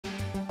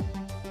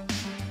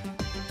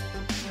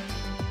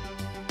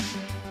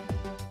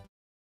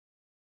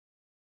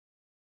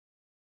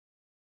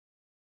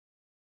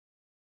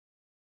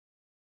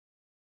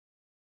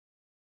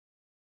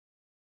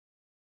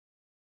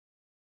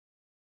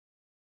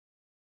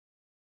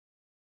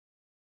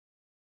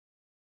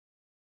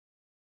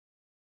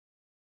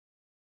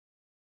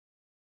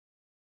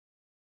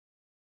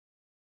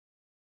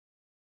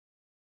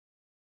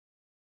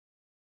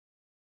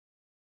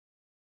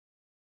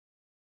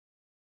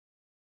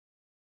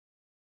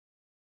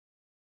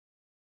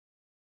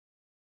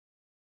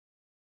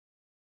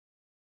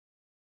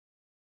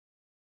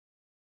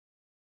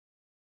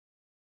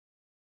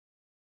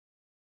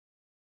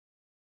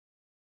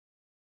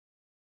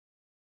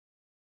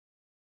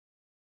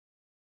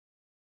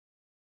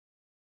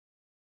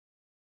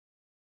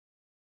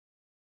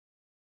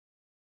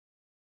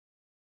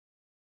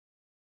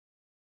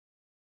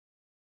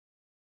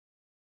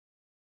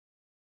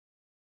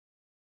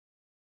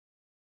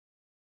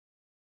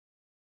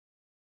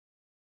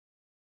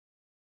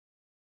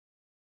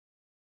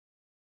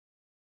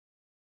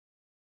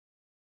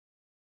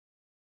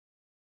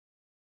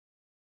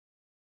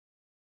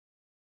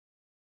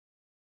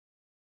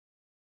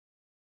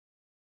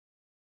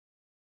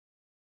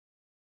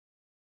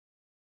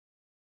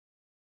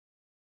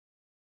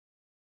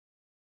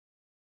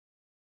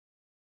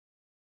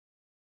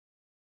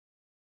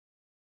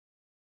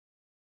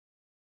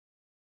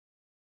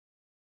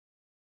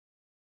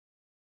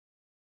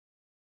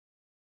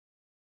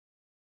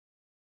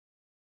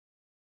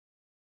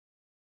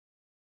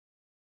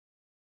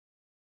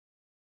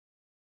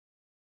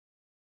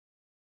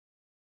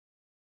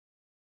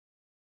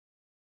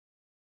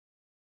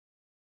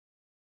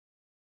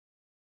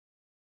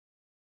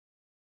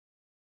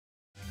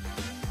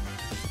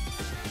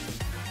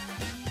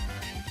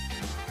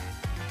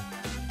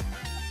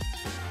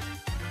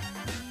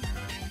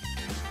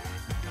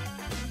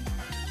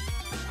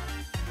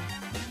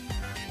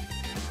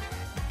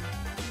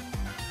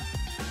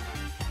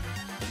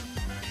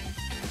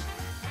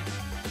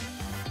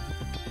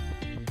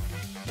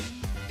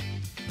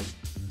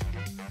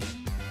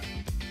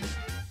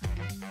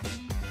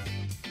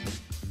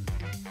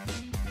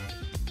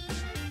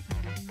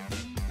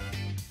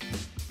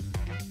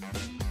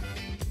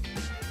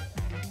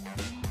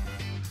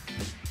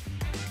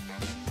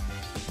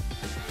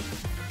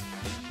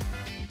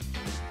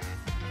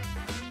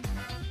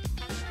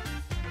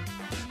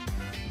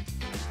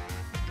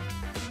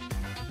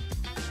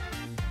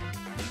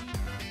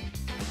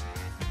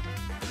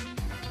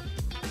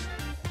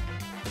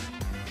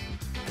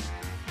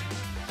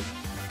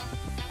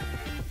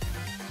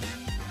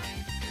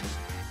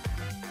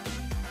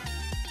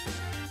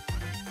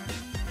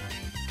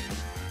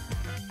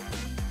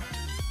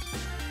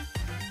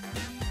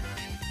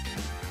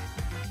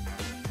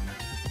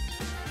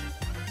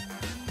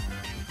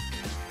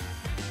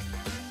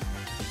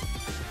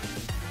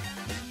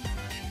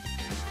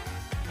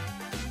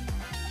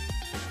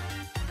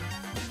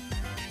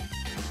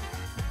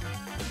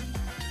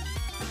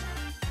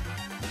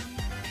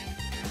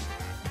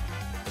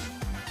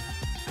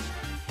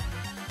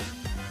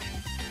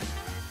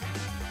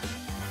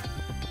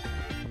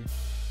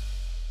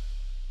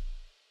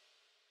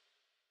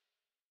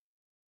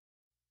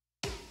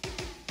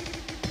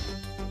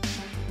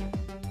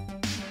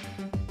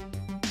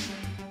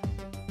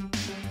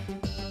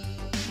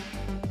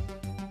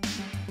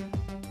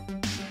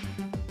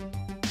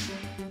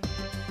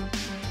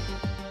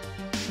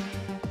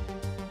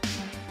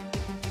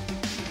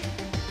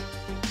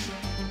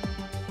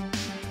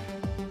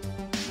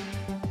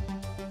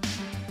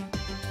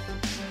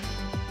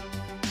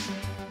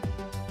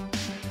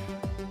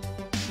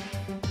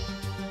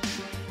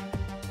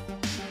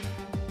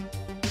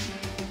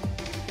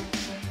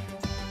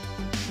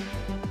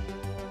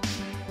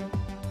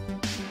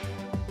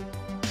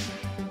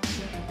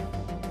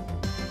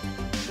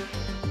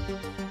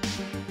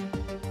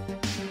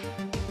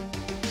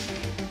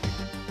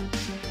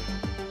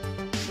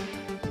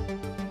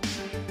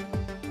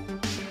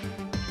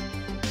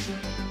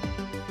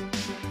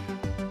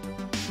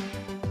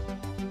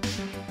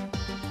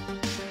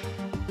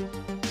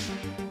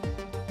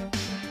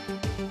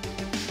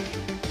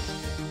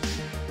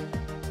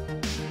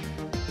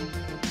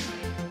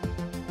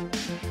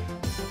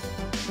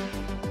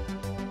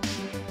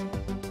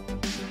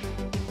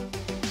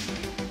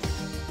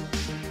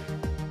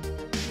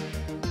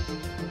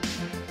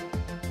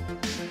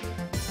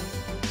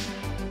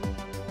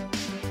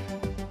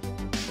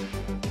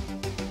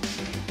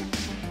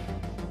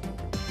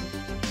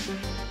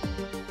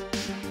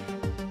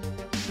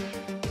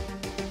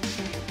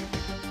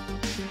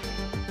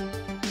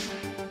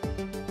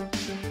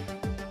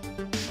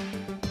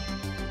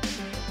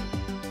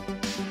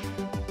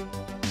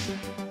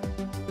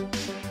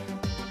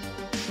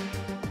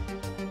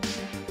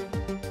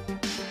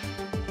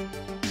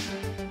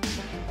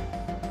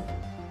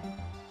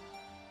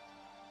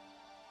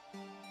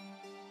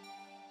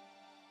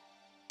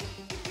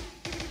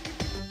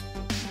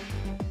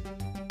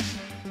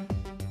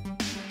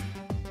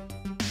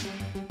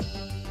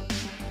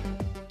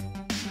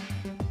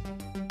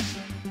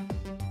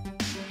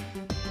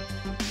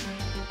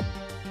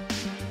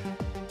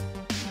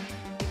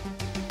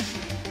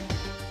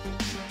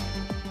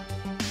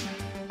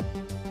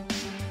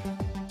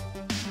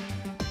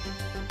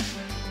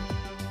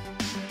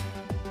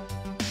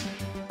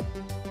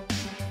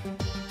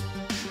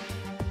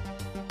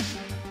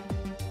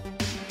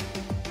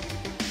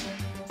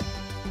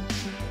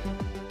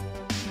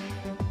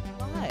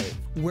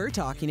We're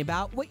talking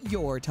about what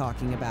you're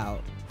talking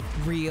about.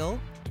 Real,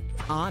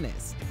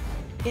 honest,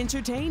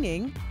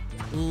 entertaining,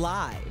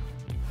 live.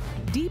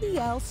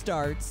 DBL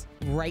starts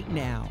right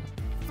now.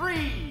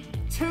 3,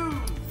 2.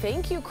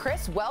 Thank you,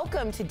 Chris.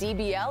 Welcome to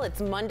DBL.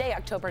 It's Monday,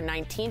 October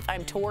 19th.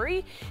 I'm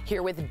Tori,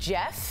 here with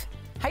Jeff.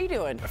 How you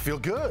doing? I feel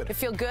good. You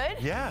feel good?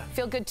 Yeah.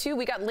 Feel good too.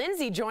 We got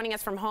Lindsay joining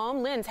us from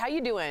home. Linz, how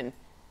you doing?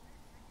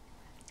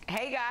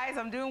 Hey guys,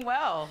 I'm doing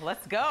well.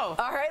 Let's go.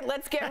 All right,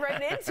 let's get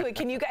right into it.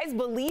 Can you guys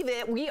believe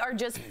it? We are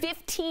just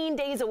 15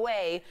 days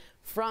away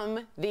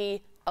from the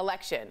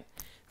election.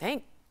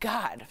 Thank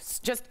God.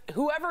 Just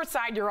whoever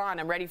side you're on,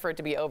 I'm ready for it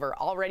to be over.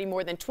 Already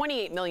more than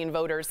 28 million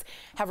voters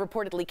have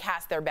reportedly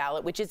cast their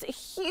ballot, which is a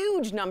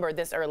huge number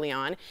this early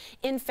on.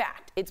 In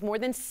fact, it's more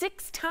than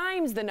 6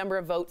 times the number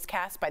of votes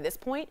cast by this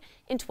point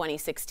in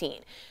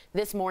 2016.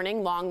 This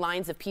morning, long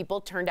lines of people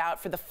turned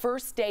out for the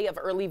first day of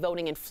early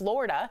voting in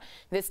Florida.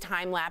 This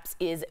time lapse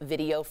is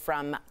video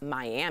from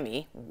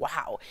Miami.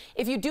 Wow.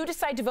 If you do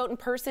decide to vote in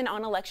person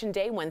on Election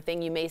Day, one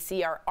thing you may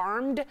see are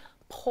armed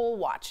poll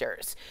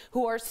watchers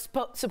who are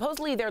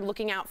supposedly they're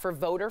looking out for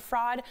voter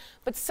fraud,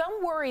 but some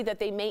worry that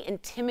they may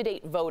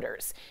intimidate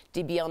voters.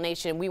 DBL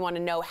Nation, we want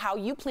to know how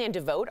you plan to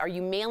vote. Are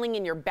you mailing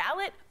in your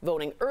ballot,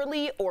 voting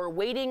early, or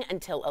waiting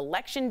until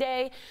Election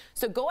Day?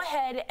 So go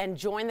ahead and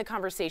join the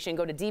conversation.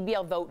 Go to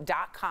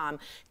dblvote.com.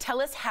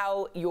 Tell us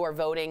how you're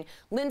voting.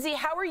 Lindsay,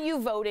 how are you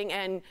voting,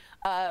 and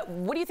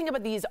what do you think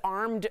about these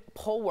armed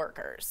poll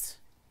workers?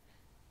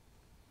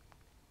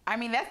 I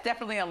mean, that's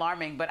definitely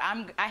alarming, but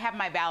I have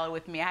my ballot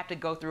with me. I have to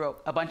go through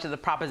a bunch of the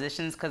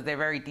propositions because they're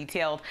very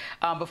detailed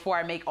before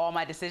I make all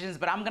my decisions,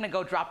 but I'm going to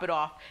go drop it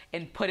off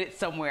and put it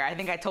somewhere. I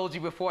think I told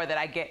you before that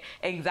I get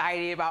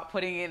anxiety about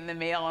putting it in the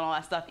mail and all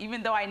that stuff,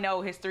 even though I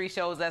know history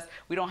shows us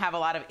we don't have a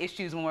lot of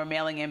issues when we're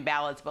mailing in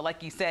ballots. But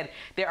like you said,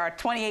 there are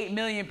 28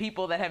 million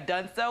people that have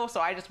done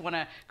so I just want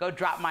to go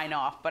drop mine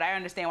off. But I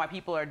understand why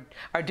people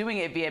are doing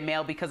it via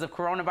mail because of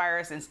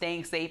coronavirus and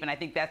staying safe, and I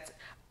think that's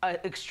an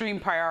extreme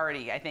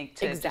priority, I think,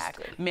 to just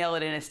mail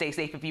it in and stay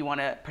safe if you want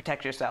to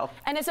protect yourself.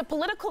 And as a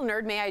political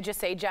nerd, may I just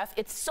say, Jeff,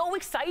 it's so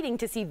exciting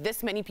to see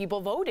this many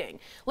people voting.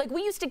 Like,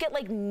 we used to get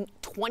like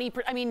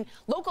 20%, I mean,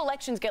 local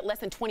elections get less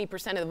than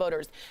 20% of the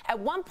voters. At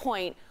one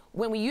point,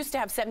 when we used to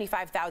have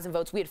 75,000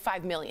 votes, we had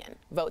 5 million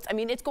votes. I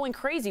mean, it's going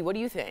crazy. What do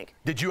you think?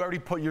 Did you already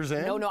put yours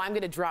in? No, I'm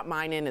going to drop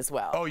mine in as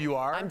well. Oh, you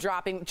are? I'm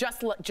dropping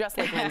just like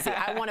Lindsay.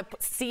 I want to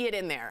see it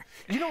in there.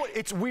 You know what?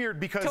 It's weird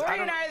because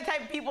Tori and I are the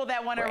type of people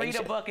that want to read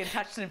a book and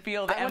touch and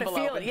feel the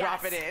envelope and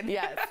drop it in.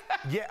 Yes.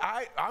 Yeah,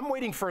 I'm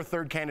waiting for a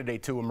third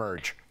candidate to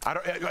emerge.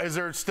 Is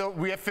there still?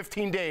 We have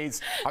 15 days.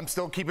 I'm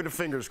still keeping the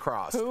fingers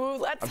crossed. Ooh,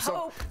 let's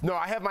hope. No,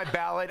 I have my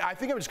ballot. I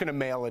think I'm just going to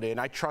mail it in.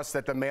 I trust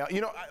that the mail. You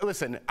know,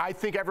 listen. I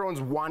think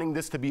everyone's wanting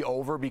this to be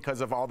over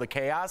because of all the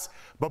chaos.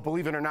 But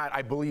believe it or not,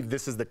 I believe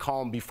this is the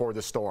calm before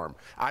the storm.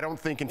 I don't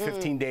think in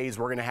 15 days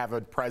we're going to have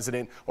a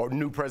president or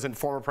new president,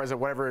 former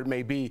president, whatever it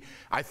may be.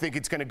 I think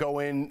it's going to go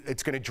in.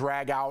 It's going to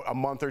drag out a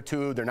month or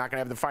two. They're not going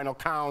to have the final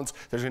counts.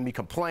 There's going to be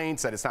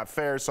complaints that it's not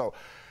fair. So,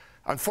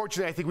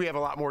 unfortunately, I think we have a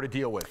lot more to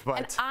deal with. But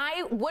and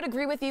I would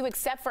agree with you,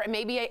 except for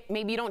maybe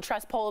you don't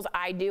trust polls.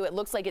 I do. It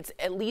looks like it's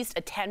at least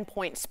a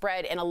 10-point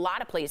spread in a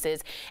lot of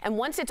places. And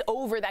once it's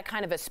over that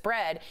kind of a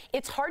spread,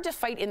 it's hard to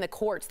fight in the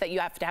courts that you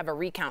have to have a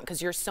recount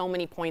because you're so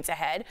many points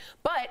ahead.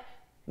 But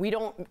we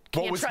can't trust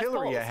polls. What was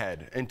Hillary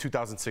ahead in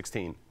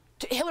 2016?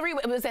 Hillary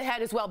was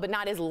ahead as well, but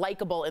not as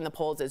likable in the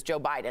polls as Joe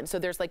Biden. So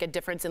there's like a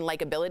difference in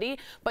likability.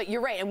 But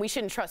you're right, and we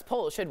shouldn't trust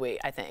polls, should we?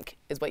 I think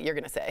is what you're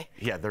going to say.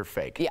 Yeah, they're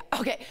fake. Yeah.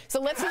 Okay.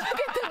 So let's look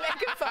at the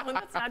megaphone.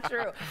 That's not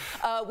true.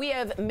 We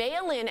have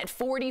mail-in at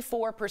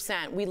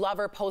 44%. We love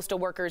our postal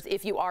workers.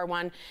 If you are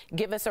one,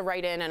 give us a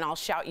write-in, and I'll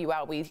shout you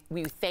out. We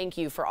thank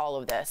you for all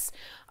of this.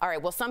 All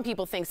right. Well, some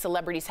people think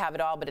celebrities have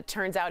it all, but it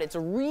turns out it's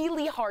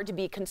really hard to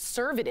be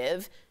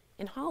conservative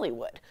in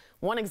Hollywood.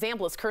 One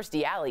example is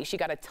Kirstie Alley. She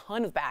got a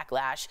ton of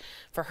backlash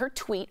for her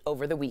tweet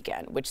over the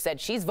weekend, which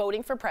said she's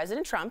voting for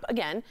President Trump,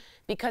 again,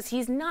 because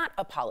he's not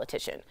a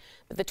politician.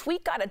 But the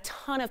tweet got a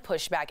ton of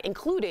pushback,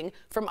 including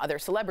from other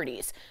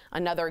celebrities.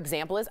 Another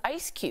example is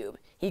Ice Cube.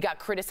 He got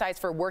criticized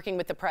for working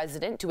with the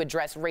president to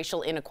address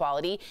racial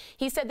inequality.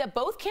 He said that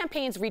both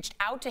campaigns reached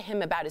out to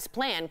him about his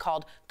plan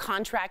called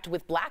Contract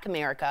with Black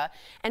America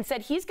and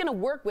said he's going to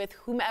work with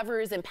whomever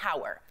is in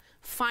power.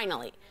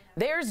 Finally,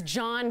 there's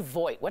Jon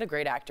Voight. What a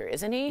great actor,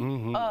 isn't he?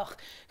 Ugh.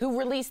 Who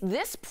released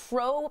this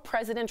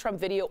pro-President Trump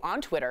video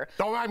on Twitter.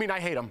 Oh, I mean, I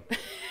hate him.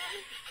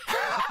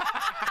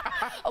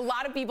 A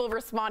lot of people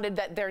responded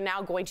that they're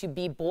now going to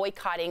be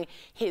boycotting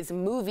his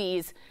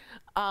movies.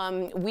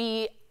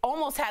 We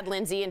almost had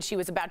Lindsay, and she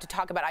was about to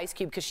talk about Ice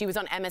Cube because she was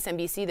on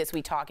MSNBC this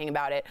week talking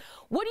about it.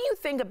 What do you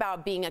think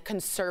about being a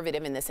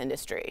conservative in this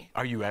industry?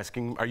 Are you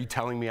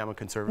telling me I'm a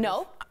conservative?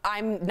 No,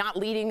 I'm not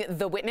leading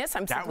the witness.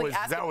 I'm simply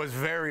asking. That was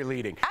very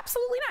leading.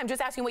 Absolutely not. I'm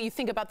just asking what you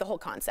think about the whole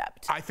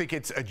concept. I think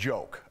it's a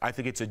joke.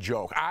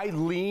 I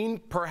lean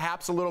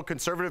perhaps a little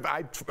conservative.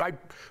 I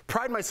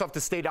pride myself to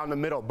stay down the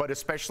middle, but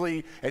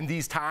especially in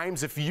these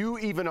times, if you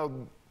even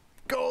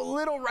go a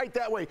little right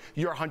that way,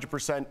 you're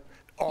 100%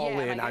 all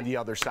in on the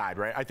other side,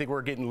 right? I think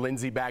we're getting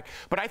Lindsay back.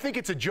 But I think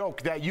it's a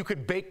joke that you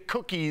could bake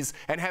cookies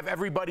and have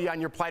everybody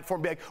on your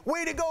platform be like,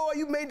 way to go,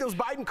 you made those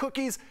Biden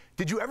cookies.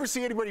 Did you ever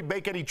see anybody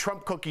bake any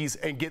Trump cookies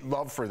and get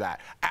love for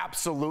that?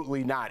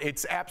 Absolutely not.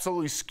 It's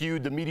absolutely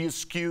skewed. The media's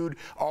skewed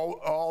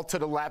all to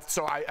the left.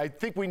 So I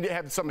think we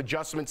have some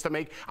adjustments to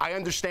make. I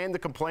understand the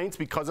complaints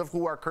because of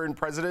who our current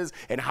president is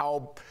and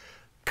how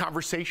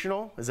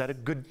conversational, is that a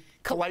good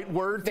polite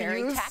word to use?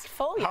 Very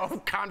tactful, yes. How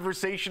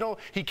conversational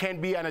he can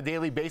be on a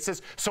daily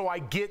basis. So I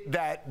get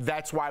that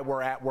that's why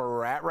we're at where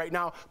we're at right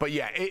now. But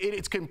yeah,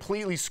 it's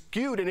completely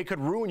skewed and it could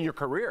ruin your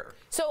career.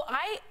 So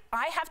I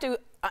have to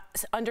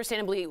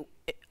understandably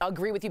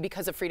agree with you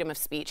because of freedom of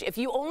speech. If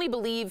you only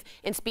believe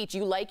in speech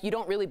you like, you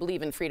don't really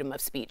believe in freedom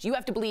of speech. You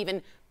have to believe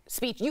in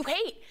speech you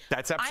hate.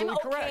 That's absolutely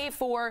correct. I'm okay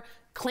for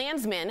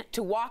Klansmen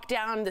to walk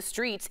down the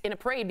streets in a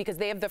parade because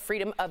they have the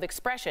freedom of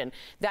expression.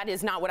 That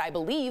is not what I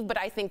believe, but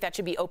I think that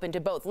should be open to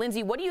both.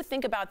 Lindsay, what do you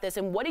think about this,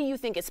 and what do you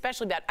think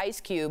especially about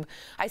Ice Cube?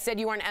 I said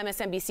you were on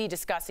MSNBC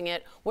discussing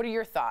it. What are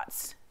your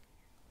thoughts?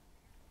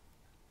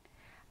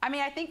 I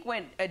mean, I think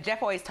when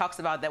Jeff always talks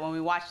about that when we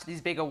watch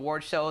these big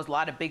award shows, a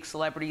lot of big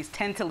celebrities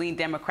tend to lean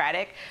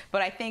Democratic.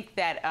 But I think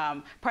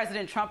that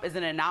President Trump is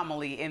an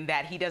anomaly in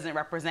that he doesn't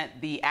represent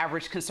the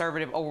average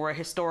conservative over a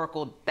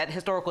historical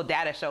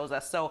data shows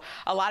us. So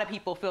a lot of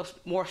people feel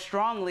more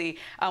strongly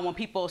when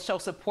people show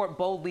support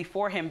boldly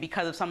for him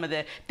because of some of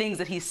the things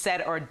that he's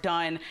said or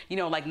done, you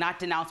know, like not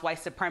denounce white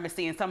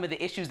supremacy and some of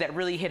the issues that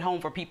really hit home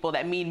for people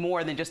that mean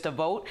more than just a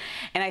vote.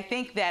 And I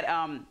think that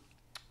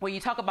when you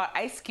talk about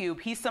Ice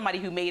Cube, he's somebody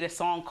who made a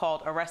song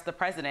called Arrest the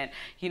President,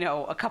 you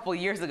know, a couple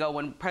years ago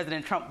when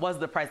President Trump was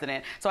the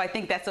president. So I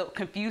think that's so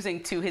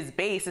confusing to his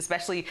base,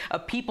 especially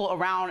of people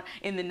around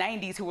in the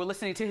 90s who were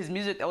listening to his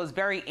music that was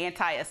very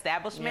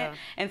anti-establishment.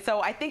 Yeah. And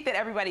so I think that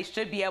everybody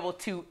should be able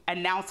to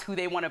announce who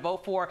they want to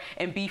vote for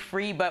and be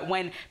free. But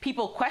when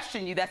people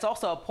question you, that's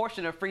also a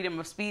portion of freedom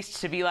of speech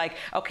to be like,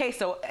 okay,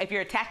 so if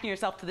you're attaching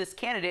yourself to this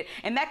candidate,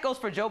 and that goes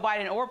for Joe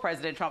Biden or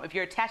President Trump, if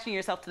you're attaching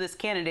yourself to this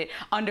candidate,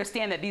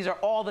 understand that these are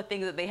all the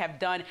things that they have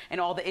done and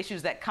all the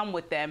issues that come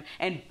with them,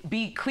 and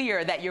be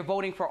clear that you're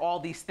voting for all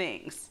these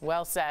things.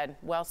 Well said.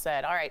 Well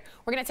said. All right,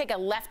 we're going to take a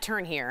left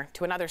turn here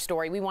to another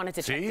story. We wanted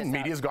to check this out.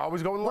 Media's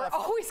always going left. We're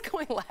always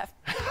going left.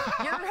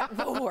 You're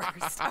the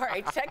worst. All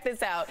right, check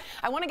this out.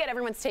 I want to get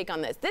everyone's take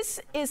on this.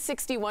 This is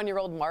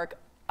 61-year-old Mark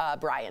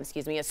Bryan,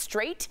 a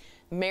straight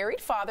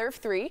married father of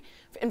 3,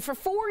 and for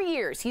 4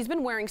 years he's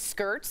been wearing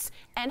skirts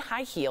and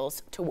high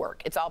heels to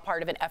work. It's all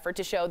part of an effort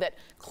to show that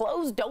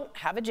clothes don't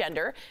have a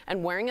gender,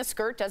 and wearing a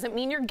skirt doesn't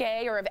mean you're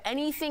gay or have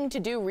anything to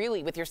do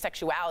really with your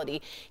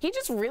sexuality. He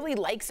just really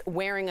likes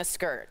wearing a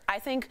skirt. I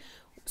think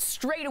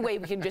straight away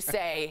we can just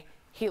say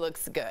he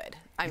looks good.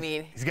 I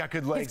mean, he's got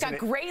good legs. He's got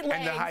great legs.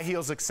 And the high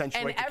heels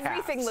accentuate the calves. And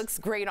everything looks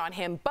great on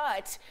him.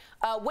 But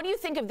what do you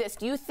think of this?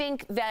 Do you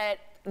think that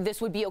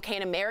this would be okay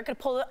in America to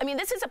pull it? I mean,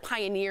 this is a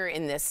pioneer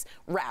in this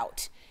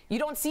route. You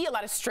don't see a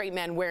lot of straight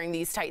men wearing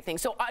these tight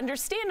things. So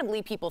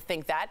understandably, people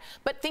think that,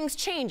 but things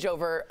change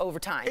over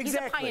time. Exactly. He's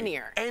a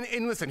pioneer.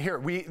 And listen, here,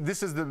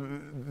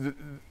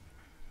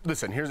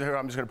 listen, here's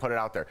I'm just going to put it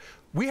out there.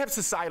 We have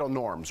societal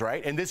norms,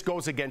 right? And this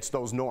goes against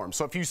those norms.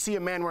 So if you see a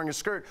man wearing a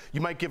skirt,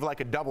 you might give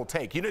like a double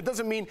take. You know, it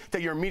doesn't mean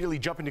that you're immediately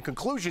jumping to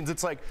conclusions.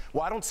 It's like,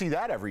 well, I don't see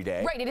that every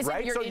day. Right, it isn't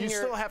right? So you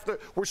still have to,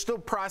 we're still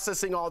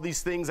processing all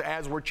these things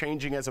as we're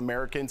changing as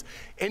Americans.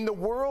 In the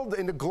world,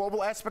 in the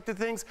global aspect of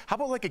things, how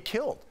about like a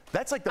kilt?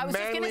 That's like the manliest.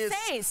 I was just going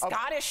to say,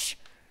 Scottish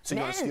So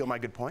you want to steal my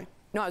good point?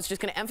 No, I was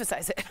just going to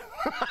emphasize it.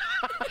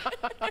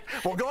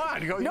 Well, go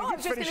on. No, I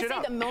was just going to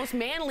say the most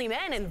manly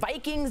men and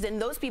Vikings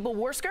and those people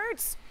wore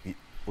skirts.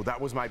 Well,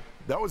 that was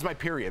my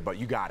period, but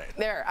you got it.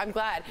 There, I'm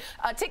glad.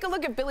 Take a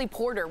look at Billy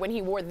Porter when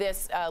he wore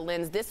this,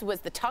 Linz. This was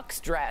the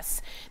tux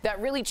dress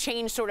that really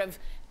changed sort of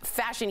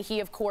fashion.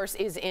 He, of course,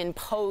 is in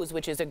Pose,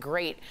 which is a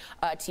great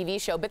TV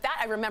show. But that,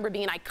 I remember,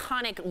 being an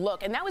iconic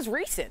look. And that was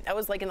recent. That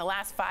was like in the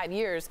last 5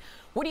 years.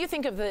 What do you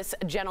think of this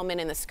gentleman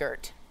in the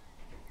skirt?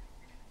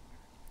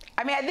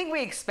 I mean, I think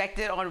we expect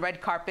it on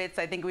red carpets.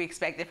 I think we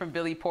expect it from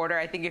Billy Porter.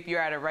 I think if you're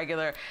at a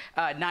regular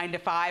 9 to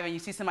 5 and you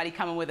see somebody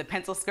coming with a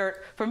pencil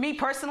skirt, for me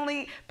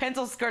personally,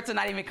 pencil skirts are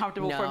not even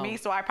comfortable for me,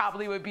 so I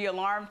probably would be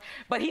alarmed.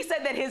 But he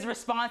said that his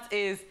response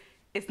is,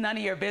 it's none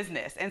of your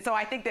business. And so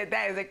I think that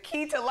that is a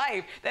key to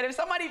life, that if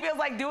somebody feels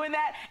like doing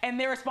that and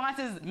their response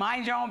is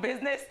mind your own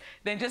business,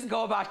 then just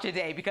go about your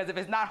day, because if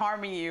it's not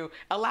harming you,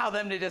 allow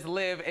them to just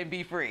live and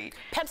be free.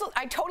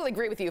 I totally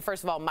agree with you.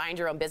 First of all, mind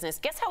your own business.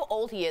 Guess how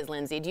old he is,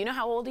 Lindsay? Do you know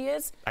how old he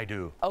is? I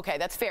do. Okay,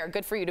 that's fair.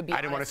 Good for you to be honest.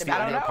 I didn't want to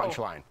steal your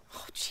punchline.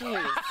 Oh,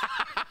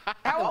 jeez.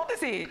 How old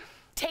is he?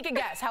 Take a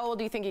guess. How old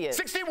do you think he is?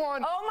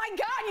 61. Oh, my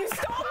God, you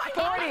stole my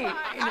 40. punchline.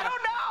 I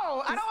don't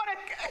know. I don't want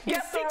to.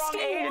 guess the wrong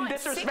age and 61.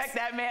 disrespect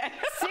that man.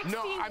 61.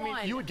 No, I mean,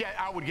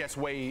 I would guess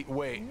way.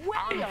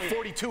 I'm younger.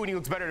 42 and he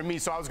looks better than me,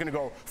 so I was going to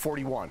go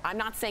 41. I'm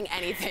not saying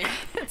anything.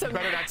 It's okay.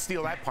 Better not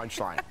steal that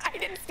punchline. I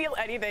didn't steal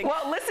anything.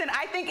 Well, listen,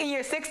 I think in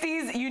your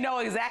 60s, you know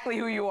exactly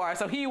who you are.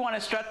 So he want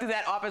to strut through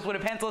that office with a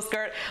pencil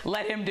skirt,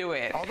 let him do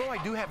it. Although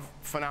I do have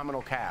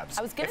phenomenal calves.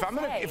 I was gonna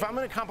say. If I'm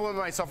gonna compliment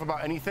myself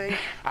about anything,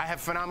 I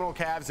have phenomenal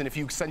calves, and if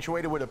you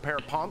accentuate it with a pair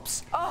of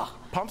pumps,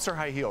 pumps or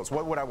high heels,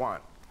 what would I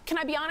want? Can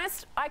I be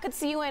honest? I could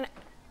see you in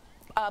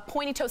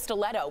pointy toe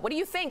stiletto. What do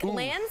you think,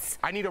 Lance?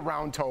 I need a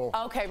round toe.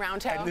 Okay,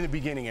 round toe. And in the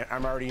beginning,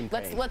 I'm already in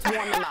pain. Let's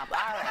warm them up.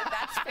 All right,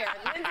 that's fair.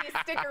 Lindsay,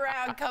 stick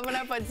around. Coming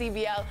up on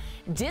DBL,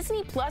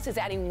 Disney Plus is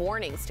adding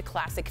warnings to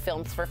classic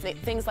films for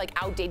things like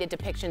outdated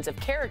depictions of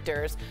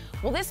characters.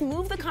 Will this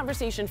move the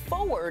conversation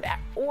forward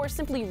or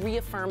simply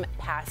reaffirm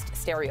past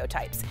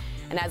stereotypes?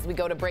 And as we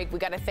go to break, we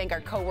got to thank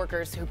our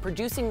coworkers who are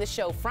producing the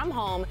show from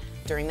home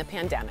during the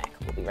pandemic.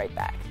 We'll be right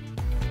back.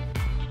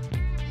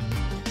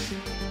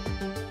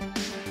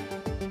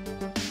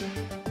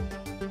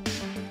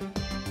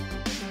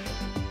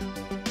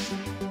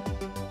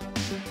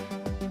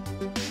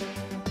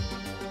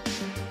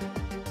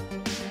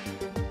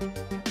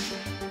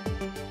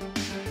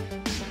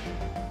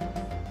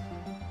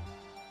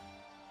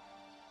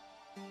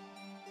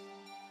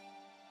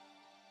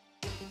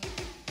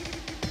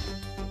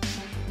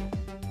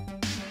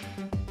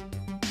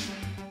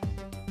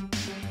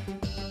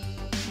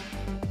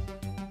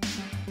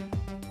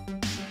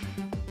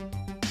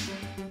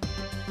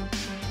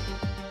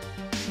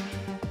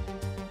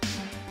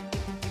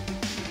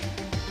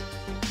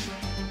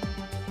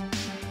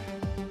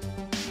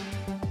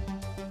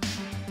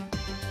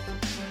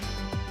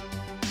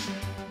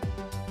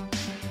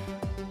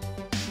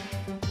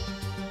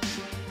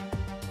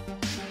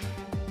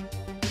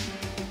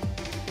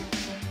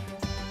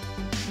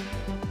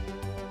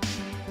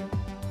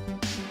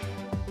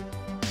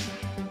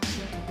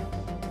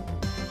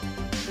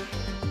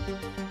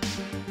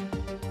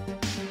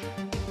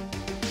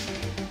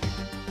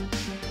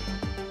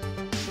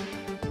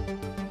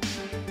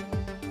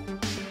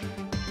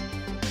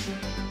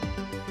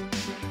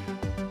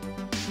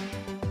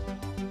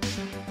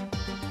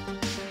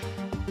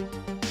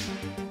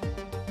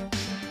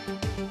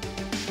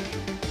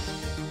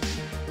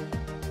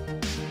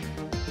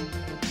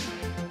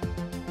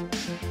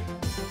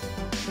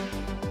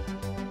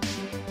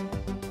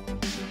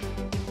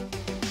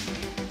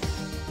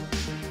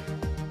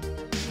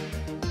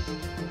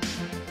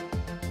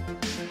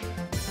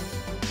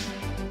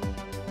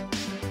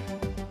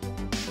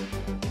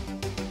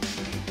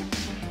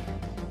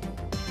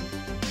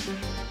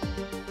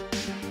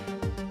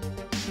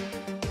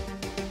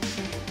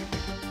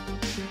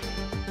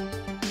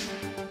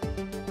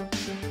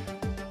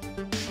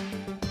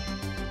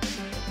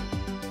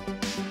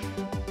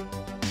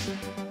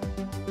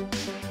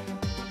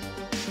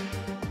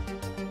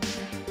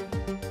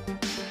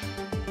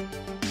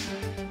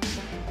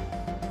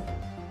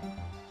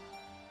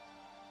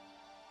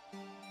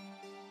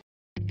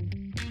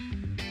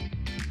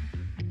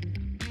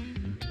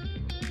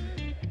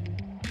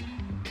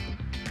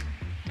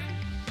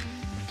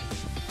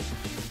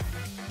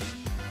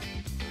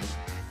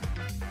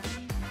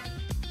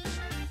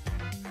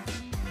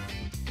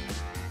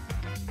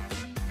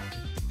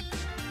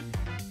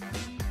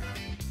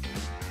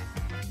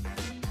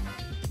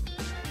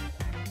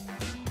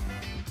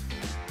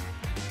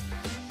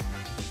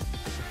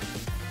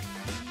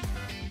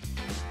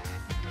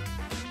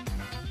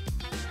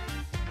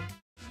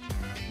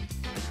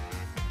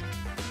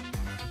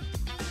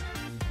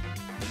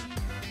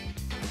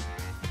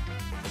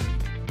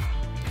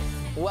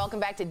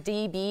 Welcome back to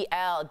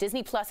DBL.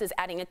 Disney Plus is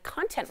adding a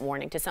content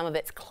warning to some of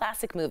its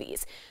classic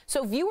movies.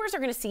 So viewers are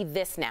going to see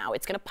this now.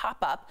 It's going to pop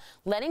up,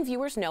 letting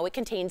viewers know it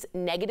contains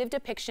negative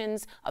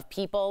depictions of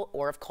people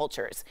or of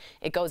cultures.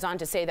 It goes on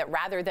to say that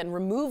rather than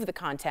remove the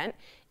content,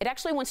 it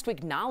actually wants to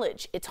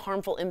acknowledge its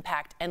harmful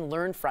impact and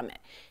learn from it.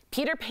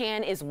 Peter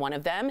Pan is one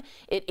of them.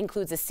 It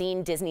includes a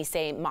scene Disney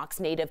say mocks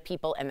Native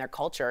people and their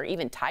culture,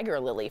 even Tiger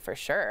Lily for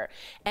sure.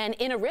 And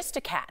in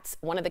Aristocats,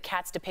 one of the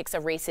cats depicts a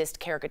racist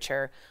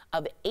caricature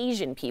of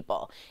Asian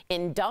people.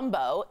 In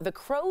Dumbo, the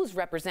crows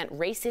represent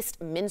racist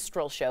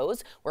minstrel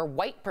shows where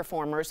white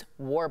performers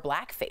wore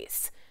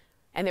blackface.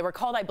 And they were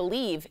called, I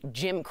believe,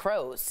 Jim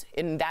Crows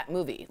in that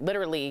movie.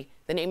 Literally,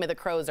 the name of the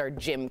crows are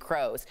Jim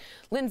Crows.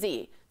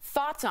 Lindsay,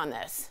 thoughts on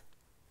this?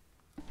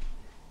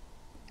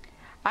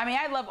 I mean,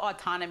 I love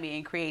autonomy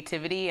and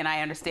creativity, and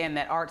I understand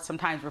that art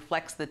sometimes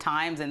reflects the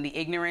times and the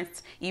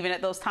ignorance, even at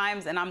those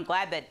times. And I'm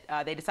glad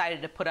that they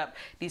decided to put up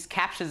these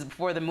captions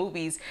before the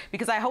movies,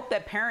 because I hope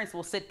that parents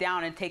will sit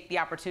down and take the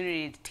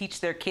opportunity to teach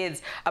their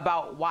kids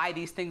about why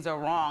these things are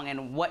wrong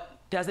and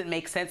what doesn't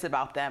make sense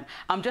about them.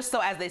 Just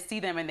so as they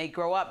see them and they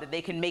grow up, that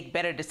they can make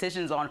better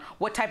decisions on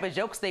what type of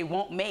jokes they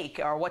won't make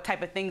or what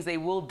type of things they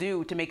will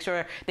do to make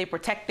sure they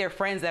protect their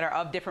friends that are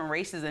of different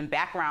races and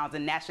backgrounds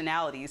and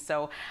nationalities.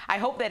 So I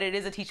hope that it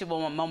is a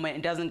teachable moment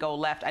and doesn't go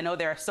left. I know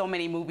there are so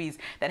many movies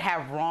that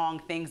have wrong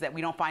things that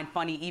we don't find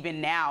funny even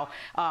now,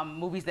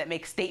 movies that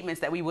make statements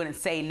that we wouldn't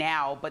say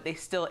now, but they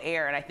still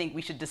air, and I think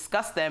we should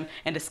discuss them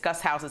and discuss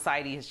how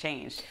society has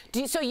changed.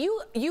 So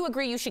you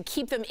agree you should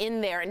keep them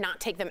in there and not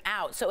take them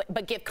out,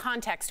 but give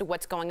context to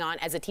what's going on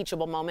as a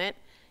teachable moment?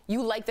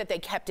 You like that they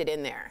kept it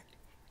in there?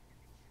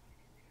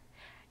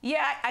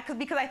 Yeah,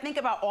 because I think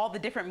about all the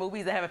different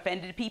movies that have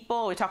offended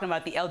people. We're talking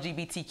about the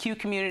LGBTQ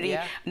community,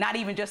 not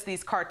even just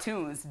these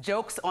cartoons,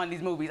 jokes on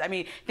these movies. I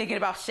mean, thinking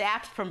about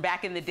Shaft from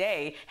back in the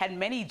day had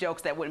many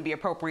jokes that wouldn't be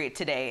appropriate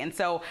today. And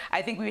so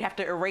I think we have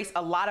to erase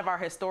a lot of our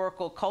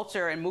historical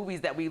culture and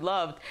movies that we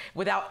loved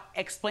without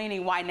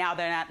explaining why now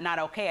they're not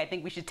okay. I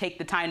think we should take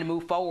the time to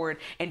move forward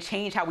and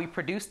change how we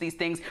produce these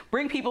things,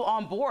 bring people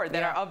on board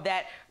that are of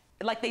that,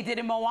 like they did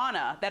in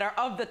Moana, that are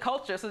of the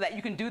culture so that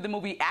you can do the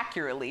movie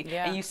accurately.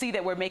 And you see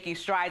that we're making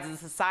strides as a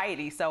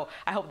society. So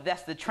I hope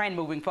that's the trend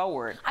moving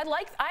forward. I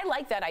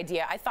like that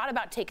idea. I thought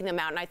about taking them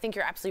out, and I think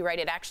you're absolutely right.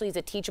 It actually is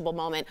a teachable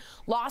moment.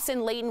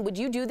 Lawson, Leighton, would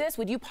you do this?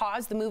 Would you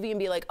pause the movie and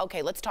be like,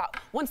 okay, let's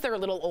talk, once they're a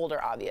little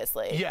older,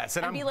 obviously. Yes.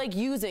 And be like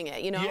using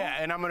it, you know? Yeah,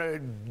 and I'm going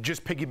to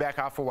just piggyback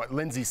off of what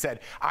Lindsay said.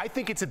 I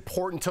think it's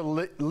important to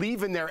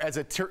leave in there as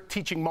a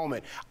teaching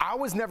moment. I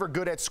was never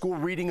good at school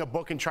reading a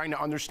book and trying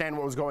to understand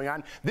what was going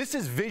on. This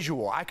is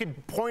visual. I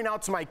could point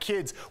out to my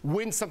kids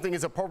when something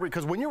is appropriate,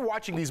 because when you're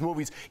watching these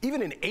movies,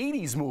 even an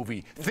 80s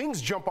movie, things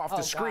jump off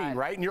the screen,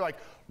 right? And you're like,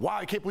 wow,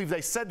 I can't believe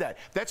they said that.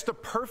 That's the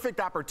perfect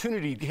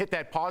opportunity to hit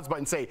that pause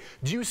button and say,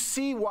 do you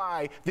see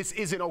why this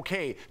isn't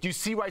okay? Do you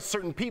see why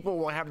certain people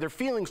will have their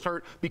feelings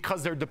hurt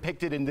because they're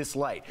depicted in this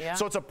light?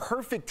 So it's a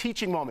perfect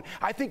teaching moment.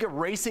 I think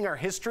erasing our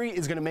history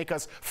is going to make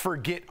us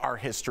forget our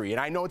history. And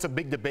I know it's a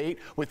big debate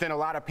within a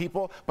lot of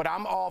people, but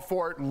I'm all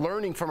for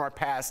learning from our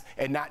past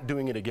and not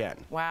doing it again.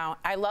 Wow.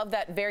 I love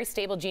that. Very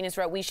Stable Genius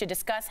wrote, we should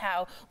discuss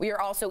how we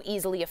are also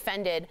easily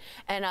offended.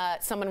 And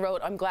someone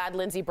wrote, I'm glad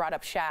Lindsay brought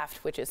up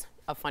Shaft, which is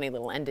a funny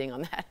little ending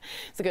on that.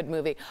 It's a good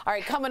movie. All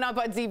right, coming up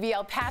on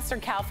DBL, Pastor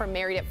Cal from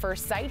Married at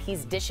First Sight.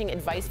 He's dishing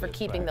advice for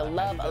keeping the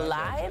love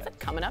alive.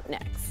 Coming up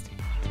next.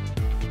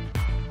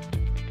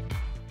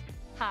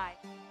 Hi.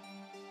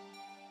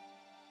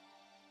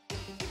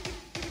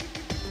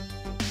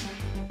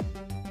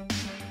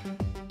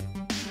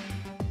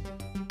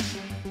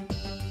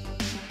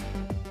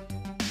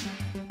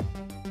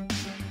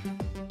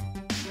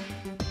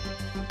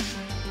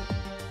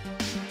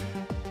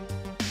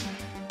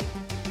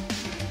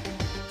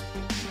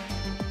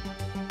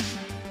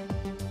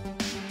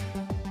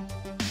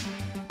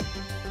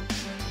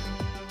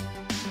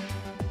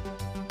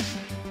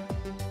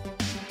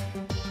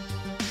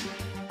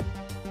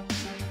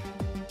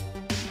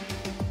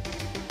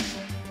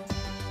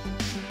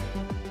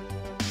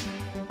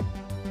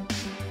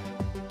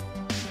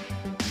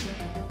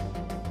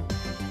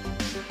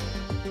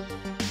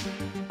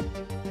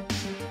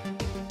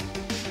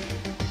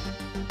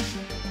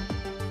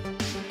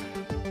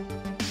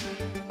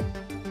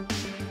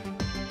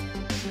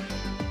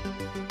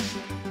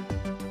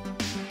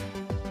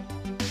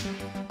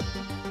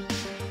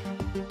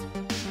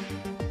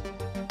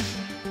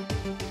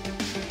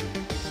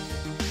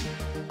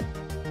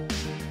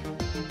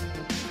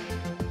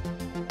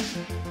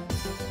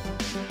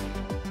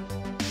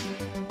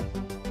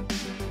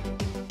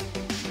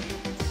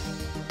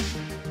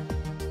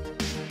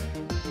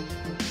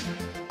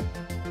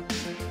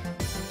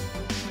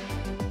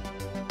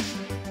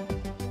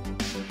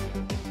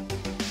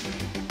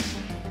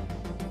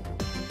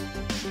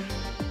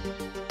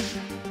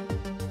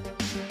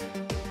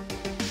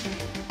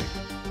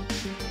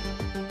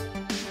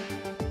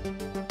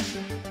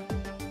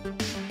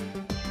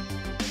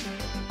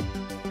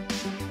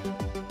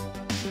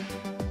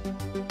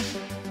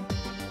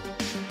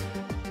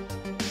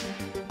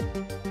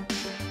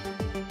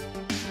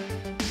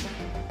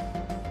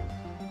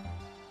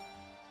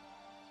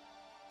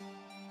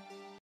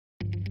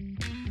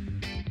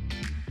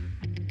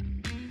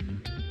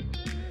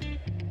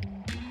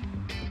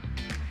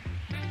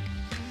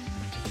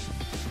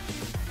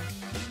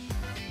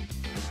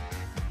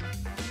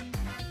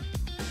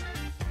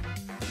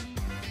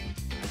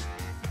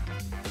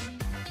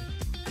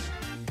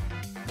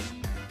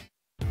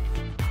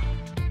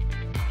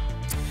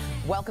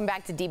 Welcome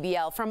back to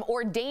DBL. From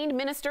ordained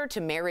minister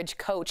to marriage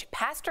coach,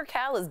 Pastor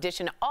Cal is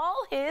dishing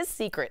all his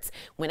secrets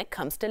when it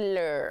comes to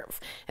love.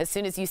 As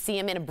soon as you see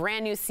him in a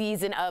brand new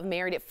season of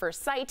Married at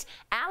First Sight,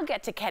 Al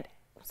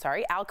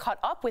caught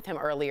up with him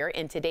earlier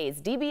in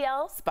today's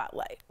DBL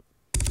Spotlight.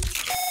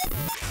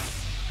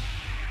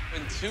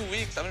 In 2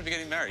 weeks, I'm gonna be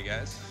getting married,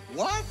 guys.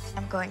 What?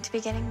 I'm going to be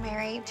getting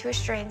married to a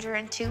stranger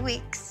in 2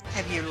 weeks.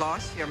 Have you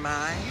lost your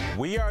mind?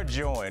 We are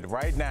joined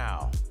right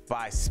now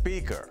by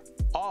speaker,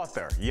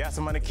 author, yes,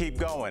 I'm going to keep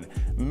going,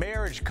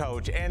 marriage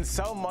coach, and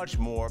so much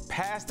more.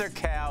 Pastor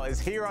Cal is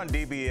here on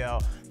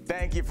DBL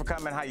Thank you for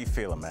coming. How you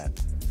feeling, man?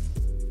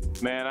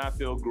 Man, I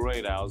feel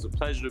great, Al. It's a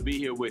pleasure to be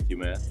here with you,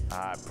 man.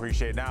 I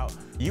appreciate it. Now,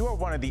 you are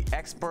one of the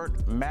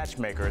expert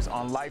matchmakers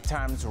on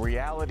Lifetime's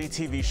reality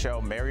TV show,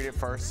 Married at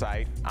First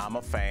Sight. I'm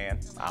a fan.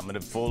 I'm in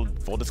full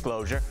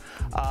disclosure.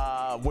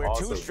 Where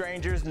Awesome. Two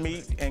strangers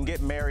meet and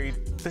get married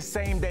the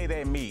same day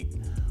they meet.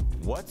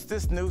 What's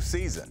this new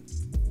season?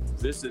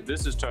 This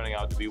is turning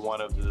out to be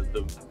one of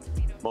the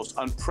most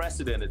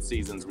unprecedented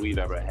seasons we've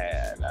ever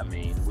had. I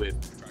mean,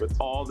 with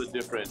all the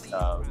different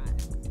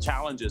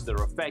challenges that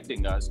are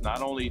affecting us,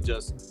 not only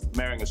just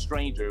marrying a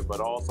stranger, but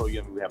also we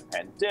have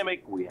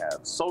pandemic, we have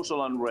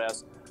social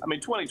unrest. I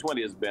mean,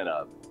 2020 has been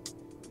a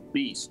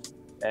beast,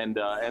 and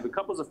the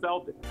couples have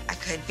felt it. I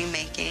could be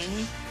making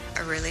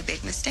a really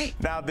big mistake.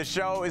 Now, the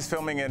show is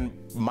filming in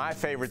my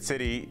favorite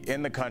city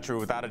in the country,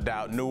 without a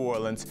doubt, New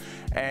Orleans.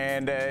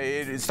 And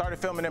it started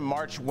filming in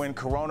March when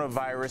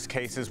coronavirus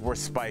cases were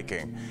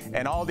spiking.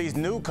 And all these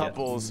new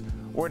couples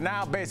were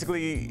now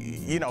basically,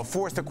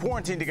 forced to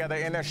quarantine together,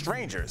 and they're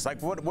strangers. Like,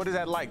 what is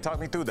that like? Talk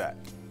me through that.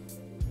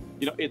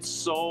 It's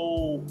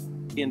so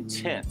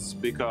intense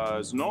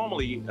because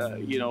normally,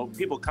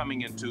 people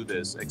coming into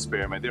this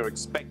experiment, they're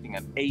expecting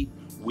an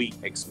 8-week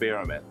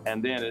experiment.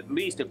 And then at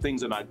least if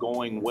things are not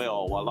going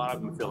well, a lot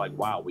of them feel like,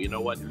 wow, well, you know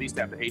what, at least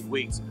after 8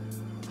 weeks,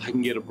 I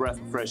can get a breath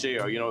of fresh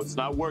air. It's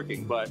not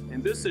working. But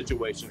in this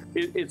situation,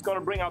 it's going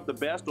to bring out the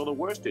best or the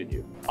worst in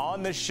you.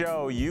 On the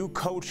show, you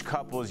coach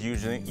couples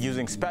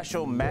using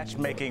special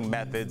matchmaking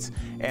methods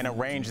and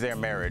arrange their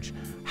marriage.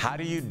 How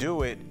do you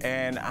do it,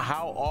 and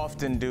how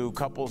often do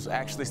couples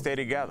actually stay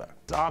together?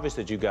 It's obvious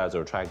that you guys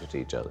are attracted to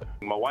each other.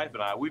 My wife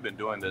and I, we've been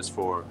doing this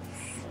for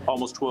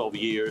almost 12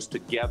 years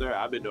together.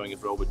 I've been doing it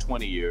for over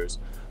 20 years.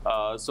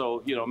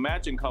 So,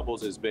 matching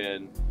couples has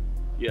been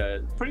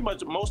pretty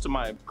much most of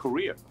my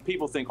career.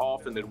 People think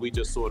often that we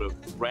just sort of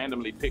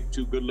randomly pick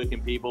two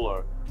good-looking people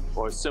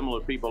or similar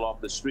people off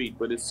the street,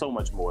 but it's so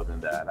much more than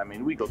that. I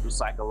mean, we go through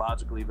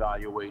psychological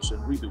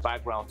evaluation, we do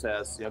background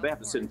tests. They have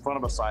to sit in front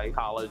of a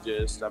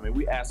psychologist. I mean,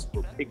 we ask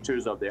for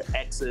pictures of their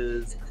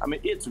exes. I mean,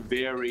 it's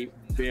very,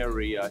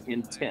 very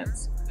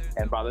intense.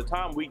 And by the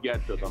time we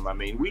get to them, I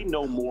mean, we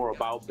know more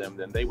about them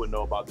than they would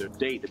know about their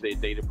date if they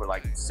dated for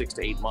like 6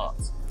 to 8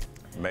 months.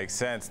 Makes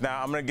sense.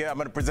 Now I'm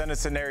gonna present a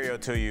scenario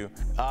to you.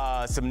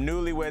 Some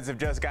newlyweds have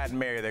just gotten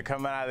married. They're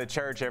coming out of the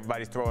church.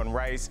 Everybody's throwing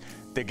rice.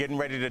 They're getting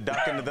ready to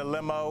duck into the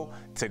limo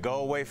to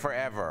go away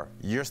forever.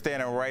 You're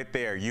standing right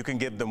there. You can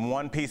give them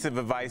one piece of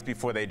advice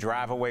before they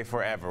drive away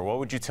forever. What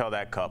would you tell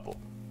that couple?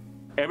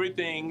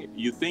 Everything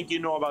you think you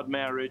know about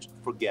marriage,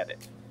 forget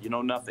it. You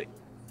know nothing.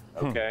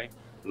 Okay?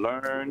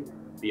 Learn,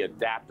 be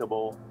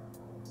adaptable.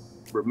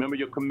 Remember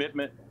your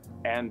commitment,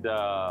 and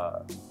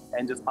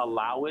just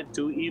allow it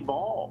to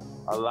evolve.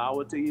 Allow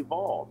it to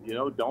evolve.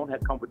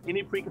 Don't come with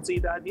any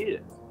preconceived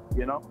ideas.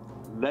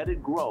 Let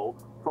it grow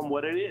from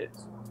what it is.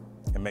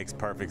 It makes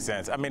perfect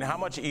sense. I mean, how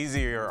much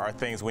easier are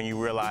things when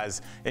you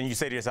realize and you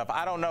say to yourself,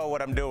 I don't know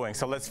what I'm doing,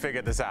 so let's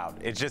figure this out.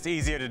 It's just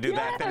easier to do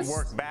that than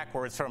work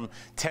backwards from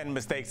 10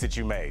 mistakes that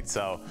you made.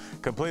 So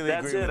completely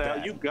agree with that. That's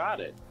it, Al. You got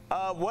it.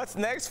 What's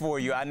next for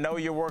you? I know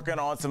you're working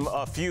on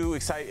a few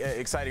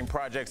exciting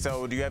projects.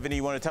 So do you have any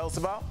you want to tell us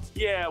about?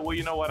 Yeah, well,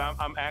 you know what?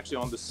 I'm actually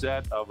on the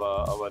set of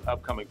an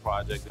upcoming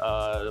project,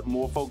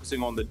 more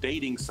focusing on the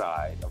dating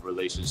side of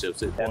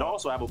relationships. And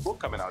also I have a book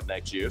coming out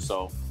next year,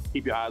 so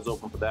keep your eyes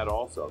open for that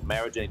also.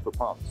 Marriage Ain't for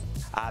Punks.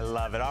 I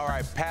love it. All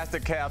right, Pastor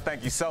Cal,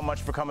 thank you so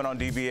much for coming on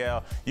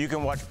DBL. You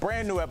can watch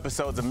brand new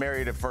episodes of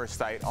Married at First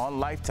Sight on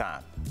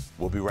Lifetime.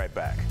 We'll be right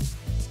back.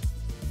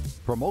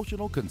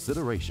 Promotional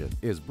consideration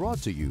is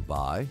brought to you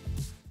by...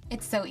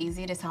 It's so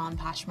easy to sell on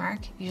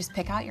Poshmark. You just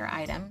pick out your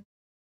item.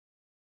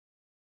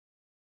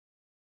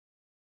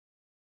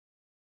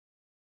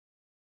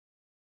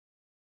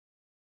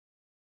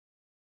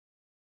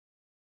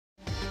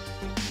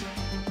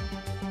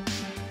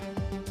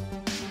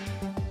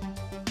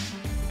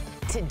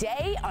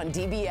 Today on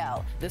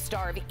DBL, the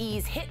star of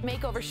E's hit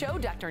makeover show,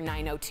 Dr.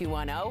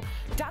 90210,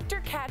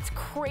 Dr. Kat's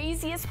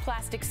craziest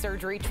plastic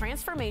surgery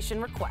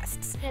transformation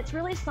requests. It's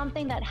really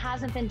something that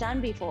hasn't been done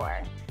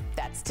before.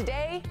 That's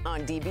today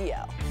on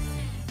DBL.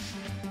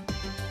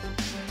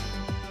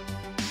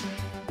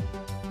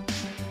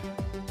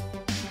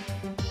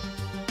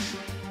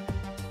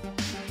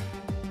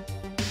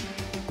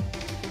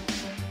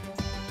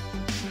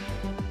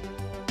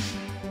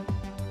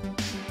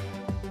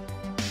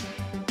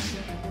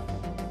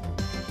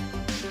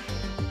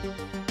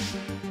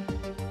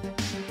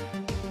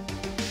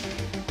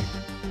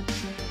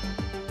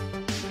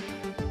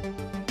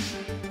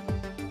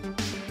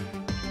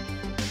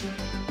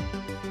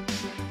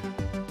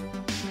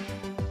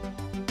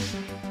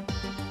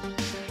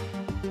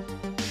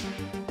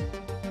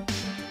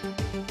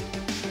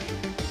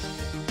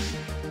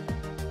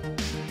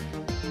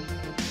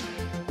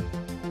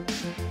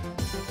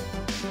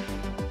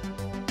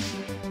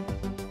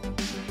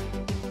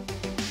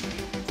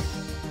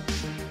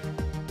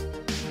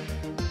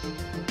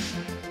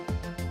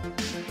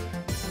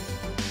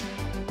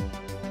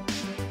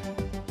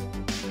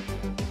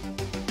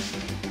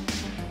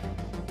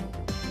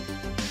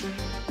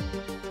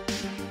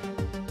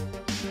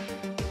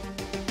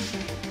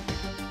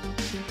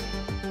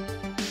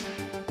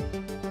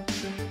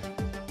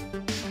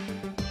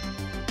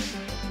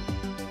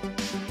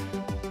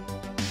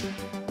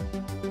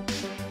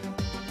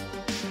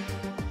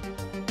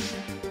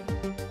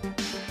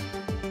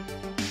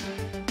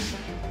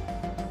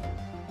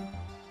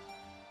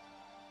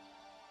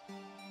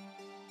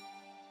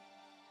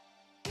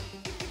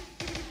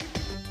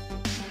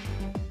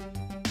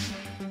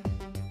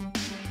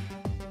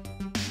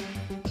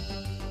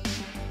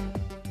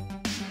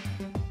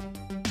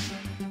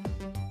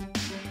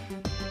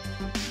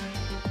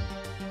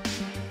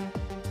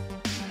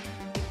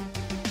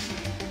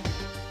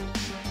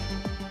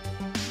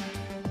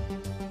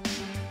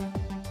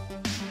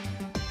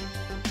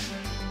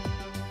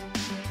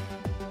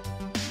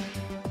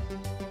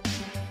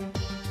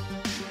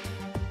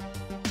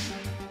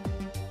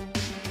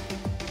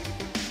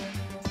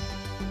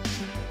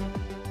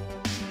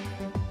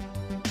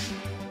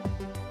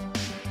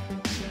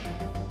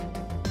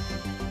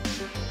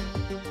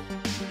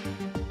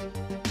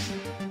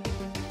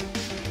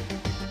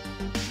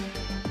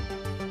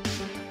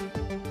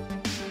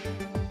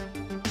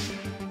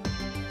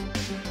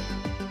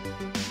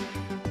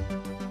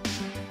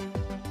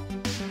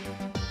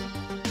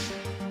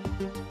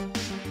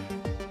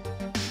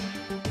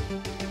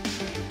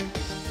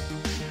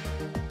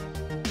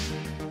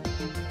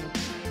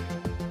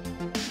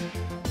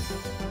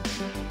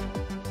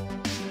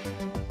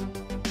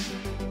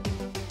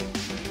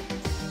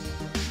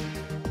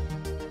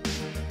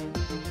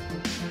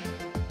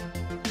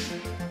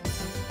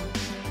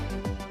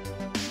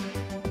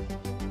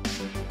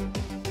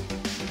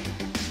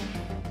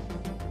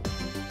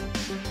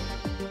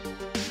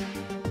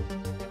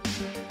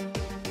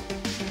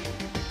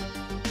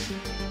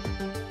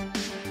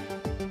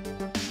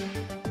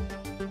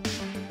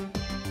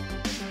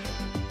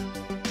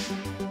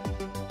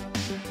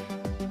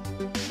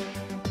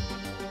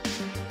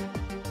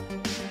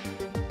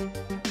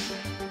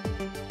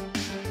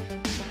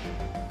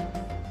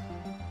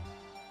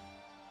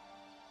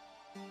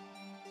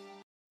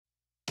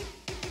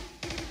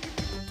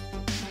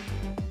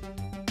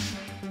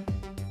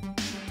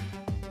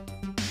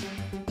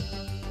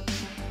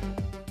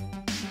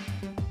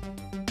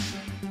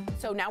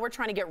 So now we're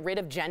trying to get rid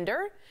of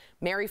gender.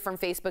 Mary from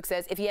Facebook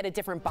says, if he had a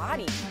different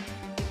body.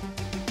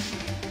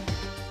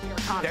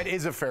 That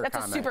is a fair comment.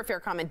 That's a super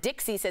fair comment.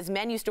 Dixie says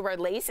men used to wear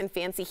lace and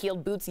fancy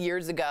heeled boots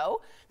years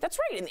ago. That's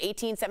right, in the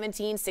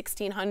 1817,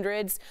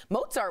 1600s.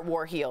 Mozart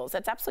wore heels.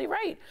 That's absolutely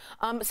right.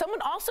 Someone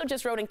also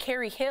just wrote in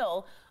Carrie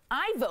Hill,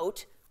 I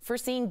vote for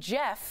seeing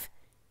Jeff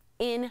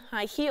in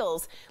high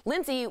heels.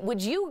 Lindsay, would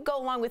you go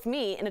along with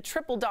me in a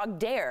triple dog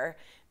dare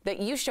that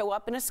you show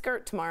up in a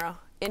skirt tomorrow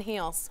in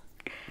heels?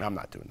 I'm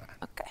not doing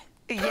that. Okay.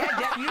 Yeah,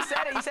 Deb, you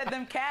said it. You said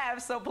them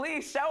calves, so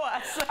please show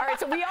us. All right,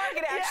 so we are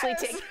going to actually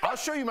take... I'll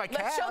show you my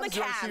calves. Let's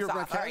show the calves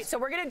off. All right, so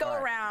we're going to go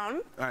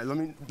around. All right, let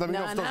me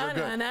know if those are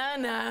good.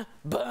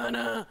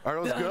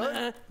 Are those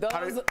good?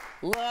 Those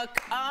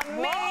look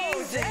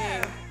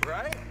amazing.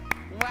 Right?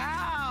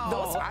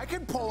 Wow. I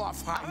can pull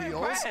off high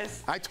heels.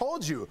 Impressed. I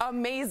told you.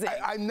 Amazing.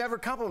 I never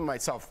compliment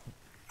myself.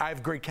 I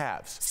have great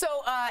calves. So,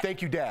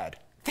 thank you, Dad.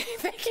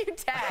 Thank you,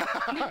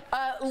 Dad.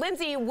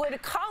 Lindsay,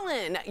 would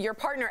Colin, your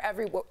partner,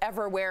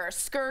 ever wear a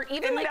skirt?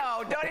 Even like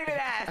no, don't even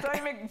ask. Don't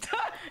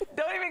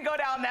even go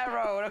down that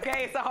road.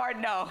 Okay, it's a hard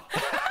no.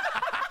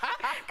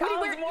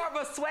 Colin's more of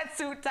a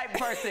sweatsuit type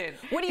person.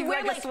 Would he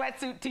wear like a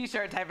sweatsuit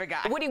T-shirt type of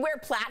guy? Would he wear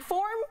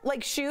platform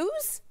like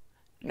shoes?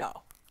 No.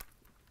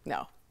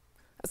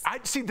 I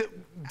see.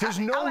 There's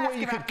no way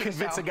you could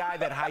convince a guy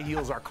that high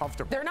heels are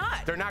comfortable. They're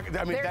not. They're not.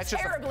 I mean, they're that's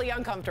just terribly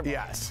uncomfortable.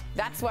 Yes.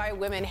 That's why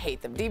women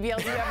hate them.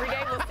 DBL do every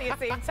day. We'll see you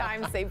same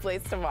time, same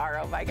place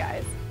tomorrow. Bye,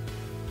 guys.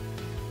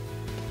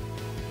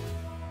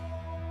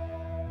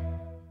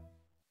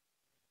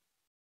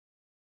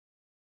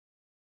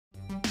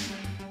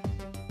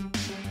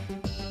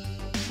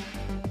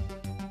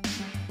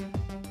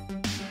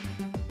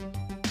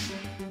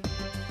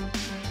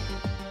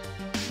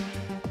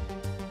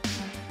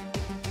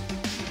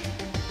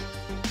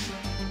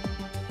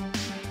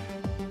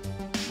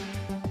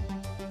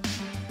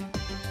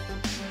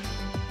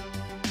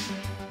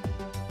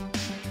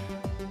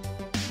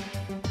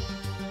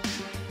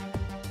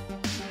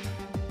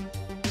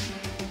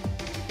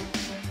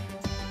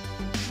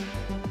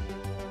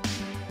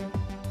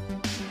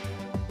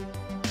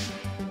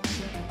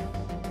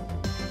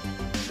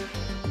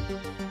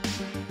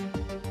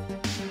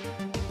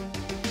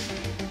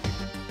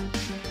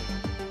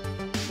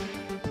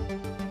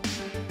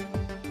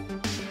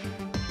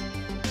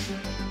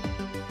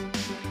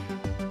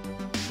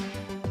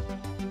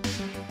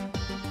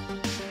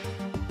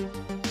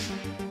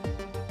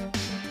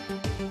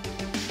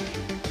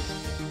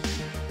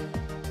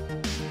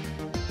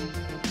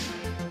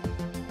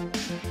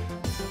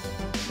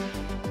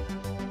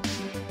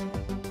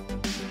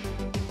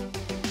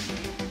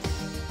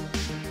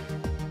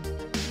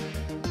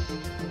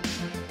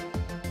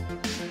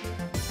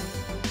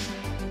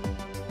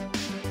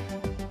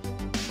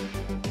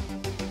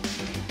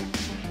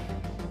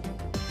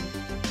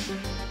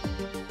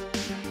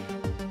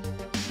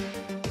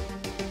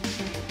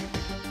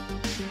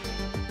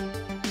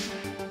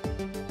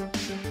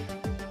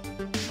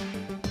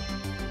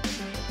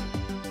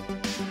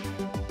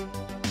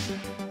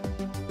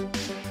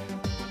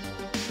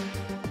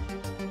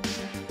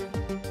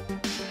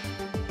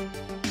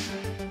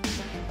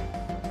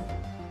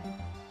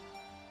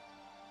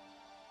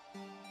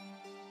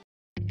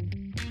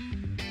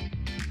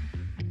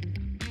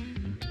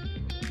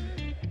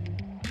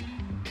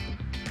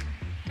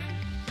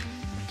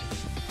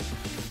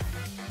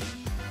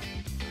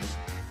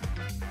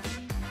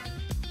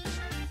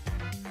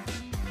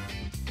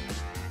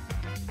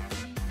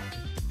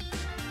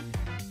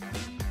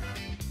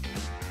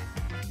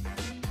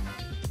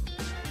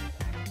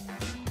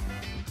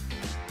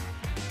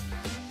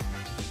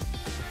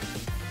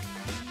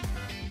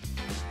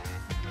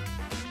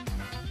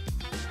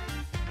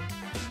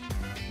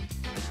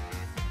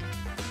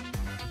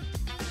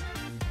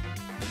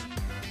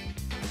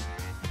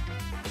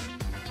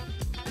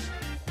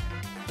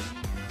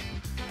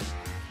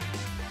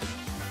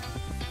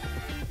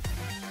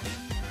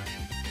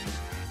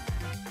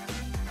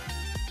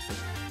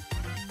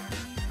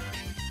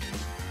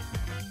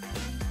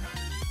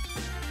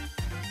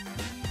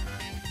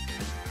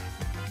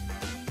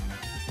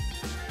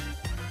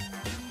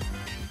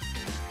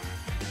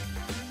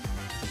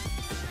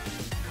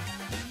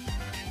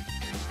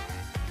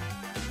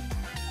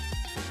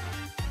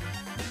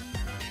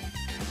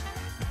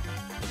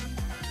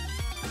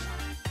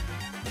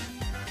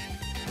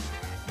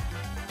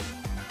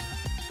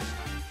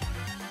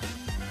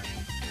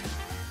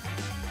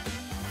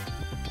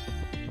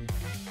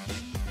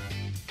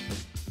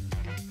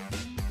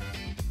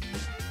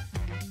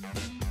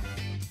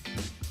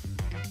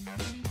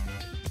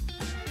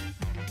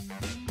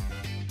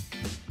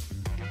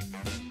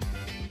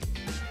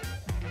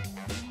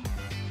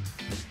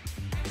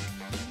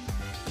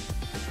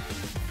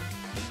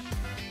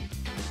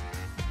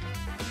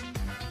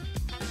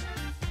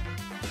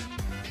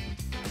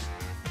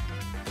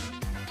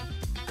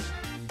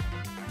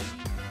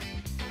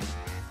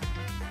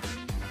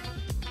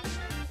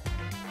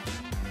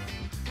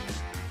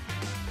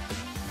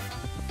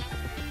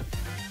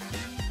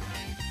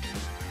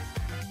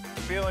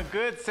 Feeling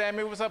good,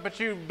 Sammy. What's up with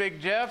you,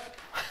 Big Jeff?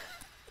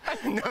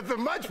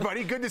 Nothing much,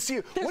 buddy. Good to see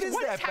you. What is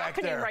that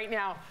back there? Right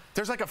now?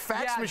 There's like a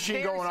fax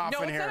machine going off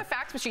in here. No, it's not a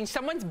fax machine.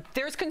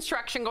 There's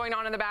construction going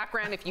on in the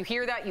background. If you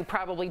hear that, you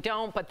probably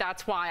don't, but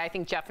that's why I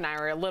think Jeff and I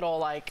are a little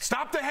like...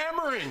 Stop the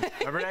hammering!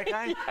 Remember that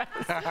guy?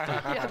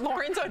 Yeah,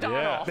 Lawrence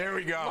O'Donnell. Yeah. There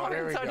we go.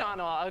 Lawrence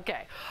O'Donnell.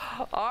 Okay.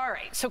 All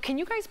right. So can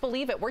you guys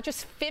believe it? We're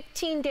just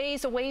 15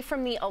 days away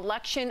from the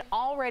election.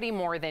 Already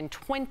more than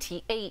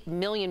 28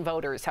 million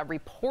voters have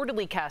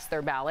reportedly cast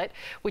their ballot,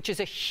 which is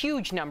a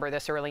huge number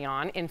this early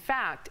on. In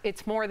fact,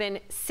 it's more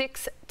than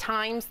 6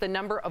 times the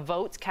number of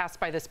votes cast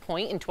by this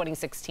point in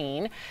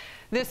 2016.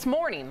 This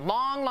morning,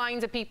 long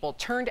lines of people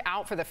turned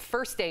out for the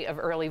first day of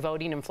early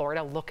voting in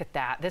Florida. Look at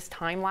that. This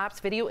time-lapse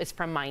video is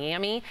from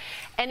Miami.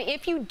 And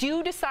if you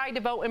do decide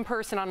to vote in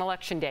person on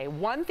Election Day,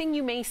 one thing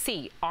you may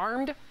see,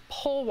 armed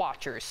poll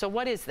watchers. So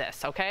what is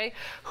this, okay?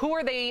 Who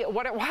are they?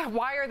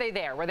 Why are they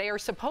there? Well, they are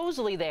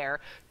supposedly there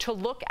to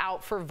look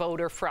out for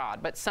voter fraud,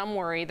 but some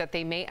worry that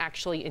they may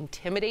actually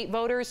intimidate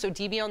voters. So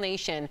DBL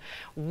Nation,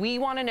 we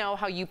want to know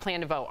how you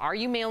plan to vote. Are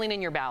you mailing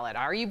in your ballot?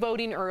 Are you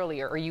voting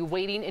earlier? Are you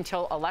waiting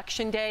until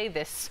Election Day?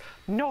 This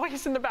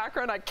noise in the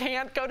background, I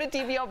can't. Go to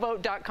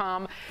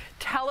dblvote.com.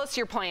 Tell us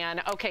your plan.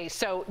 Okay,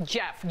 so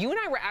Jeff, you and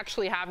I were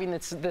actually having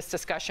this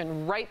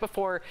discussion right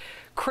before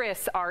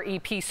Chris, our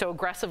EP, so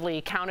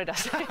aggressively counted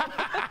us.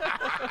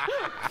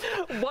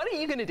 What are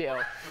you going to do?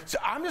 So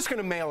I'm just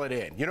going to mail it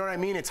in. You know what I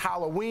mean? It's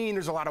Halloween.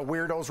 There's a lot of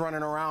weirdos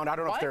running around. I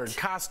don't know if they're in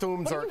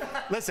costumes or...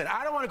 Listen,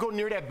 I don't want to go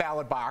near that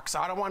ballot box.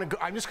 I don't want to go.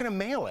 I'm just going to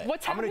mail it.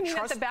 What's happening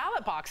at the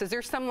ballot box? Is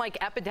there some, like,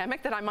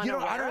 epidemic that I'm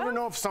unaware of? I don't even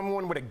know if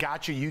someone with a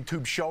gotcha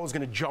YouTube show is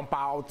going to jump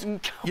out.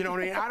 You know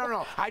what I mean? I don't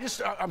know.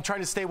 I'm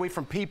trying to stay away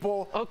from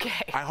people.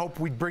 Okay. I hope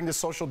we bring the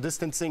social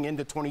distancing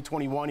into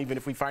 2021, even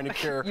if we find a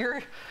cure.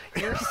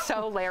 You're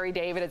so Larry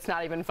David, it's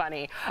not even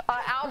funny.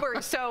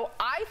 Albert, so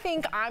I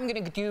think I'm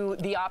going to do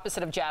the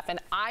opposite of Jeff, and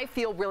I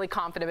feel really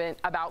confident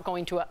about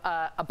going to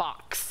a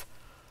box.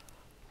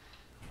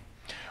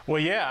 Well,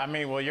 yeah, I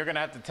mean, you're going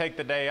to have to take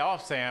the day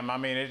off, Sam. I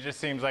mean, it just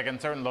seems like in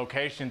certain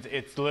locations,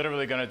 it's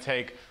literally going to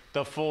take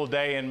the full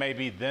day and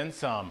maybe then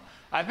some.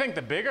 I think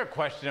the bigger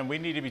question we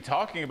need to be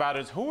talking about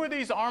is, who are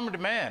these armed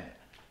men?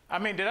 I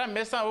mean, did I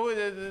miss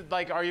something?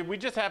 Like, we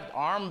just have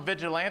armed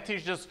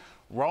vigilantes just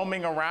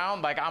roaming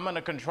around? Like, I'm going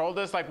to control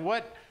this? Like,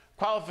 what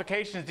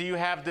qualifications do you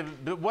have to?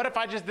 What if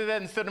I just did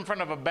that and stood in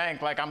front of a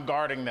bank like I'm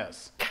guarding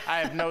this? I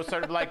have no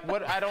sort of, like,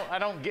 what? I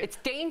don't get. It's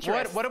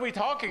dangerous. What are we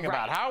talking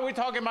about? How are we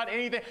talking about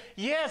anything?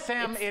 Yeah,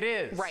 Sam, it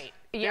is. Right.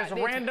 Yeah,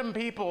 there's random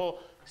people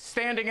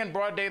standing in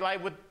broad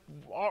daylight with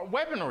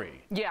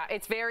weaponry. Yeah,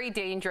 it's very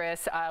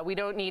dangerous. We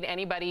don't need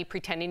anybody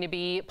pretending to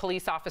be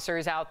police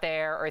officers out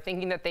there or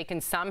thinking that they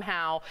can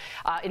somehow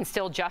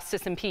instill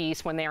justice and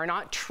peace when they are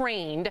not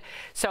trained.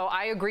 So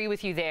I agree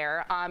with you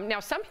there. Now,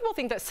 some people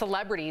think that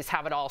celebrities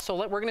have it all. So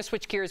we're going to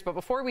switch gears. But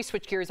before we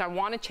switch gears, I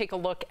want to take a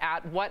look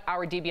at what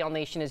our DBL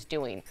Nation is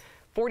doing.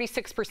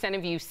 46%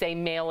 of you say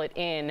mail it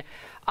in.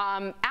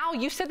 Al,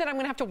 you said that I'm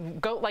going to have to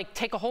go, like,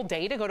 take a whole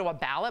day to go to a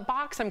ballot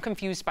box? I'm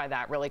confused by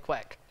that really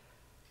quick.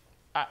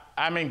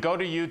 I mean, go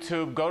to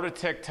YouTube, go to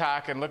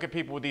TikTok, and look at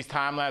people with these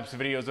time-lapse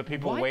videos of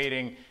people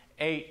waiting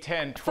 8,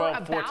 10,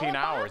 12, 14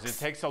 hours. It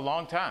takes a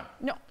long time.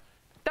 No,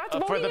 that's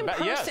voting in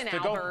person,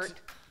 Albert.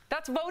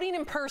 That's voting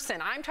in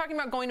person. I'm talking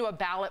about going to a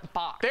ballot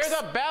box. There's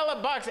a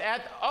ballot box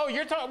at,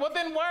 you're talking, well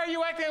then why are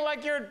you acting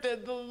like you're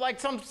like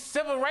some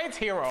civil rights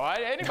hero?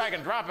 Anybody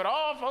can drop it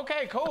off.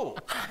 Okay, cool.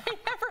 I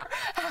never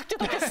acted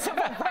like a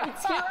civil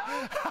rights hero.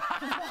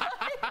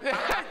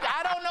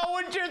 I don't know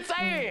what you're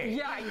saying.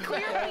 Yeah,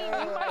 clearly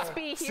you must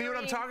be hearing. See what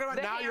I'm talking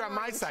about? Now you're on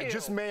my side.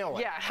 Just mail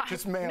it. Yeah.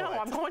 Just mail it. No,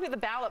 I'm going to the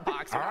ballot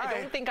box. Right. I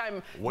don't think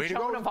I'm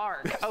Joan of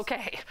Arc.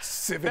 Okay.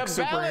 Civic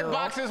the ballot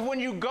box is when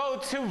you go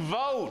to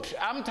vote.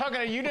 I'm talking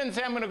to you. Didn't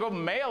say I'm going to go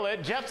mail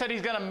it. Jeff said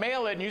he's going to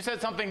mail it, and you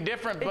said something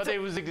different, but it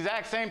was the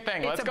exact same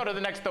thing. Let's go to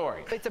the next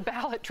story. It's a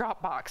ballot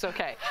drop box.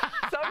 Okay.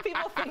 Some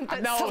people think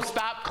that. No,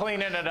 stop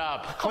cleaning it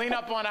up. Clean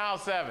up on aisle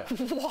 7.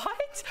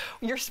 What?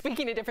 You're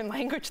speaking a different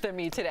language than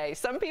me today.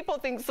 Some people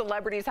think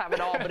celebrities have it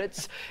all, but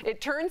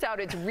it turns out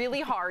it's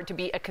really hard to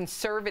be a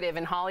conservative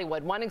in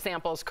Hollywood. One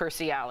example is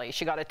Kirstie Alley.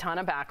 She got a ton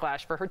of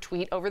backlash for her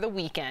tweet over the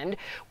weekend,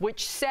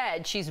 which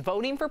said she's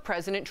voting for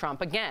President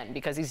Trump again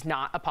because he's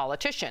not a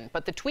politician.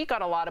 But the tweet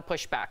got a lot of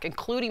pushback,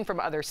 including from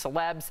other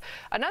celebs.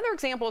 Another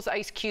example is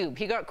Ice Cube.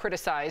 He got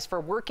criticized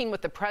for working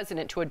with the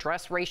president to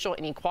address racial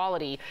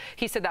inequality.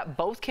 He said that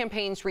both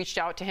campaigns reached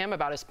out to him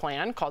about his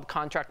plan called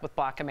Contract with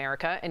Black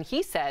America, and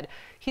he said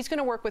he's going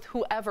to work with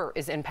whoever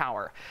is in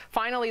power.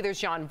 Finally, there's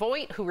Jon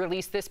Voight, who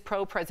released this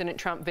pro-President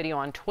Trump video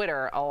on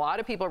Twitter. A lot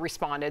of people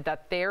responded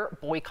that they're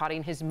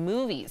boycotting his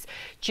movies.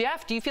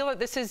 Jeff, do you feel that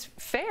this is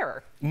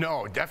fair?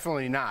 No,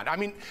 definitely not. I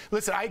mean,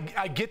 listen,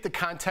 I get the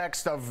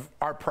context of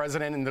our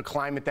president and the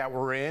climate that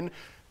we're in.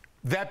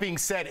 That being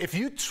said, if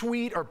you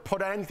tweet or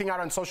put anything out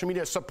on social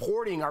media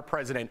supporting our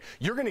president,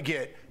 you're going to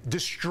get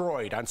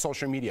destroyed on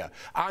social media.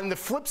 On the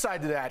flip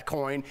side of that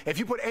coin, if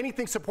you put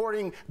anything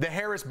supporting the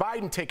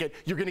Harris-Biden ticket,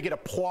 you're going to get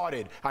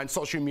applauded on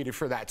social media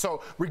for that.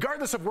 So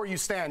regardless of where you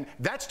stand,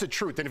 that's the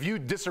truth. And if you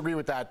disagree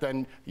with that,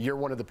 then you're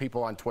one of the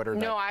people on Twitter.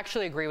 No, I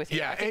actually agree with you.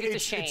 Yeah, I think it's a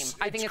shame.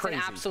 I think it's an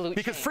absolute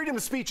because shame. freedom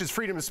of speech is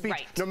freedom of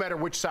speech, no matter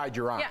which side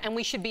you're on. Yeah, and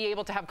we should be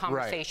able to have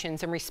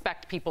conversations and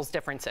respect people's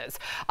differences.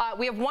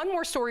 We have one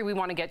more story we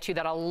want to get to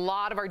that a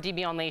lot of our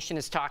DBL Nation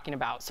is talking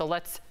about. So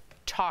let's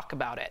talk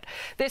about it.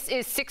 This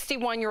is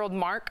 61-year-old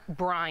Mark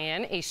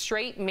Bryan, a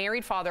straight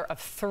married father of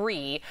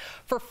 3.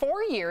 For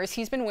 4 years,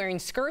 he's been wearing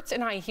skirts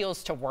and high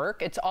heels to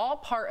work. It's all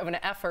part of an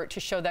effort to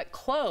show that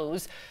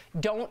clothes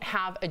don't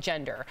have a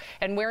gender.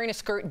 And wearing a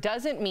skirt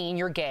doesn't mean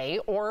you're gay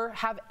or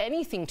have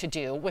anything to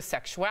do with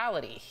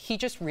sexuality. He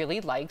just really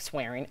likes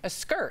wearing a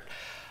skirt.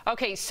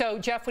 Okay, so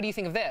Jeff, what do you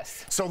think of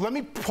this? So let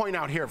me point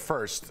out here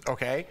first,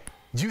 okay?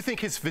 Do you think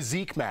his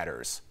physique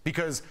matters?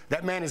 Because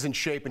that man is in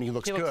shape and he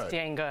looks good. He looks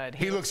dang good.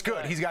 He looks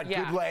good. He's got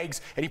good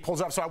legs and he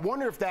pulls off. So I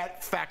wonder if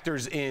that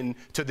factors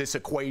into this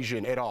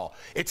equation at all.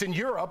 It's in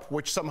Europe,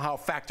 which somehow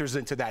factors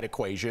into that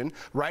equation,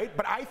 right?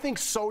 But I think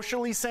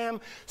socially, Sam,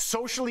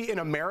 socially in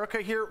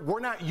America here, we're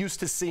not used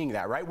to seeing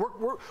that, right?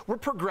 We're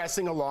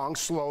progressing along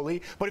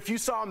slowly. But if you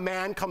saw a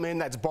man come in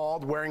that's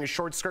bald, wearing a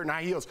short skirt and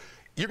high heels,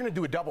 you're going to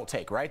do a double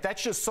take, right?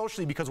 That's just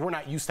socially because we're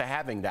not used to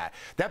having that.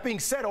 That being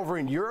said, over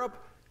in Europe,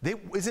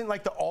 isn't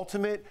like the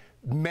ultimate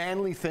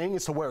manly thing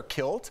is to wear a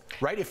kilt,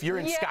 right? If you're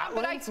in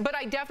Scotland. But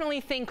I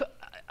definitely think,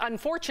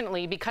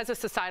 unfortunately, because of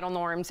societal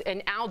norms,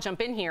 and I'll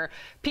jump in here,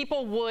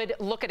 people would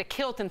look at a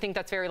kilt and think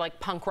that's very like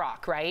punk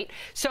rock, right?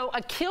 So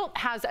a kilt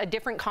has a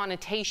different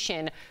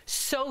connotation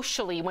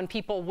socially when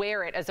people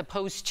wear it as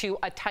opposed to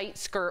a tight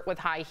skirt with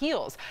high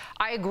heels.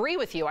 I agree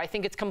with you. I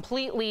think it's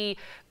completely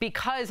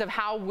because of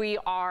how we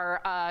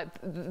are,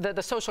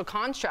 the social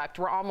construct,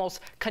 we're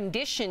almost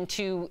conditioned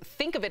to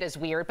think of it as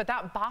weird, but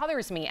that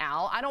bothers me,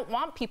 Al. I don't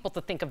want people to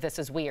think of this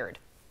as weird.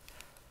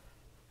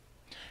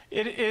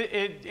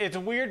 It's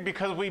weird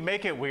because we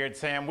make it weird,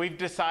 Sam. We've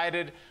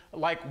decided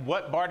like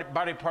what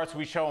body parts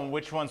we show and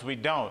which ones we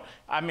don't.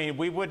 I mean,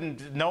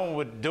 no one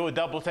would do a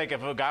double take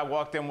if a guy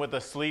walked in with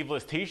a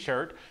sleeveless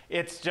t-shirt.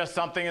 It's just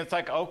something that's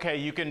like, okay,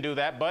 you can do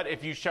that. But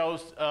if you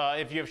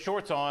if you have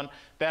shorts on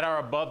that are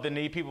above the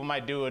knee, people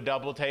might do a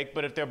double take.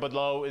 But if they're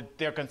below,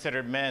 they're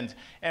considered men's.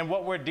 And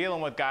what we're dealing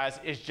with, guys,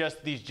 is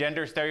just these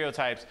gender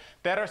stereotypes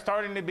that are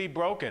starting to be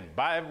broken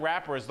by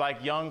rappers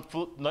like Young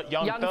Thug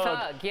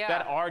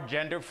that are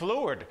gender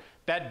fluid.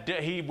 That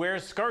he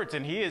wears skirts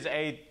and he's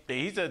a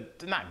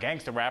not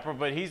gangster rapper,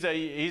 but he's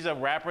a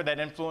rapper that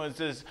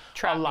influences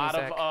a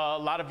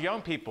lot of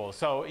young people.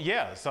 So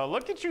yeah, so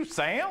look at you,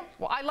 Sam.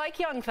 Well, I like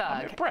Young Thug.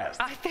 I'm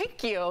impressed.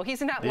 Thank you.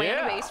 He's an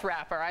Atlanta-based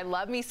rapper. I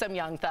love me some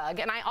Young Thug,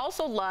 and I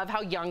also love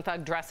how Young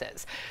Thug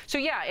dresses. So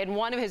yeah, in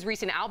one of his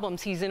recent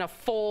albums, he's in a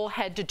full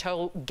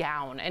head-to-toe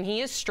gown, and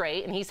he is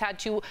straight, and he's had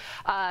to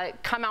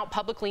come out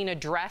publicly and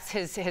address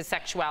his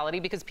sexuality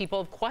because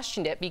people have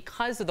questioned it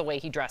because of the way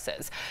he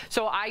dresses.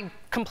 So I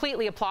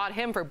completely applaud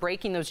him for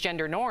breaking those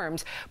gender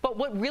norms. But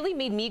what really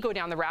made me go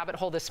down the rabbit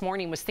hole this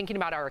morning was thinking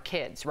about our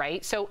kids,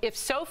 right? So if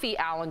Sophie,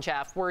 Al, and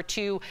Jeff were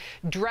to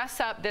dress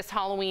up this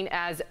Halloween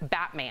as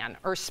Batman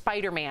or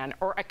Spider-Man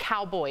or a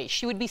cowboy,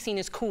 she would be seen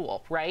as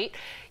cool, right?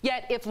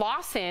 Yet if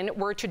Lawson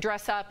were to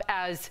dress up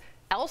as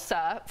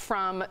Elsa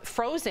from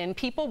Frozen,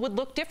 people would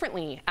look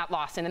differently at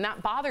Lawson, and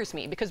that bothers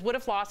me because what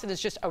if Lawson is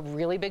just a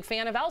really big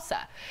fan of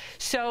Elsa?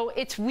 So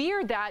it's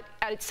weird that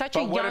at such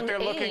a young age. But what if they're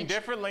looking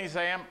differently,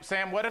 Sam?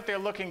 Sam, what if they're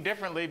looking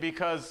differently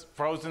because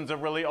Frozen's a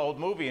really old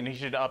movie and he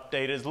should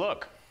update his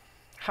look?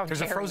 How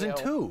There's a Frozen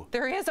 2.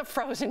 There is a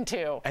Frozen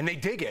 2. And they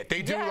dig it.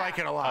 They do like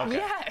it a lot. Okay.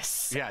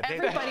 Yes. Yeah,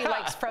 everybody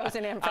likes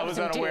Frozen and Frozen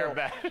 2. I was unaware of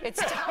that. It's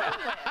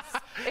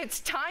timeless. It's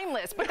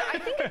timeless. But I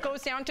think it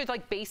goes down to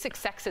like basic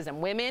sexism.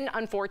 Women,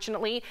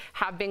 unfortunately,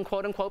 have been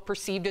quote unquote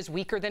perceived as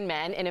weaker than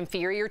men and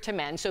inferior to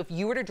men. So if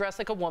you were to dress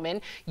like a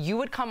woman, you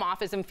would come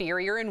off as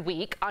inferior and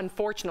weak,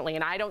 unfortunately.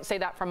 And I don't say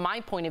that from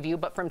my point of view,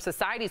 but from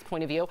society's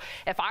point of view.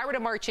 If I were to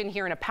march in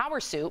here in a power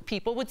suit,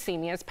 people would see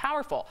me as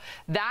powerful.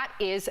 That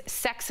is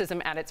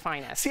sexism at its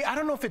finest. See, I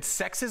don't know if it's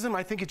sexism.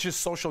 I think it's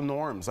just social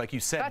norms, like you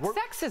said.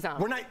 That's sexism.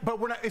 We're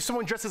not. If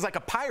someone dresses like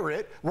a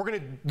pirate, we're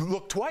going to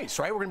look twice,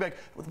 right? We're going to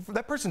be like,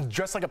 that person's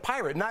dressed like a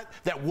pirate. Not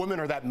that woman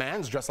or that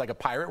man's dressed like a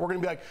pirate. We're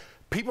going to be like,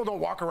 people don't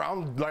walk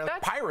around like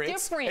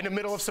pirates in the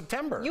middle of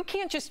September. You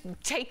can't just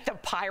take the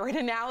pirate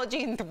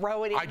analogy and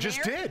throw it in I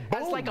just did.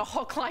 Boom. As like a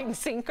hook, line,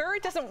 sinker.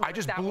 It doesn't work I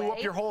just blew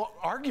up your whole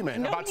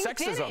argument about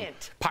sexism.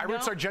 Didn't.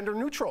 Pirates are gender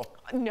neutral.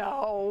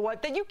 No,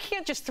 that you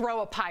can't just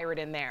throw a pirate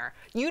in there.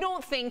 You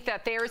don't think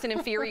that there's an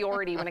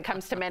inferiority when it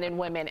comes to men and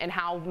women and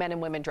how men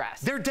and women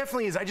dress. There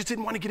definitely is. I just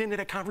didn't want to get into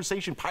that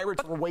conversation.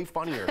 Pirates were way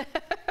funnier.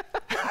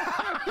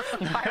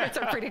 Pirates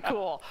are pretty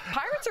cool.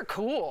 Pirates are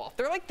cool.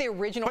 They're like the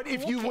original. But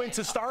if you went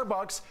to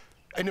Starbucks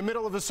in the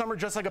middle of the summer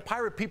dressed like a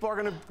pirate, people are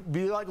going to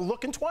be like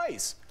looking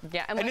twice.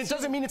 Yeah, and it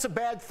doesn't mean it's a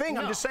bad thing.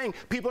 No. I'm just saying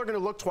people are going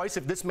to look twice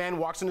if this man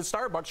walks into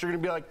Starbucks. You're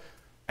going to be like,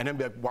 and then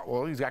be like,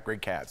 well, he's got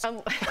great cats.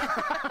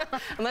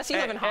 Unless you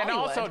live in Hollywood. And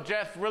also,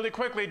 Jeff, really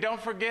quickly,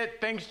 don't forget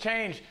things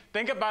change.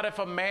 Think about if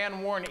a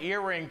man wore an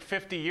earring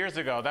 50 years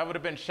ago. That would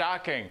have been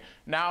shocking.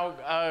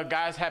 Now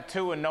guys have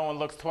 2 and no one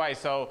looks twice,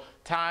 so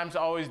times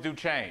always do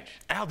change.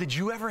 Al, did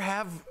you ever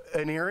have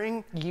an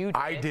earring? You did.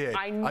 I did.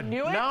 I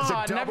knew it. No,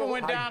 I never double-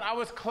 went down. I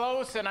was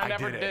close and I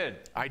never did.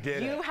 I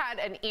did. You had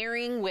an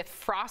earring with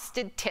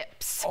frosted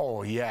tips.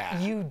 Oh, yeah.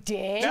 You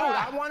did? Dude,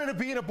 I wanted to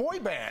be in a boy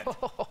band.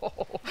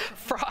 Oh,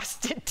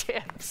 frosted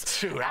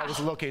tips. Dude, I was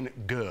looking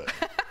good.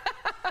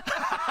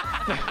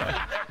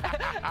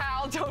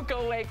 Al, don't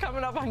go away.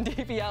 Coming up on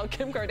DBL,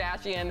 Kim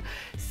Kardashian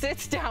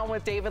sits down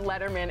with David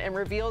Letterman and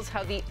reveals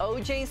how the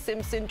O.J.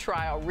 Simpson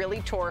trial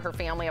really tore her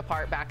family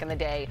apart back in the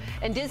day.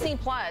 And Disney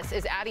Plus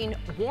is adding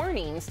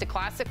warnings to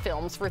classic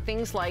films for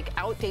things like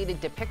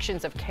outdated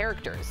depictions of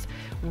characters.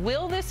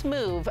 Will this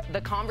move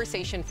the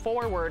conversation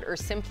forward or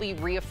simply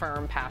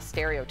reaffirm past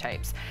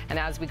stereotypes? And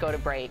as we go to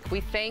break,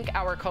 we thank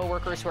our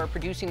coworkers who are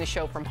producing the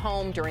show from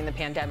home during the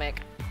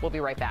pandemic. We'll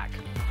be right back.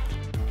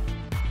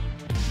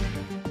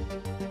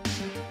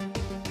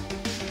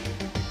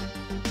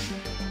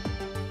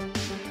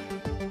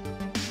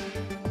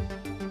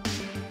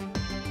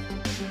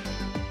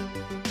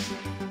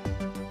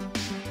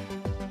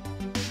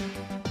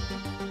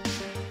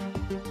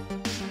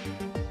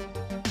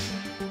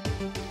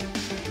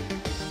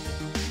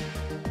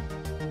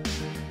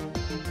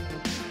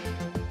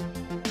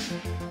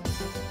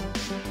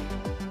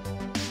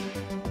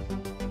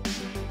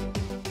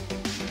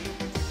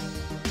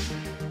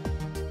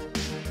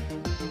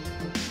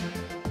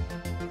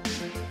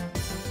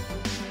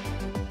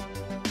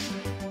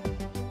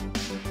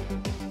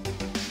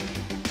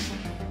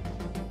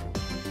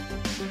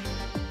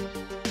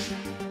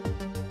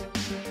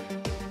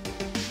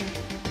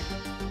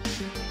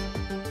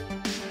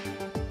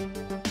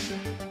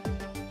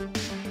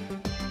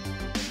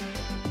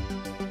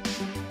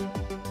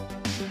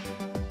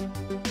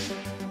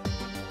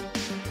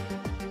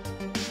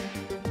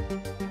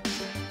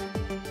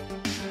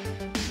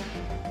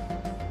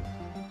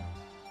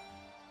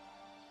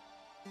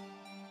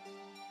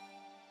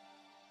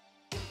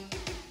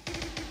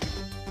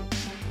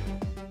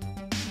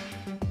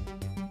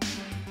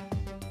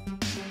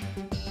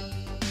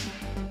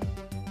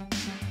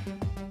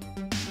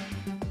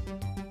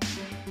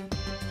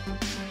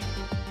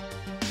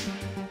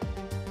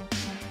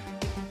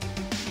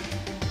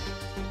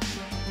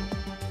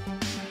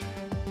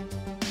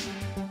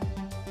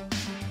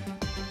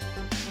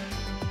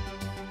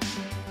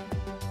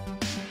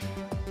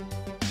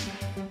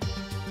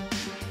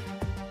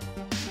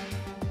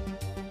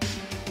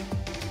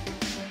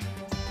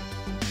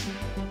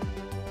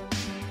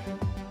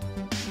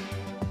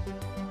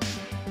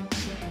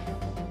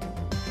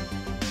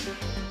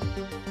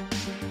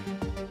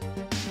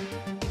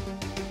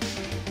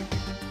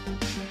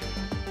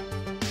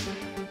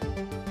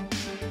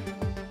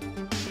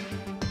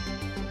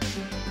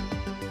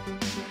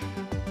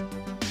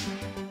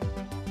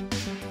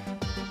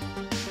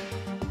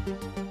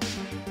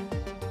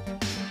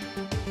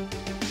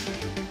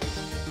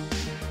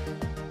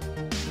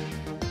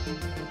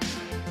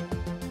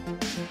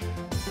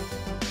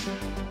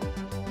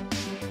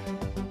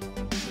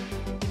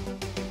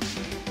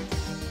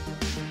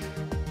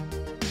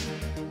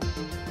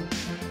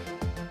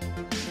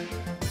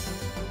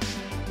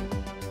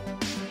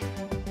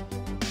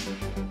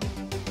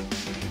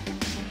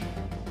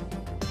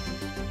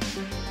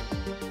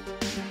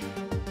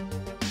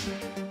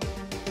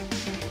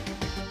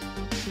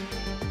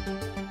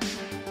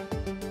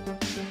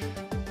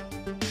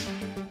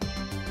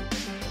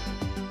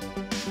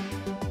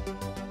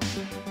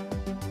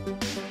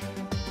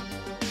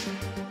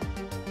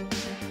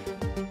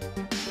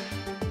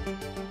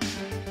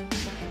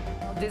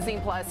 Disney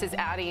Plus is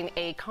adding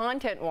a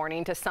content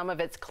warning to some of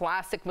its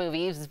classic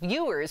movies.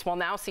 Viewers will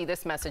now see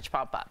this message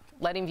pop up,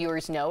 letting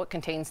viewers know it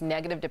contains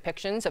negative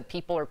depictions of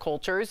people or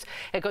cultures.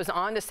 It goes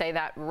on to say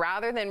that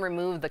rather than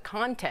remove the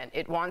content,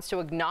 it wants to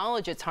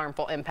acknowledge its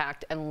harmful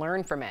impact and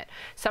learn from it.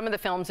 Some of the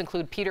films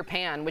include Peter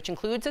Pan, which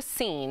includes a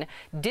scene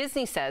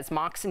Disney says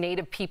mocks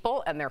Native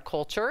people and their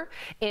culture.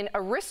 In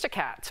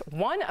Aristocats,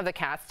 one of the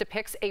cats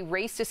depicts a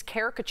racist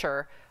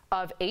caricature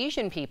of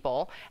Asian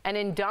people, and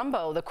in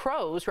Dumbo, the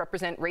crows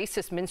represent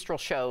racist minstrel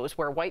shows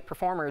where white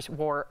performers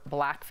wore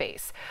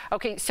blackface.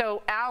 Okay,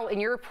 so Al, in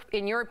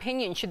your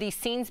opinion, should these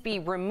scenes be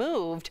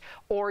removed,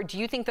 or do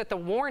you think that the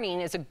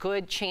warning is a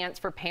good chance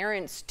for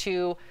parents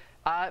to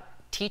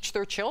teach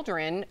their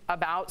children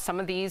about some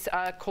of these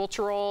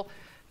cultural,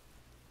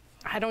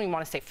 I don't even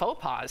want to say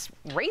faux pas,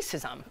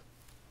 racism?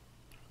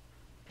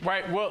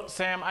 Right, well,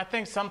 Sam, I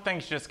think some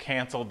things just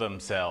cancel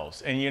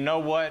themselves. And you know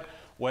what?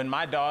 When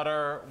my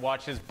daughter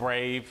watches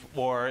Brave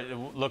or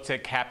looks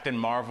at Captain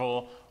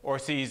Marvel or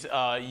sees,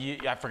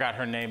 I forgot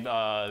her name,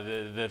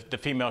 the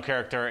female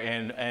character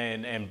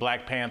in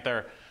Black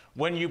Panther,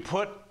 when you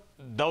put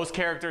those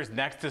characters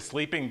next to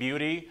Sleeping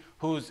Beauty,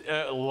 who's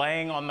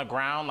laying on the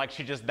ground like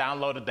she just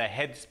downloaded the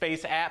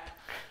Headspace app,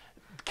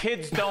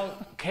 kids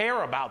don't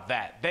care about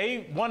that.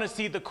 They want to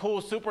see the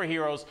cool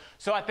superheroes.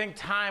 So I think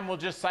time will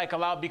just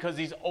cycle out because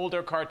these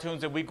older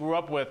cartoons that we grew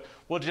up with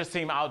will just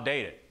seem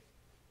outdated.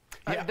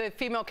 The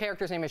female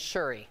character's name is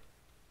Shuri.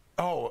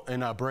 Oh,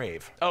 and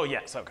Brave. Oh,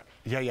 yes, okay.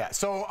 Yeah.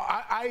 So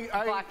I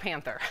Black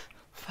Panther.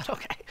 But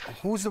okay.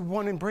 Who's the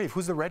one in Brave?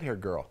 Who's the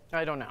red-haired girl?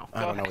 I don't know.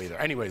 I don't know either.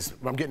 Anyways,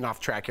 I'm getting off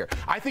track here.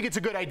 I think it's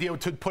a good idea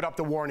to put up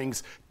the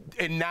warnings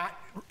and not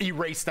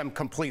erase them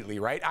completely,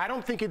 right?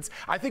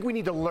 I think we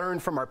need to learn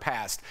from our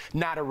past,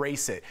 not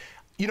erase it.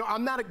 You know,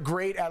 I'm not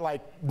great at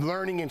like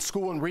learning in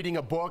school and reading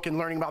a book and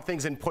learning about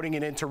things and putting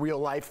it into real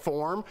life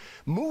form.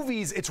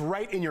 Movies, it's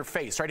right in your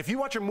face, right? If you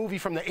watch a movie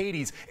from the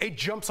 80s, it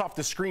jumps off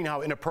the screen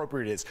how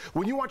inappropriate it is.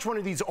 When you watch one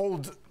of these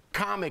old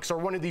comics or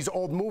one of these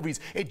old movies,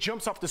 it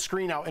jumps off the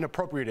screen how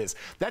inappropriate it is.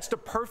 That's the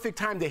perfect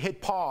time to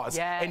hit pause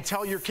and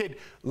tell your kid,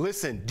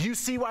 listen, do you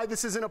see why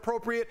this is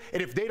inappropriate?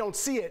 And if they don't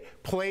see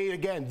it, play it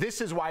again.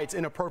 This is why it's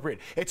inappropriate.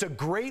 It's a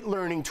great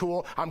learning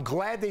tool. I'm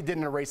glad they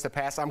didn't erase the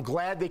past. I'm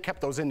glad they kept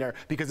those in there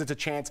because it's a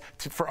chance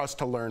for us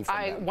to learn from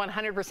them. I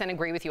 100%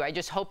 agree with you. I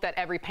just hope that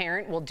every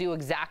parent will do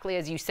exactly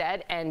as you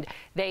said, and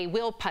they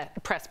will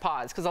press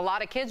pause, because a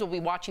lot of kids will be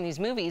watching these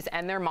movies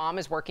and their mom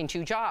is working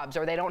 2 jobs,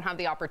 or they don't have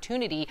the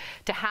opportunity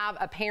to have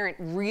a parent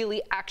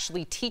really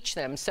actually teach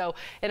them. So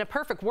in a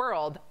perfect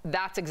world,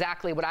 that's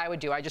exactly what I would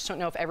do. I just don't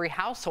know if every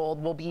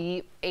household will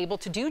be able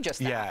to do just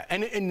that. Yeah,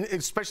 and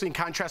especially in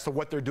contrast to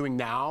what they're doing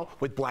now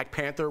with Black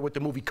Panther, with the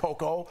movie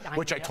Coco,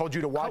 which I told you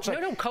to watch.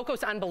 No,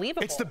 Coco's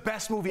unbelievable. It's the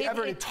best movie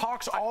ever. It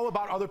talks all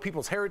about other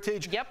people's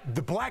heritage.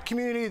 The Black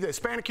community, the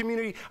Hispanic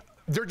community.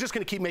 They're just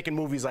going to keep making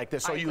movies like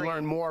this so you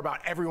learn more about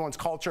everyone's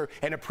culture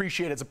and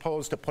appreciate it as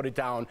opposed to put it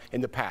down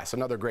in the past.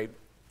 Another great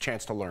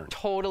chance to learn.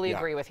 Totally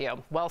agree with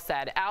you. Well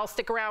said. Al,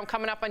 stick around.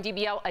 Coming up on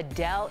DBL,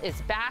 Adele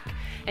is back,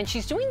 and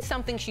she's doing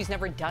something she's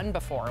never done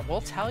before. We'll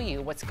tell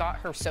you what's got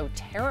her so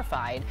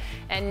terrified.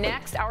 And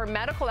next, our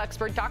medical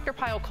expert, Dr.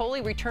 Payal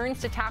Kohli,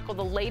 returns to tackle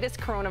the latest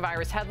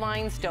coronavirus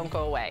headlines. Don't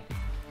go away.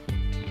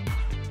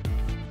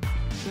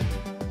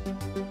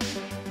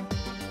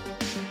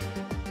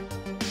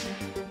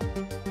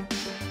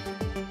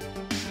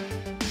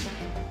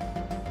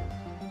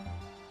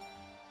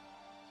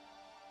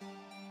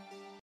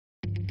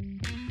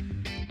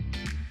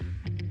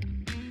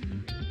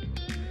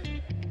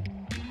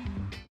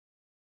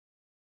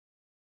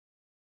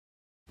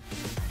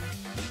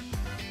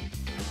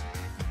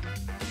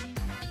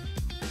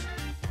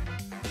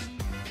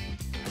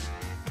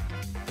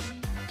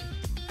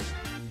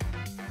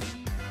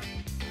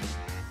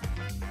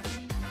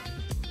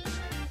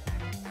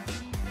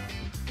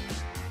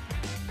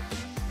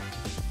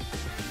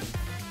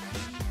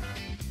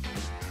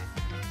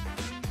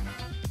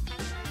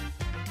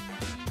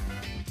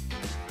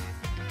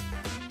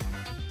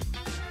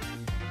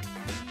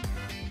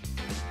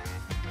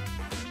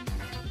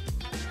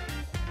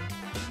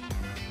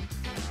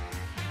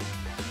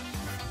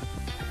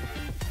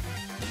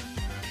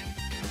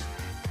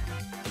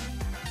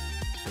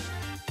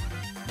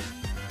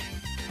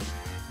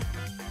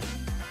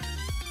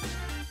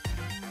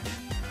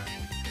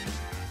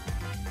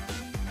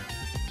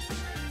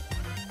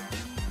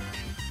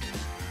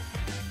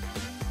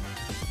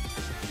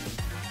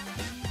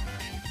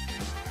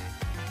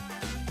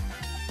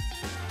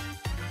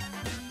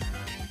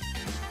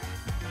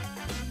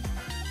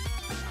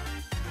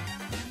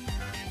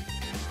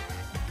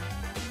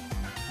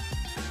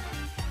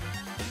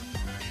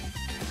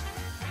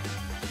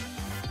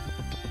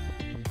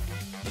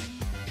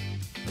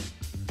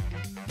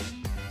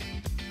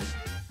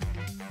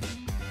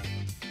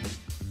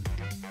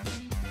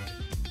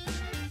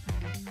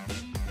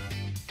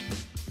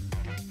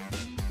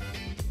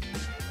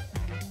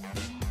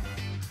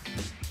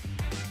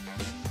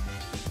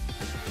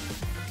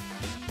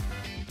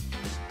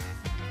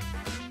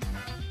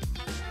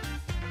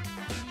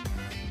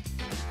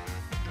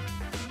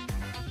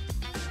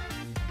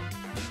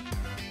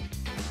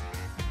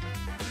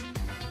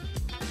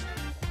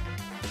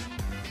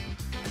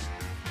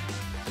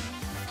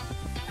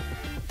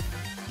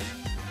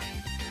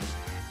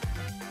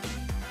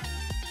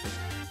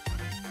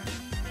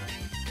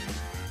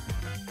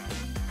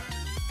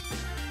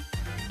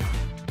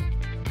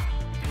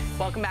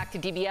 Welcome back to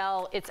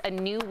DBL. It's a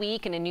new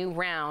week and a new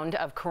round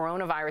of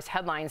coronavirus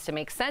headlines to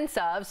make sense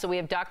of. So we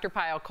have Dr.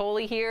 Payal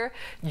Kohli here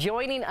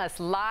joining us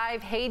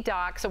live. Hey,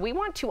 Doc. So we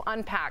want to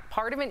unpack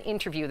part of an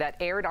interview that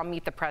aired on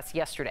Meet the Press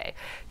yesterday.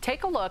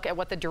 Take a look at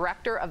what the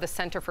director of the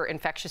Center for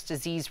Infectious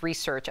Disease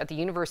Research at the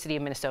University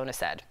of Minnesota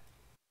said.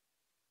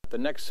 The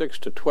next 6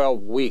 to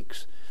 12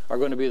 weeks are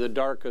going to be the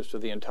darkest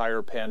of the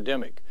entire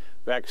pandemic.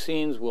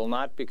 Vaccines will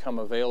not become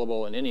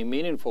available in any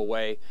meaningful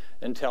way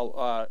until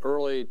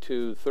early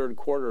to third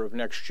quarter of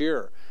next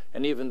year.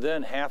 And even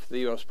then, half the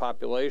U.S.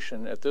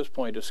 population at this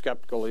point is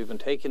skeptical even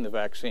taking the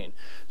vaccine.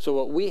 So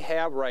what we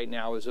have right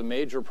now is a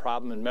major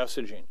problem in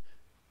messaging.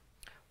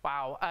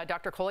 Wow.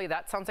 Dr. Kohli,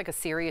 that sounds like a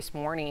serious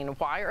warning.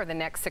 Why are the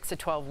next 6 to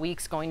 12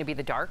 weeks going to be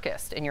the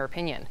darkest, in your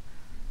opinion?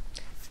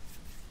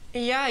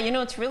 Yeah, you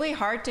know, it's really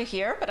hard to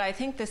hear, but I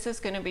think this is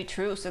going to be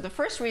true. So the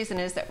first reason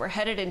is that we're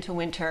headed into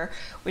winter,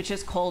 which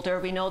is colder.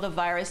 We know the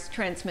virus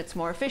transmits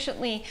more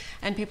efficiently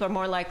and people are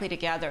more likely to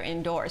gather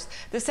indoors.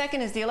 The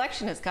second is the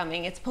election is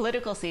coming. It's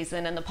political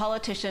season and the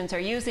politicians are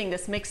using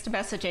this mixed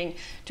messaging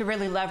to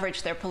really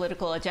leverage their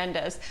political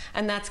agendas,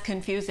 and that's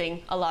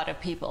confusing a lot of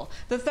people.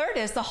 The third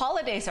is the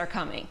holidays are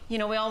coming. You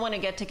know, we all want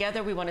to get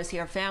together. We want to see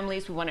our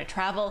families. We want to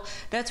travel.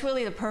 That's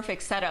really the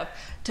perfect setup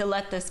to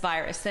let this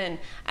virus in.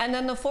 And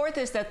then the fourth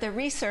is that the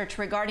research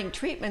regarding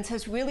treatments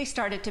has really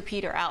started to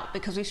peter out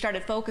because we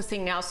started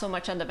focusing now so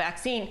much on the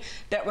vaccine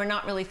that we're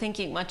not really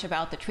thinking much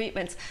about the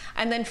treatments.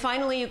 And then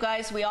finally, you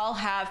guys, we all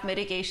have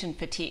mitigation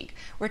fatigue.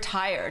 We're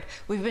tired.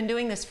 We've been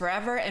doing this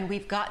forever and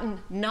we've gotten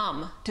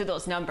numb to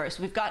those numbers.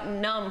 We've gotten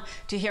numb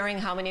to hearing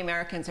how many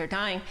Americans are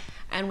dying,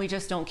 and we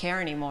just don't care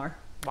anymore.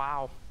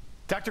 Wow.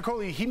 Dr.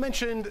 Coley, he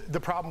mentioned the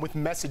problem with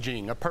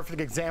messaging. A perfect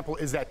example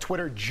is that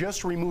Twitter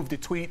just removed a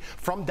tweet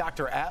from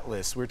Dr.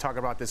 Atlas. We were talking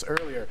about this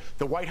earlier.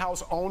 The White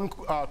House own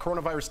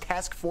coronavirus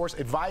task force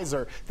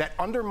advisor that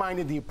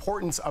undermined the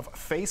importance of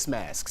face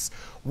masks.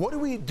 What do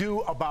we do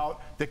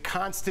about the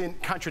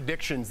constant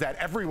contradictions that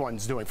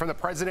everyone's doing, from the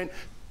president,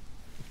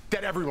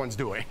 that everyone's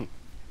doing?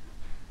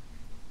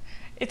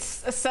 It's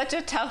such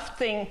a tough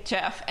thing,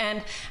 Jeff,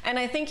 and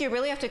I think you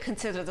really have to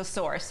consider the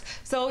source.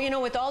 So, you know,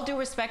 with all due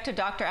respect to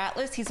Dr.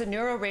 Atlas, he's a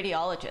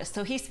neuroradiologist,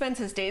 so he spends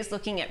his days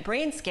looking at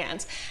brain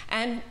scans,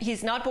 and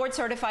he's not board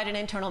certified in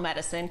internal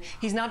medicine,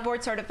 he's not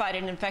board certified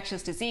in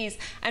infectious disease,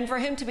 and for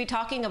him to be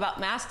talking about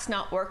masks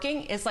not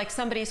working is like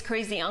somebody's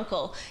crazy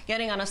uncle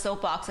getting on a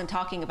soapbox and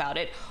talking about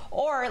it,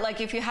 or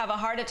like if you have a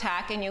heart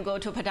attack and you go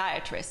to a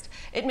podiatrist.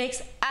 It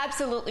makes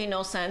absolutely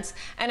no sense,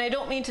 and I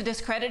don't mean to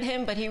discredit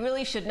him, but he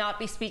really should not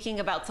be speaking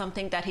about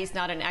something that he's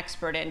not an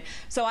expert in.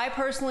 So I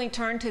personally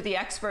turn to the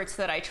experts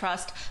that I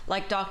trust,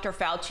 like Dr.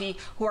 Fauci,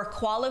 who are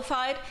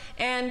qualified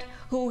and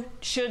who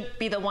should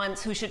be the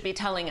ones who should be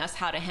telling us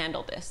how to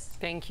handle this.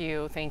 Thank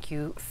you, thank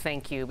you,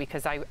 thank you,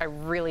 because I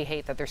really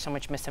hate that there's so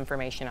much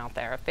misinformation out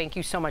there. Thank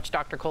you so much,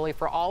 Dr. Coley,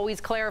 for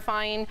always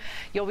clarifying.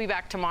 You'll be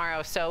back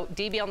tomorrow. So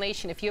DBL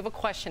Nation, if you have a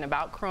question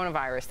about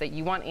coronavirus that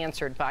you want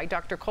answered by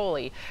Dr.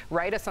 Coley,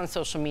 write us on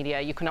social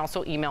media. You can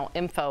also email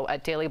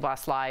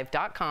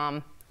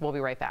info@dailyblastlive.com. We'll be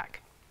right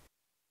back.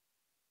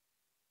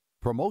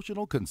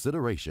 Promotional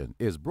consideration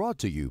is brought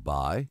to you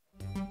by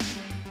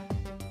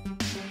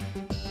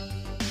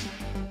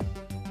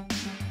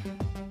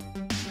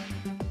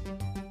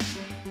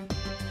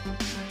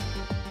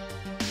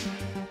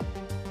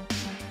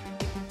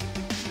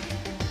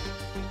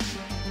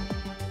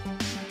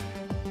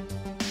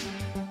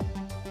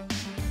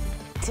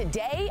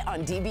Today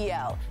on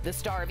DBL, the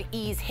star of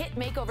E's hit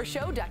makeover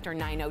show, Dr.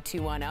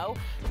 90210,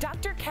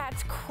 Dr.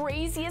 Kat's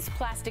craziest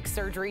plastic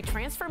surgery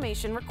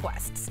transformation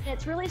requests.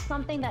 It's really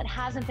something that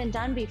hasn't been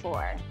done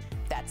before.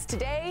 That's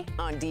today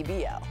on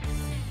DBL.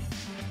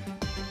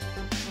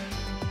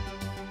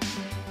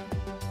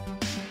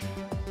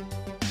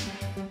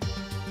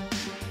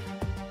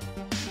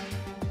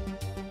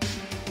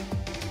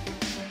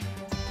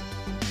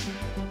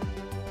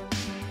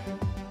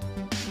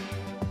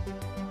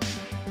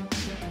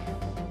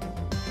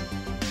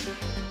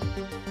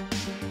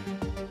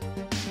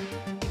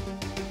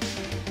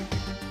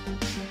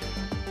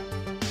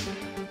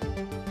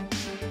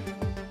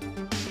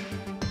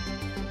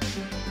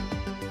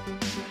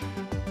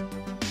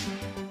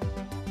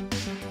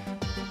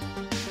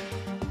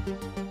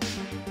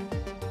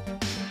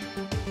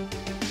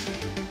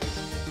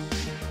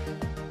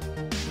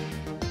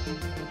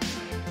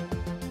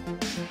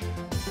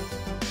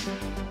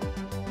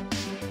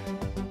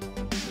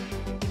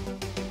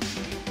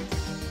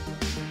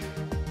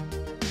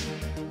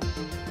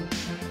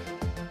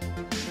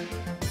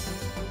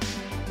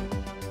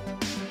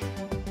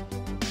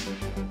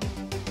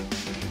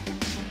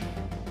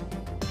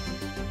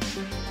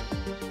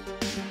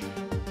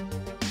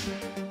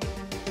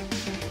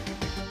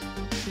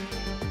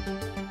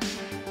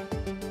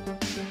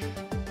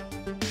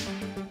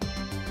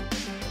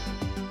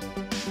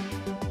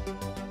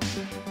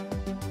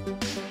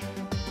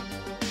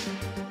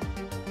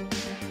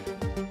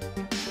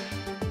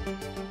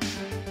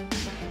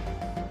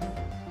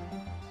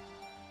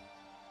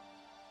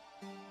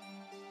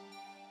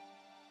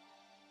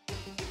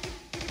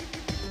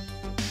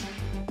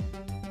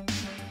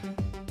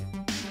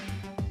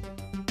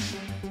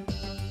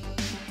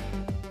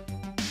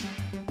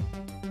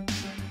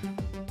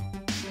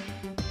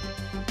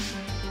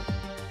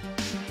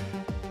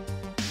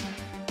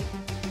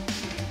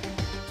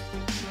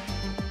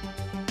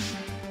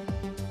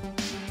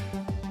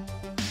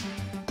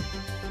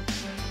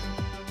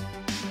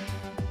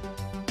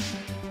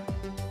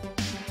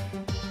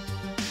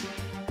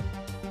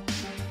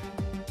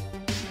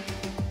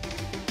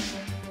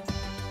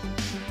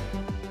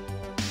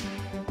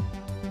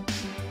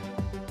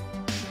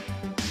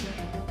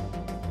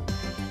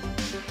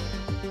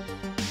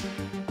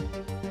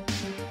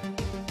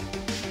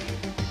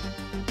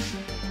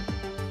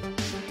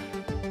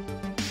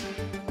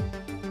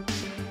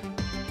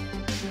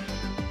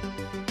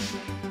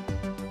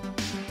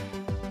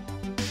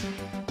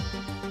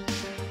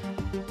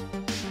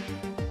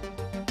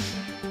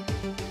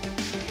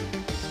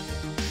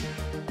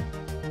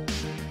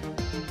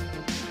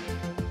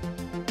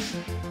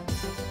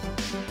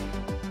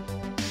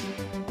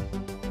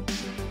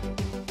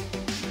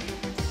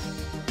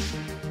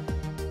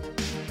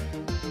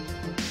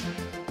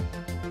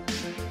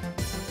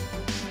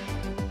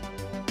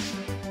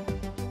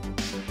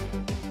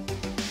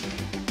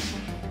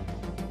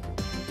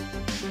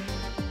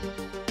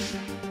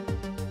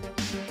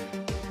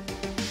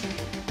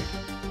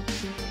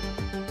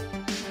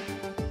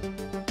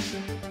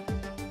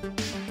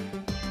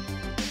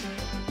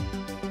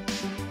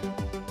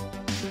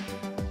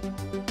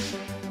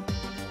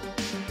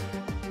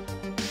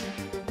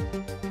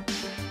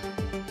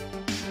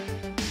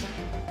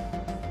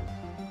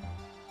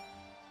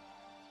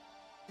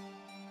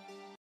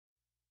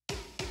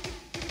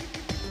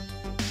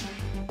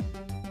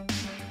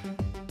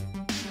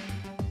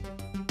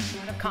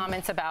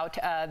 comments about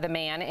the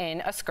man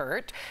in a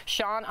skirt.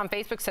 Sean on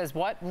Facebook says,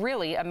 what,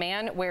 really? A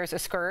man wears a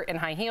skirt and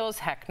high heels?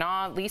 Heck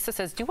nah. Lisa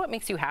says, do what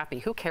makes you happy.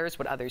 Who cares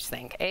what others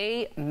think?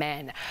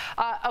 Amen.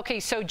 Okay,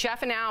 so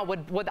Jeff and Al,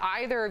 would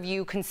either of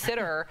you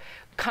consider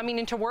coming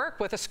into work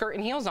with a skirt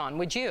and heels on?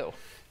 Would you?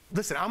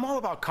 Listen, I'm all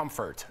about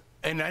comfort.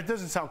 And that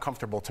doesn't sound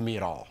comfortable to me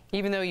at all.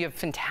 Even though you have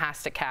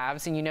fantastic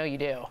calves, and you know you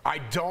do. I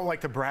don't like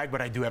to brag,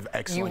 but I do have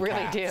excellent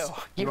calves. You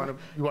really do.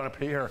 You want to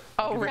pay here?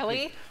 Oh,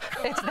 really?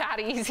 It's that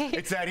easy?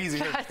 It's that easy.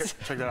 Here,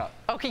 check that out.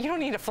 Okay, you don't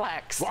need to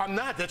flex. Well, I'm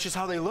not. That's just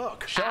how they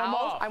look. Show them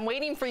off. I'm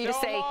waiting for you to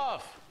say,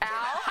 Al.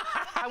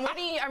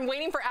 I'm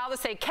waiting for Al to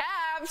say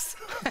calves.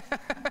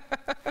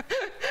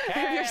 If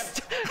you're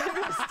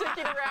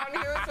sticking around,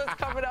 here's what's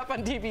coming up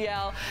on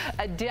DBL.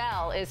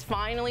 Adele is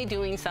finally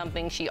doing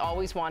something she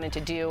always wanted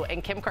to do,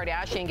 and Kim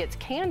Kardashian gets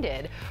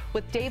candid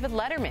with David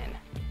Letterman.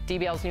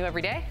 DBL's new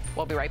every day.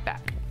 We'll be right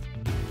back.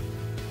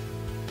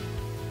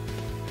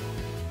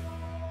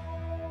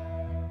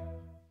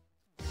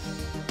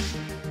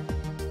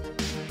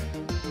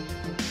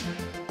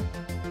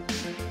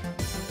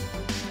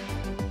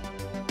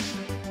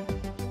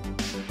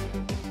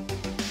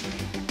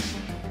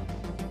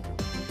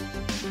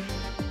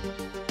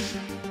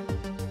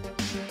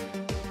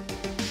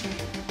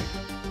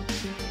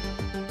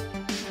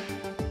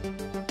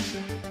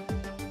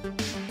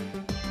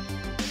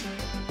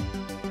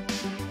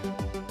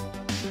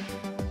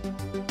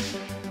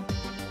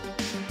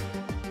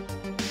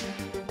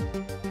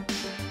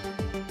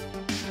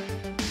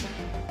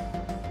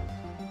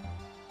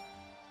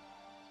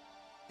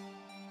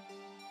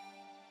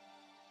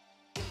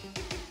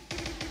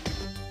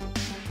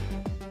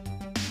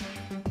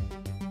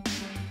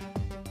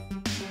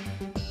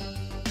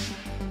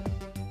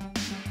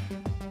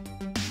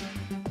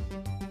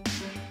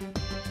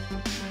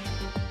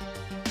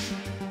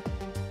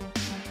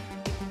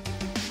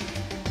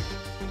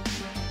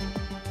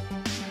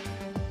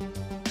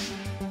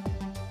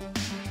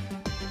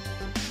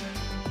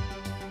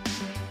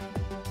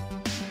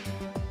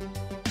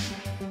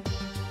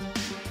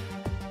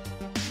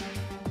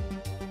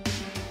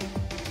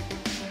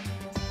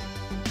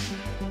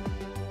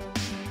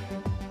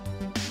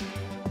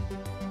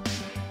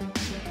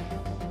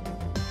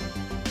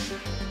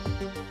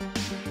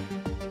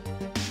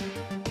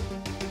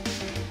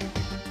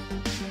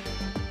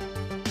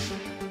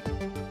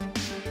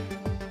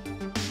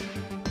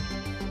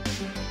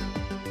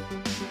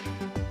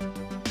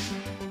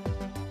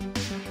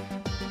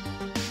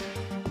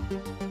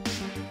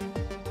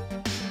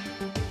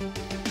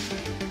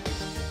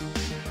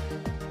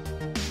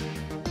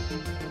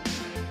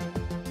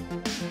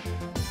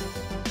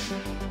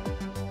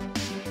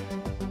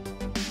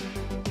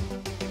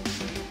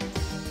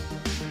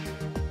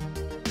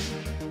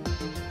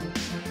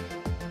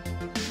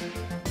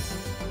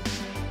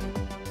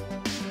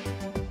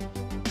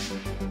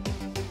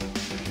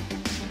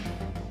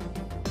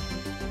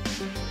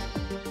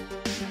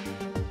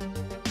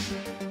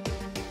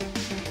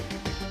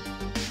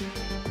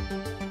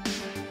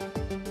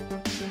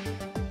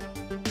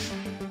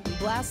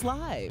 Blast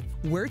Live.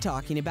 We're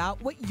talking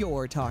about what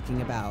you're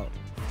talking about.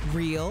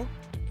 Real,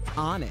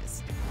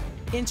 honest,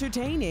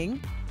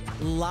 entertaining,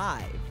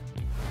 live.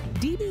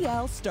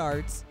 DBL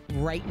starts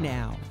right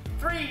now.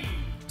 3,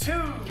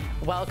 2.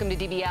 Welcome to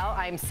DBL.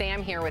 I'm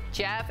Sam here with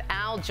Jeff.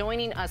 Al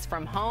joining us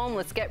from home.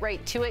 Let's get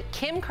right to it.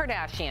 Kim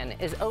Kardashian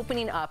is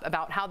opening up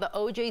about how the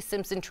O.J.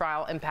 Simpson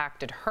trial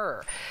impacted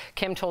her.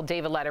 Kim told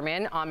David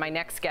Letterman, on My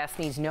Next Guest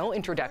Needs No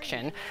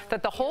Introduction,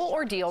 that the whole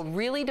ordeal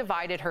really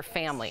divided her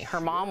family. Her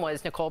mom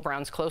was Nicole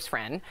Brown's close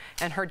friend,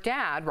 and her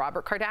dad,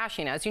 Robert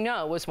Kardashian, as you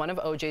know, was one of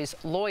O.J.'s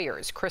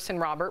lawyers. Chris and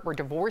Robert were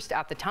divorced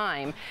at the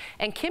time,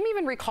 and Kim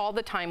even recalled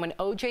the time when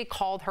O.J.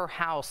 called her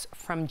house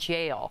from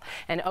jail,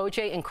 and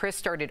O.J. and Chris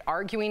started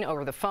arguing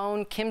over the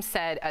phone. Kim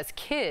said as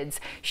kids,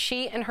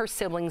 she and her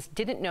siblings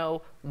didn't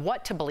know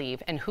what to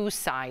believe and whose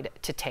side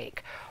to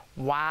take.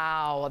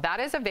 Wow, that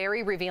is a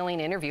very revealing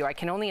interview. I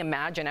can only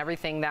imagine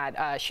everything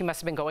that she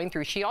must have been going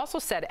through. She also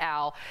said,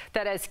 Al,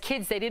 that as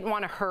kids, they didn't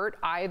want to hurt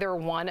either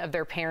one of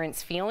their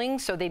parents'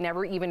 feelings, so they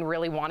never even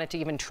really wanted to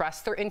even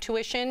trust their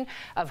intuition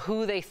of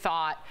who they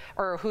thought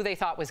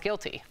was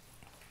guilty.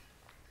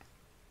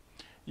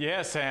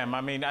 Yeah, Sam.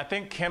 I mean, I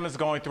think Kim is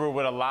going through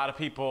what a lot of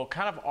people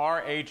kind of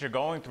our age are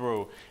going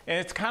through. And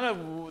it's kind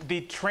of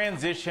the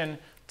transition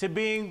to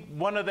being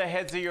one of the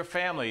heads of your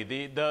family.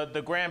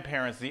 The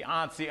grandparents, the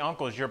aunts, the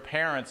uncles, your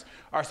parents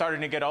are starting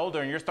to get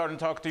older, and you're starting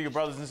to talk to your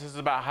brothers and sisters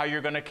about how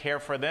you're going to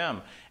care for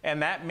them.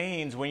 And that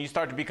means when you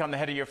start to become the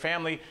head of your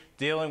family,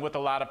 dealing with a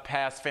lot of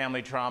past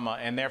family trauma,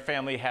 and their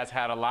family has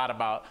had a lot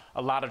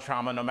of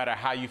trauma, no matter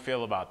how you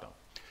feel about them.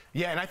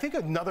 Yeah, and I think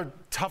another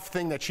tough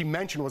thing that she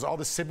mentioned was all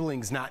the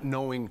siblings not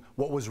knowing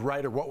what was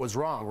right or what was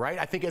wrong, right?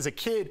 I think as a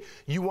kid,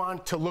 you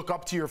want to look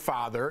up to your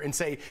father and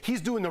say,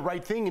 he's doing the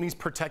right thing and he's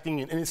protecting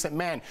an innocent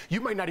man.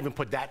 You might not even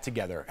put that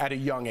together at a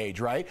young age,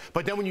 right?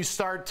 But then when you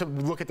start to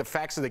look at the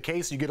facts of the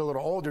case, you get a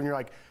little older and you're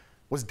like,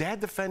 was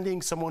Dad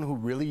defending someone who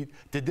really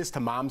did this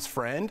to Mom's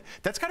friend?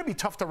 That's got to be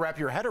tough to wrap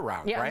your head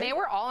around, yeah, right? And they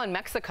were all in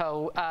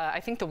Mexico, I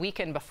think the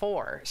weekend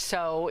before.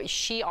 So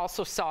she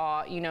also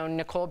saw,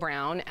 Nicole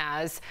Brown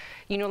as,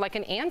 like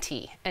an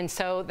auntie. And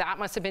so that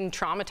must have been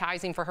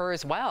traumatizing for her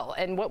as well.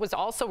 And what was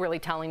also really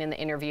telling in the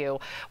interview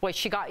was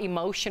she got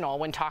emotional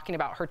when talking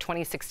about her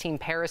 2016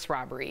 Paris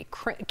robbery.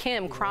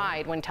 Kim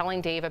cried when telling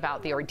Dave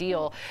about the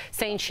ordeal,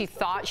 saying she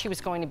thought she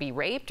was going to be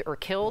raped or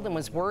killed and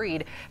was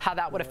worried how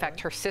that would affect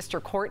her sister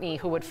Courtney,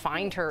 who would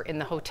find her in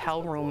the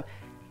hotel room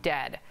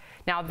dead.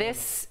 Now,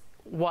 this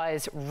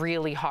was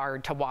really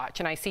hard to watch,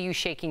 and I see you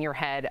shaking your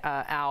head,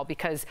 Al,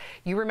 because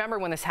you remember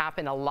when this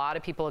happened, a lot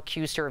of people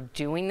accused her of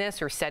doing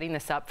this or setting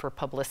this up for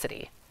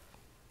publicity.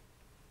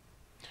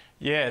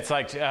 Yeah, it's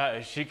like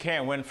she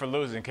can't win for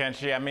losing, can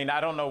she? I mean,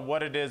 I don't know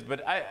what it is,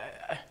 but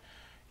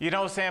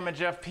Sam and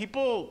Jeff,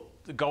 people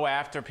go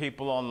after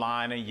people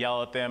online and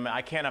yell at them.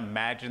 I can't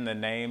imagine the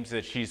names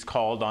that she's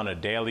called on a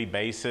daily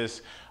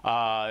basis.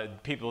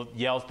 People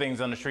yell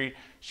things on the street.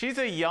 She's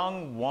a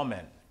young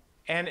woman,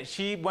 and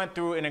she went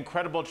through an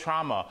incredible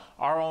trauma.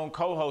 Our own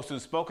co-host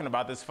who's spoken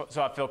about this,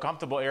 so I feel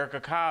comfortable, Erica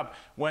Cobb,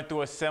 went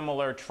through a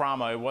similar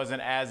trauma. It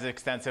wasn't as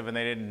extensive, and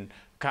they didn't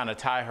kind of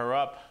tie her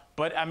up.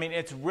 But, I mean,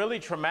 it's really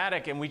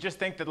traumatic, and we just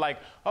think that, like,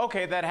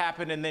 okay, that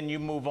happened, and then you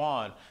move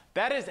on.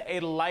 That is a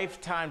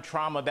lifetime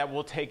trauma that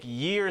will take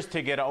years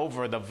to get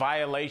over, the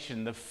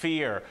violation, the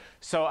fear.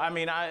 So, I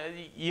mean,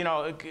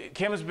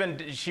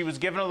 she was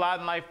given a lot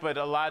in life, but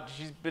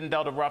she's been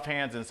dealt a rough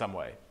hands in some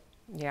way.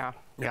 Yeah.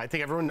 Yeah, I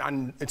think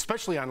everyone,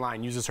 especially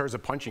online, uses her as a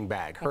punching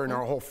bag, her and her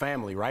whole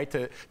family, right?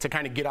 To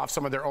kind of get off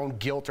some of their own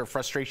guilt or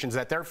frustrations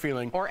that they're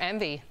feeling. Or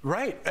envy.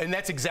 Right, and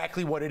that's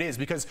exactly what it is,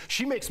 because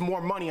she makes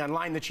more money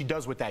online than she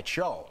does with that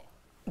show.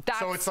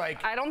 So it's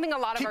like, I don't think a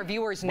lot of our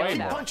viewers know that.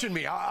 Keep punching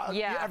me.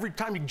 Every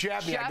time you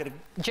jab me, I get it.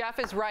 Jeff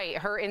is right.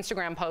 Her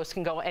Instagram post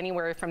can go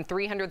anywhere from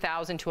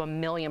 300,000 to 1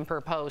 million per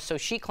post. So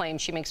she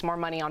claims she makes more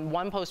money on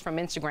one post from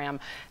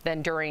Instagram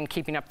than during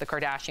Keeping Up the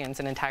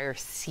Kardashians an entire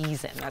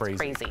season. That's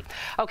crazy.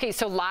 Okay,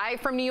 so live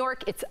from New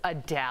York, it's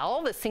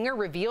Adele. The singer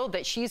revealed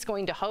that she's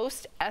going to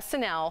host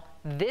SNL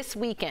this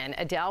weekend.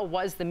 Adele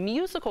was the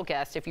musical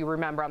guest, if you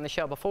remember, on the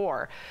show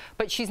before,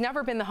 but she's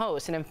never been the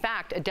host. And in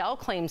fact, Adele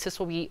claims this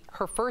will be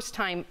her first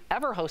time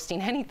ever hosting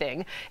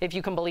anything, if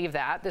you can believe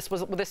that. This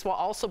will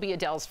also be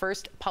Adele's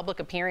first public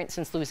appearance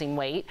since losing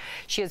weight.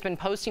 She has been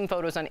posting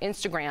photos on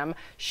Instagram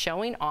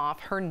showing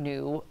off her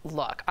new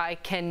look.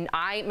 I'm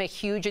a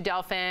huge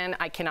Adele fan.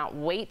 I cannot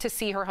wait to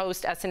see her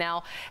host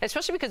SNL,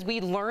 especially because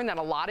we learned that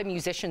a lot of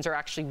musicians are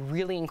actually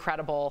really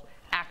incredible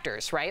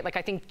actors, right? Like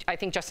I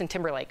think Justin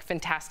Timberlake,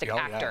 fantastic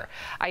actor.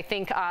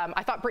 Yeah.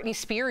 I thought Britney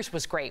Spears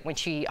was great when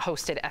she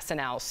hosted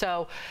SNL.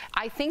 So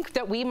I think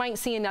that we might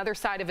see another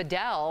side of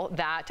Adele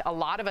that a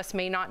lot of us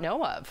may not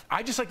know of.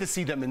 I just like to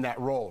see them in that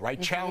role,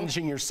 right?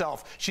 Challenging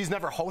yourself. She's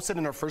never hosted,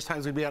 and her first time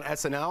is going to be on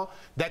SNL.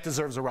 That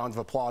deserves a round of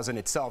applause in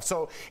itself.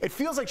 So it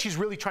feels like she's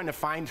really trying to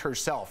find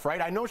herself,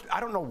 right? I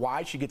don't know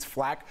why she gets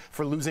flack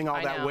for losing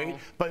all that weight,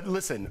 but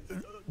listen,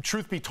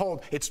 truth be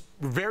told, it's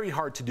very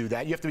hard to do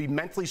that. You have to be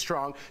mentally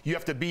strong. You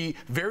have to be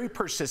very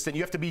persistent.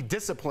 You have to be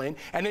disciplined,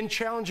 and then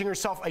challenging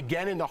yourself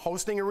again in the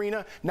hosting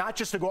arena, not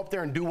just to go up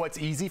there and do what's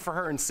easy for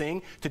her and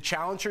sing, to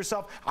challenge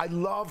yourself. I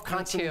love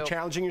constantly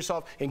challenging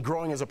yourself and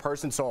growing as a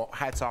person, so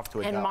hats off to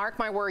Adele. And mark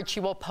my word, she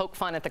will poke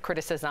fun at the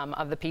criticism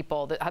of the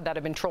people that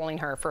have been trolling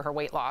her for her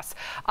weight loss.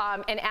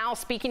 And Al,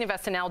 speaking of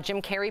SNL,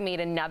 Jim Carrey made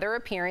another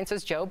appearance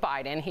as Joe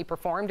Biden. He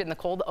performed in the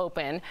cold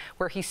open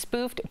where he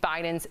spoofed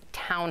Biden's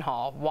town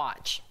hall.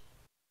 Watch.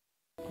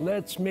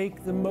 Let's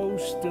make the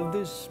most of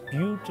this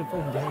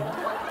beautiful day.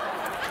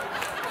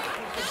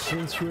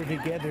 Since we're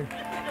together,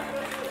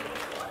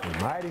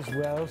 we might as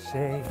well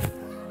say,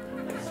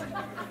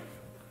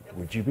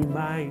 would you be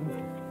mine?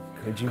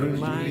 Could you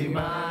be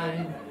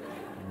mine?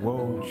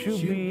 Won't you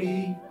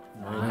be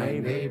my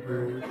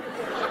neighbor?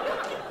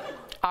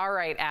 All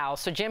right, Al.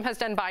 So Jim has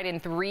done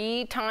Biden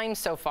 3 times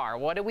so far.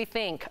 What do we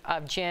think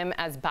of Jim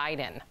as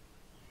Biden?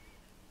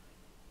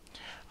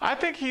 I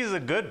think he's a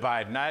good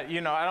Biden. I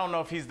don't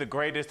know if he's the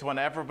greatest one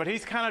ever, but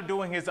he's kind of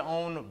doing his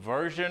own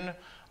version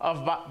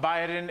of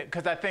Biden,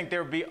 because I think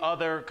there would be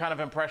other kind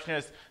of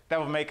impressionists that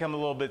would make him a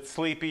little bit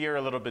sleepier,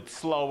 a little bit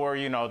slower,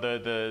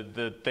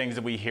 the things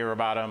that we hear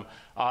about him,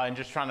 and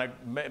just trying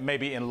to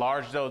maybe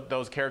enlarge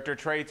those character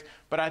traits.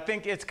 But I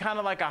think it's kind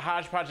of like a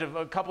hodgepodge of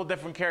a couple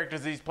different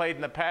characters he's played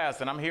in the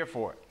past, and I'm here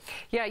for it.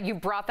 Yeah, you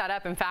brought that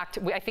up. In fact,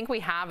 I think we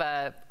have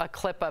a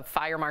clip of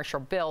Fire Marshal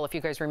Bill, if you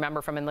guys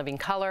remember, from In Living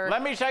Color.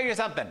 Let me show you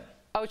something.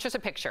 Oh, it's just a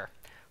picture.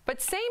 But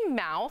same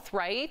mouth,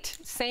 right?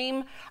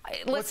 Same.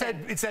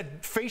 Listen, it's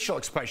that facial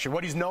expression,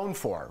 what he's known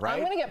for, right?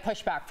 I'm going to get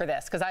pushback for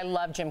this because I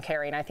love Jim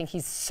Carrey and I think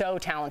he's so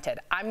talented.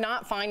 I'm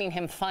not finding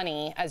him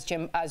funny as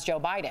Joe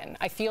Biden.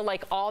 I feel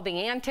like all the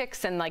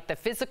antics and like the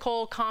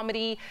physical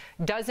comedy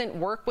doesn't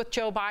work with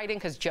Joe Biden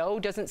because Joe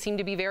doesn't seem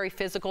to be very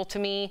physical to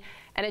me,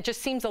 and it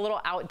just seems a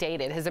little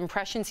outdated. His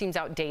impression seems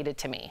outdated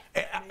to me.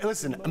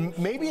 Listen,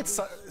 maybe it's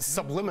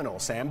subliminal,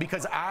 Sam,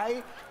 because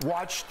I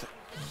watched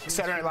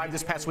Saturday Night Live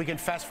this past weekend,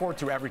 fast forward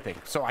through everything.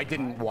 So I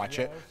didn't watch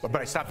it, but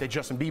I stopped at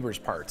Justin Bieber's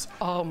parts.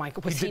 Oh my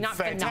God, was he not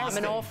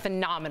phenomenal?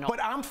 Phenomenal.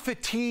 But I'm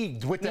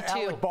fatigued with the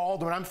Alec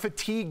Baldwin. I'm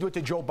fatigued with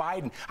the Joe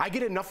Biden. I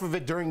get enough of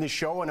it during the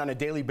show and on a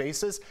daily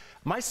basis.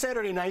 My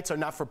Saturday nights are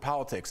not for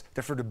politics.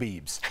 They're for the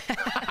Biebs.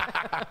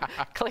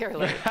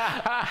 Clearly.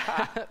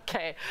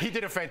 Okay. He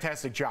did a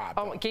fantastic job.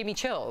 Oh, it gave me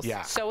chills.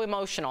 Yeah. So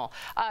emotional.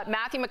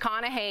 Matthew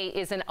McConaughey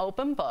is an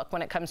open book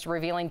when it comes to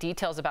revealing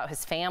details about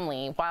his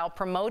family. While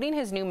promoting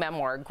his new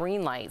memoir,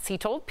 Green Lights, he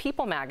told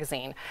People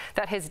magazine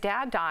that his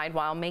dad died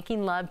while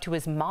making love to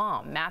his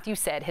mom. Matthew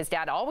said his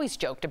dad always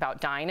joked about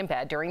dying in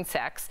bed during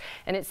sex,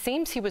 and it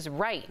seems he was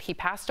right. He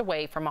passed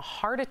away from a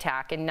heart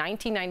attack in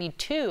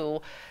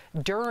 1992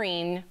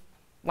 during,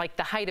 like,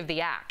 the height of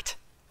the act.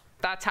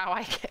 That's how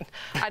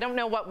I don't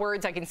know what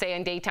words I can say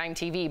on daytime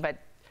TV, but.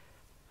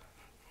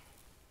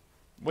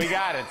 We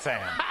got it,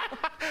 Sam.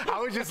 I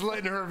was just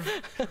letting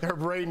her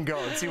brain go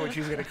and see what she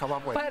was going to come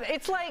up with. But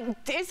it's like,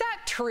 is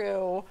that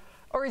true?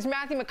 Or is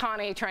Matthew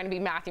McConaughey trying to be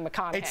Matthew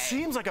McConaughey? It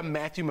seems like a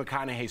Matthew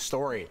McConaughey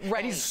story.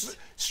 Right. And he's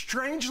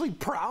strangely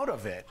proud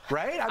of it,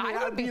 right? I mean,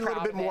 I'd be a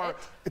little bit more,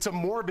 it's a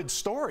morbid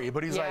story,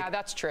 but he's like, yeah,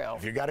 that's true.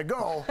 If you got to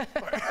go,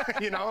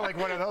 you know, like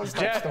one of those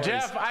type stories.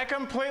 Jeff, I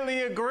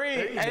completely agree.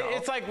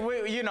 It's like,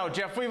 you know,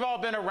 Jeff, we've all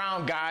been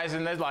around guys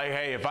and they're like,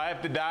 hey, if I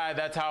have to die,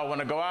 that's how I want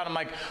to go out. I'm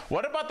like,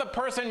 what about the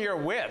person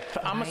you're with?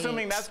 I'm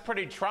assuming that's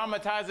pretty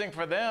traumatizing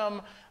for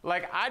them.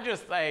 Like,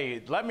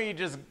 hey, let me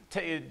just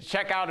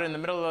check out in the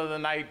middle of the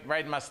night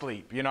right in my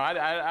sleep. You know,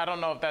 I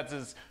don't know if that's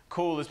as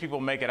cool as people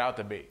make it out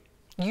to be.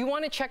 You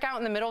want to check out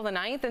in the middle of the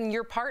night, then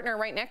your partner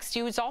right next to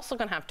you is also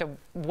going to have to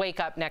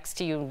wake up next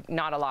to you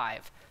not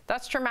alive.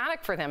 That's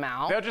traumatic for them,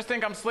 Al. They'll just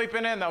think I'm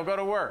sleeping in. They'll go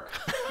to work.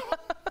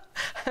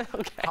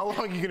 Okay. How long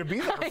are you going to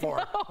be there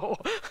for?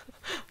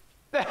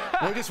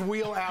 We'll just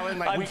wheel Alan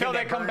like until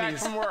they come back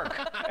from work.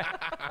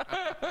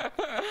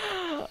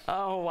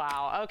 Oh,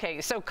 wow.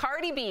 Okay, so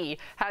Cardi B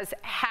has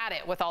had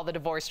it with all the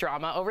divorce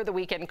drama. Over the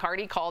weekend,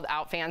 Cardi called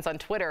out fans on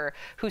Twitter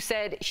who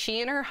said she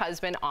and her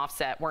husband,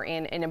 Offset, were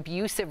in an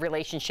abusive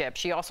relationship.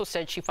 She also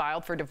said she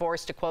filed for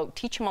divorce to, quote,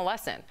 teach him a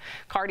lesson.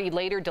 Cardi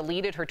later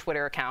deleted her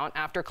Twitter account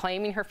after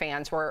claiming her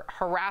fans were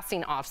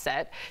harassing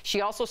Offset.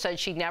 She also said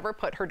she never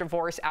put her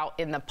divorce out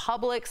in the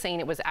public, saying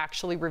it was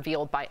actually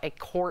revealed by a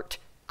court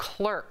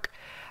clerk.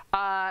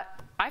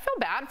 I feel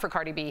bad for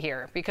Cardi B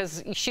here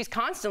because she's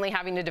constantly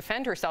having to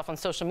defend herself on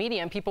social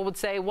media, and people would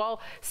say, well,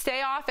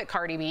 stay off it,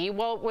 Cardi B.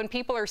 Well, when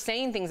people are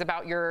saying things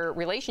about your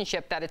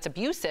relationship that it's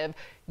abusive,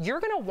 you're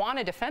going to want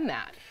to defend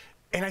that.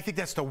 And I think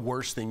that's the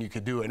worst thing you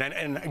could do.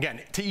 And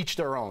again, to each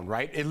their own,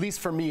 right? At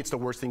least for me, it's the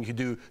worst thing you could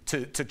do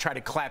to try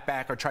to clap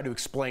back or try to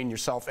explain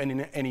yourself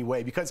in any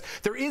way, because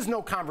there is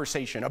no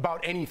conversation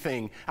about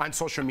anything on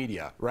social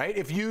media, right?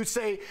 If you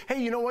say, hey,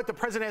 you know what, the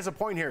president has a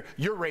point here,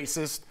 you're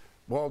racist.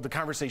 Well, the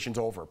conversation's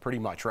over pretty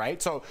much,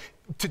 right? So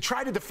to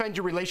try to defend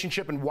your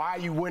relationship and why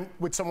you went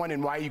with someone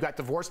and why you got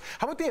divorced,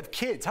 how about they have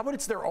kids? How about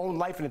it's their own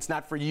life and it's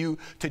not for you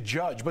to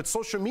judge? But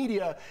social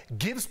media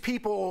gives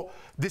people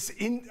this,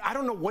 I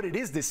don't know what it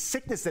is, this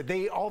sickness that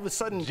they all of a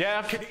sudden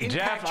can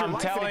impact your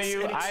life. Telling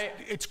you,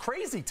 it's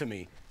crazy to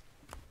me.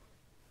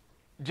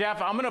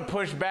 Jeff, I'm going to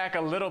push back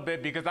a little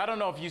bit because I don't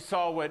know if you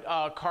saw what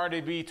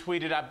Cardi B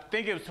tweeted. I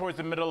think it was towards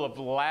the middle of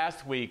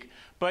last week.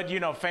 But, you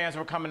know, fans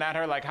were coming at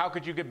her like, how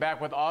could you get back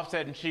with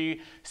Offset? And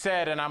she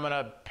said, and I'm going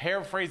to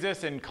paraphrase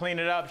this and clean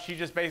it up. She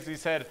just basically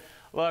said,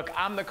 look,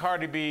 I'm the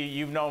Cardi B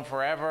you've known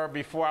forever.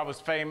 Before I was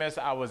famous,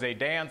 I was a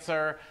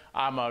dancer.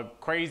 I'm a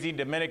crazy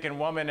Dominican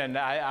woman.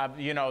 And,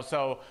 you know,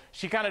 so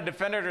she kind of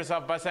defended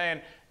herself by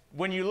saying,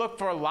 when you look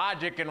for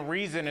logic and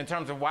reason in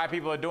terms of why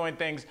people are doing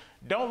things,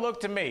 don't look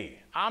to me.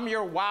 I'm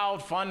your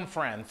wild, fun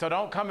friend. So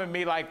don't come at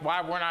me like,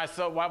 why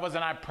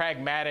wasn't I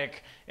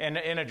pragmatic in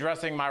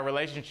addressing my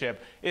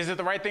relationship? Is it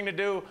the right thing to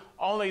do?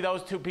 Only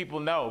those two people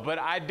know. But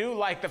I do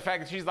like the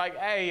fact that she's like,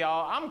 hey,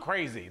 y'all, I'm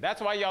crazy.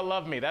 That's why y'all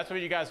love me. That's why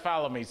you guys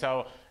follow me.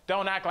 So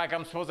don't act like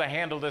I'm supposed to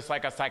handle this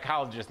like a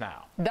psychologist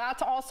now.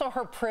 That's also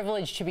her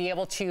privilege to be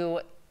able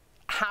to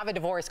have a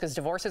divorce, because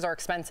divorces are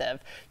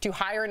expensive, to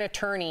hire an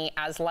attorney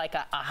as like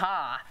a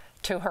aha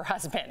to her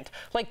husband.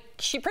 Like,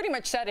 she pretty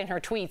much said in her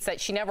tweets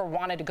that she never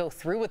wanted to go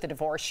through with the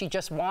divorce. She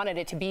just wanted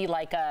it to be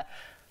like a,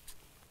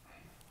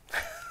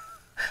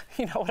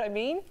 you know what I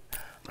mean?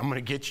 I'm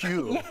gonna get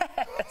you.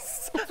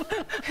 Yes.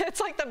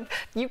 It's like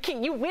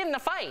you win the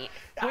fight.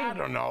 I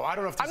don't know. I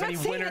don't know if there's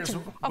any winners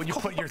when you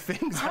put your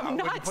things out. I'm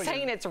not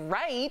saying it's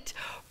right,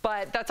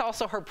 but that's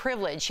also her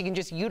privilege. She can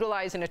just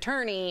utilize an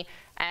attorney,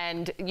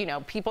 and, you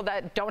know, people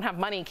that don't have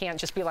money can't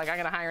just be like, I'm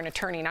gonna hire an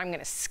attorney and I'm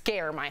gonna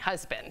scare my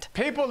husband.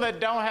 People that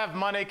don't have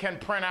money can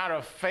print out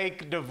a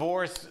fake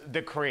divorce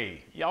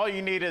decree. All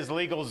you need is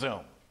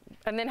LegalZoom.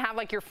 And then have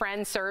like your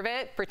friend serve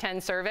it,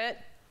 pretend serve it.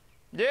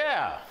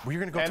 Yeah. Well, you're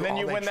gonna go and then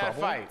you win that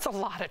fight. It's a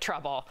lot of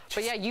trouble.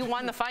 But yeah, you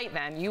won the fight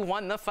then. You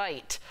won the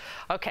fight.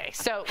 Okay,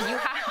 so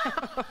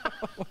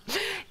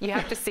you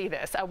have to see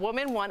this. A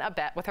woman won a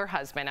bet with her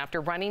husband after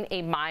running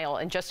a mile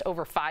in just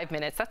over 5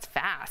 minutes. That's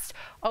fast.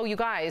 Oh, you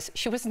guys,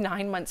 she was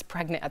 9 months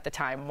pregnant at the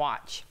time.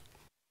 Watch.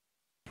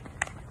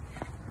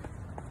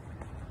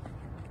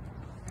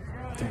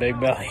 It's a big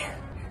belly.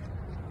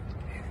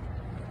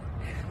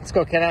 Let's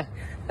go, Kenna.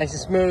 Nice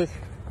and smooth.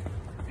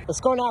 Let's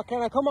go now,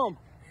 Kenna. Come on.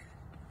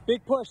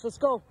 Big push. Let's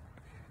go.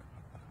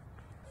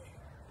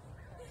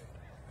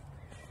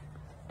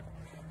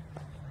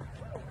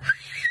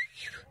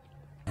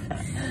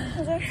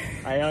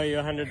 I owe you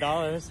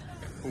 $100.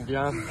 Good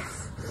job.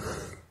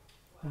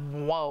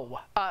 Whoa.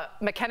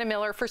 McKenna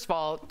Miller, first of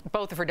all,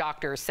 both of her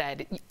doctors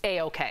said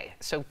A-OK.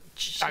 So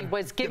she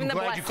was given the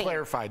blessing. I'm glad you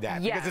clarified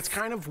that, yes. because it's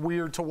kind of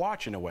weird to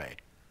watch in a way.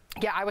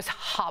 Yeah, I was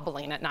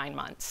hobbling at 9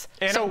 months.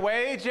 In a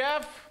way,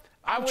 Jeff,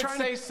 I would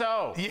say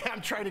so. Yeah,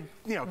 I'm trying to,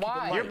 you know, Why? keep it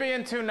light. You're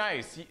being too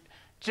nice.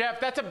 Jeff,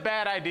 that's a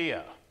bad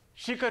idea.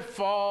 She could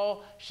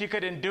fall. She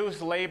could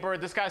induce labor.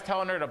 This guy's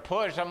telling her to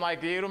push. I'm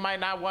like, you might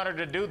not want her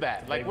to do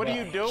that. Like, what are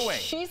you doing?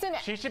 She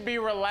should be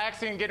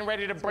relaxing, getting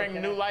ready to bring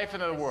new life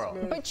into the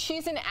world. But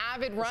she's an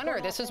avid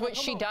runner. This is what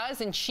she does,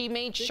 and she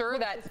made sure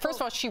that, first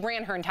of all, she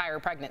ran her entire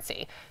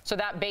pregnancy. So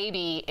that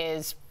baby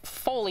is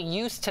fully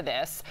used to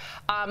this.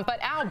 But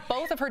Al,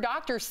 both of her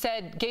doctors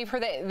gave her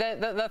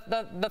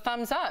the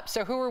thumbs up.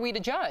 So who are we to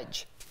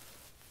judge?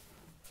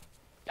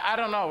 I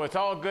don't know. It's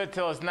all good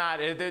till it's not.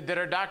 Did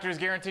her doctors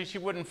guarantee she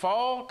wouldn't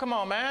fall? Come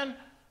on, man.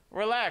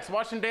 Relax.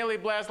 Watch some Daily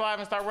Blast Live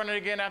and start running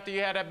again after you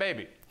had that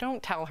baby.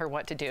 Don't tell her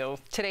what to do.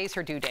 Today's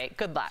her due date.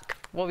 Good luck.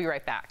 We'll be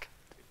right back.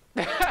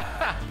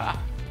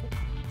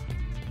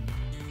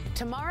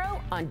 Tomorrow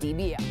on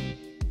DBL.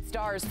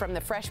 Stars from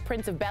The Fresh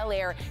Prince of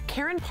Bel-Air,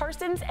 Karen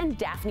Parsons and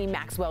Daphne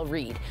Maxwell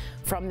Reid.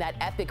 From that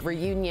epic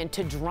reunion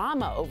to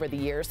drama over the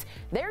years,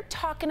 they're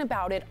talking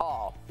about it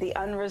all. The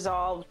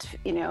unresolved,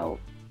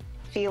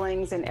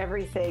 feelings and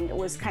everything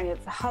was kind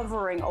of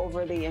hovering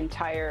over the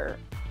entire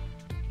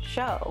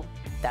show.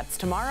 That's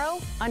tomorrow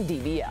on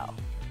DBL.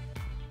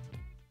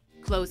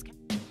 Close.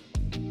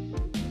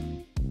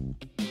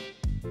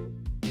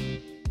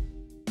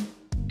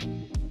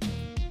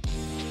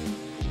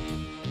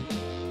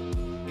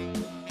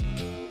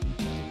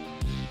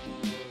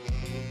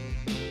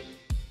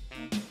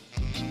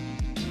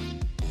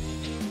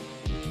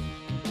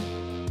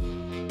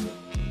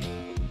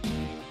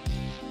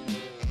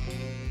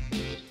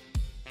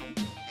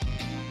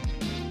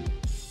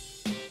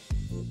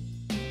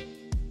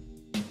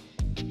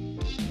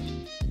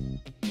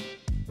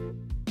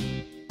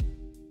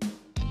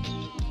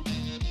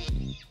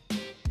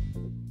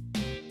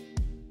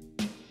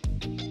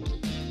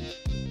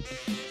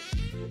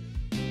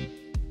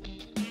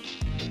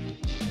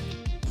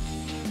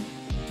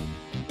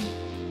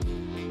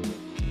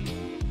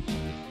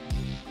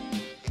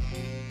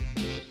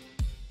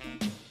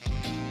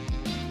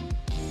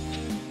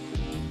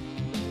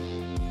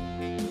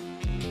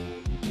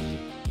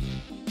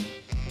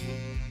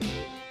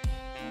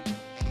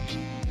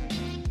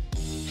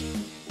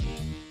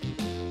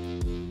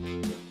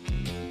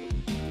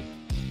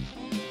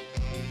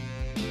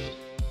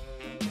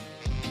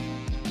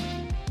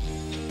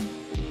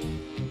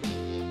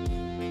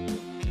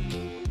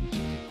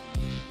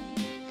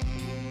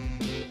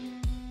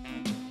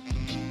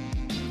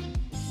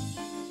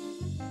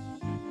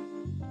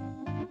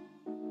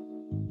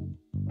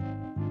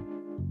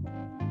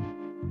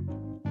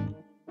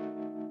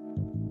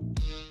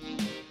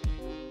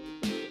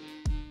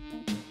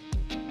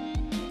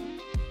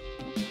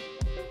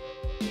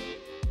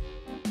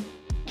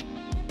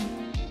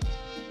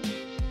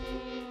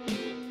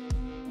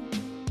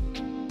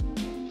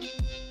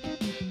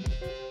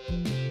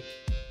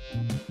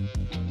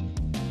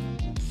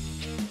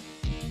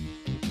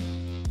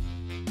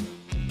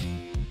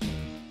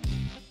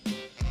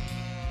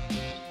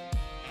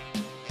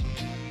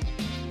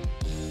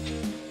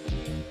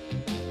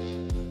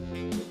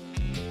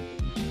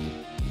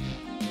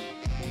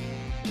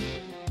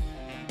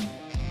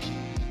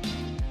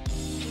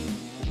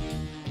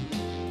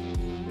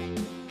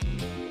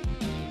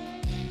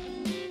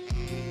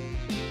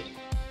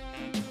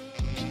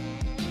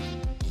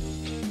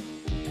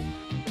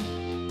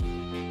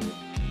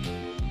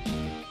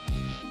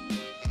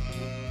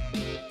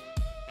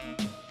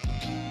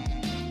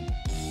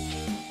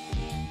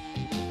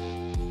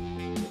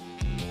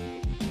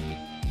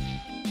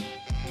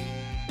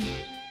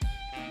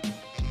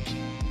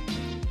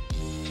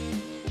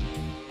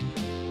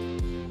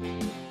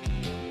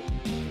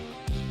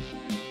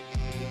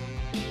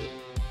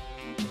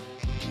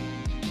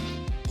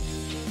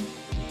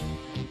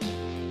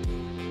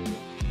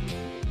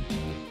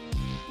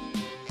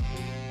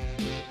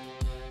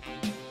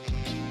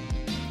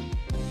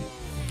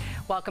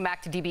 Welcome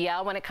back to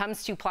DBL. When it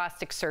comes to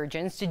plastic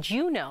surgeons, did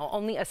you know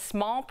only a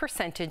small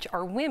percentage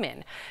are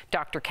women?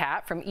 Dr.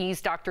 Kat from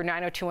E's Dr.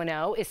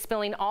 90210 is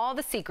spilling all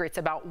the secrets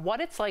about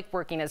what it's like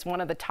working as one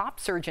of the top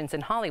surgeons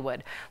in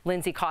Hollywood.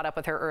 Lindsay caught up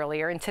with her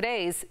earlier in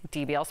today's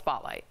DBL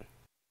Spotlight.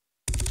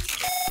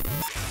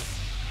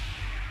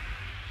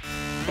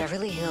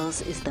 Beverly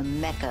Hills is the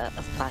mecca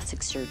of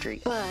plastic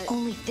surgery, but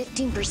only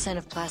 15%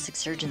 of plastic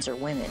surgeons are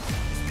women.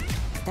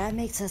 That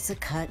makes us a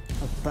cut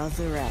above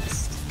the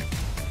rest.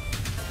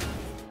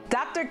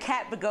 Dr.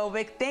 Kat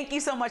Begovic, thank you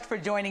so much for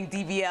joining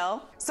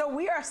DBL. So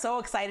we are so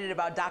excited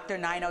about Dr.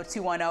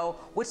 90210,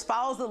 which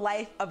follows the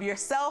life of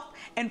yourself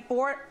and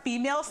 4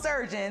 female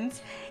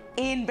surgeons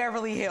in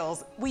Beverly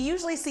Hills. We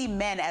usually see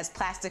men as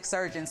plastic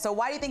surgeons, so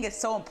why do you think it's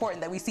so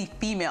important that we see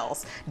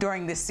females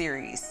during this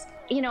series?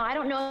 You know, I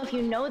don't know if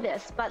you know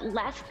this, but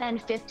less than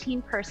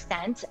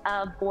 15%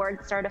 of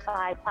board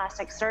certified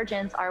plastic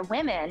surgeons are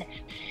women.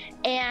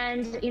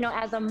 And, you know,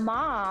 as a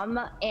mom,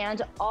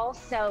 and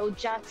also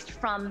just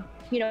from,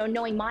 you know,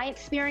 knowing my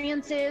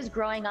experiences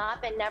growing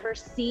up and never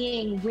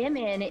seeing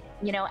women,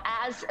 you know,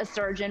 as a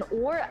surgeon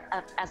or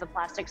as a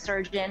plastic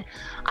surgeon,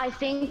 I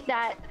think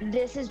that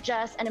this is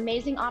just an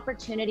amazing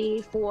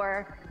opportunity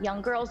for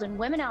young girls and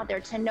women out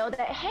there to know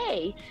that,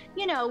 hey,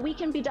 you know, we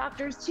can be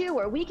doctors too,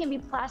 or we can be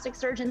plastic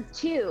surgeons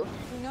too.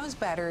 Who knows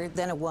better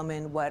than a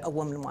woman what a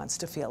woman wants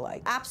to feel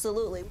like?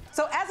 Absolutely.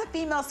 So as a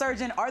female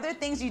surgeon, are there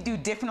things you do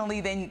differently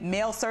than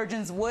male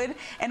surgeons would?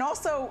 And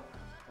also,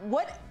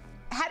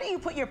 how do you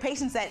put your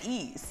patients at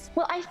ease?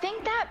 Well, I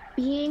think that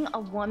being a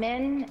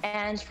woman,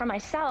 and for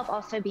myself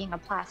also being a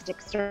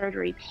plastic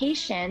surgery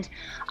patient,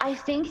 I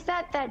think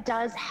that that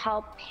does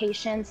help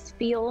patients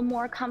feel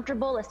more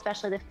comfortable,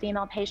 especially the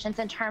female patients,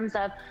 in terms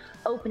of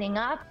opening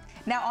up.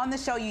 Now on the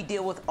show, you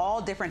deal with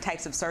all different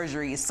types of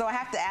surgeries. So I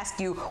have to ask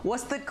you,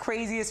 what's the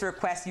craziest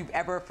request you've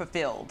ever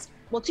fulfilled?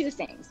 Well, 2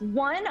 things.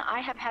 One, I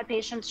have had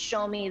patients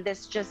show me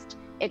this just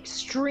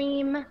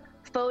extreme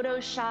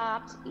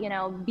photoshopped, you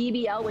know,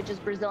 BBL, which is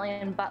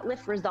Brazilian butt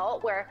lift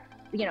result, where,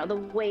 you know, the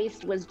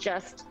waist was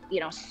just, you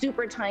know,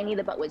 super tiny,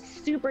 the butt was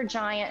super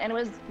giant, and it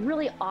was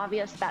really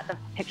obvious that the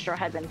picture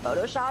had been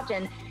photoshopped.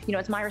 And, you know,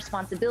 it's my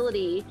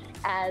responsibility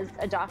as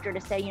a doctor to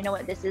say, you know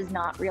what, this is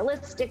not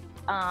realistic.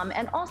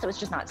 And also it's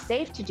just not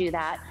safe to do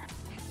that.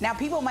 Now,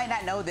 people might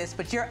not know this,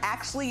 but you're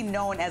actually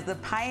known as the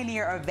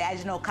pioneer of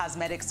vaginal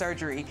cosmetic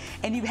surgery.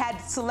 And you've had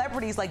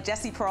celebrities like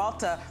Jessie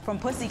Peralta from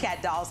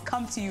Pussycat Dolls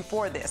come to you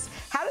for this.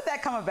 How did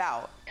that come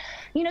about?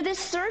 You know, this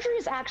surgery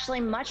is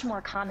actually much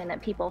more common than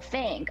people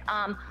think.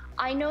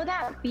 I know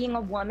that being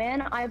a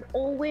woman, I've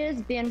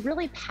always been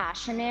really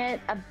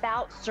passionate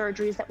about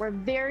surgeries that were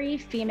very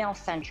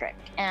female-centric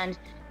and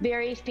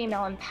very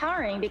female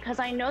empowering, because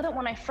I know that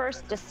when I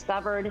first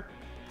discovered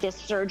this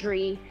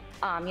surgery,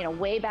 you know,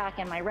 way back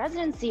in my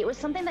residency, it was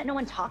something that no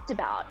one talked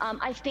about.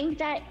 I think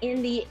that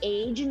in the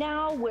age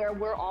now where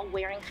we're all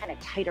wearing kind of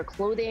tighter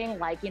clothing,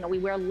 like, you know, we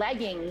wear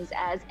leggings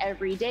as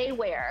everyday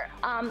wear,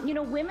 you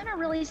know, women are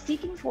really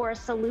seeking for a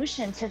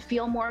solution to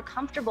feel more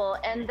comfortable.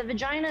 And the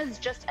vagina is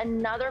just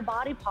another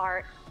body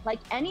part like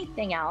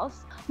anything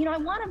else. You know, I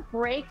want to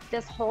break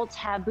this whole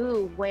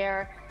taboo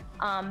where,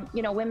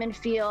 you know, women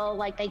feel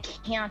like they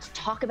can't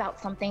talk about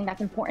something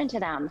that's important to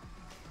them.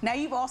 Now,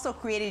 you've also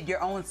created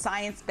your own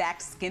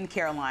science-backed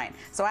skincare line.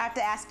 So I have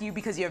to ask you,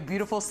 because you have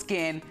beautiful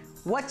skin,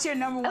 what's your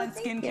 #1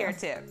 skincare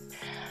tip?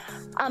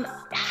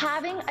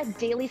 Having a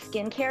daily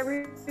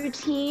skincare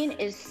routine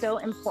is so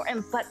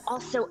important, but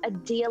also a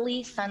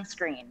daily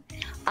sunscreen.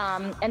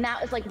 And that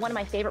was like one of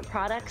my favorite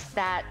products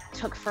that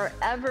took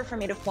forever for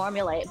me to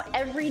formulate.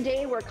 Every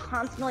day we're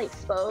constantly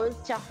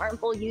exposed to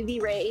harmful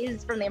UV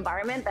rays from the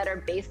environment that are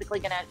basically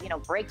gonna, you know,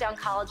 break down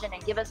collagen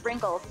and give us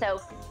wrinkles.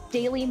 So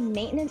daily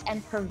maintenance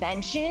and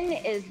prevention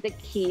is the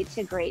key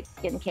to great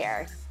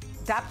skincare.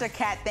 Dr.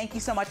 Kat, thank you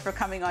so much for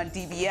coming on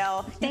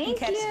DBL. You can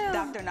catch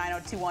Dr.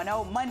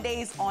 90210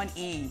 Mondays on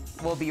E.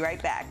 We'll be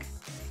right back.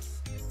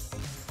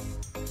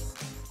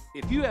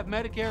 If you have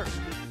Medicare,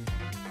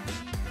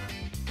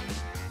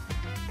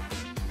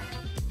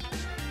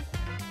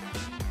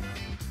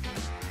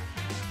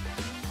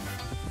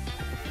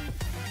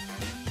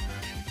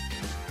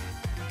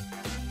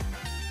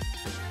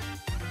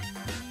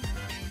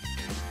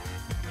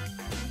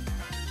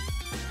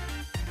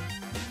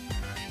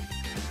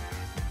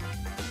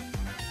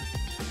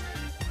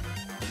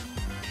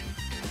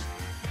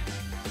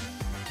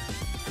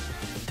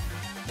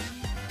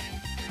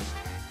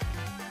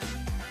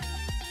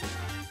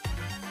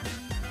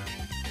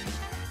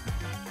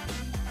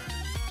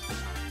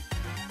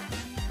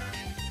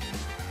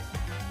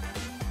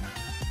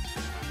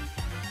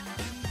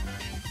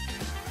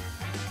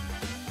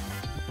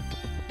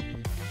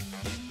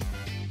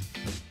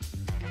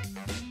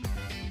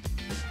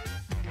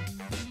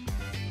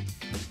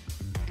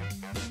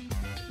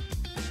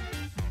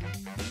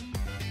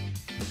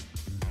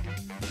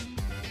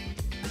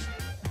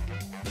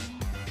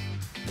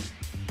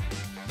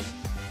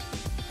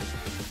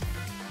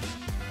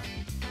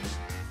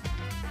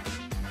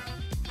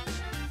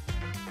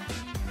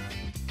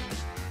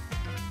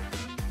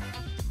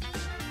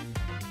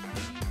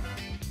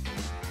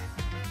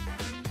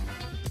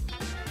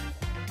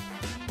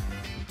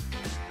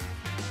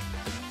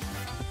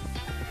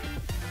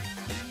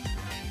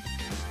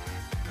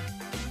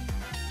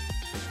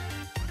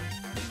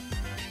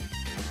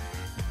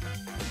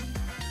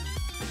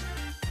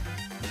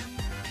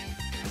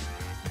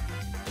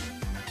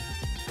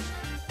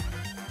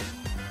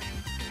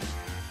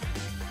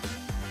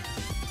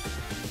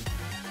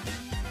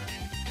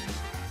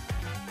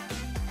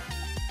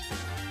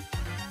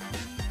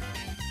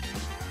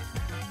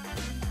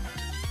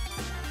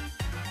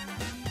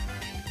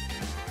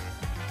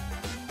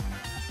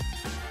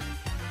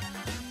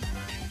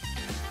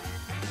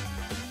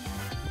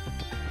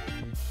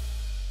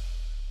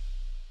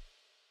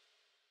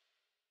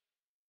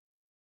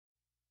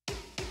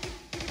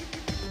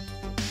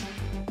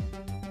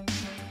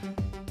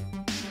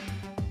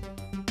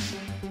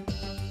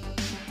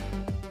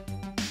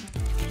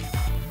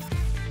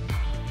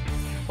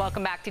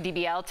 Welcome back to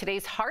DBL.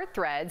 Today's Heart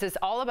Threads is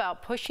all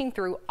about pushing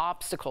through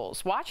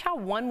obstacles. Watch how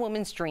one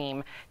woman's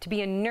dream to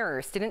be a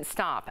nurse didn't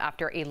stop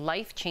after a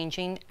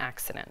life-changing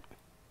accident.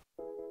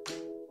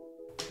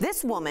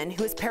 This woman,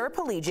 who is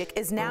paraplegic,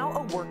 is now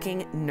a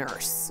working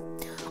nurse.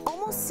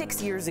 Almost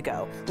 6 years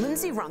ago,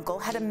 Lindsay Runkle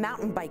had a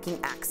mountain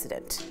biking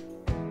accident.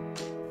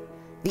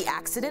 The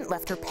accident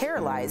left her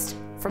paralyzed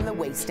from the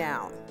waist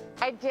down.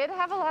 I did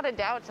have a lot of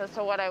doubts as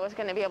to what I was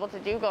going to be able to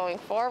do going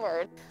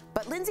forward.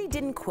 But Lindsay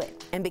didn't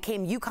quit and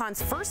became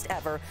UConn's first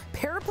ever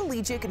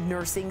paraplegic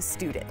nursing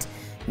student.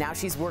 Now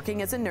she's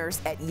working as a nurse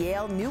at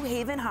Yale New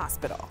Haven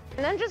Hospital.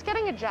 And then just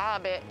getting a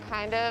job, it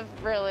kind of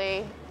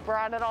really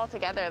brought it all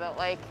together, that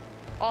like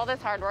all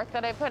this hard work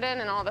that I put in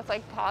and all this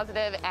like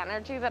positive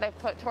energy that I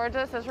put towards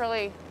this is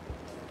really,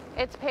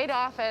 it's paid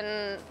off,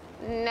 and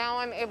now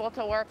I'm able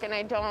to work and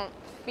I don't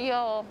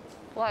feel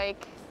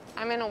like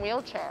I'm in a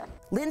wheelchair.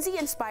 Lindsay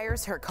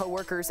inspires her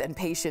coworkers and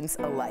patients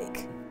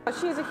alike.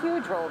 She's a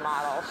huge role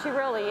model. She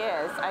really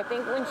is. I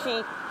think when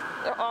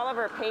all of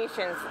her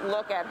patients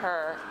look at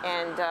her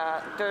and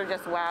they're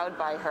just wowed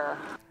by her.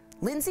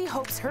 Lindsay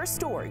hopes her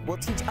story will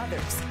teach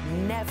others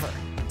never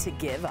to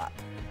give up.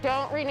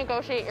 Don't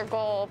renegotiate your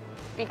goal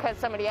because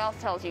somebody else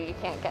tells you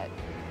can't get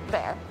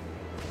there.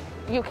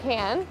 You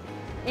can.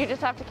 You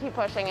just have to keep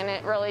pushing, and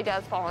it really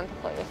does fall into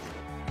place.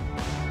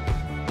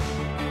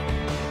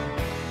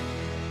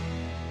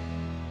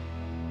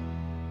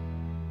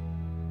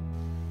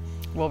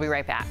 We'll be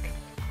right back.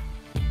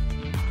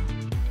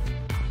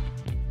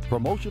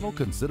 Promotional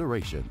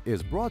consideration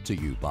is brought to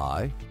you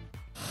by...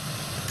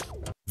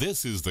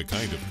 This is the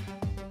kind of...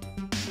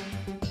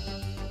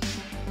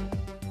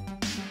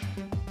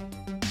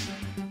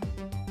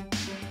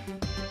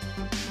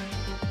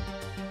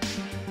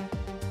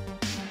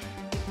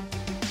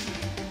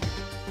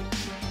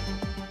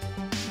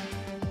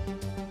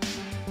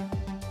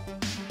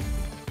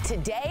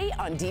 Today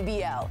on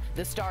DBL,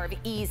 the star of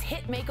E's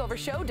hit makeover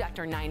show,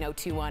 Dr.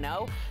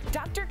 90210,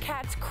 Dr.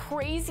 Kat's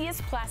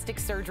craziest plastic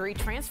surgery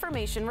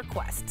transformation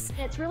requests.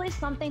 It's really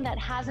something that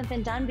hasn't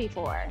been done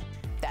before.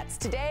 That's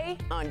today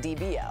on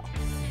DBL.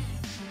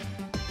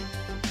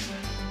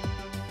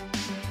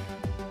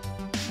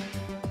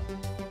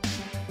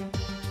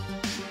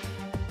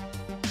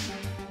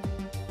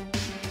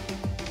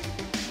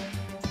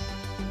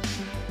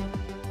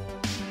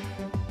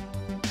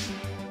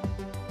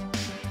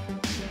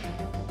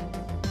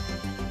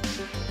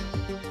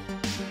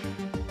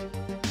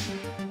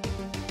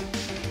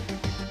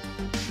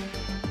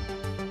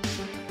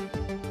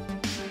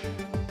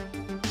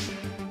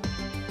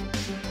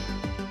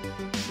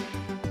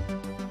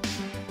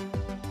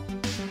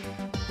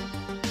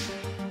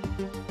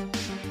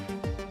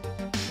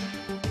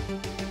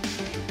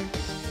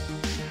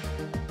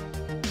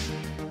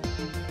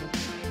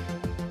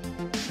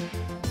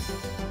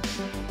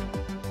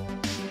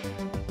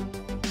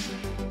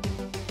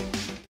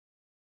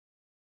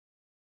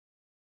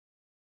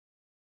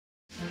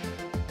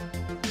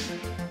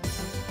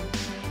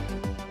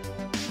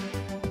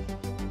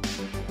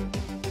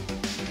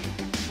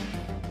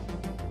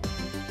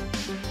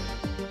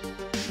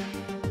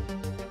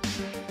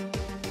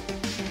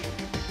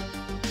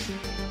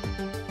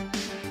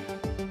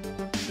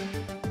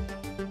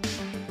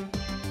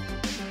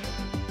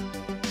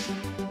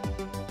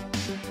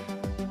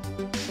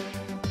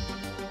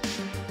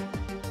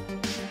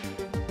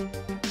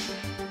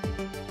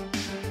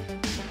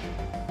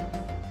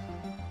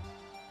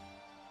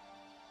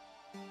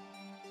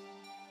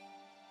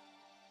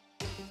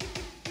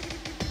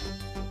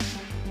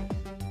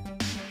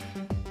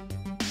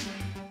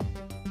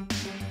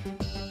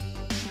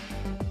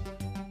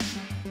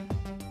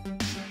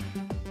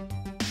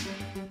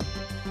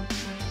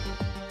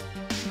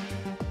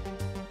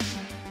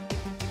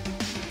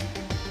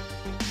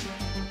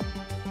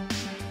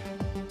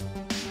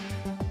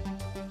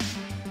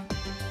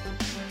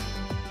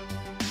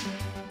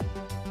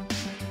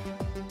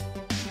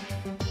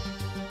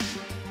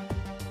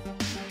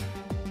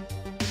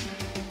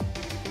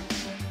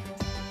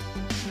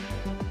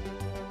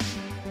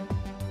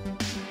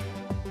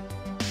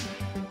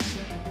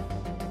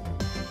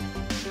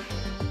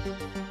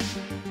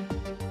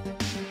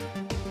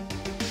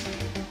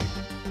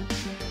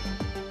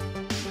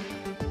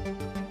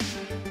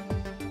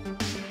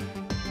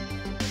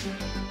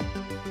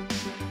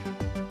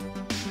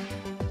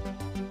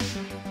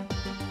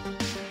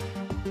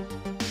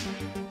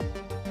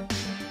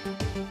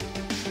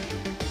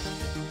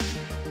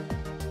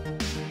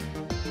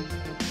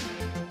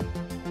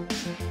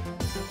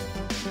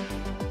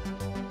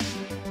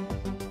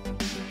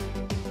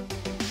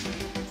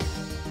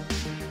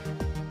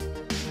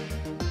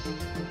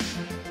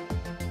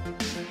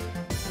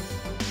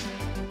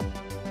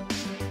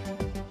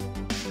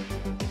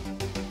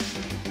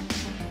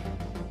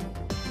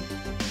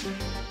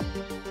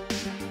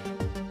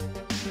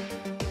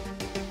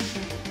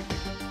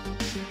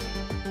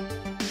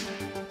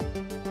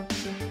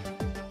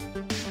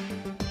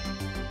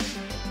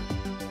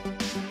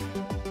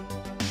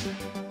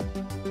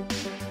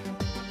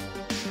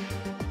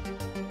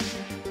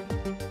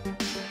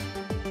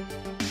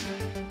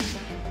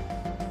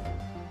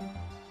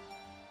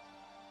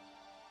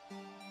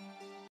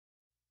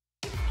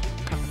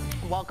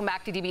 Welcome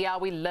back to DBL.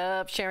 We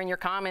love sharing your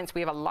comments.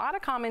 We have a lot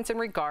of comments in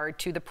regard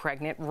to the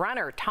pregnant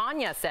runner.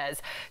 Tanya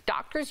says,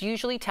 doctors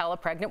usually tell a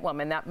pregnant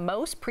woman that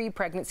most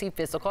pre-pregnancy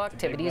physical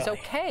activity is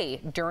okay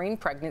during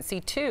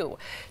pregnancy too.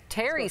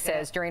 Terry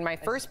says, during my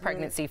first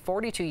pregnancy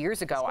 42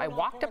 years ago, I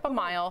walked up a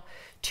mile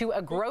to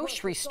a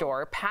grocery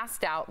store,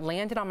 passed out,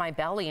 landed on my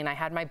belly, and I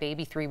had my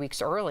baby 3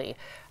 weeks early.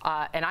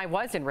 And I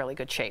was in really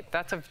good shape.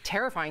 That's a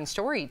terrifying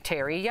story,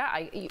 Terry.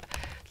 Yeah,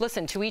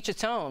 listen, to each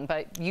its own,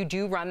 but you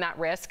do run that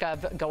risk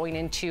of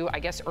going into, I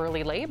guess,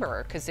 early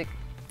labor,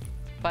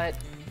 but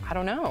I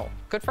don't know.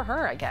 Good for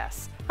her, I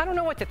guess. I don't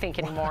know what to think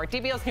anymore.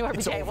 DBL's new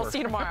every day. We'll see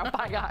you tomorrow.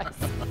 Bye, guys.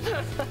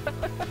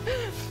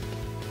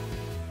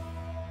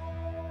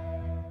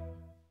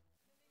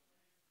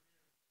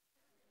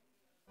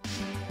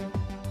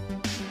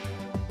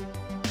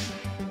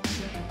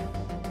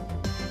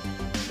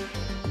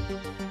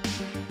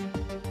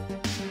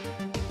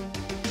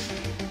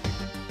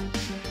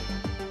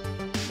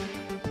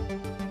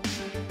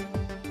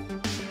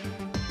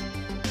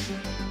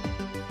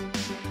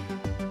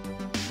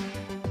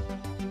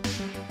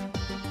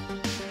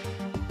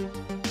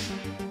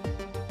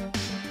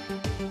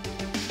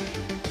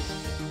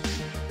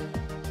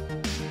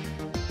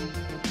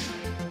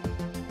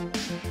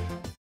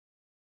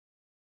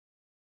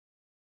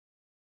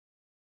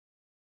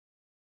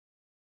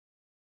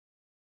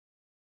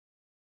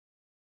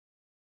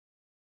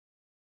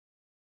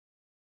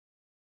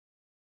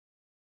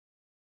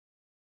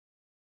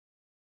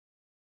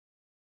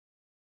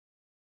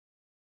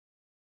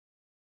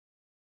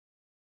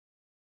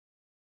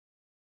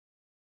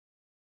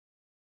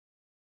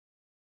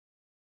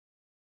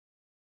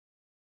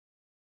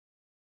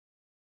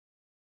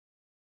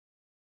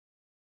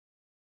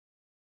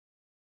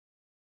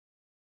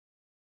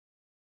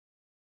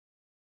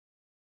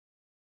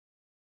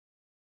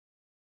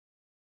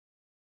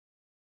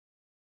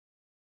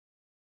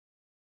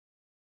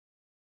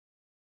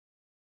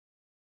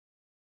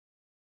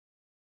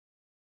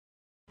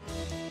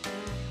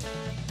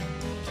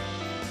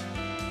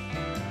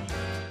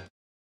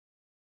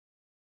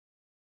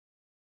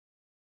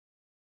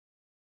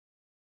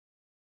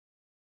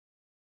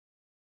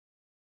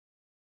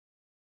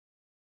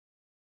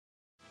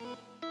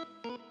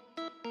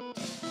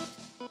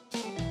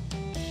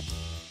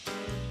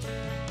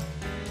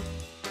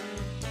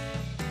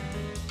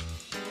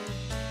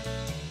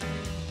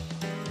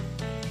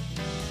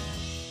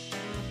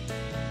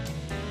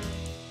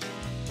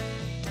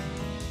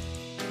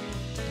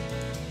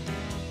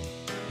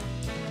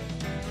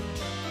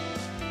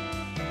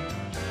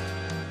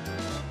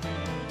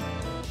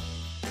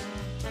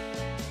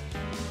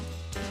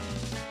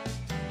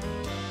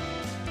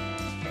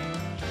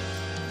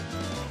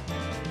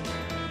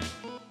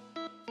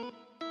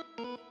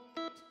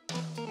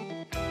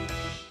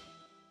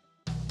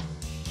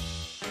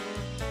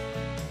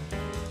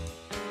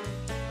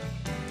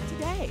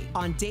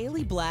 On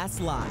Daily Blast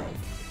Live.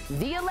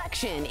 The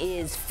election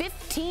is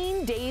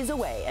 15 days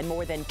away, and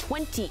more than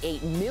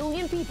 28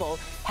 million people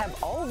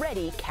have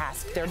already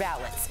cast their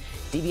ballots.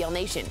 DBL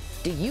Nation,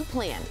 do you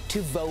plan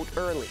to vote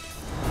early?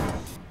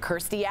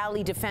 Kirstie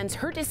Alley defends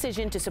her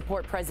decision to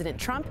support President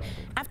Trump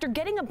after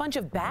getting a bunch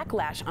of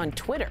backlash on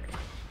Twitter.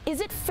 Is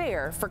it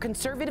fair for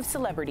conservative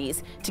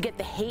celebrities to get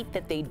the hate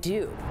that they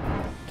do?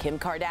 Kim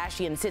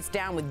Kardashian sits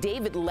down with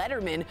David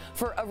Letterman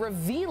for a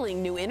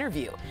revealing new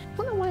interview. I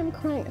don't know why I'm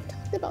crying. I've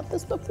talked about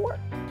this before.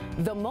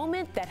 The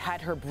moment that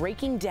had her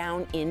breaking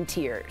down in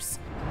tears.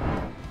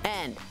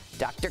 And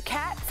Dr.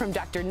 Kat from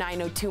Dr.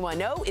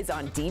 90210 is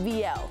on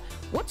DBL.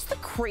 What's the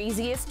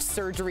craziest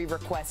surgery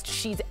request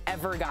she's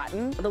ever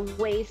gotten? The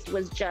waist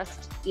was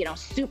just,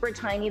 super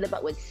tiny. The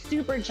butt was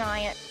super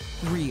giant.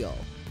 Real,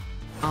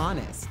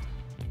 honest,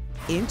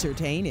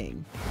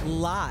 entertaining,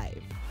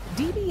 live.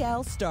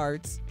 DBL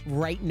starts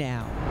right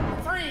now.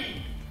 3,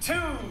 2.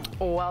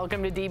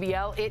 Welcome to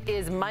DBL. It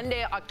is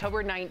Monday,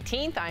 October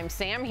 19th. I'm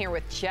Sam here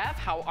with Jeff.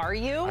 How are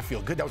you? I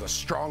feel good. That was a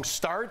strong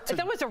start.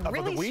 That was a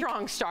really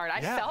strong start.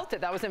 I felt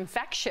it. That was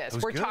infectious.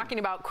 We're talking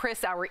about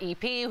Chris, our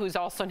EP, who's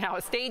also now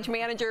a stage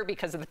manager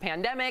because of the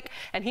pandemic,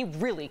 and he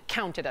really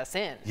counted us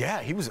in.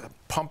 Yeah, he was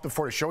pumped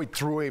before the show. He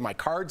threw away my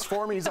cards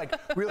for me. He's like,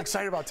 real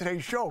excited about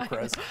today's show,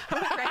 Chris.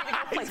 I'm ready to go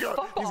play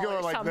football he's going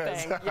or like something.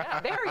 this. Yeah,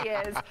 there he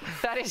is.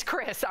 That is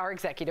Chris, our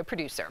executive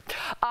producer.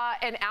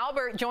 And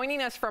Albert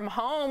joining us from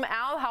home.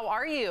 Al, how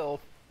are you?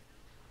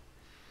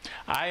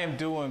 I am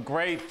doing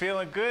great,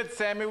 feeling good.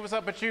 Sammy, what's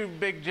up with you,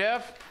 Big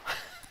Jeff?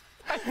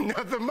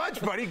 Nothing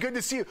much, buddy. Good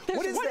to see you.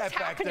 What is that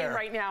back there?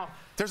 Right now?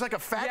 There's like a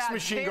fax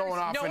machine going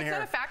off in here. No, it's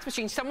not a fax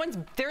machine.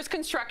 There's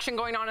construction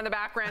going on in the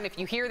background. If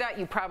you hear that,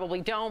 you probably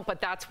don't,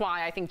 but that's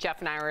why I think Jeff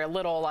and I are a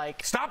little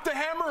like... Stop the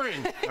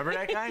hammering! Remember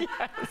that guy?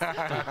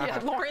 Yeah,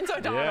 Lawrence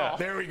O'Donnell. Yeah.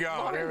 There we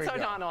go. Lawrence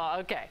O'Donnell.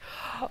 Okay.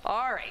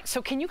 All right.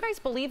 So can you guys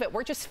believe it?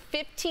 We're just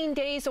 15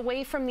 days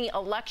away from the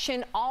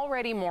election.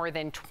 Already more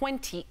than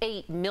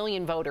 28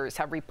 million voters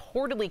have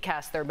reportedly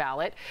cast their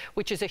ballot,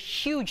 which is a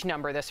huge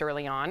number this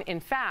early on. In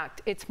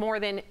fact, it's more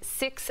than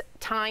 6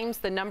 times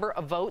the number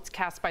of votes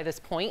cast by this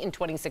point in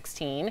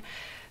 2016.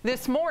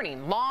 This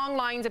morning, long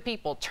lines of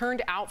people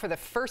turned out for the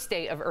first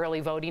day of early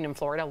voting in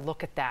Florida.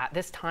 Look at that.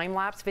 This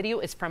time-lapse video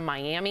is from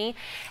Miami.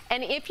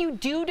 And if you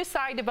do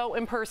decide to vote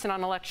in person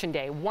on Election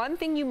Day, one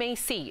thing you may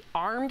see,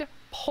 armed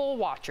poll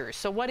watchers.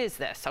 So what is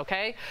this,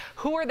 okay?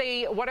 Who are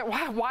they?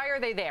 Why are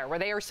they there? Well,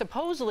 they are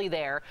supposedly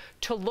there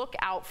to look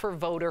out for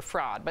voter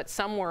fraud, but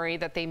some worry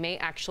that they may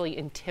actually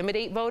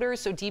intimidate voters.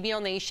 So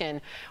DBL Nation,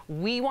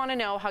 we want to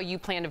know how you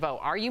plan to vote.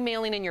 Are you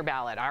mailing in your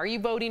ballot? Are you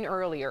voting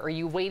earlier? Are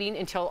you waiting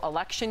until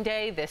Election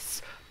Day?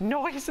 This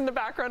noise in the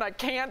background, I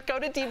can't. Go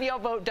to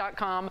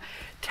dblvote.com.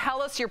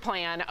 Tell us your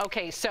plan.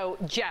 Okay, so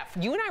Jeff,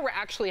 you and I were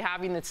actually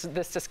having this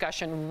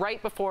discussion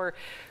right before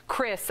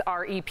Chris,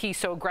 our EP,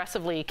 so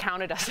aggressively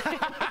counted us in.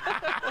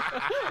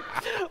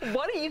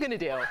 What are you going to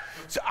do?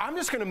 So I'm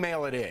just going to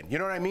mail it in. You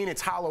know what I mean?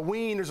 It's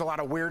Halloween. There's a lot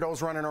of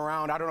weirdos running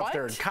around. I don't know if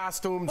they're in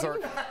costumes or...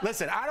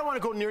 Listen, I don't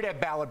want to go near that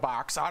ballot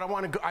box. I don't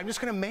want to go... I'm just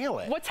going to mail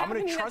it. What's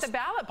happening at the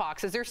ballot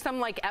box? Is there some,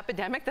 like,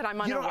 epidemic that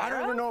I'm unaware of? I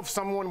don't even know if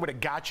someone with a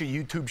gotcha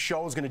YouTube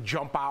show is going to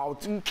jump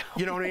out.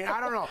 You know what I mean? I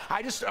don't know.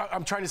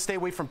 I'm trying to stay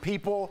away from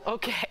people.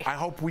 Okay. I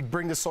hope we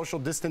bring the social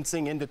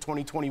distancing into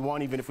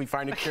 2021, even if we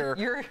find a cure.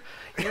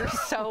 You're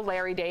so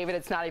Larry David,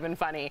 it's not even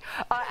funny.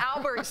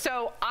 Albert,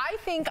 so I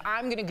think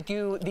I'm going to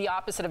do the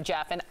opposite of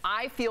Jeff, and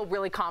I feel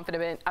really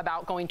confident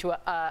about going to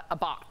a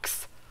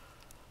box.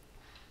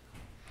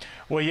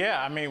 Well,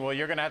 yeah, I mean,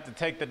 you're going to have to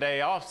take the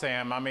day off,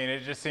 Sam. I mean,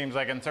 it just seems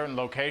like in certain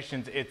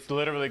locations, it's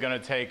literally going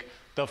to take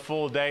the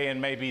full day and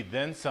maybe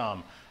then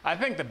some. I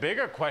think the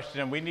bigger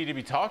question we need to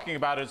be talking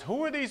about is,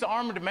 who are these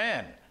armed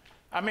men?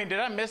 I mean, did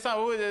I miss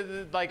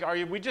something? Like,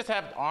 we just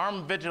have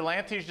armed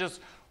vigilantes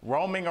just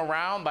roaming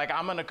around? Like,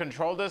 I'm going to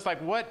control this?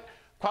 Like, what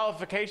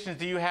qualifications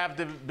do you have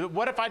to?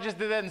 What if I just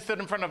did that and stood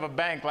in front of a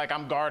bank like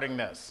I'm guarding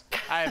this?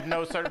 I have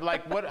no sort of,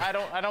 like, what? I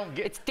don't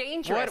get. It's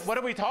dangerous. What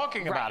are we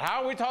talking about?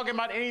 How are we talking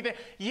about anything?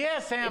 Yeah,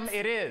 Sam,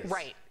 it is.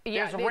 Right.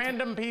 Yeah, there's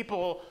random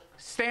people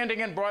standing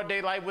in broad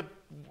daylight with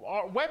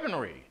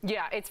weaponry.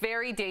 Yeah, it's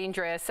very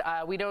dangerous.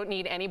 We don't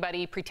need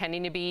anybody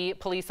pretending to be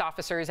police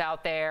officers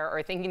out there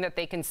or thinking that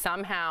they can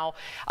somehow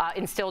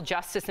instill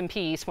justice and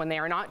peace when they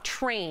are not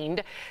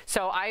trained.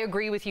 So I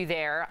agree with you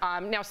there.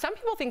 Now, some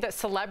people think that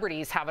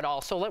celebrities have it all.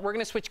 So we're going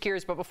to switch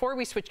gears. But before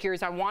we switch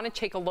gears, I want to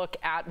take a look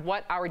at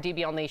what our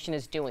DBL Nation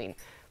is doing.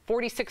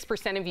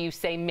 46% of you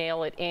say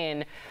mail it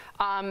in.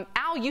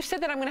 Al, you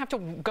said that I'm going to have to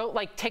go,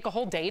 like, take a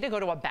whole day to go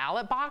to a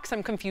ballot box?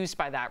 I'm confused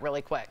by that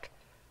really quick.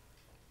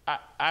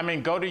 I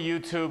mean, go to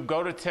YouTube,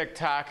 go to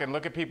TikTok, and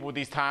look at people with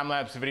these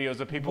time-lapse videos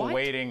of people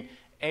waiting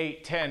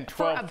 8, 10,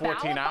 12,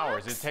 14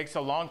 hours. It takes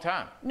a long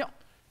time. No,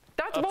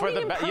 that's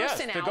voting in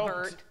person,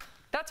 Albert.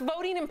 That's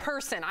voting in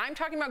person. I'm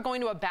talking about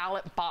going to a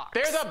ballot box.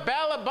 There's a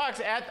ballot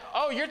box at,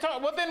 you're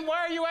talking, well then why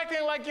are you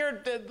acting like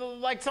you're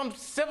like some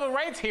civil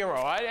rights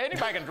hero?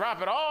 Anybody can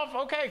drop it off.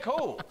 Okay,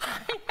 cool.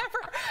 I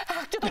never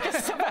acted like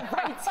a civil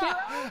rights hero.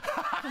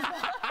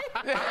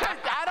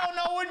 I don't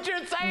know what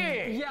you're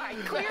saying. Yeah,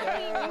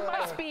 clearly you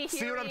must be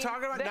See what I'm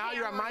talking about? Now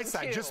you're on my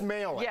side. Too. Just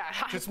mail it. Yeah.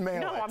 Just mail it.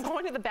 No, I'm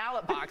going to the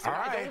ballot box. All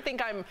right. I don't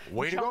think I'm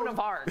Joan of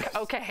Arc.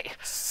 Okay.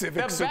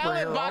 Civic the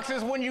ballot box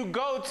is when you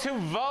go to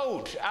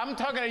vote. I'm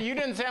talking to you.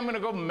 Didn't say I'm going to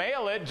go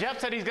mail it.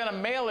 Jeff said he's going to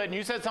mail it, and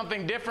you said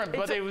something different,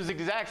 but it was the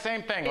exact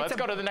same thing. Let's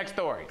go to the next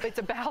story. It's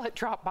a ballot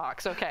drop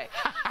box. Okay.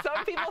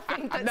 Some people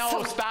think that.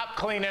 No, stop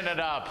cleaning it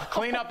up.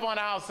 Clean up on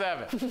aisle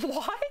 7.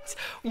 What?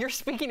 You're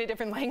speaking a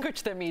different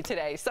language than me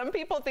today. Some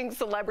people think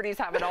celebrities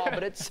have it all,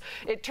 but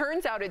it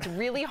turns out it's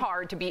really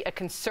hard to be a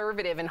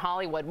conservative in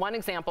Hollywood. One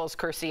example is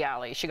Kirstie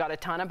Alley. She got a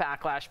ton of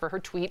backlash for her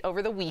tweet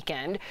over the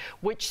weekend,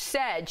 which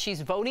said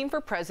she's voting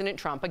for President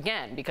Trump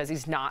again because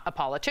he's not a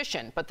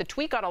politician. But the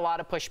tweet got a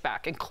lot of pushback,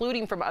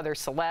 including from other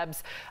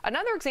celebs.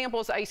 Another example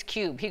is Ice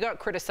Cube. He got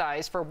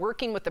criticized for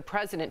working with the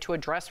president to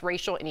address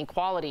racial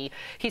inequality.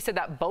 He said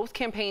that both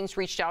campaigns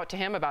reached out to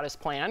him about his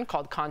plan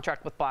called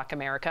Contract with Black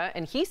America,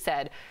 and he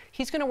said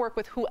he's going to work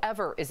with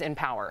whoever is in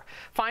power.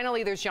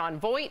 Finally, there's Jon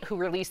Voight, who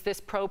released this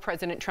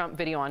pro-President Trump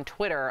video on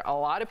Twitter. A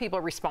lot of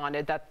people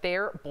responded that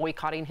they're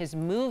boycotting his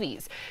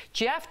movies.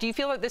 Jeff, do you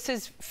feel that this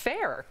is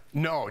fair?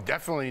 No,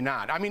 definitely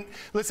not. I mean,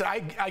 listen,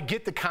 I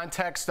get the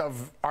context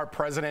of our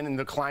president and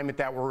the climate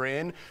that we're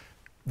in.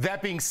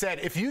 That being said,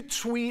 if you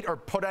tweet or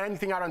put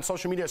anything out on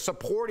social media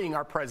supporting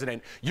our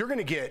president, you're going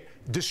to get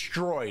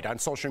destroyed on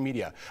social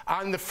media.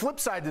 On the flip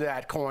side of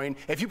that coin,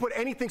 if you put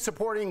anything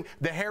supporting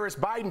the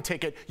Harris-Biden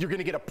ticket, you're going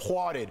to get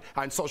applauded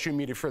on social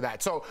media for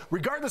that. So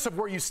regardless of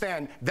where you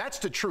stand, that's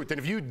the truth. And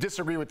if you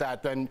disagree with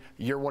that, then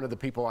you're one of the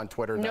people on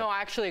Twitter. No, I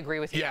actually agree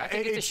with you. Yeah, I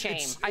think it's a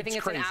shame. I think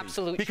it's crazy. an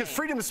absolute because shame.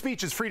 freedom of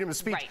speech is freedom of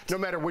speech, no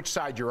matter which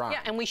side you're on. Yeah,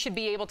 and we should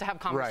be able to have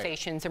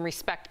conversations and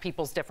respect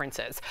people's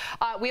differences.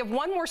 We have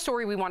one more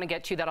story we want to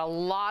get to that a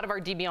lot of our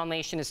DBL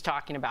Nation is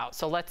talking about.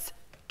 So let's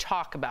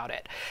talk about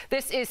it.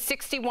 This is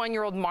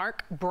 61-year-old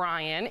Mark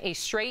Bryan, a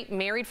straight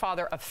married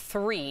father of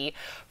 3.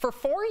 For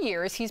 4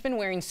 years, he's been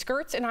wearing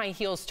skirts and high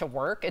heels to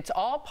work. It's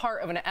all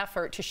part of an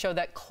effort to show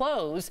that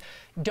clothes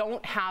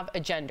don't have a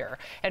gender.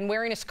 And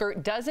wearing a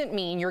skirt doesn't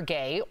mean you're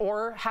gay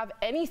or have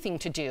anything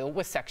to do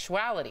with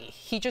sexuality.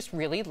 He just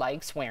really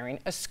likes wearing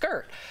a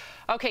skirt.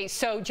 Okay,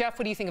 so Jeff,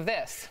 what do you think of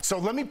this? So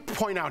let me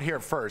point out here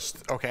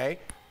first, okay?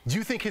 Do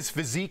you think his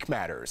physique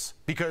matters?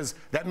 Because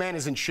that man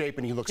is in shape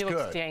and he looks good. He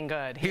looks dang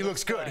good. He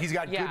looks good. He's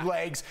got good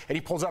legs and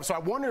he pulls off. So I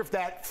wonder if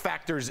that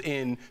factors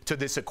into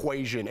this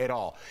equation at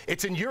all.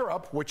 It's in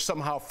Europe, which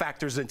somehow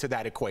factors into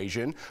that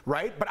equation,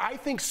 right? But I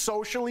think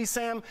socially,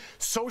 Sam,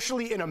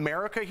 socially in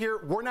America here,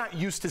 we're not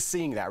used to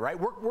seeing that, right?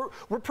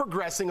 We're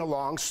progressing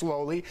along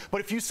slowly.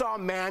 But if you saw a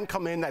man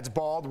come in that's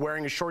bald,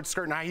 wearing a short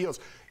skirt and high heels,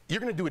 you're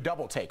going to do a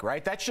double take,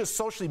 right? That's just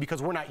socially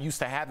because we're not used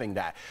to having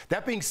that.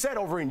 That being said,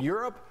 over in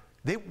Europe,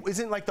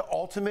 isn't like the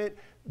ultimate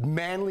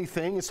manly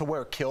thing is to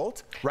wear a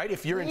kilt, right?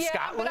 If you're in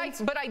Scotland.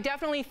 But I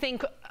definitely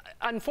think,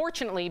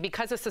 unfortunately,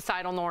 because of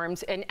societal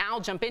norms, and I'll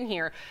jump in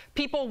here,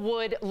 people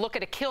would look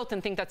at a kilt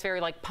and think that's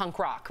very like punk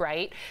rock,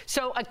 right?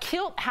 So a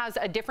kilt has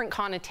a different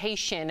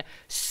connotation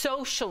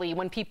socially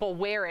when people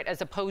wear it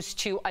as opposed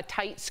to a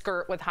tight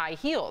skirt with high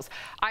heels.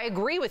 I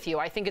agree with you.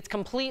 I think it's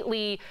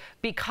completely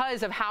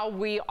because of how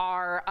we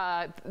are,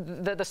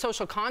 the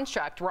social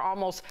construct, we're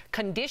almost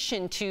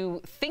conditioned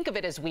to think of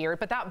it as weird,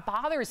 but that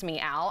bothers me,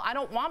 Al. I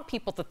don't want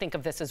people to think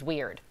of this as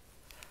weird.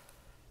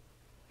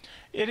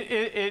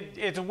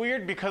 It's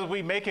weird because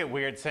we make it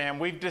weird, Sam.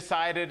 We've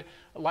decided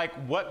like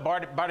what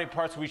body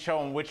parts we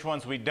show and which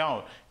ones we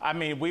don't. I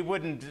mean,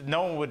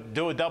 no one would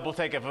do a double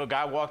take if a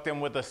guy walked in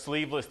with a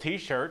sleeveless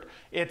t-shirt.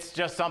 It's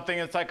just something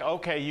that's like,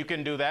 okay, you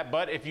can do that.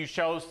 But if you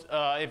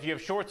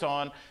have shorts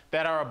on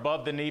that are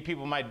above the knee,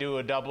 people might do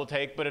a double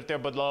take. But if they're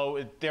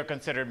below, they're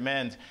considered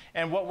men's.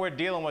 And what we're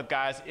dealing with,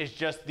 guys, is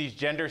just these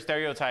gender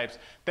stereotypes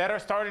that are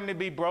starting to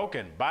be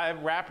broken by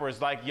rappers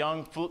like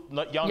Young Thug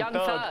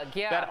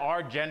that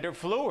are gender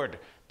fluid.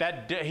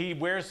 That he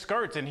wears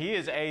skirts and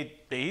he's a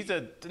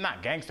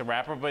not gangster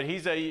rapper, but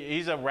he's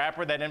a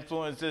rapper that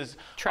influences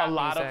a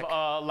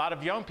lot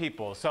of young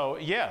people. So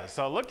yeah,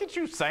 so look at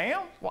you,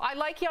 Sam. Well, I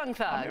like Young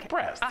Thug. I'm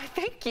impressed.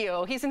 Thank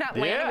you. He's an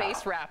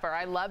Atlanta-based rapper.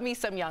 I love me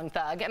some Young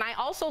Thug, and I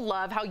also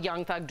love how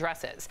Young Thug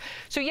dresses.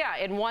 So yeah,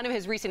 in one of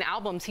his recent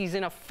albums, he's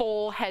in a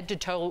full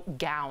head-to-toe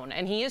gown,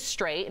 and he is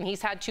straight, and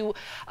he's had to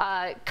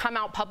come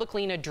out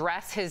publicly and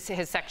address his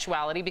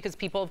sexuality because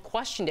people have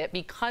questioned it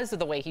because of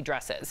the way he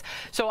dresses.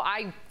 So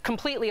I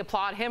completely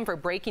applaud him for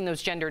breaking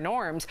those gender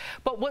norms.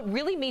 But what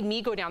really made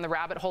me go down the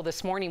rabbit hole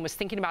this morning was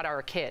thinking about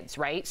our kids,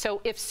 right?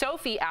 So if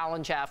Sophie, Al,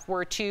 and Jeff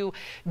were to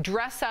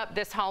dress up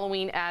this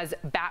Halloween as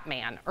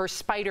Batman or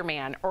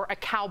Spider-Man or a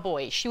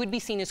cowboy, she would be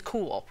seen as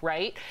cool,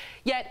 right?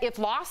 Yet if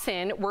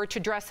Lawson were to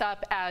dress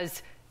up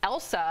as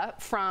Elsa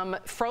from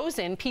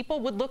Frozen,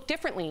 people would look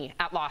differently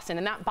at Lawson,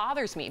 and that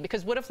bothers me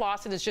because what if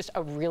Lawson is just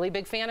a really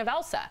big fan of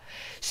Elsa?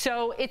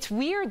 So it's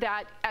weird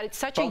that at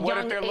such a young age. But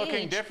what if they're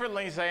looking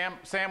differently, Sam?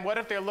 Sam, what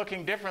if they're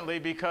looking differently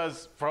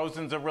because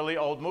Frozen's a really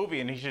old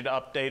movie and he should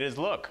update his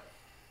look?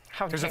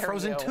 There's a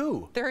Frozen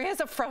 2. There is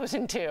a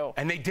Frozen 2.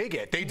 And they dig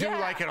it. They do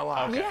like it a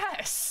lot. Okay.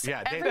 Yes.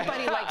 Yeah,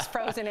 everybody likes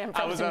Frozen and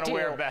Frozen 2. I was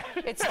unaware of that.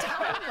 It's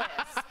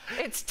timeless.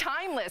 It's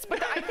timeless.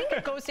 But I think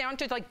it goes down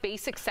to like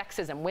basic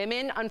sexism.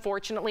 Women,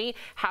 unfortunately,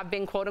 have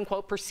been quote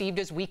unquote perceived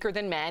as weaker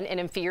than men and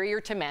inferior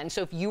to men.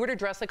 So if you were to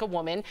dress like a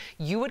woman,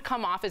 you would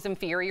come off as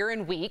inferior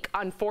and weak,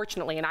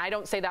 unfortunately. And I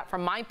don't say that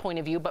from my point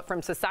of view, but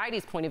from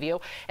society's point of view.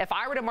 If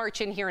I were to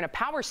march in here in a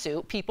power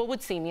suit, people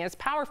would see me as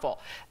powerful.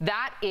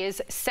 That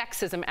is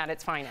sexism at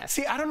its finest.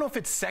 See, I don't know if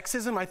it's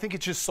sexism. I think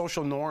it's just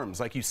social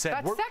norms, like you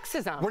said. That's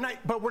sexism. We're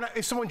not.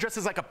 If someone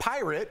dresses like a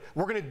pirate,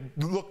 we're gonna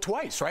look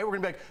twice, right? We're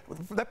gonna be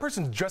like, that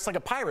person's dressed like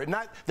a pirate.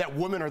 Not that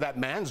woman or that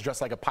man's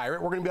dressed like a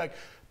pirate. We're gonna be like,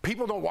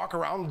 people don't walk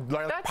around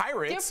like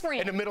pirates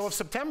in the middle of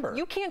September.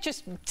 You can't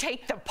just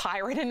take the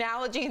pirate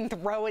analogy and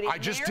throw it in I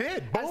just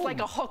did. Boom. As like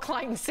a hook,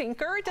 line,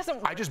 sinker. It doesn't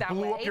work that way. I just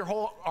blew up your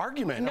whole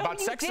argument about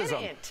sexism.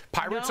 Didn't.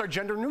 Pirates are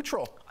gender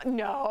neutral.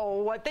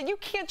 No, that you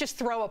can't just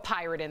throw a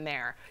pirate in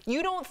there.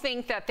 You don't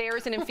think that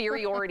there's an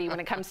inferiority when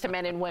it comes to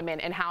men and women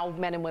and how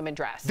men and women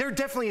dress. There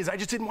definitely is. I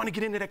just didn't want to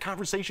get into that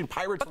conversation.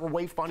 Pirates were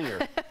way funnier.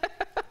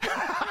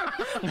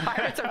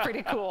 Pirates are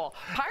pretty cool.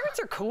 Pirates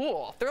are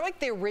cool. They're like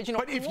the original.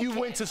 But if you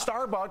went to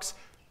Starbucks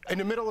in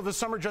the middle of the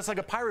summer dressed like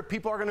a pirate,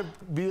 people are going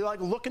to be like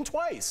looking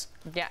twice.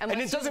 Yeah, and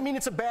it doesn't mean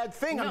it's a bad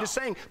thing. No. I'm just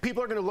saying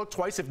people are going to look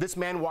twice. If this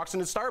man walks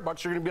into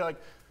Starbucks, you're going to be like,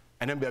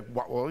 and then be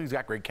like, well, he's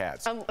got great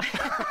cats.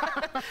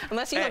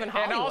 Unless you live in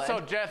Hollywood. And also,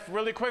 Jeff,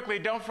 really quickly,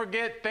 don't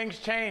forget things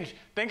change.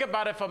 Think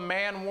about if a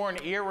man wore an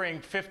earring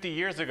 50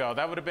 years ago.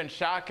 That would have been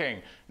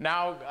shocking.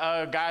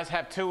 Now guys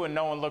have two and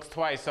no one looks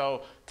twice.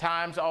 So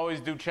times always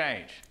do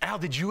change. Al,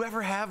 did you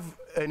ever have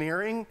an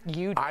earring?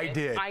 You did. I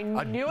did. I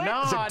knew it.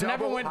 No, I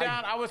never went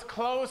down. I was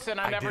close and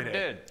I never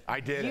did. I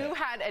did. You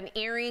had an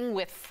earring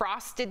with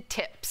frosted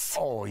tips.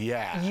 Oh,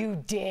 yeah.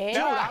 You did?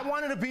 Dude, I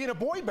wanted to be in a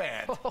boy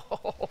band.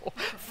 Oh,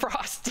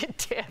 frosted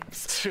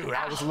tips. Dude,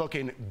 I was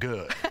looking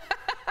good.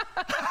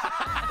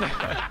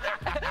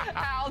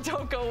 Al,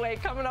 don't go away.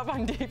 Coming up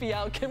on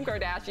DBL, Kim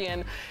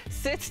Kardashian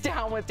sits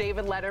down with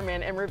David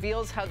Letterman and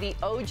reveals how the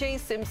O.J.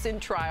 Simpson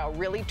trial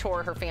really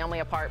tore her family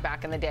apart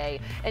back in the day.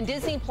 And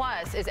Disney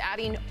Plus is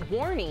adding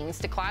warnings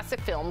to classic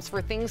films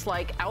for things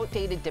like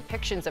outdated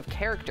depictions of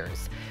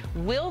characters.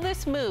 Will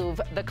this move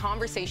the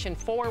conversation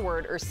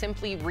forward or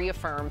simply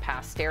reaffirm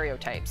past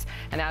stereotypes?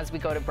 And as we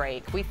go to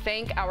break, we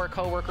thank our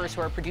coworkers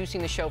who are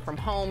producing the show from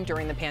home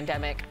during the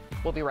pandemic.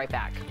 We'll be right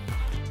back.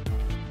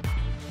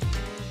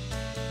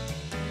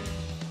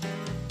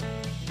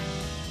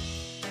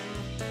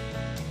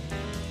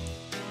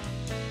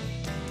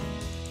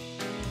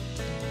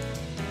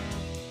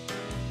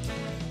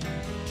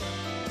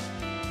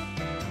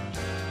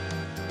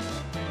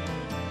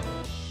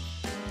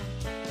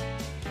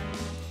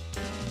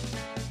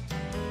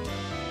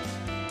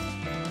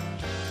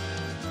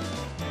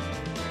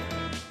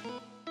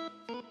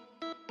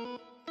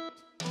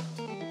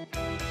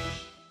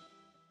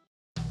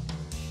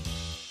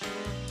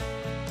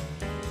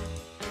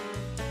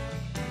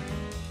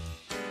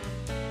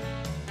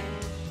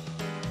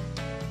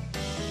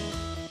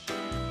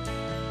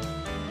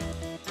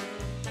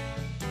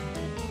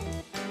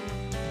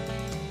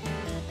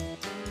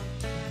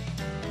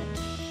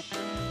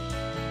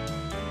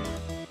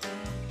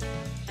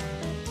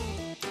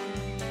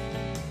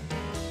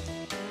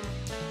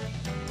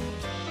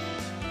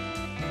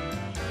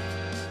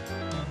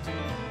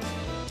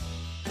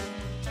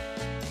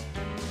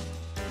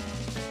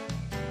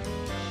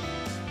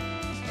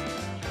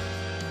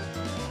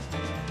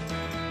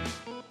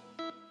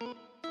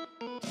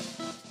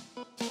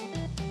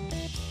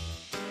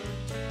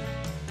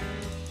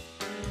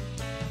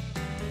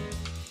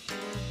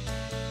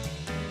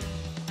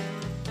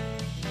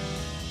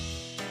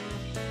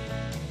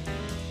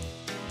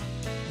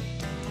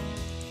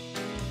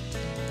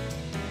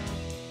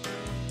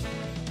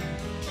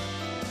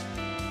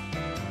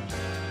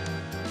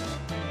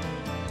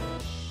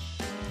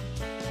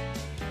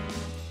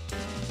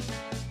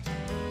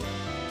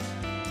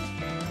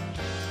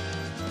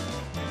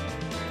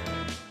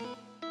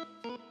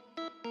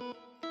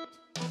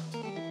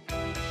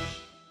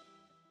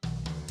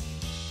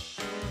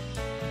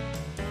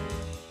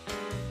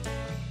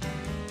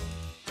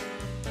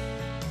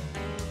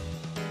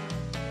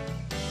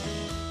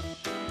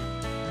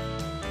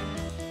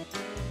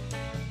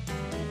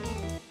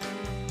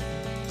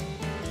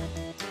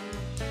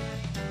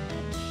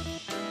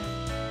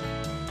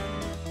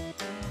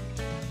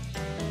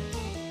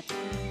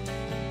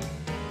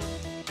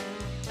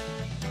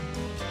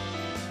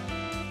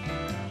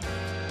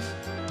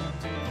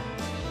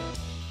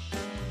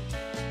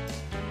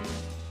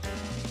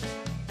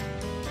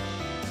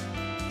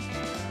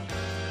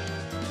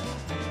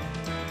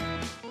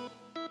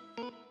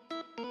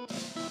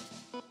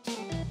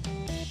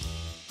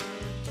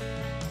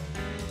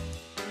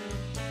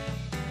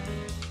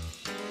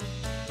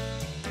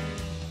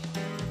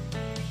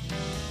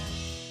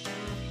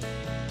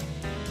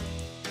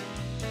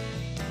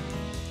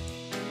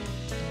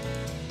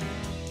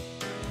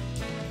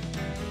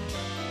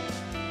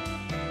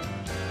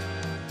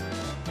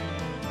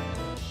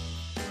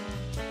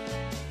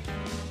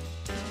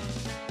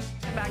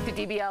 Back to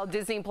DBL,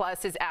 Disney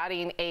Plus is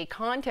adding a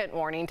content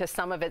warning to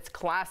some of its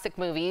classic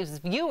movies.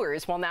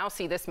 Viewers will now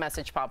see this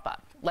message pop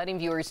up, letting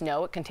viewers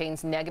know it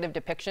contains negative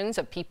depictions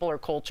of people or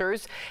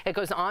cultures. It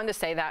goes on to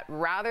say that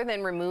rather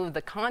than remove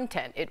the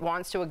content, it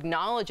wants to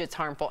acknowledge its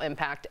harmful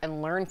impact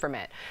and learn from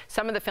it.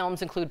 Some of the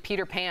films include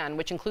Peter Pan,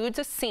 which includes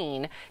a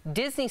scene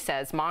Disney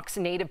says mocks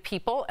Native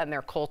people and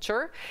their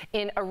culture.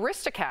 In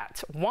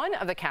Aristocats, one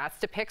of the cats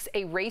depicts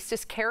a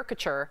racist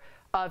caricature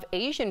of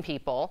Asian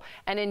people,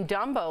 and in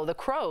Dumbo, the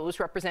crows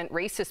represent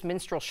racist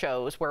minstrel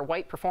shows where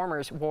white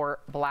performers wore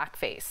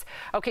blackface.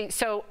 Okay,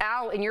 so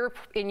Al, in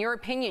your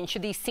opinion,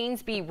 should these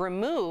scenes be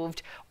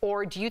removed,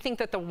 or do you think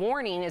that the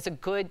warning is a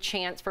good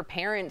chance for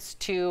parents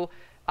to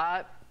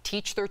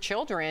teach their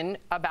children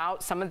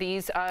about some of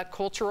these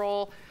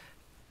cultural,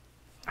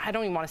 I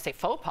don't even want to say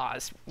faux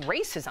pas,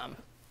 racism?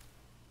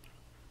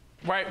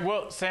 Right,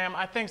 well, Sam,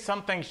 I think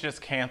some things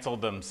just cancel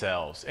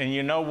themselves. And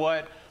you know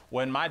what?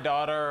 When my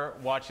daughter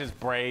watches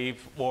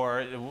Brave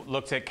or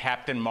looks at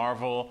Captain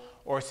Marvel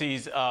or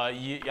sees,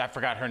 I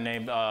forgot her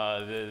name,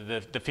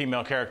 the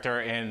female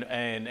character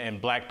in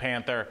Black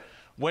Panther,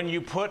 when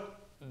you put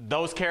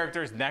those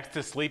characters next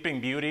to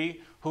Sleeping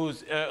Beauty,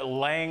 who's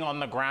laying on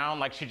the ground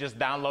like she just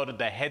downloaded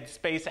the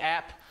Headspace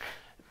app,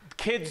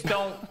 kids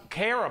don't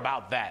care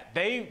about that.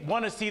 They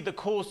want to see the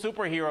cool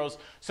superheroes.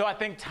 So I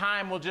think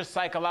time will just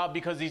cycle out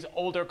because these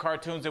older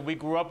cartoons that we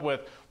grew up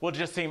with will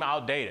just seem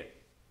outdated.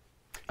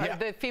 Yeah.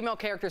 The female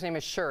character's name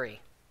is Shuri.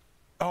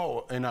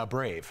 Oh, in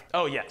Brave.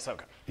 Oh, yes,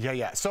 okay. Yeah,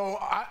 yeah. So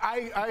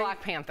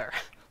Black Panther.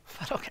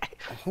 But okay.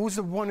 Who's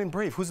the one in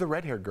Brave? Who's the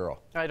red-haired girl?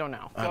 I don't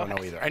know. I don't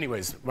know either.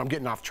 Anyways, I'm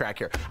getting off track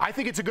here. I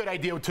think it's a good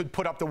idea to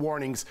put up the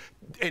warnings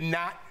and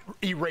not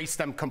erase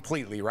them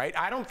completely, right?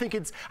 I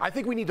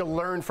think we need to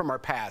learn from our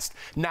past,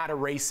 not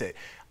erase it.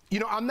 you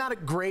know, I'm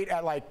not great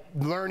at like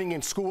learning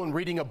in school and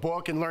reading a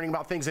book and learning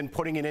about things and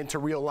putting it into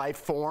real life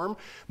form.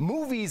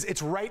 Movies,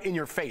 it's right in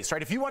your face,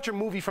 right? If you watch a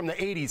movie from the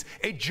 80s,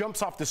 it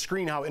jumps off the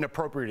screen how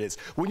inappropriate it is.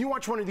 When you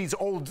watch one of these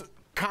old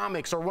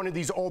comics or one of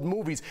these old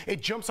movies,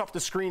 it jumps off the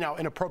screen how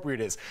inappropriate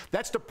it is.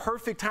 That's the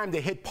perfect time to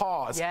hit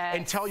pause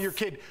and tell your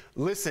kid,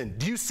 listen,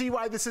 do you see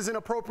why this is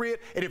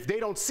inappropriate? And if they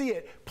don't see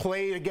it,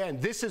 play it again.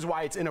 This is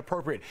why it's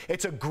inappropriate.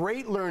 It's a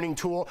great learning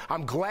tool.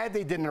 I'm glad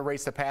they didn't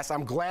erase the past.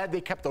 I'm glad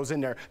they kept those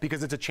in there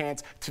because it's a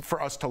chance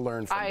for us to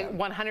learn from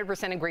them. I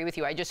 100% agree with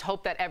you. I just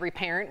hope that every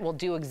parent will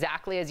do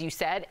exactly as you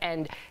said,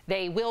 and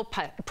they will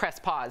press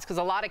pause, because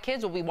a lot of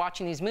kids will be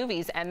watching these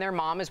movies and their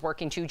mom is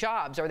working 2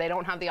 jobs, or they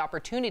don't have the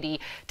opportunity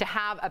to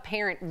have a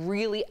parent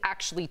really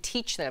actually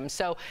teach them.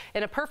 So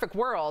in a perfect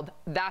world,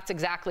 that's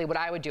exactly what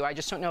I would do. I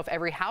just don't know if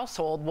every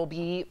household will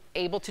be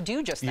able to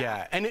do just that.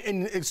 Yeah, and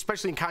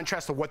especially in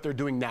contrast to what they're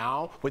doing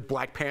now with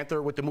Black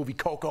Panther, with the movie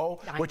Coco,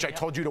 which I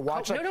told you to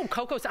watch. No,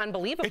 Coco's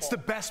unbelievable. It's the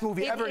best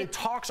movie ever. It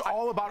talks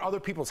all about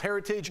other people's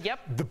heritage.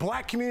 The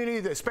Black community,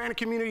 the Hispanic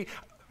community.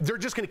 They're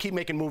just going to keep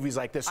making movies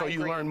like this so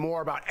you learn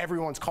more about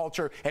everyone's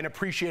culture and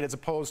appreciate it as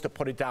opposed to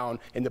put it down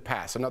in the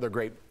past. Another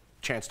great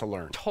chance to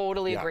learn.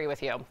 Totally agree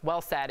with you.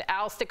 Well said.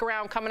 Al, stick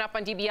around. Coming up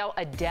on DBL,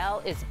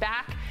 Adele is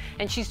back,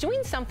 and she's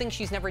doing something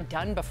she's never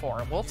done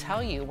before. We'll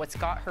tell you what's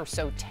got her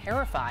so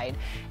terrified.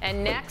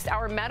 And next,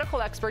 our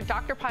medical expert,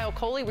 Dr. Payal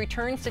Kohli,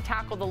 returns to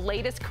tackle the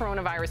latest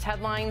coronavirus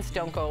headlines.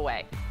 Don't go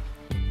away.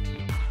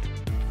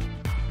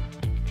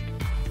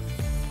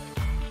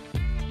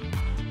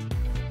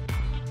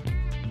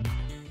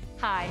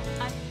 Hi,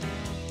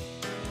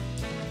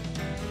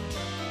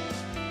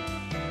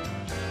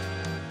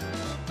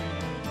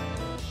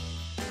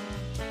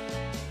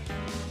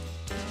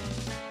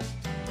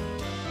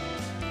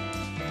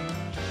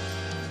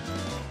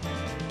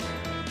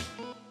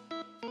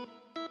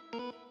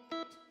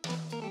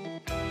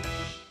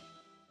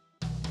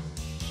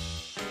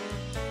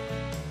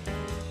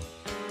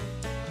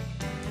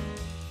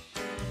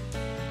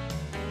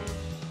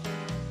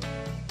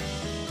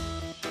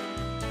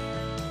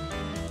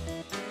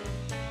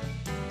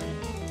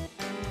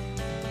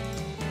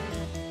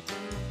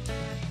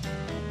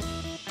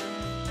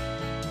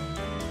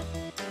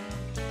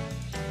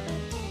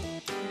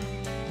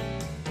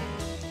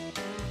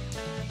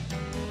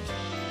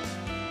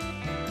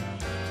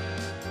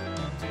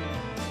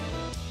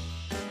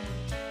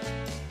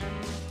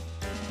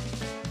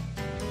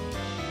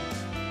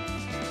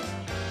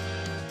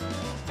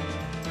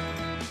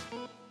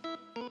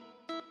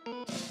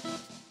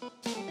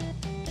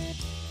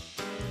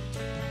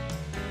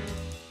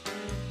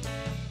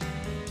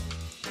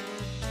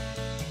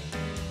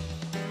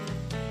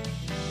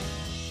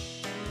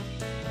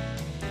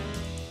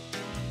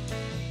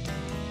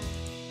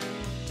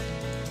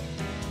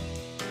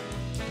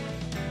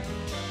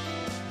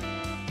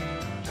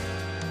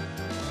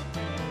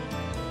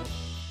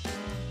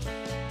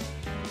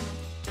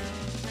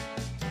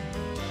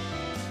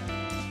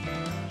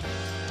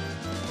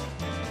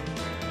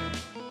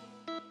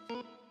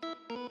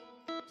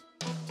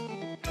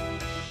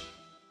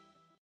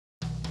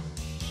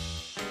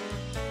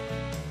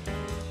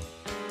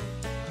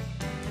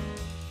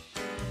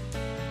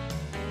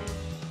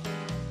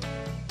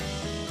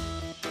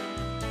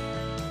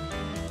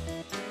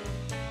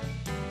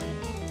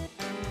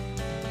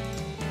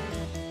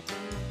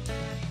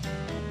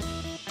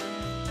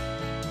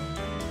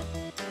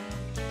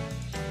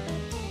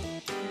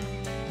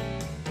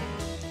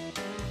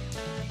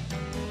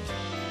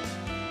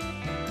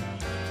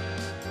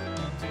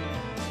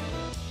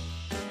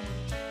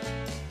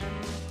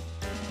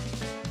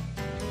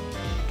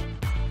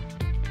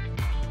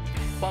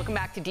 Welcome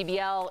back to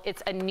DBL.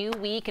 It's a new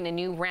week and a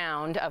new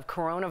round of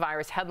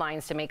coronavirus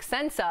headlines to make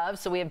sense of.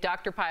 So we have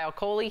Dr. Payal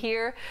Kohli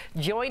here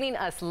joining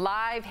us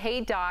live.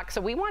 Hey, Doc.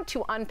 So we want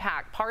to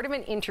unpack part of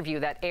an interview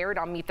that aired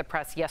on Meet the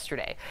Press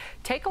yesterday.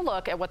 Take a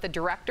look at what the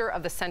director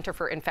of the Center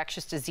for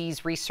Infectious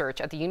Disease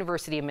Research at the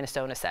University of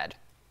Minnesota said.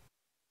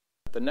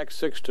 The next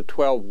 6 to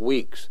 12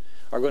 weeks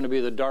are going to be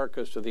the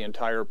darkest of the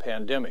entire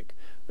pandemic.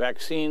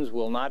 Vaccines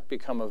will not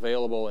become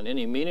available in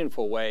any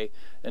meaningful way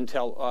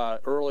until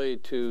early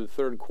to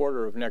third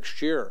quarter of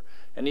next year.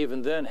 And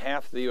even then,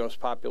 half the U.S.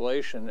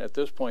 population at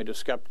this point is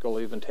skeptical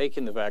of even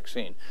taking the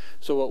vaccine.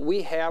 So what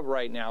we have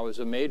right now is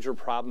a major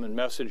problem in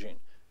messaging.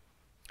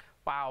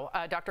 Wow.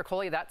 Dr.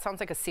 Kohli, that sounds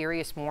like a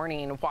serious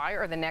warning. Why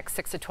are the next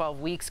 6 to 12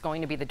 weeks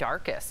going to be the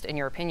darkest, in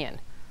your opinion?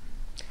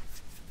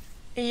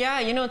 Yeah,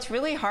 you know, it's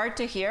really hard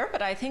to hear,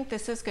 but I think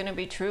this is going to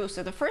be true.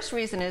 So the first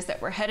reason is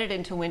that we're headed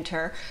into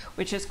winter,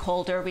 which is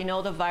colder. We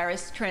know the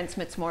virus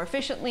transmits more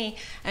efficiently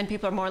and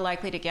people are more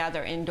likely to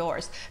gather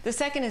indoors. The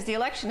second is the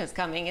election is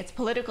coming. It's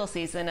political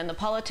season and the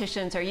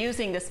politicians are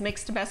using this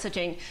mixed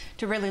messaging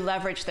to really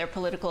leverage their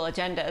political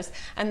agendas,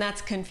 and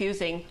that's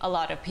confusing a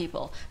lot of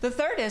people. The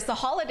third is the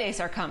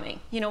holidays are coming.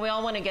 You know, we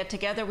all want to get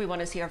together. We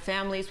want to see our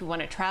families. We want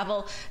to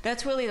travel.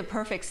 That's really the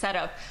perfect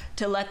setup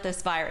to let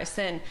this virus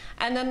in.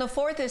 And then the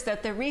fourth is that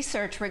that the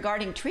research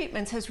regarding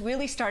treatments has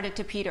really started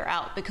to peter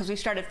out because we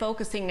started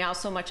focusing now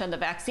so much on the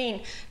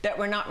vaccine that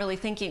we're not really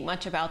thinking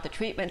much about the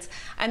treatments.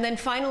 And then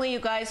finally, you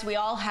guys, we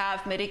all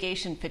have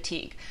mitigation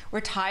fatigue.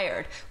 We're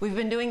tired. We've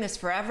been doing this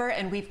forever,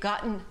 and we've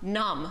gotten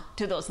numb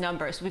to those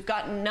numbers. We've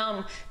gotten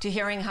numb to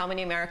hearing how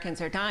many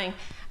Americans are dying,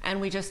 and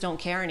we just don't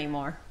care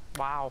anymore.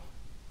 Wow.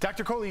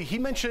 Dr. Coley, he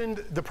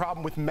mentioned the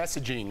problem with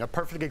messaging. A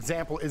perfect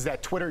example is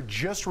that Twitter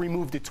just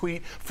removed a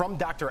tweet from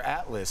Dr.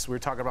 Atlas. We were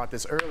talking about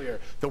this earlier.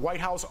 The White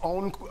House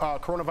own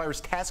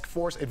coronavirus task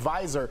force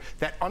advisor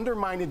that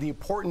undermined the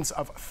importance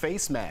of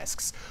face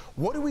masks.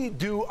 What do we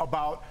do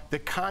about the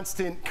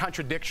constant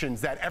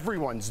contradictions that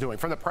everyone's doing,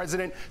 from the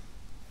president,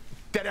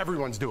 that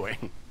everyone's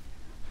doing?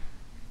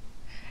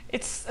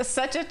 It's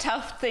such a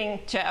tough thing,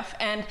 Jeff,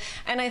 and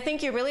I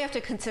think you really have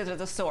to consider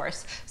the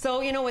source.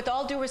 So, you know, with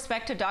all due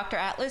respect to Dr.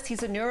 Atlas,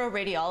 he's a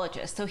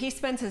neuroradiologist, so he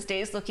spends his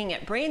days looking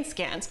at brain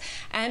scans,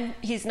 and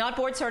he's not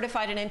board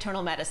certified in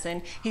internal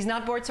medicine, he's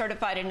not board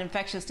certified in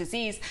infectious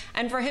disease,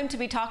 and for him to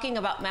be talking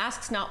about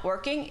masks not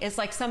working is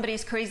like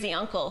somebody's crazy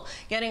uncle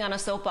getting on a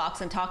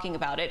soapbox and talking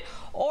about it,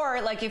 or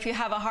like if you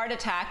have a heart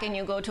attack and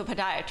you go to a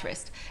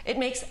podiatrist. It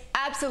makes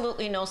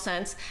absolutely no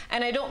sense,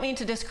 and I don't mean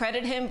to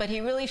discredit him, but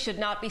he really should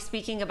not be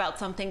speaking about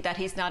something that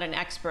he's not an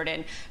expert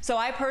in. So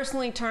I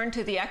personally turn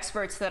to the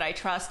experts that I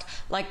trust,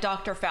 like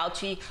Dr.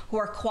 Fauci, who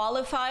are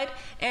qualified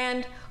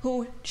and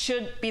who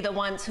should be the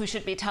ones who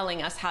should be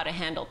telling us how to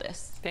handle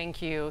this.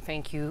 Thank you,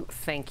 thank you,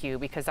 thank you,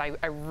 because I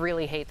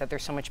really hate that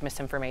there's so much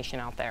misinformation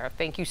out there.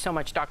 Thank you so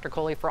much, Dr.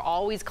 Coley, for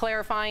always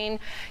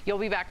clarifying. You'll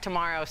be back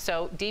tomorrow.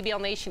 So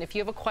DBL Nation, if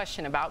you have a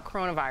question about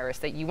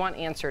coronavirus that you want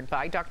answered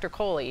by Dr.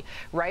 Coley,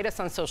 write us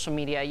on social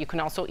media. You can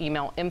also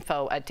email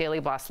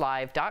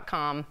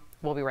info@dailyblastlive.com.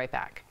 We'll be right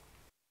back.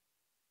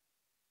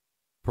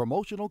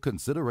 Promotional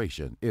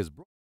consideration is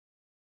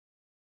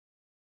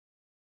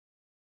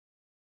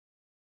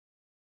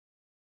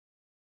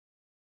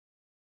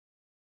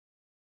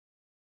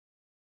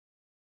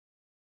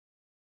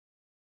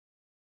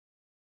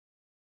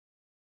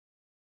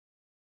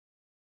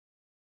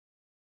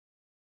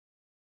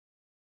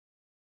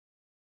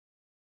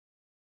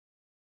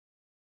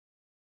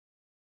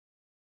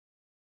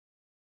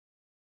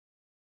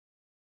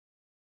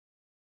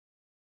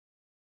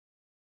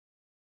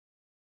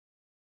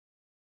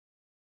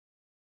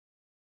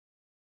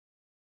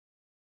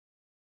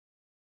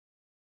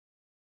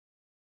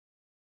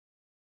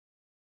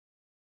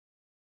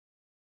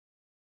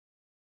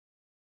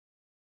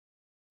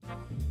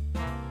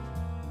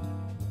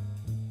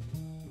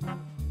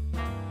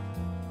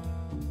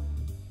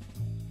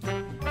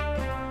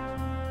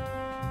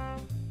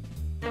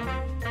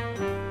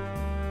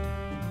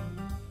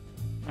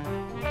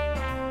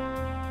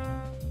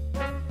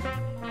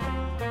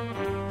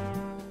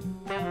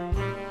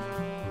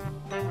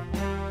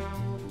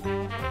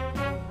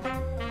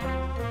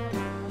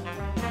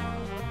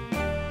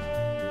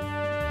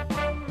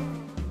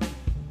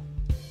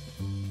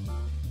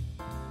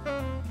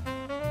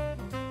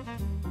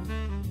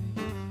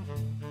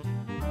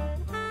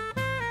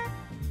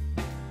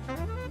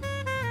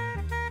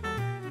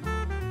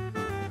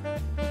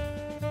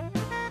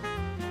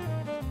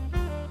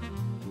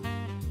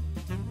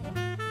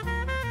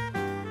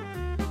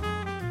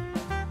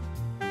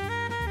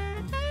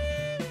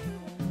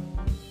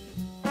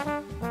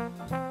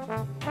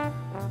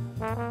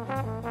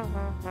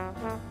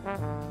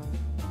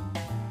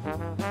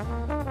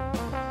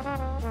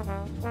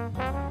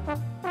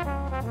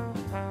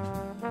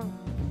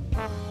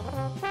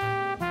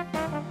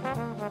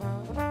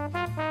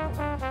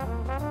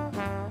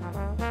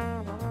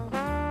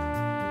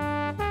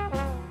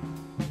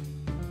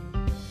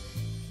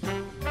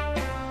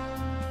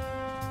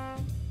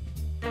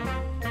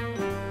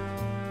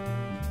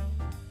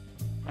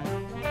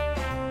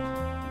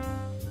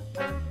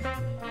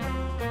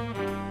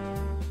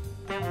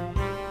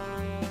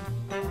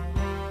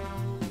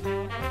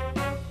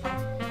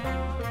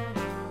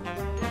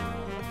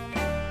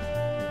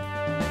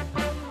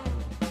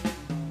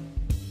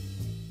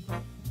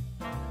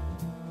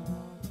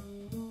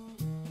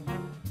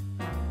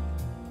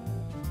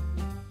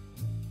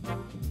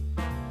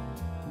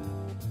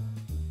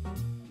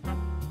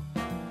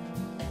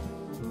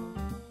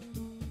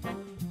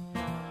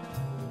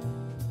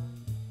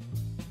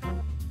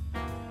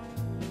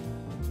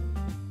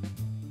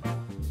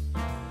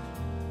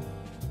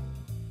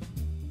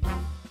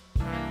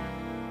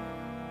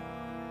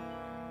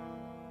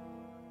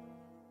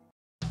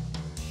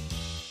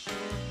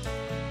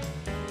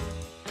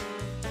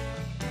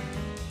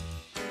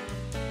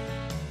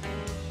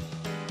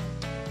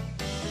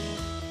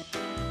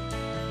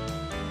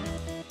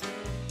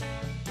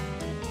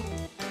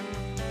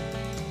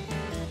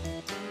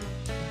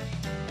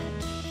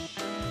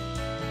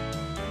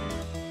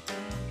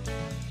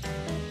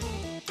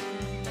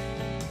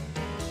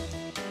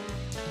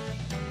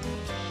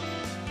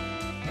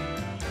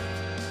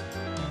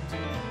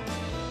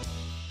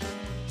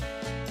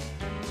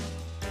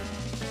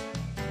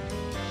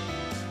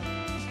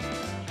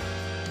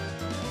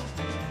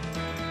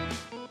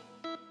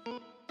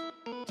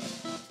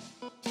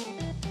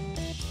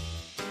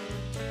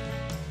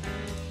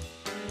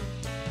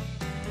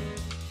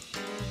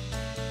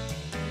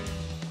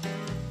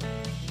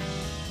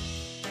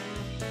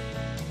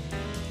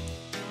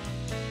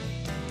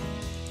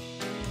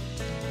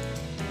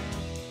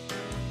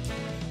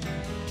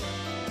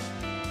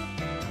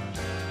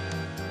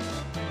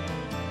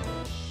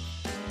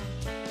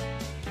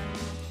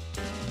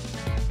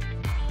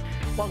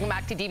Welcome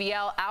back to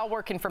DBL. Al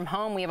working from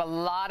home. We have a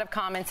lot of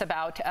comments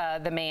about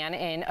the man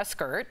in a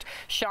skirt.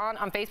 Sean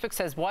on Facebook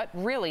says, what,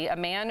 really? A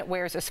man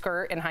wears a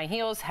skirt and high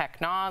heels? Heck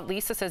nah.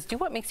 Lisa says, do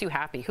what makes you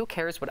happy. Who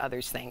cares what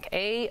others think?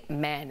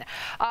 Amen.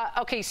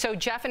 Okay, so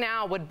Jeff and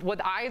Al,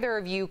 would either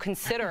of you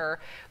consider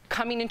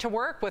coming into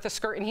work with a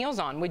skirt and heels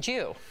on? Would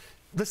you?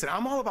 Listen,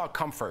 I'm all about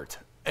comfort.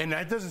 And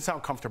that doesn't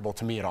sound comfortable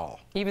to me at all.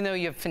 Even though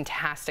you have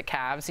fantastic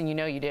calves, and you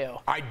know you do.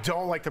 I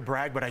don't like to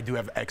brag, but I do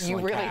have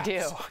excellent calves. You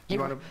really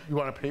do. You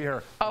want to pay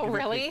her? Oh,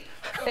 really?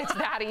 It's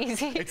that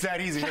easy? It's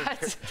that easy. Here,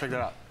 check that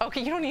out.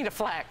 Okay, you don't need to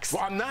flex.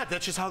 Well, I'm not.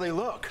 That's just how they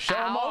look. Show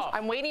them off.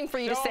 I'm waiting for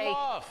you to say,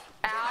 Al.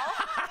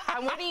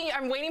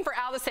 I'm waiting for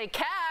Al to say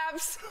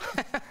calves.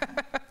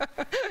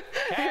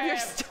 If you're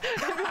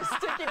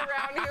sticking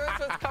around, here's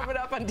what's coming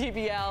up on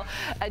DBL.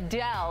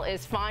 Adele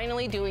is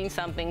finally doing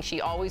something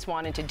she always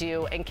wanted to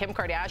do, and Kim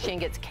Kardashian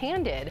gets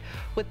candid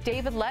with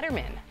David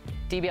Letterman.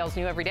 DBL's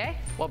New Every Day.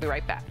 We'll be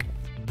right back.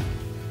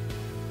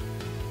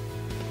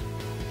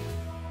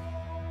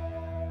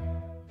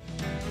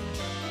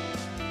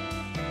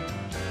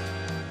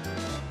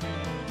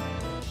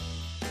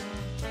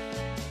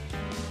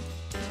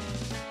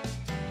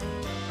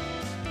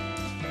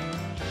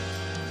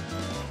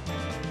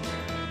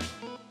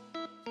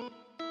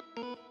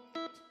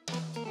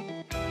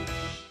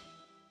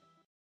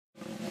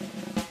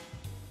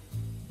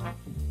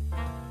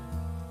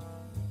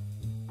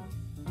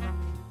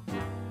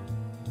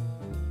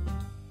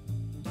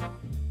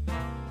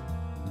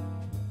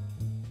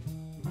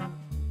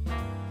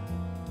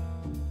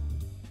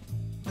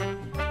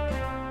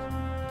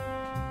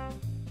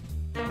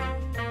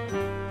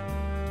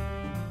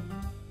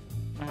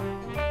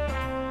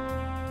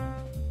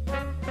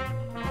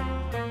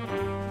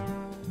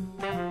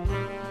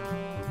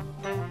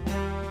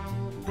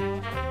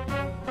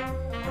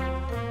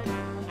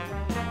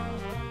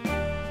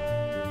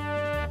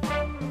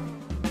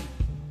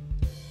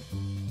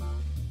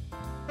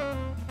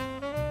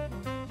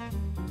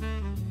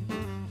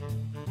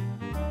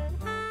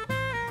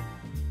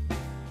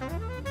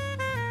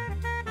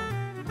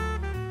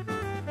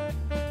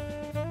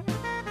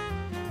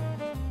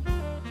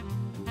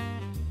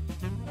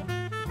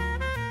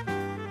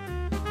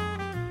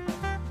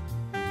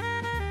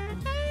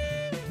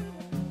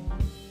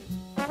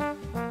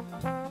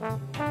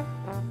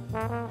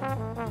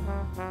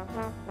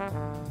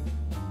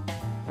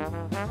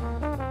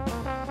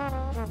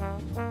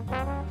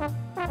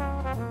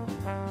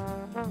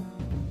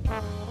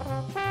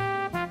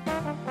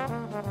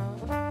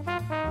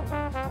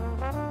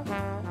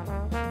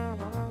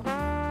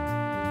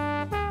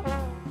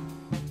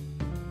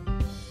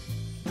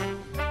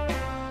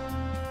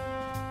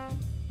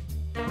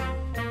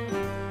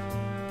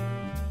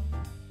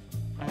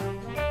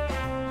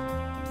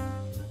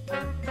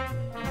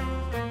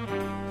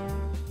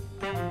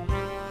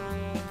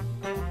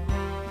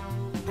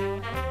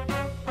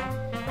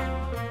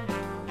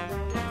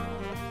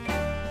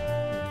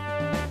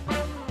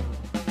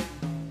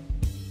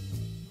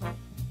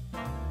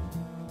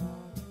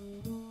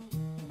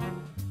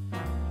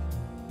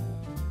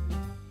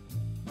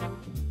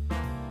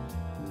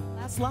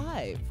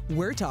 Live.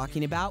 We're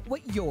talking about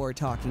what you're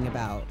talking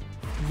about.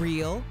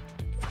 Real,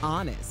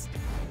 honest,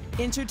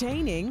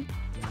 entertaining,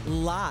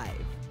 live.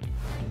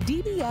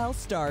 DBL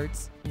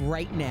starts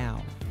right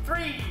now.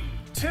 3,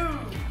 2.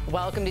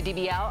 Welcome to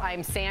DBL.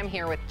 I'm Sam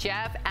here with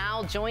Jeff.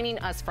 Al joining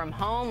us from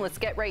home. Let's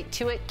get right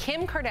to it.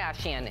 Kim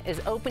Kardashian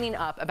is opening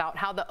up about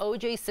how the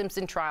O.J.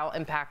 Simpson trial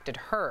impacted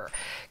her.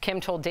 Kim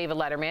told David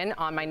Letterman,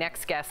 on My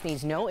Next Guest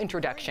Needs No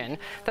Introduction,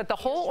 that the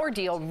whole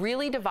ordeal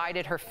really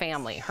divided her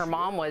family. Her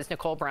mom was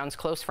Nicole Brown's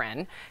close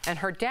friend, and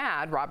her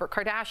dad, Robert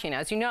Kardashian,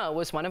 as you know,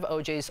 was one of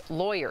O.J.'s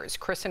lawyers.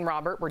 Chris and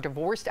Robert were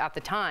divorced at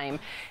the time,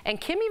 and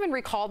Kim even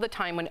recalled the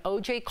time when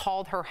O.J.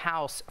 called her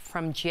house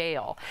from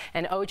jail,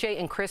 and O.J.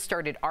 and Chris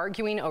started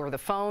arguing over the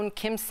phone.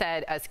 Kim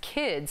said as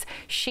kids,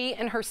 she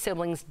and her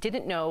siblings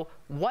didn't know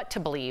what to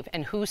believe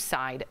and whose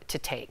side to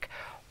take.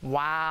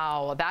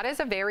 Wow, that is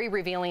a very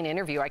revealing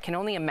interview. I can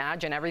only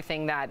imagine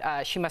everything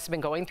that she must have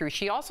been going through.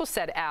 She also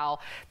said,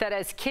 Al, that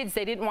as kids,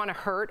 they didn't want to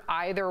hurt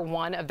either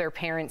one of their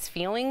parents'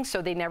 feelings,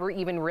 so they never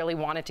even really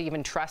wanted to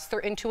even trust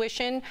their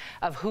intuition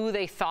of who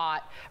they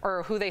thought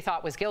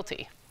was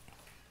guilty.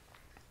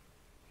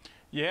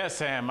 Yeah,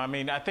 Sam. I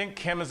mean, I think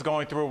Kim is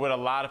going through what a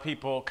lot of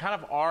people kind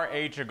of our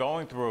age are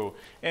going through.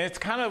 And it's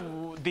kind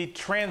of the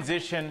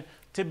transition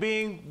to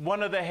being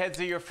one of the heads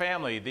of your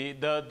family.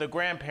 The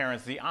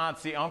grandparents, the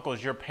aunts, the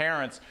uncles, your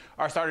parents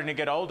are starting to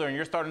get older, and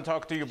you're starting to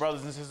talk to your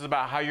brothers and sisters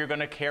about how you're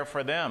going to care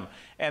for them.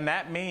 And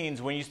that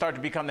means when you start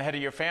to become the head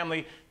of your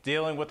family,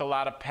 dealing with a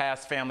lot of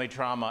past family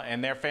trauma,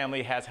 and their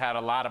family has had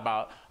a lot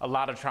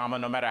of trauma,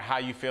 no matter how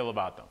you feel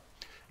about them.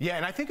 Yeah,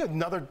 and I think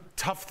another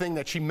tough thing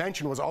that she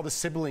mentioned was all the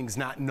siblings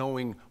not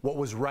knowing what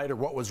was right or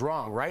what was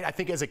wrong, right? I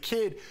think as a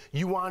kid,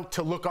 you want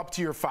to look up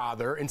to your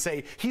father and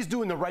say, he's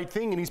doing the right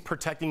thing and he's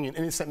protecting an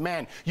innocent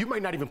man. You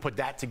might not even put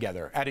that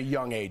together at a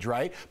young age,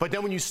 right? But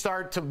then when you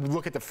start to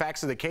look at the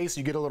facts of the case,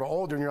 you get a little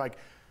older and you're like,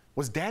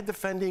 Was Dad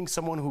defending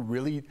someone who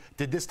really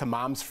did this to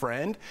Mom's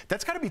friend?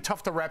 That's got to be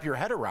tough to wrap your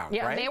head around,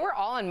 yeah, right? And they were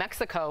all in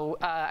Mexico,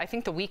 I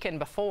think the weekend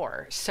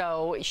before.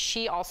 So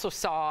she also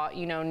saw,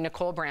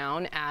 Nicole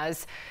Brown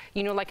as,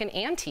 like an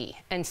auntie.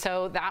 And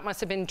so that must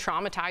have been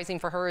traumatizing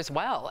for her as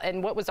well.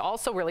 And what was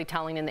also really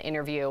telling in the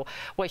interview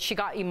was she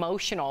got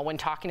emotional when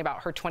talking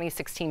about her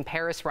 2016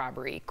 Paris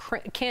robbery.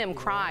 Kim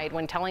cried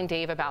when telling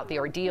Dave about the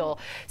ordeal,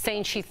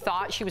 saying she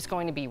thought she was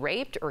going to be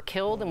raped or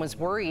killed and was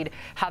worried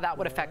how that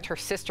would affect her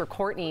sister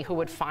Courtney, who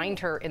would find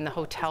her in the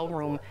hotel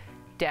room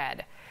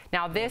dead.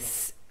 Now,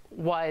 this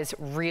was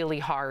really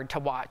hard to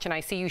watch, and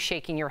I see you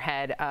shaking your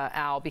head,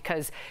 Al,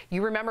 because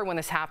you remember when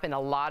this happened, a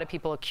lot of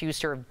people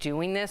accused her of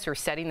doing this or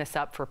setting this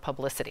up for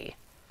publicity.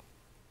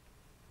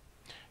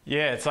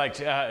 Yeah, it's like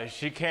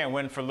she can't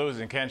win for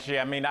losing, can she?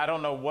 I mean, I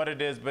don't know what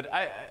it is, but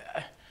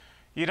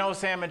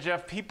Sam and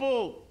Jeff,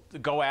 people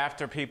go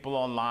after people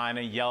online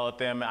and yell at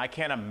them. I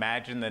can't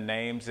imagine the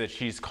names that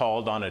she's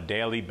called on a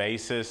daily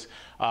basis.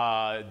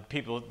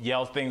 People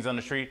yell things on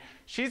the street.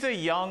 She's a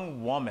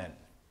young woman,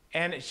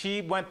 and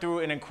she went through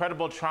an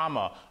incredible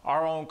trauma.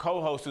 Our own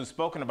co-host who's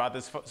spoken about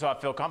this, so I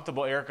feel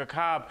comfortable, Erica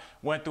Cobb,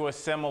 went through a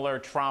similar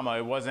trauma.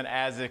 It wasn't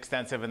as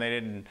extensive, and they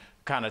didn't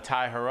kind of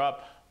tie her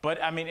up.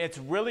 But, I mean, it's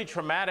really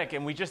traumatic,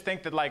 and we just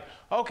think that, like,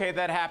 okay,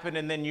 that happened,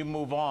 and then you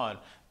move on.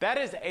 That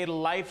is a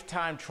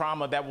lifetime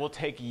trauma that will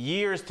take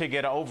years to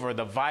get over,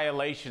 the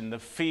violation, the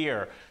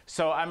fear.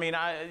 So, I mean,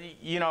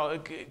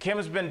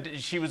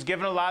 she was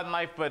given a lot in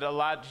life,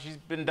 but she's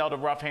been dealt a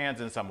rough hands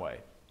in some way.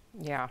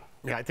 Yeah.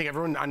 Yeah, I think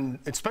everyone,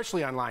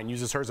 especially online,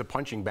 uses her as a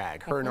punching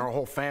bag, her and her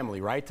whole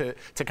family, right?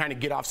 To kind of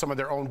get off some of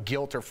their own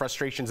guilt or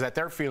frustrations that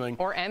they're feeling.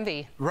 Or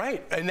envy.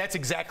 Right, and that's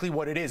exactly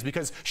what it is,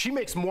 because she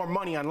makes more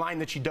money online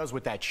than she does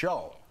with that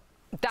show.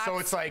 So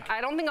it's like, I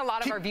don't think a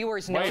lot of our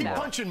viewers know that. Keep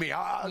punching me.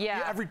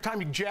 Yeah. Every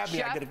time you jab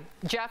me, I get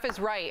a... Jeff is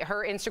right.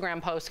 Her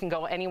Instagram post can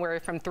go anywhere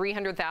from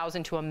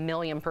 300,000 to 1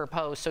 million per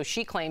post. So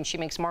she claims she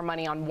makes more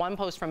money on one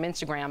post from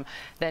Instagram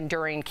than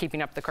during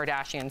Keeping Up the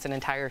Kardashians an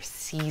entire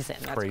season.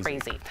 That's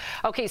crazy.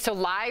 Okay, so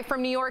live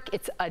from New York,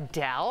 it's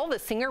Adele. The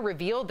singer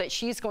revealed that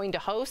she's going to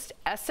host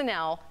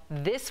SNL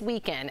this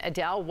weekend.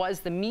 Adele was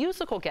the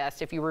musical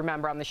guest, if you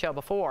remember, on the show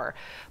before,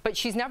 but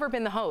she's never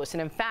been the host.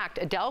 And in fact,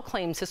 Adele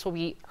claims this will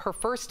be her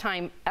first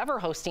time ever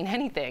hosting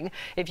anything,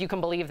 if you can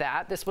believe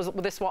that. This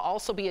will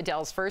also be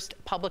Adele's first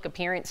public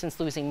appearance since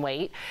losing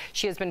weight.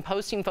 She has been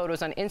posting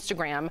photos on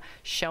Instagram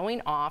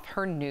showing off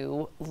her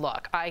new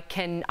look.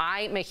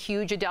 I'm a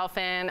huge Adele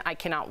fan. I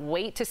cannot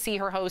wait to see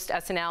her host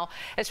SNL,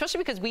 especially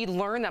because we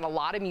learned that a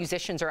lot of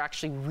musicians are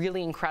actually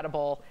really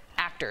incredible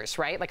actors,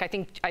 right? Like I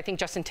think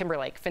Justin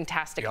Timberlake,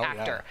 fantastic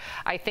actor.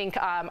 Yeah.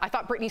 I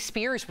thought Britney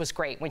Spears was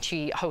great when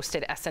she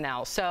hosted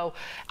SNL. So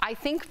I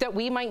think that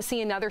we might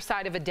see another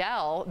side of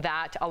Adele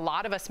that a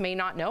lot of us may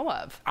not know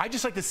of. I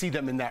just like to see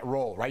them in that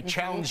role, right?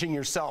 Challenging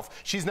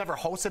yourself. She's never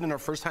hosted, and her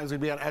first time is going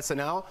to be on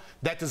SNL.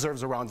 That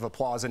deserves a round of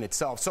applause in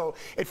itself. So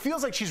it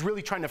feels like she's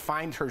really trying to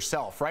find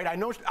herself, right? I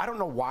don't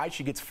know why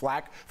she gets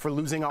flack for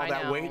losing all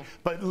that weight,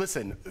 but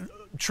listen,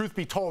 truth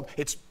be told,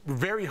 it's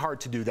very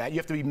hard to do that. You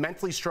have to be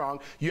mentally strong.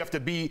 You have to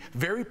be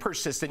very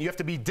persistent. You have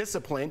to be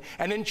disciplined.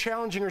 And then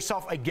challenging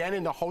herself again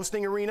in the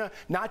hosting arena,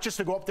 not just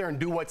to go up there and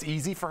do what's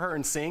easy for her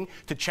and sing,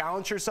 to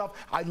challenge herself.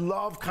 I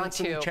love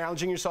constantly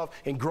challenging yourself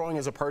and growing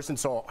as a person,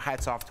 so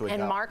hats off to Adele.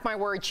 And mark my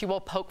word, she will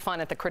poke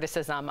fun at the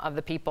criticism of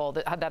the people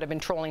that have been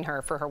trolling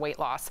her for her weight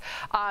loss.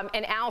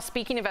 And Al,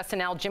 speaking of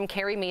SNL, Jim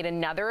Carrey made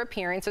another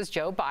appearance as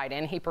Joe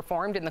Biden. He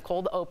performed in the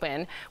cold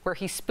open where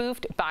he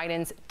spoofed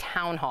Biden's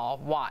town hall.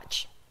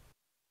 Watch.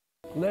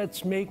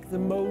 Let's make the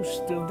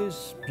most of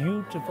this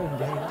beautiful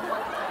day.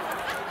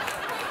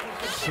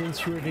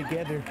 Since we're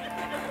together,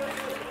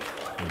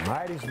 we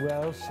might as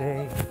well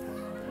say,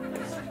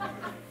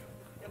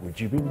 would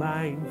you be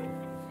mine?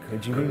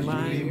 Could you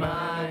be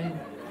mine?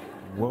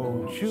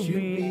 Won't you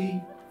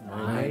be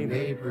my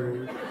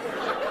neighbor?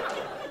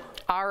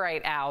 All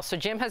right, Al. So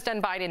Jim has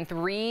done Biden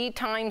 3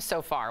 times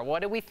so far.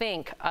 What do we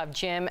think of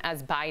Jim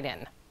as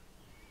Biden?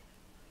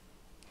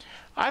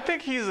 I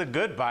think he's a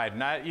good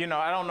Biden. I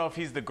don't know if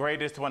he's the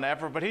greatest one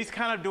ever, but he's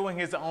kind of doing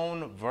his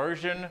own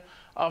version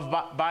of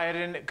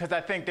Biden, because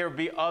I think there would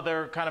be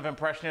other kind of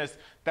impressionists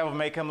that would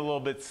make him a little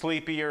bit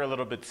sleepier, a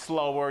little bit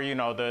slower,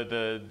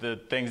 the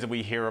things that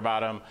we hear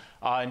about him,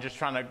 and just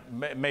trying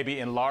to maybe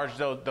enlarge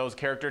those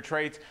character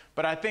traits.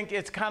 But I think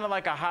it's kind of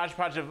like a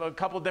hodgepodge of a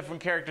couple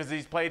different characters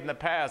he's played in the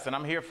past, and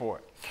I'm here for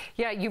it.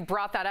 Yeah, you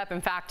brought that up.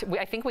 In fact,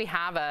 I think we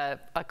have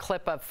a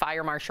clip of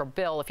Fire Marshal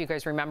Bill, if you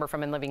guys remember,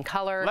 from In Living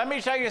Color. Let me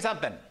show you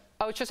something.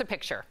 Oh, it's just a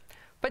picture.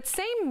 But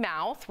same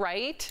mouth,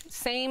 right?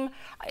 Same.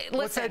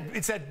 Listen,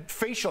 it's that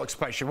facial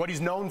expression, what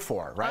he's known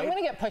for, right? I'm going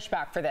to get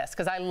pushback for this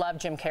because I love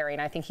Jim Carrey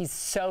and I think he's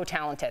so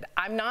talented.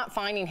 I'm not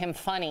finding him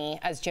funny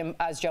as Joe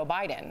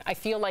Biden. I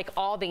feel like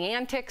all the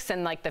antics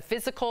and like the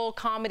physical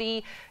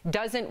comedy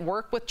doesn't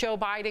work with Joe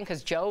Biden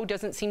because Joe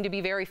doesn't seem to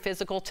be very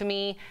physical to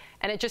me,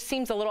 and it just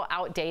seems a little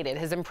outdated.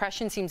 His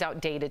impression seems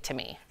outdated to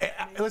me.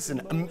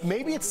 Listen,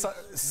 maybe it's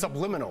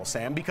subliminal,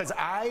 Sam, because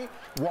I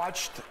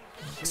watched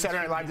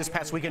Saturday Night Live this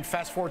past weekend.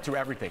 Fast forward through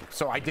everything,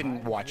 so I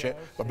didn't watch it,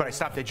 but I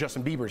stopped at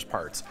Justin Bieber's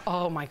parts.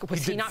 Oh my God,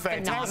 was he not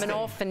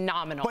phenomenal?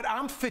 Phenomenal. But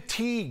I'm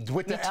fatigued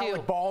with the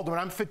Alec Baldwin.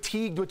 I'm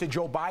fatigued with the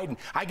Joe Biden.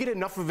 I get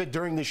enough of it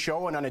during the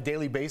show and on a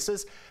daily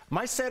basis.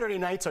 My Saturday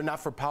nights are not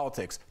for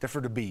politics. They're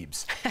for the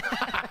Biebs.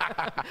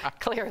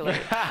 Clearly.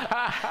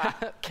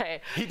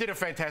 Okay. He did a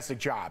fantastic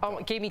job. Oh,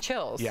 it gave me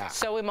chills. Yeah.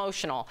 So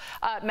emotional.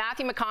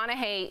 Matthew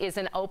McConaughey is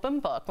an open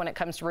book when it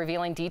comes to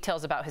revealing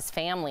details about his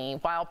family.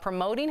 While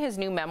promoting his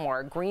new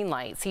memoir, Green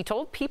Lights, he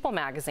told People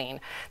magazine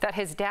that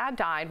his dad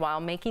died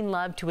while making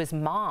love to his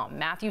mom.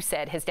 Matthew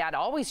said his dad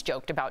always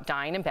joked about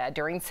dying in bed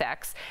during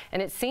sex,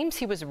 and it seems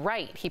he was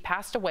right. He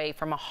passed away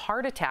from a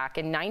heart attack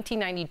in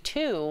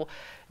 1992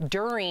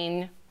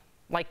 during,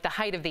 like, the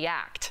height of the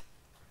act.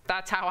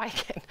 That's how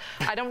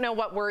I don't know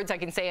what words I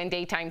can say on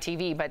daytime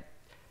TV, but.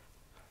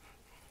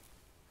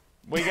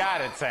 We got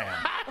it, Sam.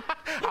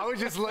 I was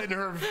just letting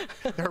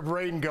her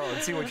brain go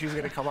and see what she's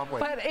going to come up with.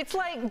 But it's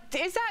like,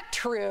 is that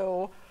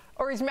true?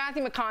 Or is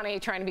Matthew McConaughey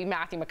trying to be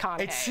Matthew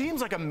McConaughey? It seems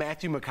like a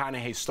Matthew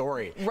McConaughey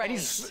story. Right. And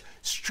he's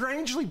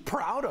strangely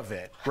proud of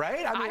it,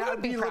 right? I mean,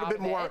 I'd be a little bit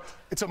more,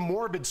 it's a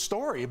morbid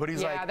story, but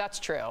he's like, yeah, that's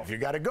true. If you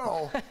got to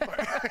go,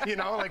 you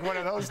know, like one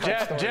of those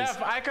type stories.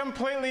 Jeff, I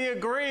completely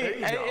agree.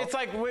 It's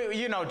like,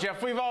 you know,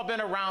 Jeff, we've all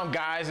been around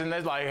guys, and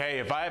they're like, hey,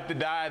 if I have to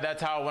die,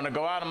 that's how I want to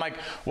go out. I'm like,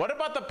 what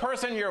about the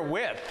person you're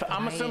with?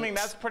 I'm assuming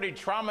that's pretty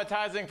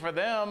traumatizing for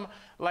them.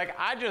 Like,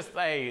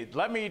 hey,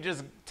 let me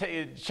just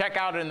check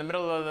out in the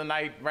middle of the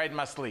night right in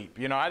my sleep.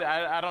 You know,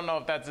 I don't know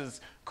if that's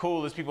as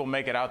cool as people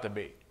make it out to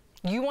be.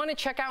 You want to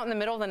check out in the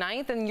middle of the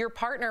night, then your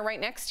partner right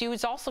next to you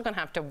is also going to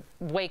have to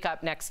wake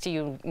up next to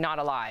you not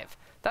alive.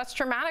 That's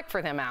traumatic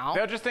for them, Al.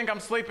 They'll just think I'm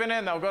sleeping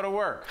in. They'll go to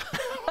work.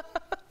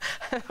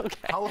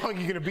 Okay. How long are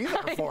you going to be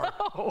there for?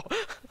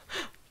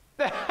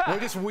 We'll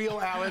just wheel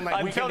Alan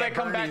like until they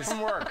come back from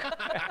work.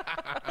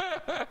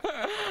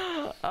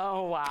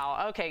 Oh,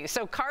 wow. Okay,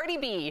 so Cardi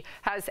B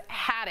has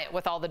had it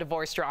with all the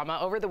divorce drama.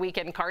 Over the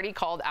weekend, Cardi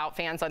called out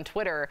fans on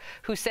Twitter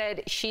who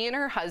said she and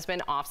her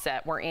husband,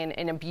 Offset, were in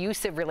an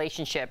abusive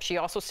relationship. She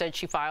also said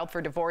she filed for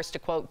divorce to,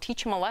 quote,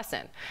 teach him a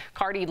lesson.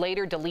 Cardi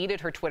later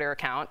deleted her Twitter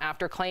account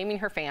after claiming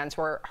her fans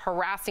were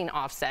harassing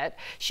Offset.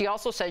 She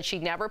also said she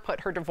never put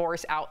her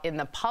divorce out in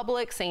the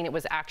public, saying it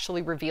was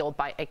actually revealed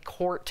by a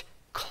court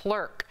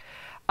clerk.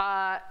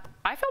 I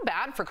feel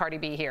bad for Cardi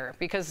B here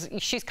because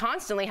she's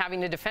constantly having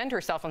to defend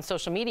herself on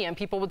social media, and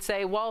people would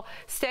say, well,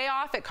 stay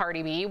off it,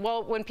 Cardi B.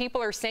 Well, when people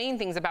are saying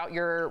things about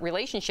your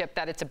relationship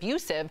that it's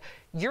abusive,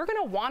 you're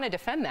going to want to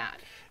defend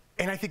that.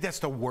 And I think that's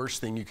the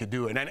worst thing you could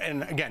do.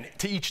 And again,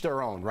 to each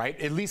their own, right?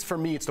 At least for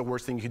me, it's the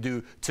worst thing you could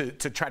do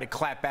to try to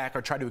clap back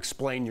or try to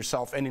explain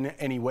yourself in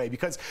any way,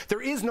 because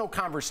there is no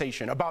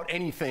conversation about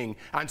anything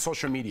on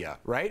social media,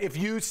 right? If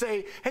you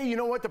say, hey, you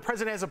know what, the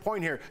president has a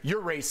point here,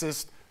 you're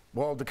racist.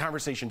 Well, the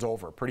conversation's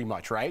over, pretty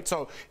much, right?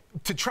 So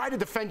to try to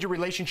defend your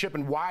relationship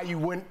and why you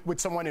went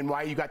with someone and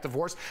why you got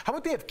divorced, how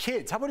about they have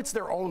kids? How about it's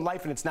their own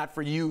life and it's not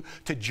for you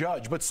to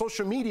judge? But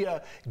social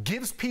media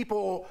gives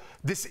people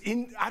this,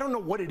 I don't know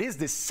what it is,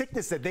 this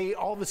sickness that they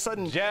all of a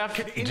sudden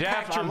can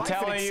impact your life. I'm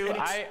telling you,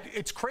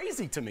 it's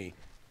crazy to me.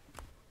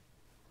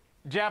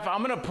 Jeff,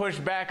 I'm going to push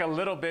back a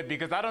little bit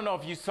because I don't know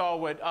if you saw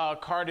what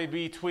Cardi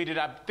B tweeted.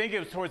 I think it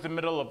was towards the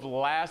middle of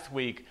last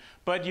week.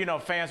 But, you know,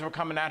 fans were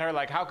coming at her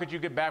like, how could you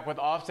get back with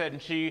Offset?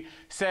 And she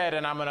said,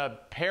 and I'm going to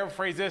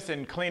paraphrase this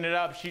and clean it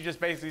up. She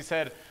just basically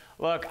said,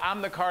 look,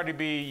 I'm the Cardi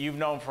B you've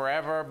known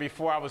forever.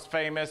 Before I was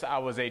famous, I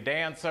was a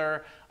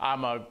dancer.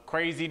 I'm a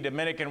crazy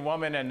Dominican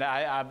woman.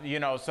 And, you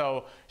know,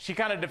 so she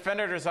kind of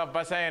defended herself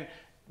by saying,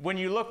 when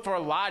you look for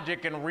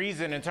logic and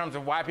reason in terms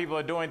of why people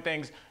are doing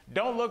things,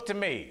 don't look to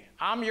me.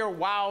 I'm your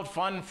wild,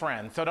 fun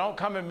friend. So don't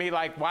come at me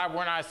like, why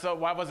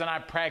wasn't I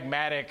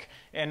pragmatic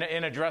in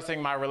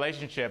addressing my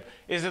relationship?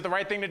 Is it the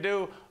right thing to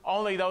do?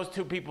 Only those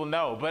two people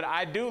know. But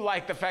I do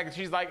like the fact that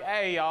she's like,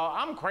 hey, y'all,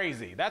 I'm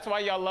crazy. That's why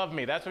y'all love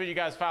me. That's why you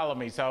guys follow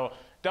me. So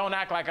don't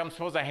act like I'm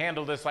supposed to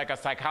handle this like a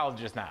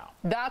psychologist now.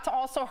 That's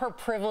also her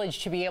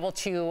privilege to be able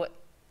to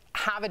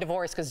have a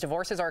divorce, because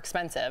divorces are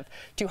expensive,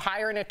 to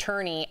hire an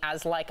attorney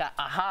as like a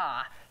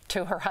aha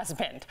to her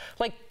husband.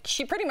 Like,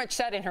 she pretty much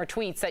said in her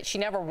tweets that she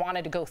never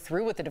wanted to go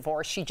through with the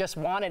divorce. She just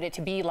wanted it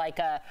to be like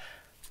a,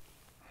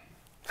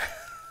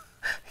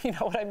 you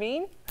know what I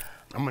mean?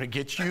 I'm gonna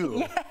get you.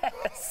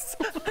 Yes.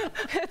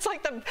 It's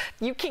like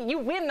you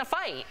win the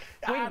fight.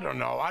 I don't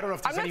know. I don't know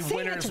if there's any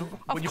winners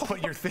when you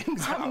put your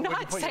things out. I'm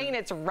not saying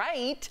it's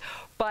right,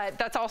 but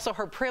that's also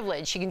her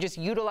privilege. She can just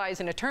utilize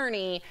an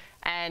attorney,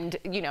 and,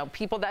 you know,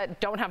 people that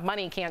don't have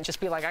money can't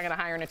just be like, I'm gonna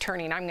hire an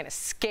attorney and I'm gonna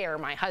scare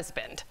my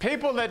husband.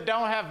 People that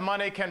don't have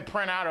money can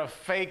print out a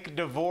fake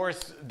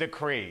divorce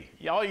decree.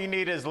 All you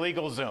need is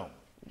LegalZoom.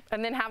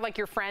 And then have like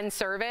your friend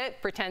serve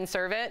it, pretend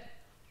serve it.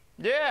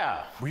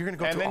 Yeah. Well, you're going to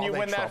go and through then all you that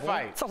win trouble? that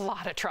fight. It's a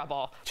lot of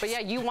trouble. But yeah,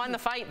 you won the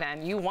fight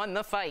then. You won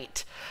the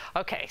fight.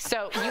 Okay,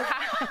 so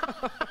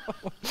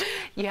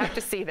you have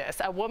to see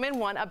this. A woman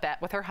won a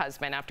bet with her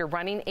husband after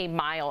running a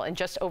mile in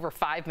just over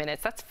 5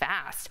 minutes. That's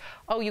fast.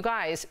 Oh, you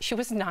guys, she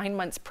was 9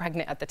 months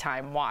pregnant at the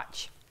time.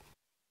 Watch.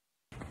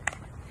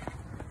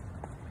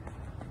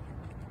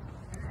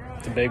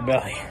 It's a big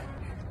belly.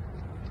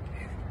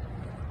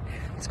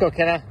 Let's go,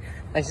 Kenna.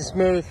 Nice and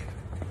smooth.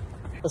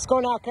 Let's go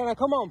now, Kenna.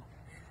 Come on.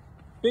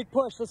 Big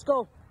push. Let's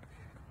go.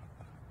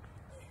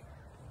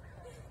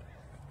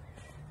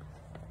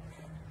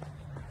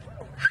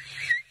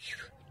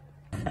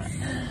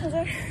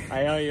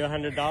 I owe you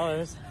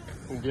 $100.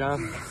 Good job.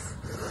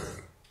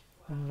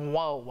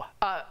 Whoa.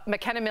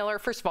 McKenna Miller,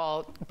 first of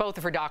all, both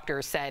of her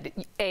doctors said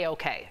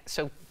A-OK.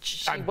 So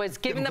she was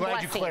given the blessing.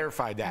 I'm glad you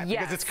clarified that, yes.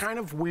 because it's kind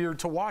of weird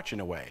to watch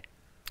in a way.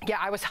 Yeah,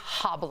 I was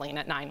hobbling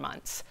at 9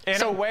 months.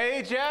 In a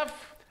way,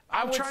 Jeff,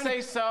 I would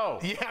say so.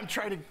 Yeah, I'm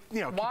trying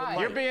to, Why?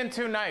 You're being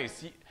too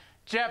nice.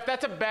 Jeff,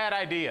 that's a bad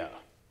idea.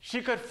 She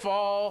could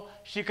fall.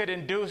 She could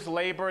induce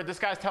labor. This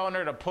guy's telling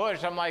her to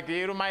push. I'm like,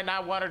 you might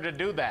not want her to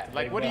do that.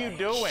 Like, what are you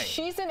doing?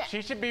 She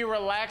should be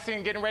relaxing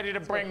and getting ready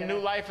to bring new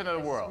life into the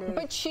world.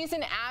 But she's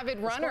an avid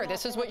runner.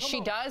 This is what she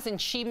does, and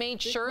she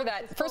made sure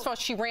that, first of all,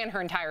 she ran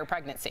her entire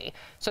pregnancy.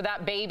 So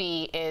that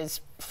baby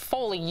is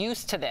fully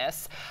used to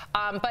this.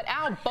 But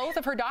Al, both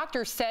of her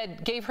doctors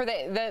gave her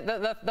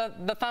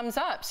the thumbs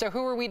up. So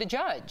who are we to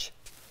judge?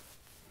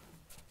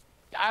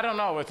 I don't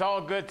know. It's all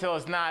good till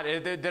it's not.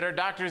 Did her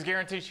doctors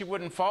guarantee she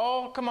wouldn't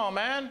fall? Come on,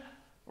 man.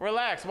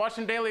 Relax. Watch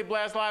some Daily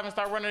Blast Live and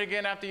start running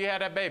again after you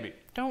had that baby.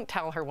 Don't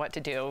tell her what to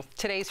do.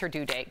 Today's her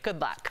due date. Good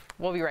luck.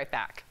 We'll be right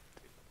back.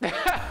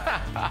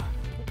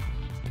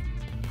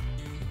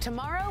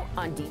 Tomorrow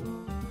on D.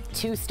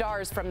 2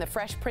 stars from The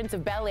Fresh Prince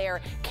of Bel-Air,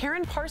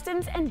 Karen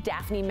Parsons and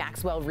Daphne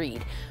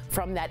Maxwell-Reid.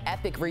 From that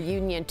epic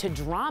reunion to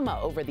drama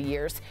over the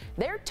years,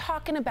 they're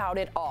talking about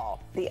it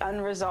all. The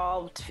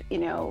unresolved,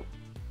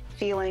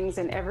 feelings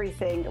and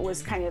everything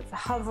was kind of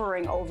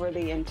hovering over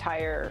the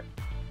entire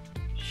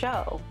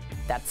show.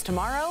 That's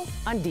tomorrow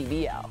on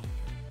DBL.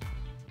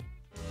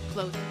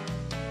 Clothing.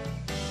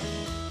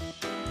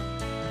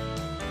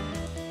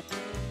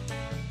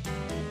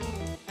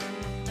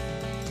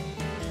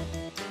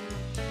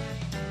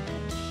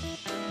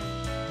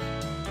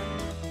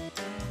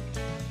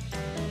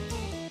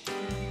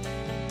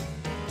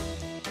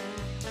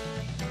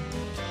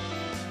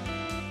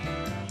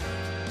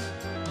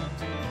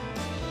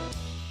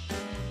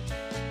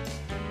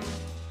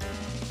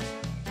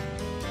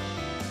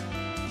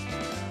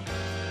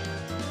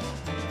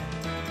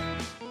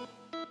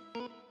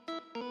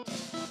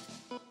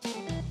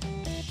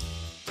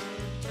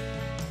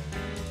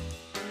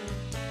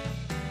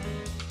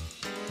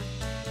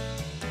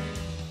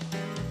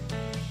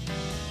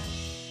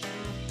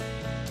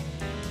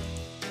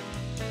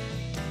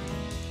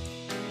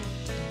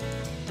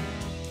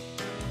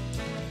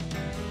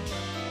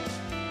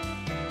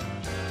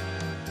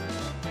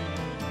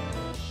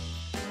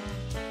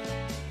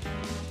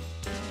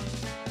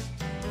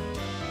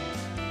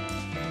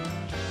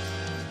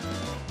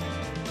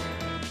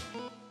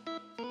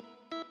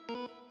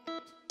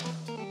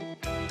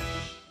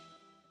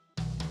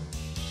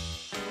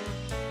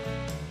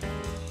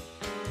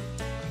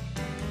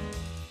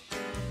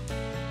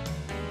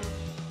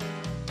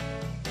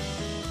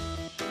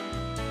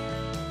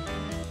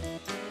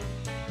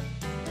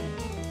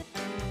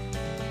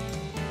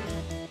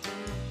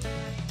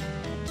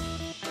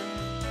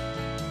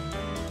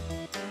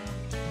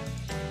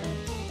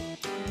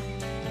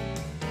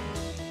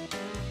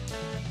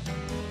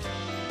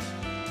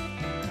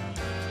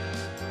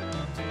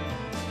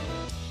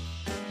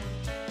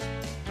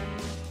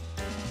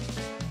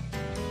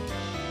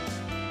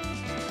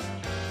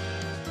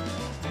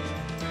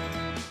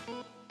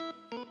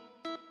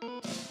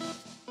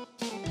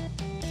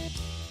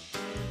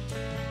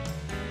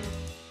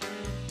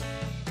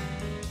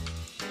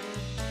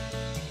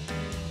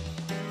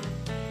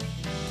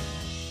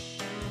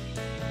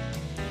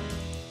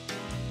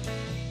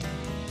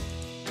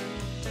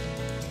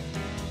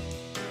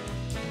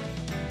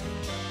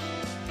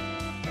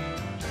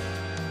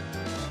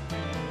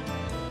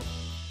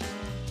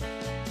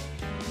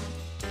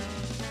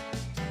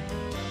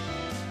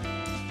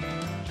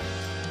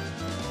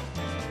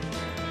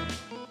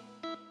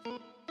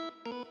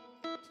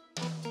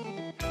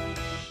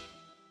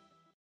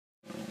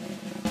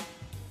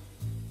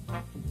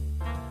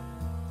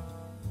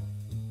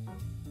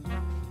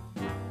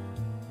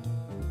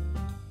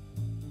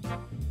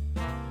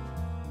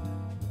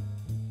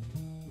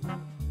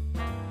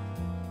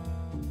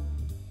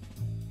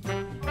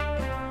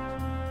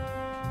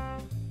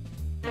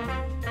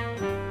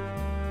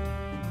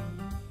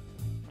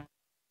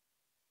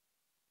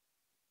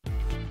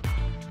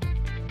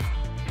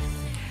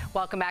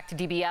 Welcome back to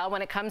DBL.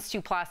 When it comes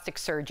to plastic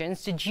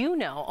surgeons, did you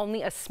know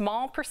only a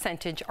small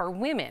percentage are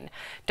women?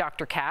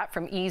 Dr. Kat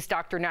from E's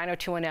Dr.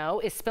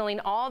 90210 is spilling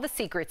all the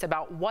secrets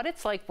about what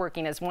it's like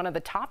working as one of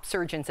the top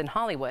surgeons in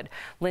Hollywood.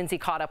 Lindsay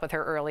caught up with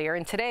her earlier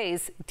in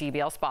today's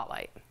DBL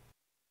Spotlight.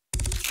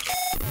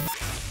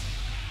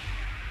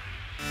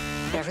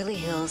 Beverly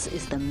Hills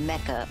is the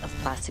mecca of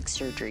plastic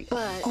surgery,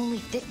 but only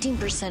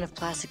 15% of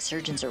plastic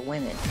surgeons are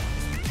women.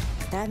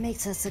 That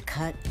makes us a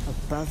cut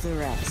above the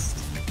rest.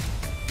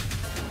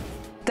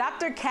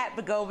 Dr. Kat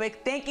Begovic,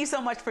 thank you so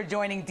much for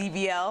joining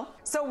DBL.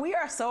 So we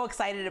are so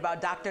excited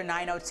about Dr.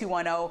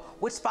 90210,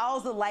 which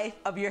follows the life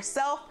of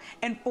yourself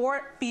and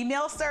 4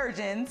 female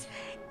surgeons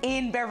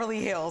in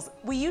Beverly Hills.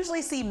 We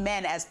usually see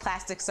men as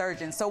plastic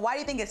surgeons, so why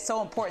do you think it's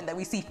so important that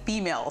we see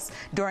females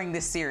during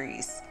this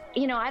series?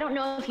 You know, I don't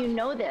know if you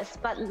know this,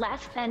 but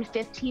less than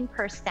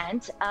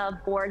 15%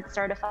 of board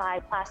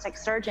certified plastic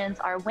surgeons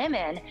are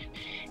women.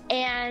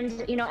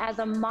 And, you know, as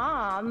a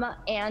mom,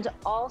 and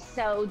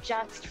also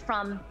just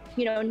from,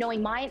 you know,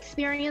 knowing my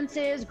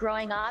experiences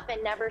growing up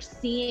and never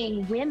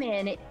seeing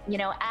women, you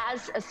know,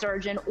 as a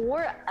surgeon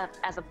or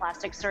as a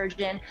plastic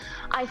surgeon,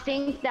 I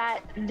think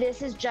that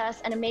this is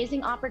just an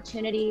amazing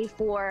opportunity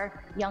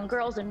for young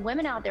girls and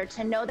women out there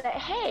to know that,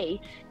 hey,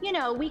 you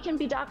know, we can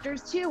be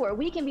doctors too, or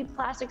we can be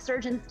plastic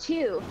surgeons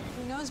too.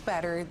 Who knows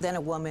better than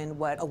a woman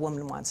what a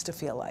woman wants to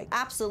feel like?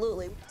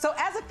 Absolutely. So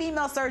as a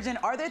female surgeon,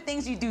 are there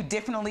things you do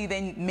differently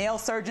than male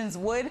surgeons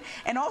would?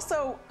 And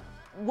also,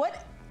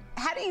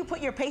 how do you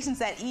put your patients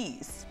at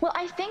ease? Well,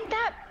 I think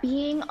that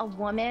being a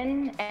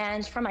woman,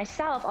 and for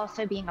myself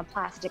also being a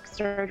plastic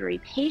surgery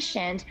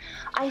patient,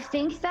 I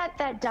think that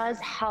that does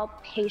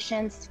help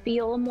patients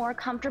feel more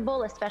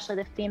comfortable, especially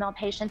the female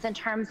patients, in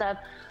terms of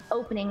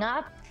opening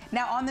up.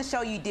 Now on the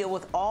show, you deal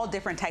with all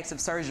different types of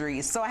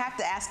surgeries. So I have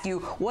to ask you,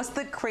 what's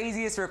the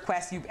craziest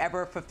request you've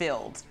ever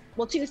fulfilled?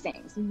 Well, 2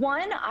 things.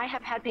 One, I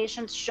have had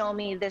patients show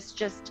me this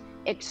just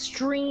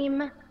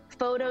extreme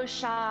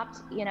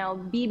photoshopped, you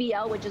know,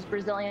 BBL, which is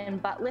Brazilian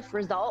butt lift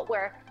result,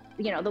 where,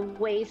 you know, the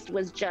waist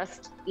was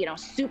just, you know,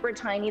 super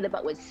tiny, the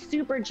butt was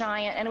super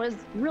giant, and it was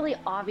really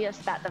obvious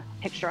that the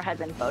picture had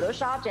been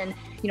photoshopped. And,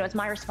 you know, it's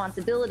my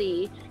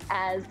responsibility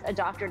as a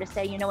doctor to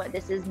say, you know what,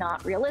 this is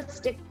not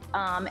realistic.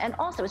 And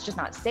also, it's just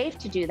not safe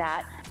to do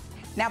that.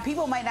 Now,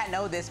 people might not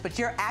know this, but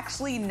you're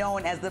actually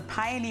known as the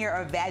pioneer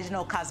of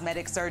vaginal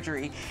cosmetic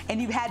surgery. And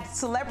you've had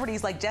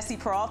celebrities like Jessie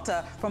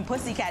Peralta from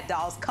Pussycat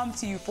Dolls come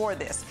to you for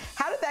this.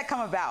 How did that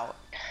come about?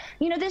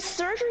 You know, this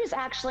surgery is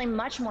actually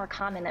much more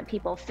common than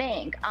people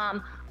think.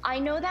 I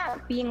know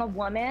that being a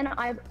woman,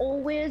 I've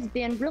always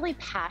been really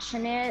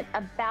passionate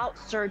about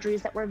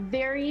surgeries that were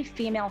very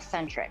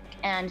female-centric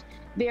and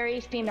very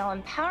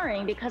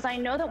female-empowering, because I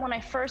know that when I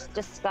first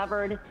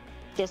discovered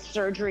this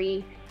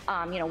surgery,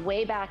 you know,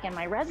 way back in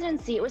my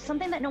residency, it was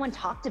something that no one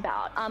talked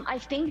about. I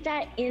think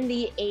that in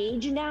the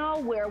age now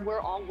where we're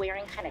all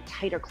wearing kind of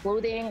tighter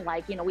clothing,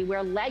 like, you know, we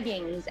wear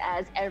leggings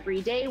as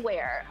everyday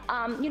wear,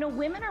 you know,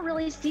 women are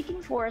really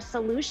seeking for a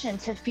solution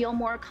to feel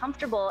more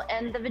comfortable.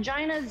 And the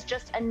vagina is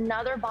just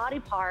another body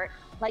part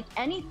like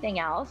anything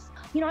else.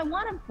 You know, I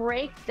want to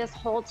break this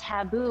whole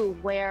taboo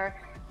where,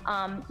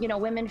 you know,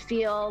 women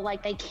feel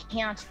like they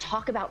can't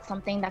talk about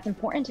something that's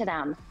important to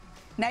them.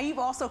 Now, you've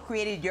also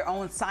created your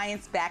own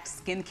science-backed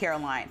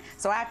skincare line.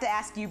 So I have to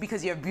ask you,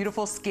 because you have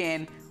beautiful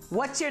skin,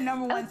 what's your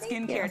 #1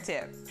 skincare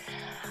tip?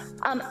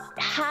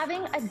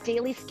 Having a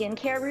daily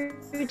skincare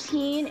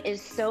routine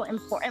is so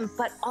important,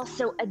 but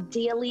also a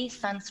daily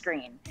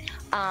sunscreen.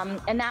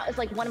 And that was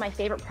like one of my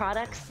favorite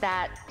products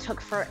that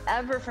took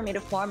forever for me to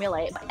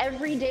formulate. But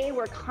every day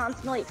we're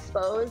constantly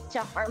exposed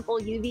to harmful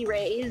UV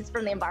rays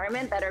from the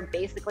environment that are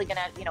basically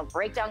gonna, you know,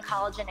 break down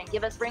collagen and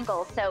give us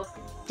wrinkles. So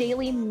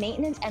daily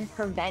maintenance and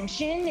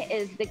prevention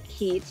is the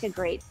key to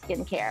great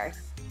skincare.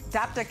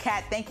 Dr.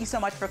 Kat, thank you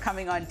so much for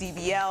coming on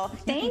DBL.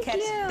 Thank you can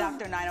catch you.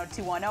 Dr.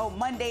 90210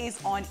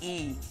 Mondays on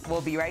E. We'll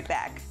be right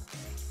back.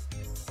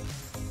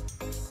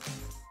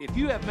 If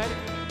you have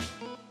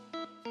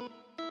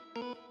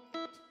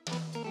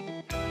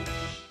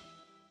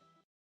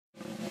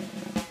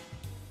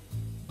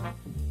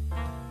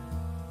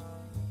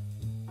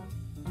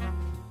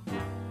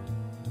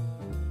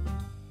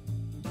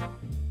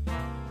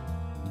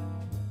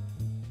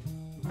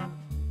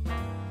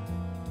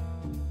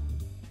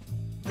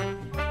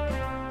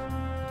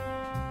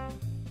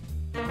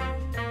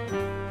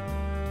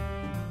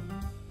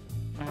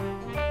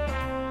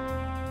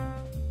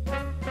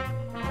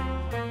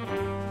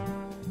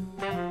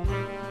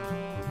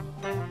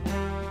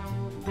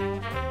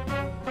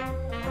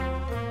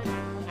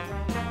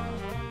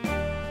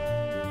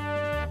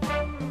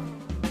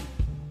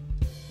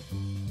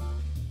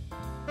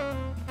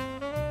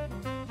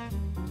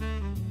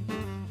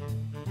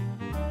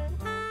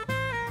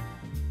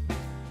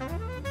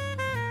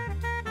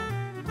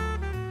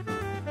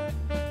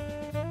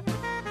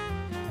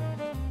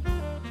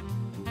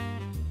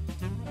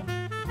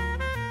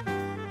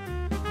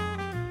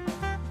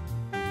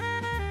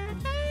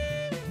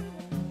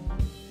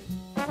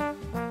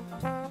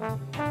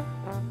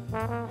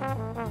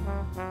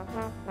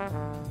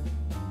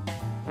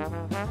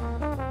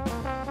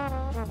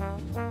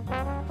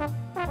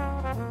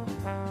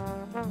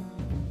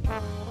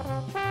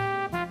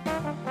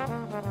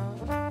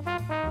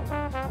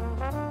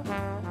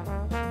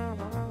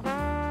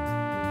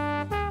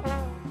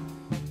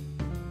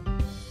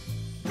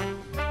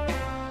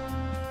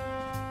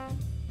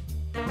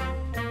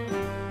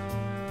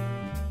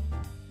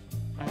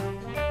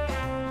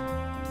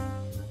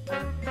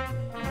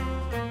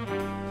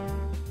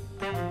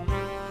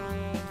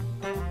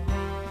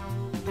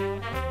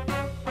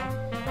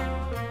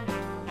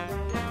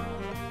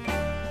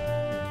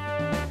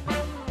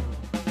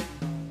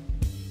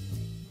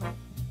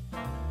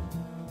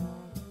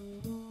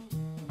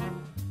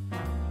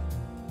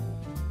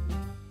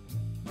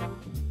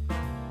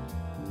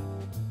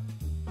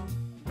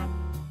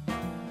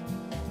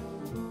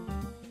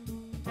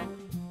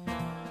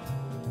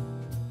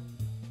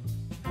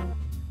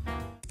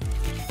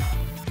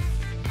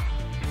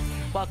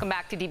Welcome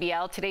back to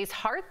DBL. Today's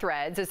Heart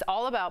Threads is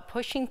all about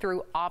pushing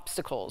through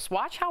obstacles.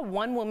 Watch how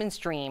one woman's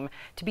dream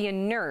to be a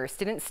nurse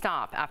didn't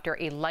stop after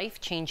a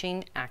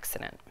life-changing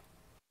accident.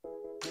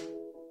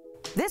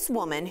 This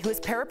woman, who is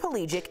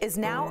paraplegic, is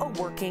now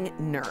a working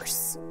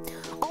nurse.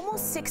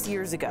 Almost 6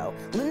 years ago,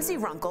 Lindsay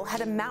Runkle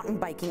had a mountain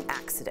biking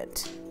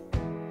accident.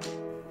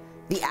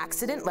 The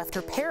accident left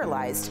her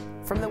paralyzed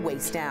from the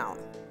waist down.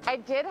 I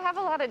did have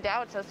a lot of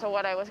doubts as to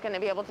what I was going to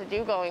be able to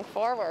do going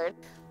forward.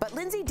 But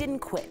Lindsay didn't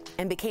quit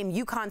and became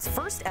UConn's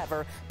first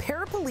ever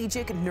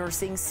paraplegic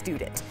nursing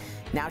student.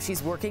 Now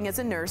she's working as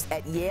a nurse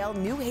at Yale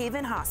New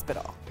Haven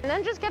Hospital. And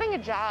then just getting a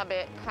job,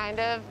 it kind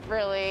of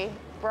really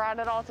brought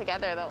it all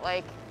together, that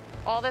like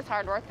all this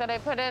hard work that I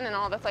put in and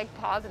all this like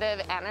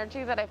positive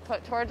energy that I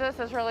put towards this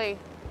is really,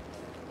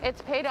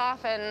 it's paid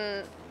off,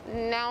 and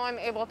now I'm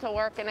able to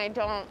work and I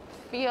don't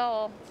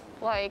feel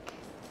like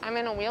I'm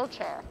in a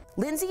wheelchair.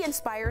 Lindsay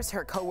inspires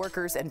her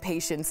coworkers and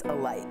patients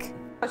alike.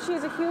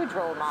 She's a huge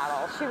role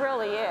model. She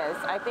really is.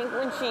 I think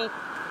when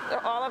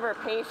all of her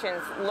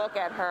patients look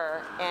at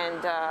her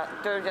and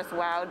they're just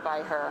wowed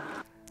by her.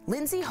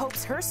 Lindsay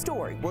hopes her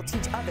story will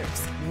teach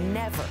others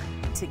never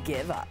to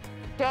give up.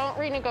 Don't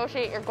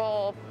renegotiate your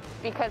goal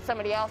because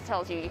somebody else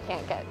tells you you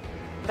can't get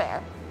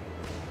there.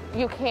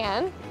 You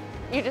can.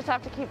 You just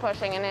have to keep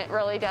pushing, and it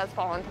really does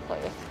fall into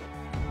place.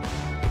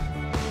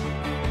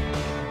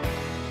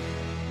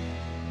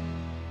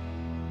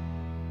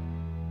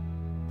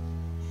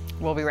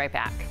 We'll be right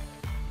back.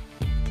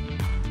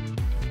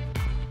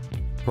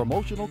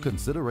 Promotional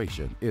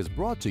consideration is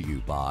brought to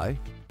you by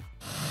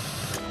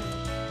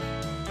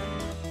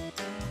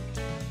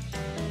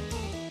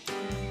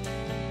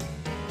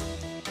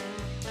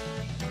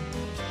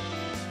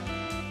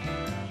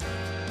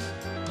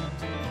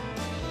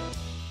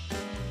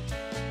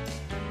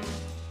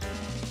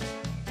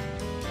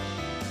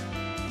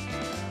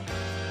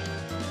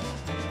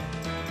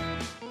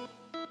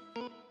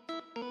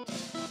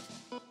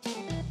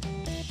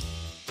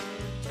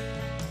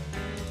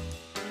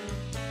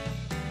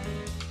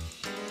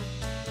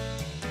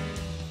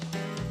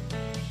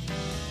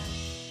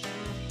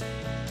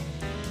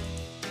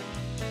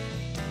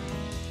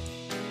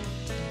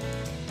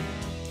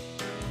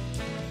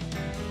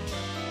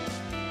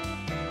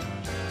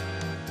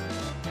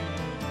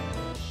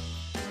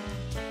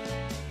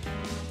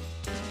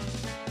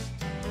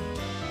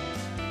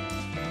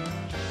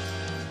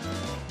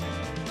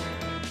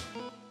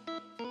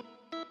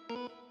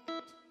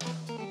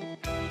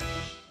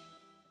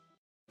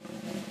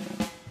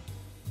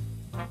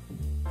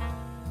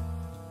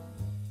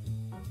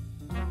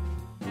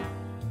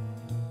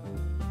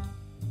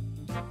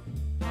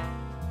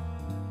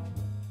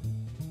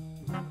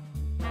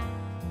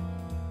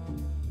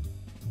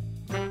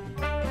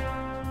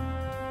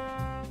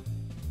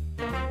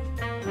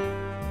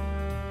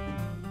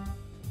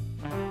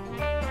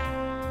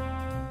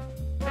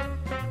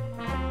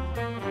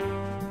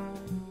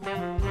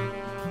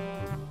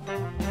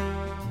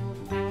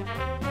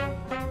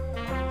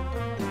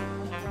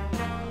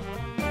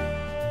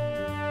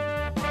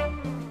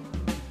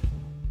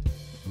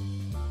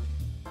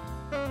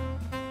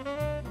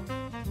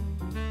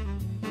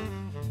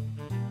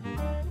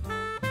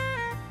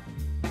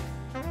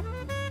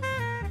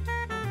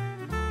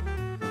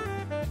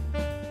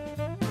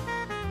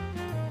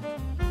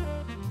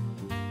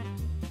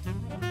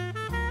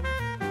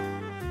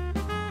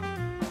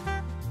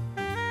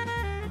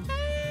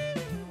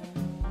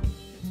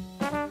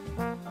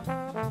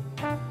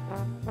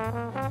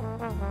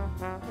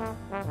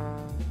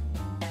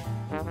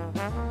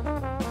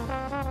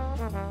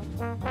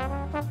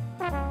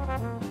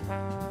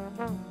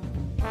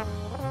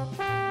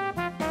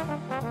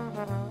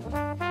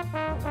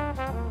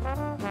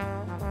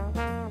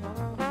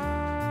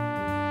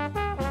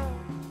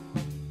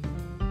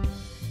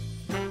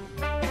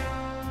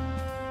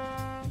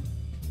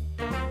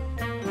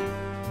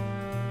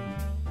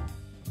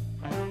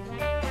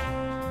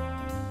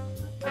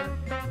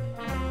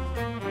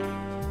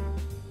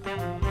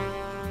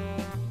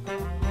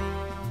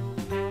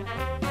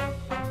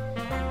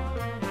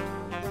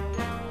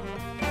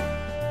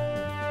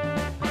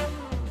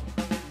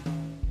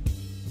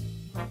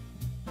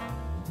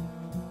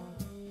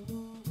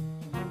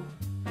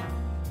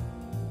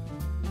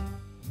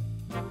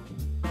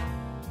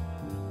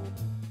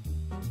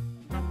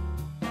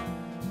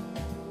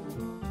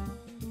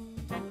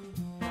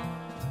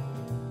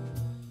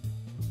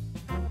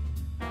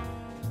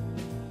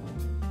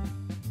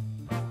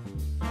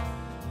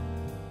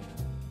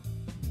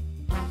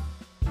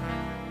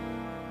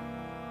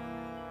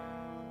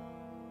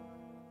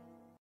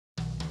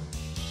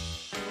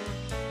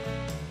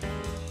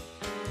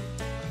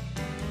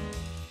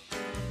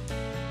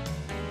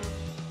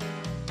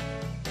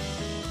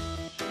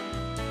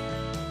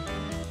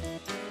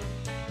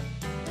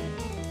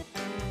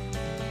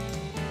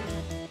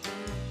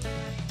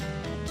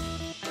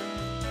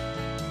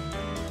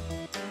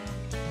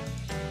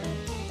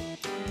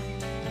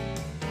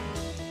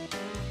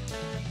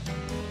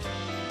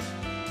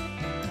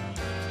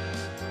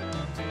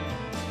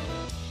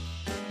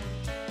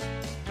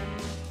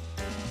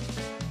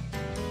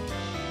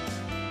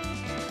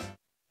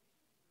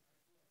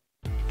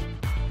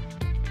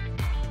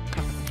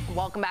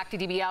Welcome back to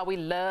DBL. We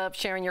love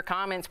sharing your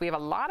comments. We have a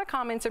lot of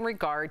comments in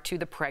regard to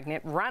the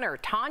pregnant runner.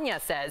 Tanya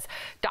says,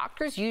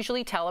 doctors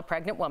usually tell a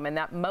pregnant woman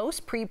that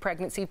most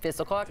pre-pregnancy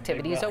physical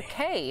activity is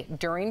okay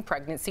during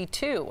pregnancy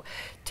too.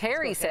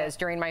 Terry says,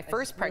 during my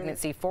first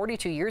pregnancy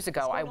 42 years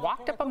ago, I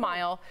walked up a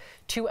mile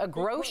to a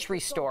grocery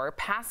store,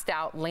 passed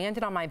out,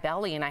 landed on my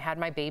belly, and I had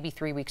my baby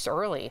 3 weeks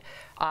early.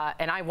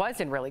 And I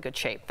was in really good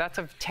shape. That's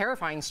a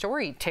terrifying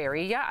story,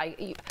 Terry. Yeah,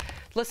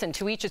 listen,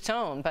 to each its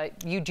own, but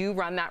you do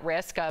run that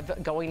risk of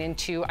going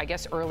into, I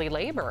guess, early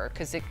labor,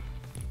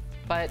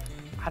 but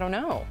I don't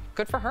know.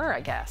 Good for her,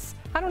 I guess.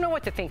 I don't know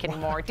what to think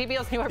anymore.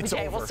 DBL's new every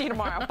day. We'll see you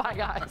tomorrow. Bye,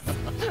 guys.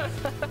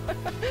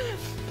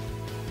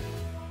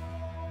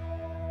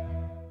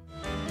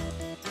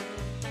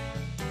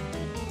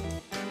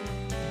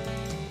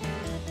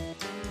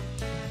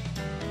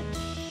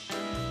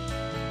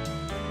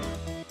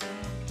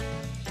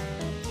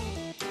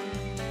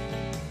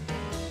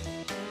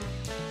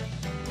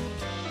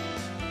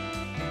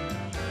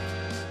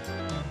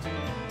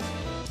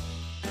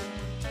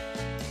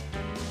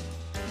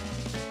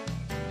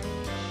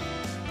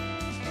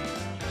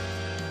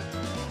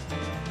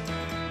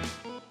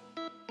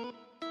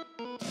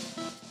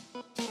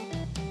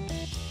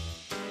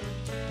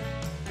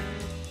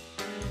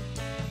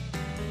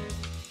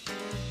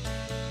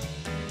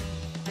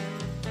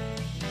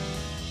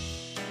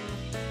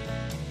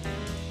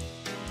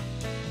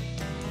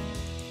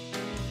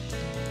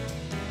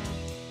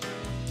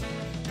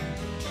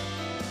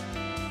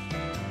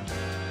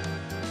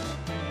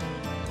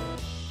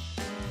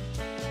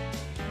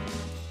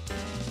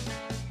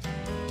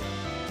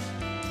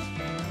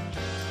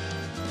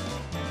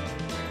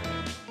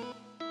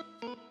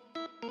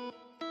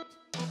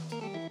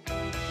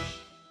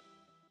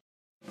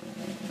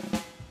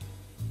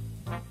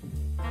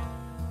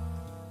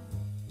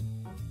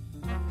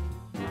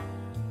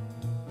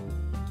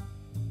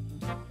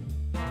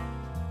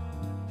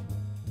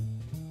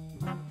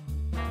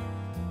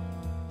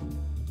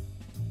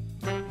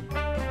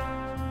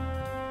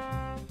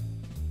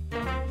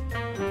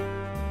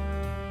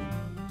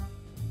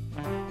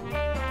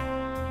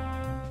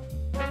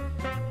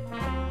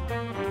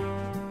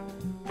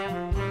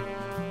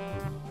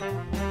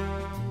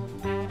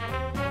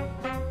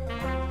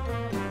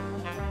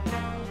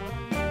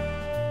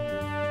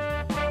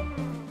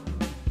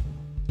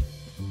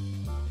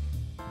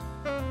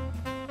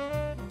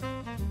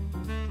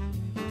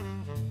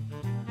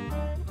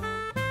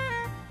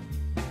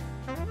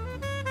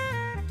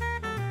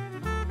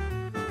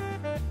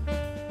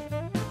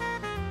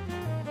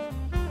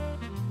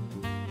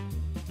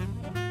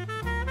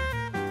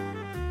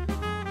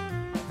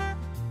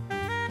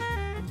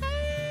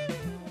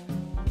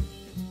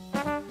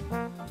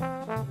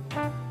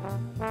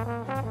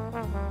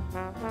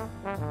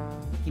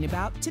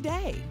 About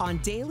today on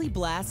Daily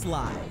Blast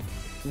Live.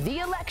 The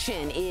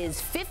election is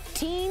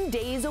 15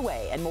 days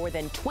away, and more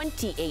than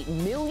 28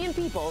 million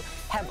people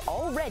have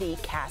already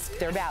cast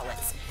their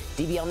ballots.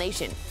 DBL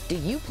Nation, do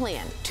you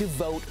plan to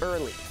vote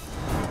early?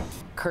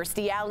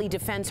 Kirstie Alley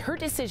defends her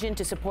decision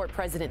to support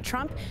President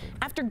Trump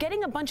after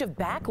getting a bunch of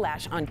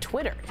backlash on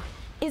Twitter.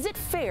 Is it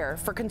fair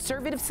for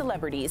conservative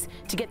celebrities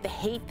to get the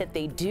hate that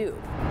they do?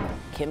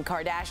 Kim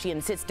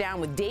Kardashian sits down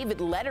with David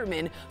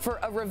Letterman for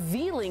a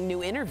revealing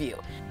new interview.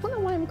 I don't know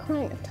why I'm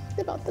crying. I've talked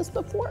about this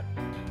before.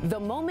 The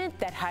moment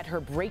that had her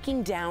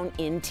breaking down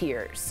in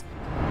tears.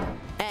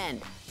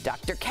 And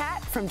Dr.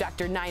 Kat from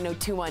Dr.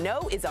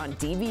 90210 is on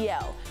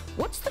DBL.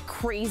 What's the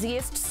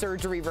craziest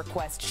surgery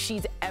request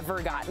she's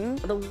ever gotten?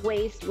 The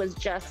waist was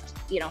just,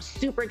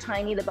 super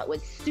tiny. The butt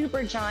was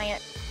super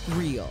giant.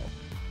 Real,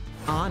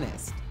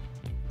 honest,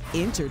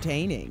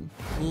 entertaining,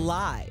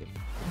 live.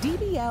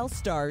 DBL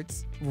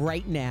starts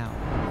right now.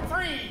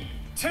 3,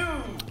 2.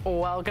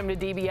 Welcome to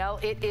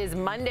DBL. It is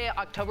Monday,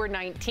 October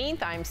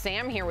 19th. I'm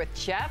Sam here with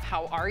Jeff.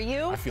 How are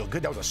you? I feel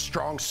good. That was a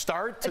strong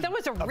start. That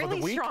was a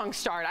really strong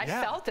start. I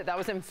felt it. That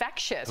was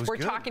infectious. We're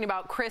talking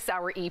about Chris,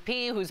 our EP,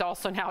 who's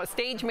also now a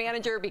stage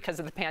manager because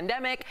of the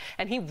pandemic,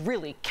 and he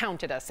really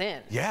counted us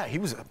in. Yeah, he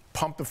was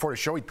pumped before the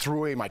show. He threw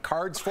away my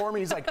cards for me.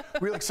 He's like,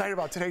 real excited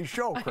about today's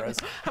show, Chris.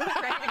 I'm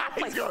ready to go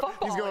play football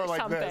he's going or like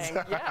something. This.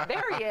 Yeah,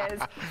 there he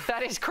is.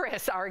 That is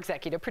Chris, our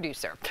executive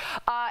producer.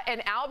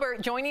 And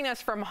Albert joining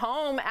us from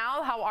home.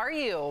 Al, how are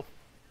you?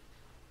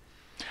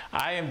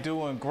 I am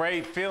doing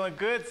great, feeling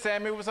good.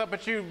 Sammy, what's up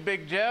with you,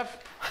 Big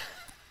Jeff?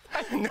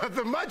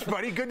 Nothing much,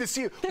 buddy. Good to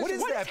see you. What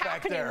is that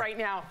back there? Right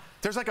now?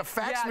 There's like a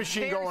fax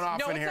machine going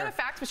off in here. No, it's not a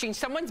fax machine.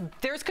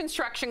 There's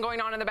construction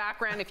going on in the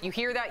background. If you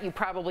hear that, you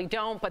probably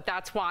don't, but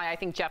that's why I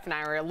think Jeff and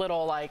I are a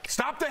little like...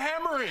 Stop the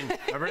hammering!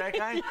 Remember that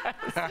guy?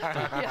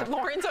 Yeah,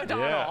 Lawrence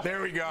O'Donnell. Yeah.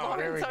 There we go.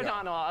 Lawrence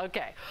O'Donnell.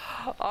 Okay.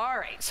 All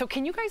right. So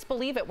can you guys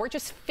believe it? We're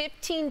just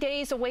 15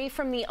 days away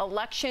from the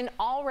election.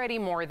 Already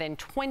more than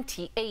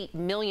 28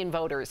 million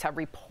voters have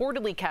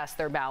reportedly cast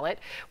their ballot,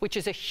 which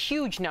is a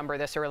huge number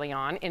this early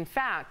on. In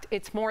fact, fact,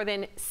 it's more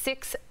than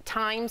 6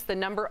 times the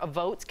number of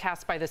votes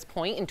cast by this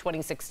point in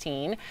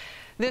 2016.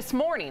 This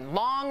morning,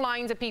 long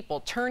lines of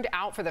people turned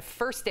out for the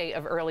first day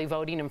of early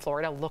voting in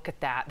Florida. Look at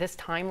that. This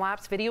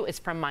time-lapse video is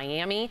from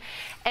Miami.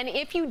 And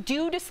if you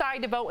do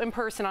decide to vote in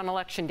person on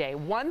Election Day,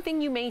 one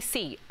thing you may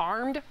see,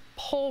 armed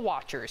poll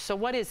watchers. So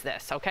what is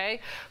this, okay?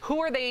 Who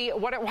are they?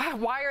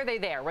 Why are they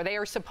there? Well, they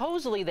are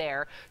supposedly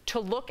there to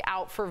look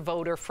out for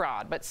voter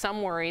fraud, but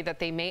some worry that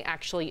they may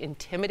actually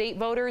intimidate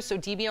voters. So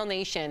DBL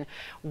Nation,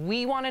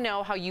 we want to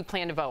know how you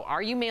plan to vote.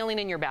 Are you mailing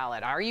in your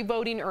ballot? Are you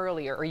voting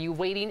earlier? Are you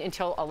waiting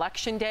until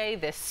Election Day?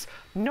 This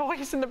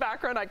noise in the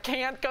background, I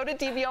can't. Go to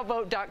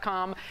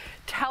dblvote.com.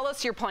 Tell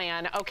us your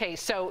plan. Okay,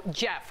 so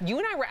Jeff, you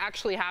and I were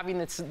actually having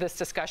this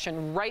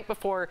discussion right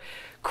before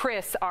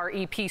Chris, our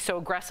EP, so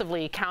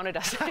aggressively counted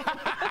us in.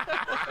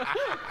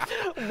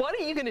 What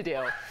are you going to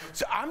do?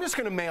 So I'm just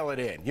going to mail it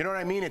in. You know what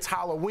I mean? It's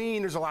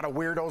Halloween. There's a lot of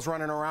weirdos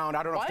running around.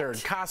 I don't know if they're in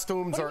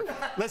costumes or...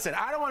 Listen,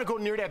 I don't want to go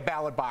near that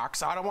ballot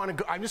box. I don't want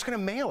to go... I'm just going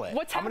to mail it.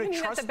 What's happening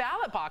at the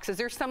ballot box? Is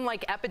there some,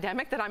 like,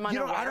 epidemic that I'm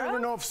unaware of? I don't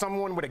even know if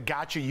someone with a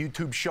gotcha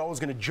YouTube show is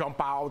going to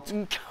jump out.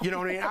 You know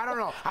what I mean? I don't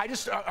know.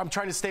 I'm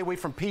trying to stay away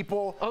from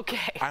people.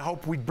 Okay. I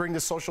hope we bring the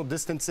social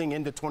distancing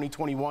into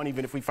 2021,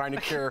 even if we find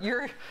a cure.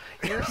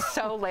 You're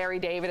so Larry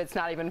David, it's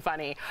not even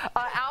funny.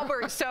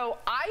 Albert, so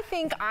I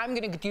think I'm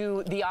going to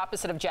do the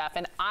opposite of Jeff,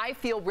 and I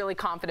feel really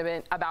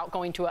confident about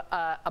going to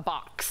a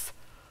box.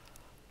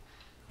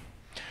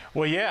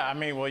 Well, yeah, I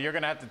mean, you're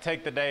going to have to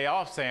take the day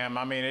off, Sam.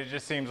 I mean, it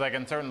just seems like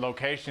in certain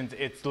locations,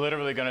 it's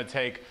literally going to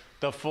take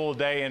the full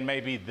day and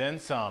maybe then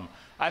some.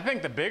 I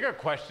think the bigger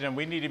question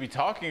we need to be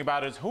talking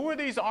about is, who are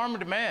these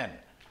armed men?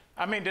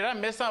 I mean, did I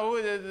miss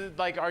something?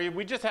 Like,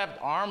 we just have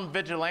armed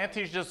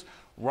vigilantes just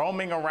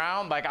roaming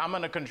around? Like, I'm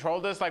going to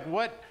control this? Like,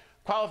 what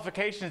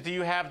qualifications do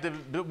you have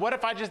to? What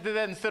if I just did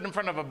that and stood in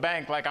front of a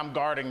bank like I'm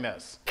guarding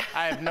this?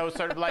 I have no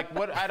certain, like,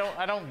 what? I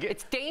don't get.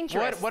 It's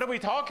dangerous. What are we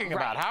talking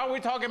about? How are we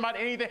talking about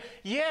anything?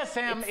 Yeah,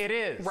 Sam, it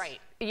is. Right.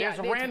 Yeah,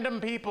 there's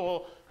random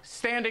people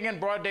standing in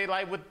broad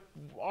daylight with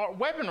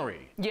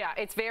weaponry. Yeah,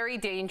 it's very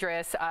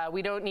dangerous.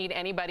 We don't need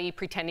anybody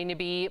pretending to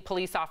be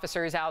police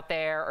officers out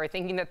there or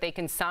thinking that they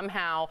can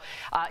somehow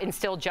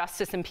instill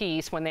justice and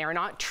peace when they are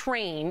not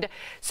trained.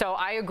 So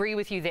I agree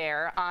with you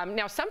there.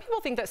 Now, some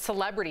people think that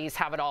celebrities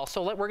have it all.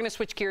 So we're going to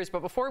switch gears. But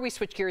before we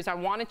switch gears, I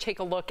want to take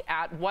a look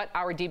at what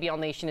our DBL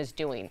Nation is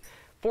doing.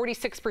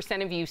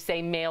 46% of you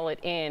say mail it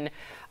in.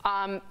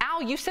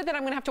 Al, you said that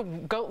I'm going to have to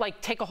go,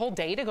 like, take a whole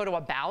day to go to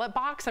a ballot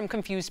box. I'm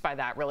confused by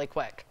that really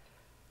quick.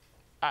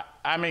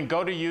 I mean,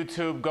 go to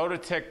YouTube, go to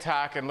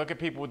TikTok, and look at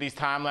people with these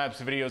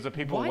time-lapse videos of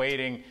people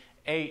waiting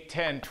 8,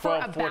 10,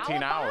 12,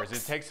 14 hours.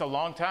 It takes a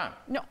long time.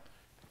 No,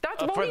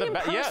 that's voting in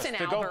person,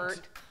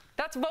 Albert.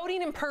 That's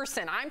voting in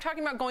person. I'm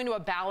talking about going to a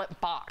ballot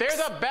box. There's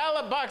a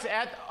ballot box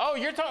at,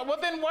 you're talking, well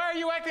then why are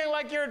you acting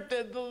like you're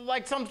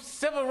like some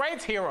civil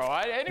rights hero?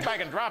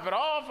 Anybody can drop it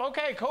off.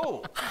 Okay,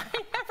 cool.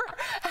 I never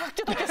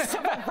acted like a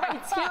civil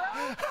rights hero.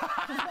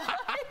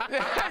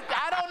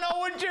 I don't know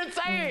what you're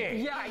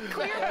saying. Yeah,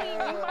 clearly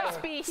you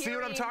must be See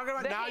what I'm talking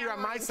about? Now you're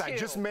on my side.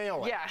 Just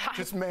mail it. Yeah.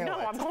 Just mail it. No,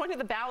 I'm going to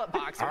the ballot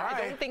box. I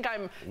don't think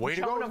I'm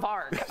Joan of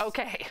Arc.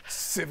 Okay.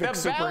 Civic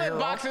the ballot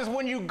box is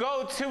when you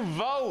go to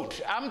vote.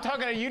 I'm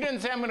talking to you.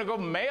 Didn't say I'm going to go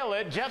mail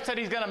it. Jeff said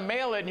he's going to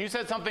mail it, and you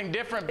said something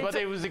different, but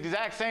it was the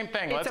exact same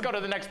thing. Let's go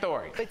to the next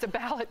story. It's a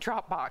ballot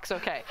drop box.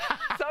 Okay.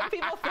 Some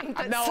people think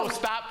that. No,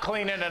 stop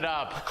cleaning it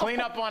up.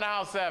 Clean up on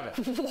aisle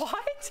 7.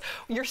 What?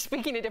 You're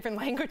speaking a different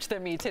language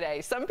than me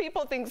today. Some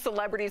people think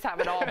celebrities have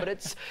it all, but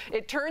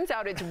it turns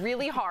out it's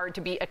really hard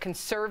to be a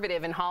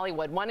conservative in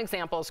Hollywood. One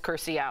example is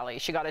Kirstie Alley.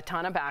 She got a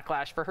ton of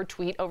backlash for her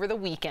tweet over the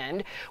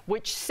weekend,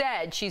 which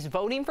said she's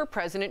voting for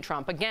President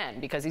Trump again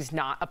because he's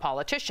not a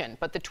politician.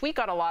 But the tweet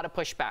got a lot of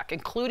pushback,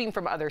 including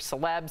from other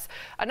celebs.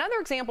 Another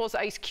example is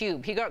Ice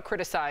Cube. He got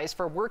criticized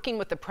for working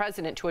with the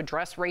president to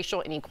address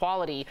racial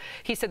inequality.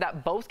 He said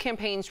that both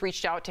campaigns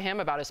reached out to him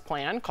about his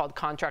plan called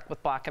Contract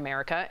with Black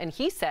America, and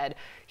he said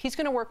he's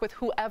going to work with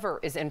whoever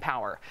is in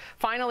power.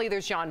 Finally,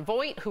 there's Jon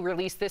Voight, who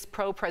released this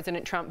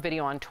pro-President Trump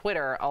video on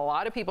Twitter. A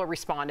lot of people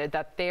responded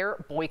that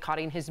they're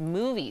boycotting his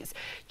movies.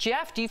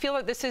 Jeff, do you feel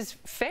that this is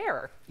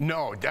fair?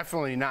 No,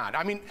 definitely not.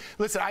 I mean,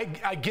 listen,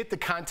 I get the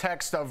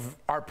context of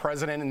our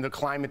president and the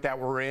climate that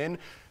we're in.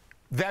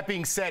 That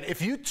being said,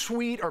 if you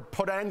tweet or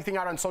put anything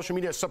out on social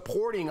media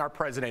supporting our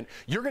president,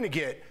 you're going to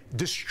get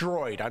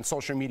destroyed on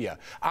social media.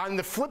 On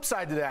the flip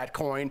side of that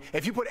coin,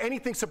 if you put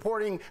anything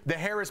supporting the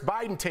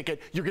Harris-Biden ticket,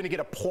 you're going to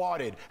get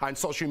applauded on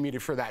social media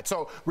for that.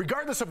 So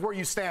regardless of where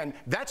you stand,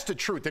 that's the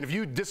truth. And if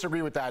you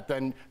disagree with that,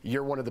 then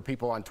you're one of the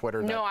people on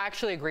Twitter. No, I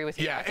actually agree with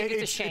you. Yeah, I think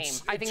it's a shame.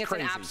 I think it's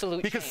an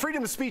absolute because shame.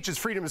 freedom of speech is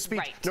freedom of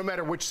speech, no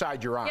matter which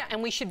side you're on. Yeah,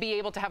 and we should be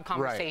able to have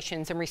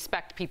conversations and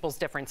respect people's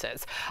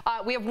differences.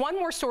 We have one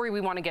more story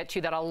we want to get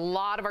to that a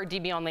lot of our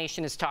DBL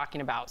Nation is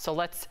talking about. So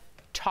let's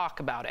talk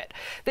about it.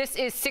 This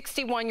is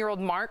 61-year-old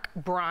Mark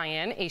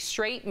Bryan, a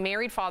straight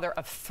married father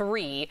of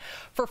 3.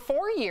 For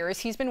 4 years,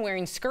 he's been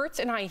wearing skirts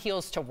and high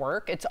heels to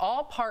work. It's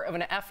all part of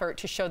an effort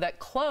to show that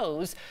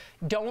clothes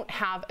don't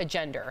have a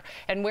gender.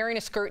 And wearing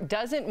a skirt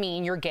doesn't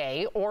mean you're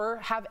gay or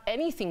have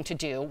anything to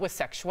do with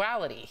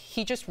sexuality.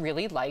 He just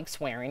really likes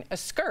wearing a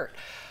skirt.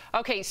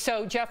 Okay,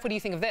 so Jeff, what do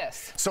you think of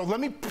this? So let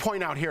me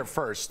point out here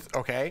first,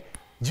 okay?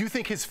 Do you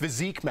think his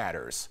physique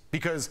matters?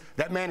 Because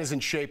that man is in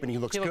shape and he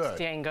looks good. He looks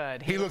dang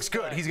good. He looks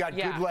good. He's got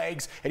good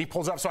legs and he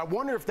pulls up. So I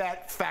wonder if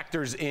that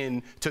factors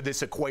into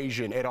this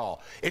equation at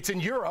all. It's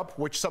in Europe,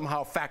 which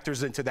somehow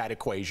factors into that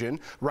equation,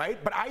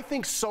 right? But I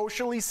think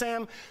socially,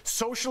 Sam,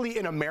 socially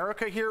in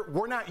America here,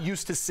 we're not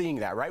used to seeing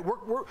that, right?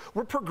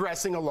 We're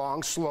progressing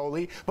along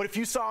slowly. But if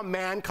you saw a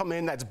man come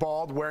in that's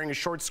bald, wearing a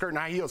short skirt and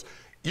high heels,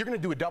 you're going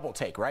to do a double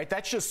take, right?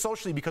 That's just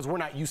socially because we're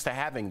not used to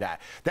having that.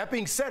 That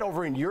being said,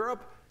 over in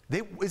Europe,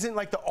 isn't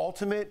like the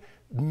ultimate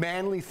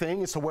manly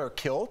thing is to wear a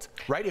kilt,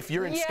 right? If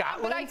you're in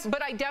Scotland.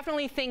 But I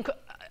definitely think,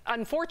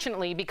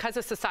 unfortunately, because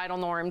of societal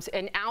norms,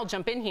 and I'll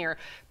jump in here,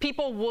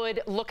 people would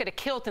look at a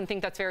kilt and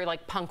think that's very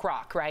like punk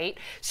rock, right?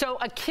 So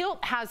a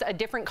kilt has a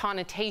different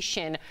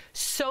connotation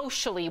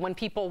socially when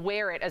people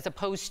wear it as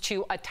opposed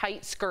to a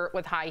tight skirt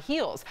with high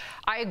heels.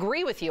 I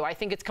agree with you. I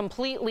think it's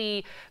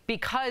completely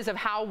because of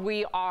how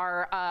we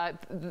are,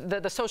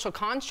 the social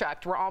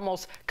construct, we're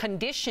almost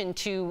conditioned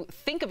to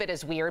think of it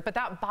as weird, but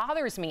that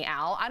bothers me,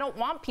 Al. I don't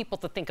want people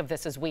to think of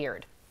this as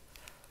weird.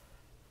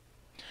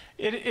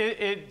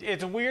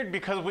 It's weird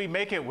because we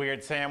make it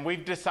weird, Sam.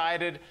 We've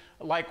decided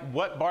like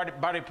what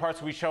body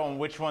parts we show and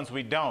which ones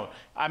we don't.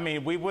 I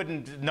mean,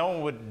 no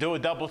one would do a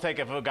double take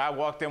if a guy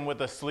walked in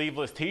with a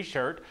sleeveless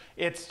t-shirt.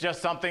 It's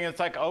just something that's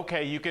like,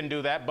 okay, you can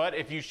do that. But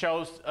if you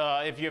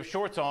have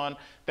shorts on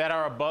that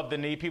are above the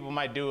knee, people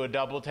might do a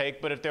double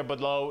take. But if they're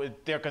below,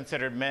 they're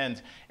considered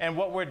men's. And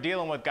what we're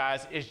dealing with,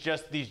 guys, is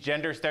just these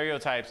gender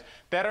stereotypes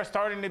that are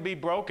starting to be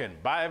broken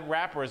by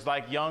rappers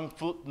like Young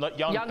Thug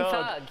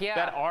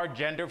that are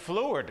gender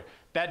fluid.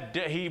 That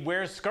he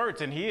wears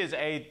skirts and he's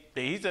a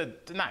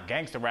not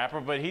gangster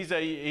rapper, but he's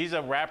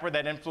a rapper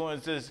that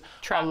influences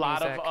a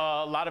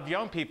lot of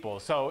young people.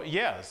 So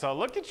yeah, so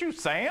look at you,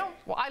 Sam.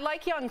 Well, I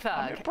like Young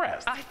Thug. I'm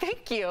impressed.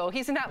 Thank you.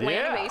 He's an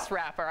Atlanta-based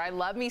rapper. I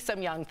love me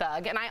some Young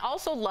Thug, and I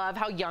also love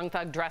how Young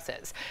Thug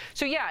dresses.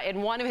 So yeah,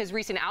 in one of his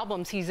recent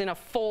albums, he's in a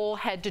full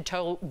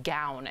head-to-toe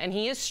gown, and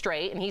he is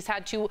straight, and he's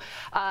had to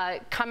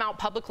come out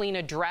publicly and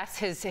address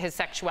his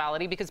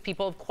sexuality because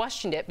people have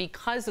questioned it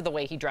because of the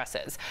way he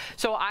dresses.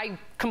 So I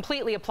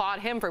completely applaud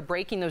him for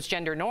breaking those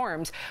gender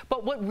norms.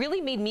 But what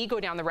really made me go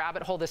down the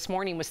rabbit hole this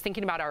morning was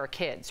thinking about our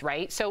kids,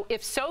 right? So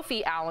if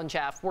Sophie, Al, and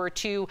Jeff were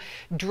to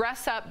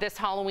dress up this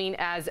Halloween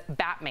as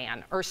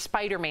Batman or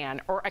Spider-Man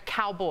or a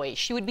cowboy,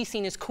 she would be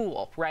seen as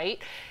cool, right?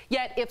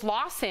 Yet if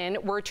Lawson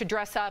were to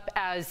dress up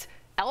as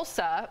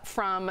Elsa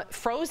from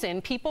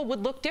Frozen, people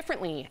would look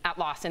differently at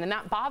Lawson, and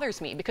that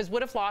bothers me because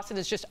what if Lawson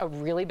is just a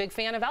really big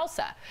fan of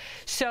Elsa?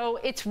 So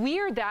it's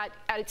weird that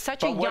at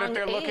such a young age. But what if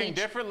they're looking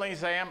differently,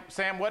 Sam?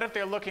 Sam, what if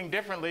they're looking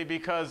differently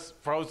because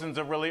Frozen's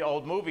a really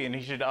old movie and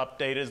he should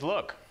update his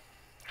look?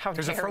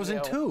 There's a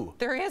Frozen 2.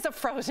 There is a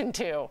Frozen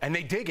 2. And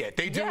they dig it.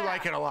 They do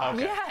like it a lot.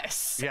 Okay.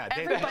 Yes. Yeah,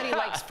 everybody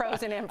likes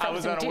Frozen and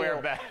Frozen 2. I was unaware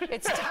of that.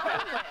 It's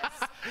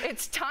timeless.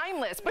 It's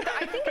timeless. But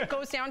I think it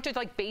goes down to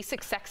like basic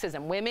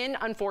sexism. Women,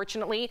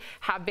 unfortunately,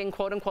 have been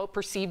quote unquote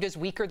perceived as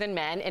weaker than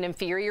men and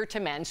inferior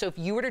to men. So if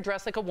you were to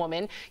dress like a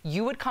woman,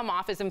 you would come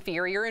off as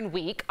inferior and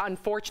weak,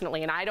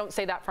 unfortunately. And I don't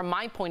say that from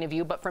my point of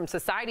view, but from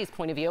society's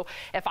point of view.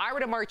 If I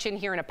were to march in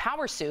here in a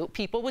power suit,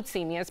 people would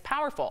see me as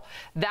powerful.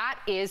 That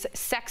is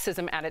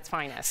sexism at its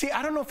finest. See,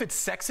 I don't know if it's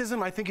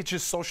sexism. I think it's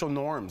just social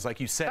norms, like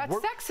you said. That's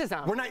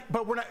sexism.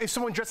 We're not. If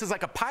someone dresses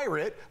like a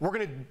pirate, we're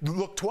gonna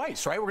look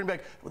twice, right? We're gonna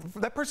be like,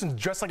 that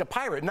person's dressed like a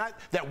pirate. Not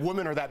that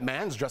woman or that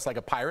man's dressed like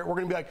a pirate. We're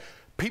gonna be like,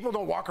 people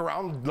don't walk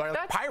around like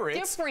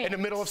pirates in the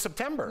middle of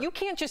September. You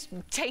can't just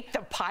take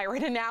the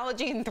pirate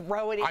analogy and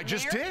throw it in I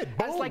just did.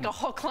 Boom. As like a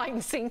hook,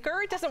 line,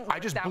 sinker. It doesn't work that way. I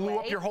just blew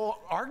up your whole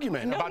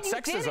argument about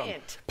sexism.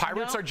 Didn't.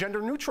 Pirates are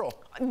gender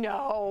neutral.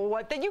 No,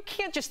 then you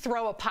can't just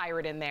throw a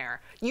pirate in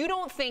there. You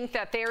don't think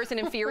that there's an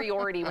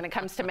inferiority when it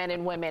comes to men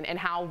and women and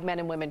how men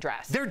and women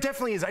dress. There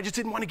definitely is. I just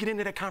didn't want to get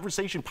into that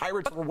conversation.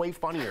 Pirates were way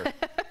funnier.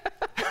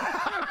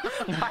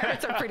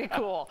 Pirates are pretty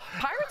cool.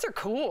 Pirates are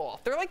cool.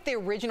 They're like the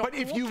original. But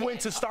if you went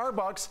to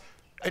Starbucks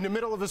in the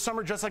middle of the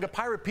summer dressed like a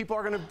pirate, people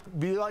are going to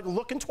be like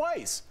looking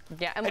twice.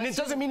 Yeah, and it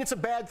doesn't mean it's a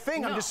bad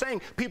thing. No. I'm just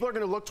saying people are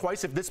going to look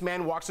twice. If this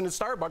man walks into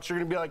Starbucks, you're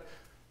going to be like,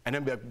 and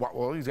then be like,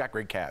 well, he's got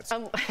great cats.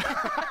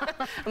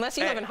 Unless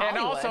you live in Hollywood. And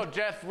also,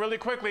 Jeff, really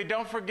quickly,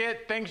 don't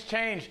forget things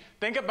change.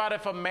 Think about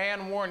if a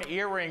man wore an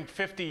earring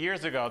 50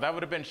 years ago. That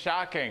would have been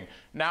shocking.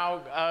 Now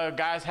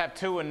guys have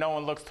two and no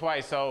one looks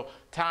twice. So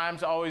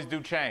times always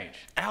do change.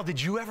 Al,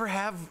 did you ever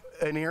have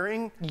an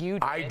earring? You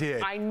did. I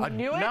did. I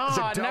knew it. No,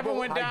 I never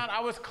went down.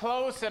 I was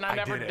close and I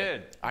never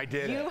did. I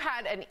did. You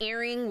had an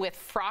earring with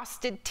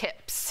frosted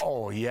tips.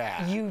 Oh,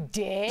 yeah. You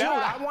did? Dude,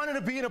 I wanted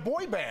to be in a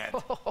boy band.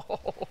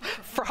 Oh,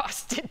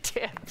 frosted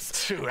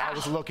tips. Dude, I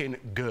was looking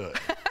good.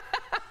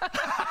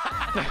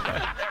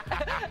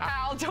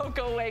 Al, don't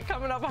go away.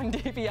 Coming up on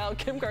DBL,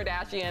 Kim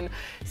Kardashian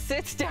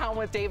sits down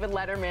with David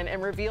Letterman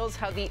and reveals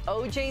how the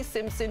O.J.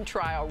 Simpson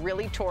trial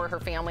really tore her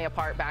family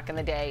apart back in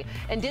the day.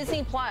 And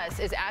Disney Plus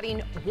is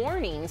adding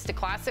warnings to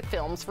classic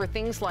films for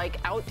things like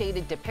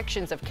outdated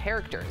depictions of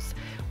characters.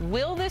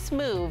 Will this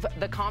move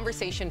the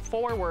conversation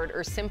forward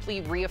or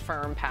simply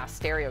reaffirm past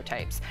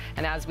stereotypes?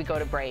 And as we go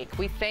to break,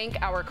 we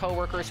thank our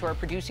coworkers who are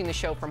producing the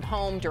show from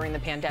home during the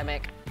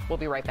pandemic. We'll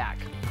be right back.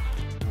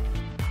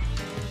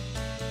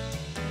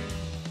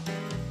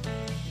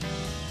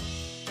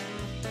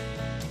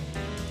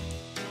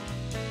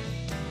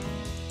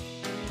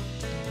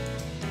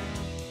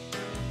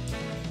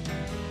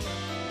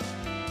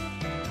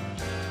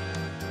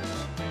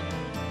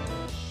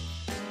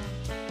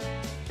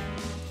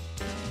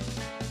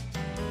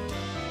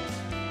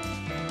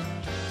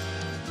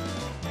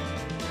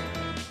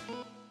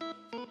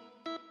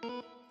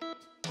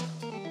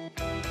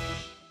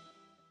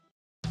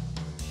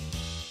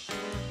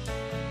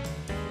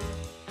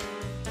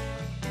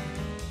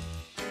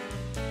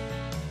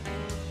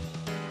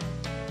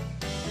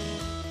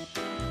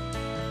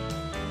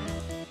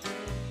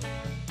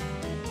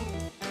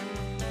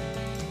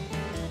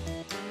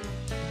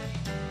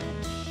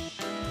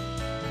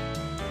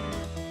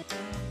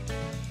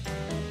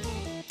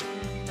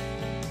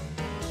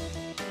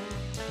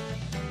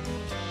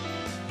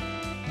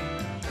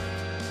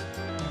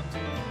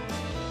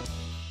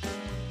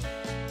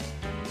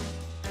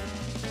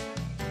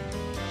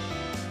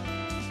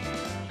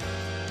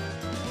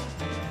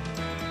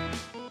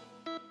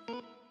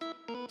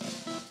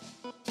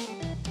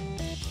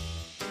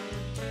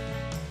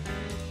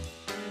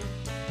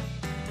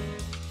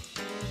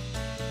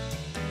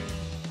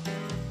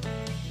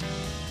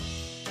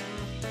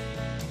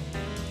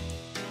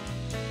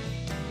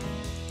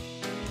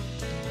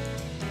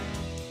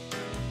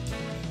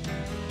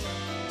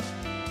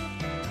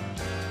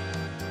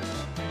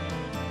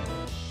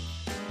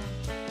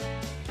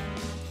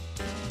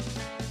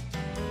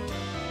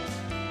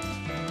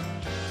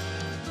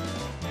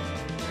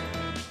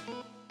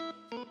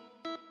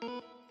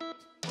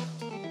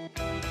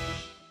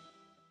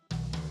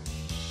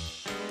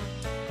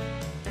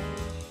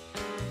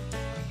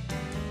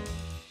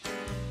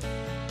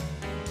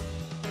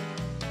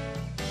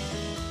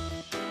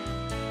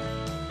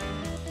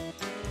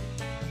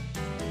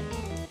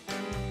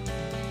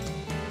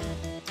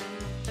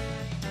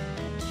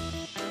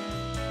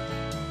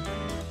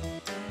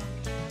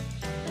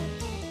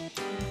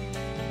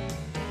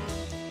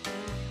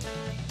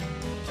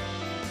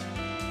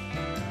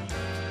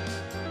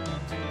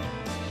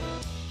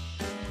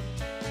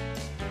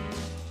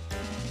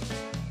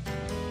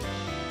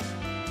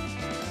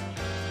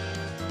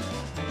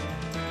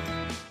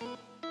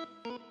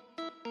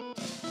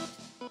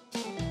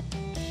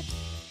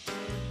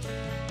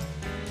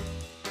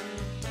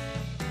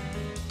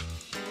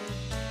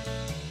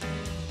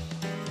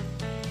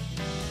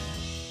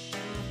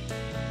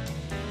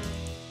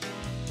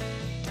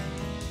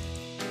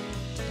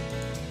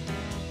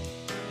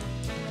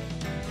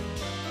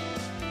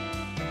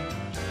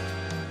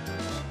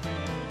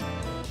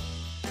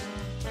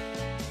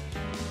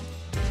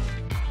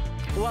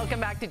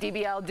 Welcome back to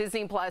DBL.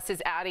 Disney Plus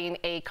is adding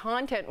a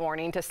content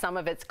warning to some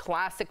of its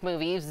classic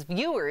movies.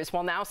 Viewers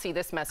will now see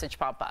this message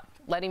pop up,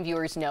 letting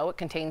viewers know it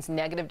contains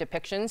negative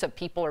depictions of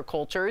people or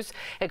cultures.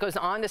 It goes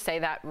on to say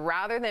that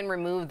rather than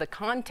remove the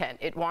content,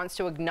 it wants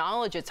to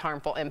acknowledge its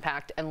harmful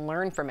impact and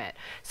learn from it.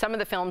 Some of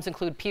the films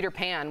include Peter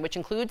Pan, which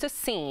includes a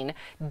scene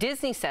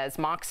Disney says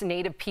mocks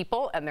Native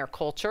people and their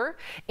culture.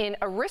 In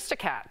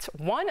Aristocats,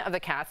 one of the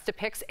cats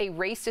depicts a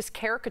racist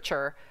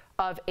caricature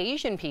of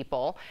Asian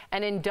people,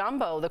 and in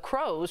Dumbo, the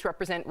crows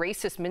represent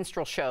racist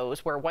minstrel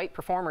shows where white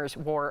performers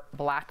wore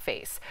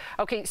blackface.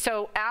 Okay,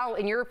 so Al,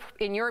 in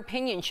your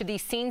opinion, should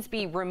these scenes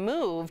be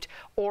removed,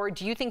 or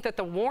do you think that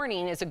the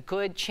warning is a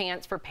good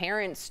chance for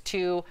parents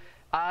to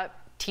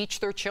teach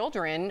their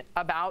children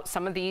about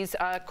some of these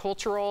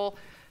cultural,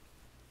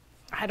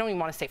 I don't even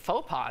want to say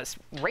faux pas,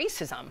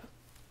 racism?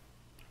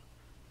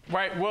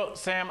 Right, well,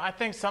 Sam, I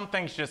think some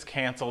things just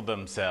cancel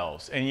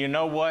themselves. And you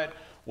know what?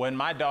 When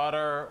my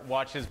daughter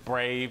watches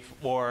Brave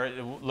or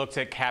looks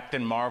at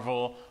Captain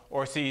Marvel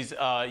or sees,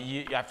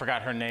 I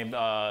forgot her name,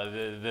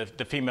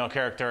 the female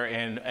character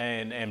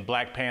in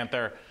Black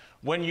Panther,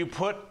 when you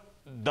put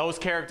those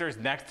characters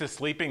next to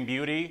Sleeping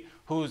Beauty,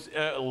 who's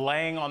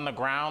laying on the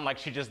ground like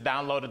she just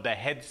downloaded the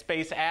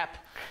Headspace app,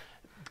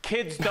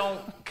 kids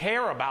don't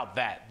care about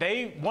that.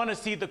 They want to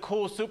see the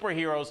cool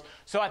superheroes.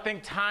 So I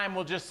think time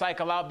will just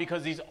cycle out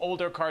because these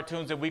older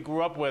cartoons that we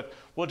grew up with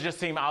will just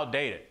seem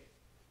outdated.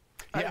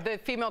 Yeah. The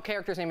female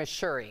character's name is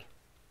Shuri.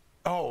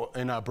 Oh,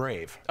 in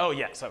Brave. Oh,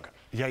 yes, okay.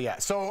 Yeah.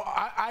 So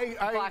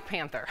Black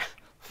Panther.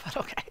 But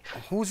okay.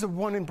 Who's the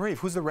one in Brave?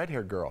 Who's the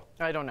red-haired girl?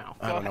 I don't know.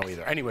 I don't know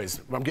either.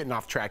 Anyways, I'm getting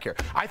off track here.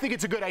 I think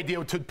it's a good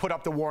idea to put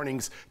up the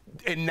warnings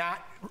and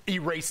not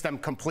erase them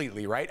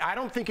completely, right? I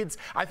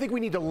think we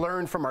need to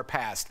learn from our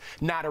past,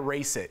 not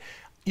erase it.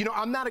 You know,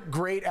 I'm not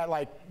great at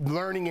like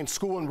learning in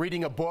school and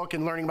reading a book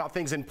and learning about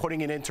things and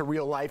putting it into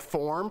real life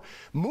form.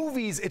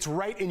 Movies, it's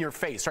right in your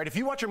face, right? If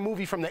you watch a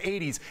movie from the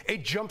 80s,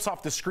 it jumps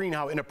off the screen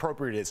how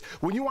inappropriate it is.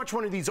 When you watch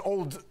one of these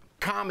old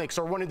comics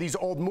or one of these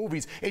old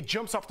movies, it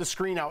jumps off the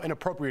screen how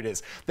inappropriate it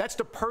is. That's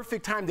the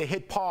perfect time to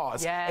hit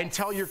pause and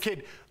tell your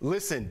kid,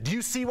 listen, do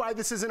you see why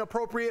this is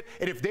inappropriate?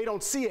 And if they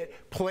don't see it,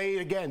 play it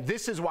again.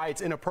 This is why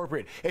it's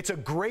inappropriate. It's a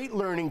great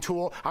learning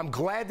tool. I'm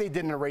glad they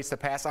didn't erase the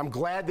past. I'm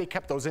glad they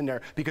kept those in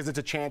there because it's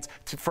a chance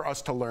for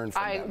us to learn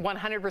from them. I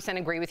 100%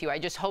 agree with you. I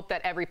just hope that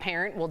every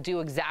parent will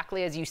do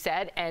exactly as you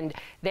said, and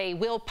they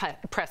will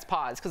press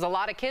pause, because a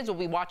lot of kids will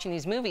be watching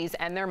these movies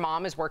and their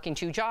mom is working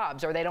 2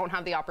 jobs, or they don't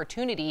have the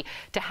opportunity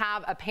to have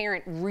a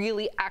parent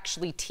really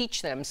actually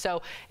teach them.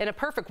 So in a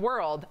perfect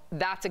world,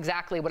 that's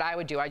exactly what I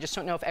would do. I just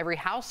don't know if every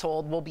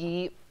household will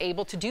be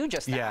able to do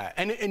just that. Yeah,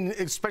 and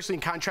especially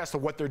in contrast to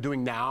what they're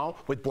doing now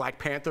with Black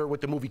Panther, with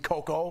the movie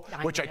Coco,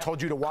 which I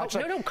told you to watch.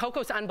 No,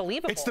 Coco's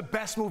unbelievable. It's the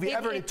best movie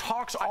ever. It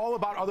talks all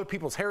about other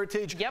people's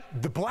heritage.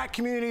 The Black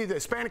community, the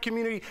Hispanic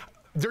community.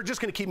 They're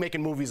just going to keep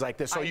making movies like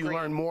this so you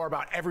learn more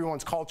about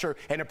everyone's culture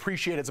and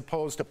appreciate it as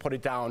opposed to put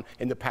it down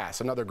in the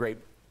past. Another great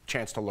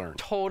chance to learn.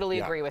 Totally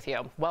agree with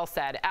you. Well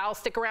said. Al,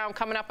 stick around.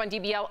 Coming up on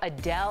DBL,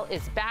 Adele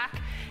is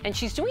back, and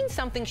she's doing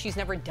something she's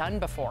never done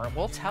before.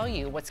 We'll tell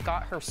you what's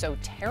got her so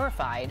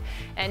terrified.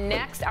 And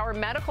next, our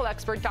medical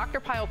expert, Dr.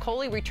 Payal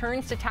Kohli,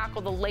 returns to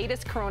tackle the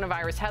latest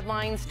coronavirus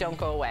headlines. Don't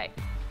go away.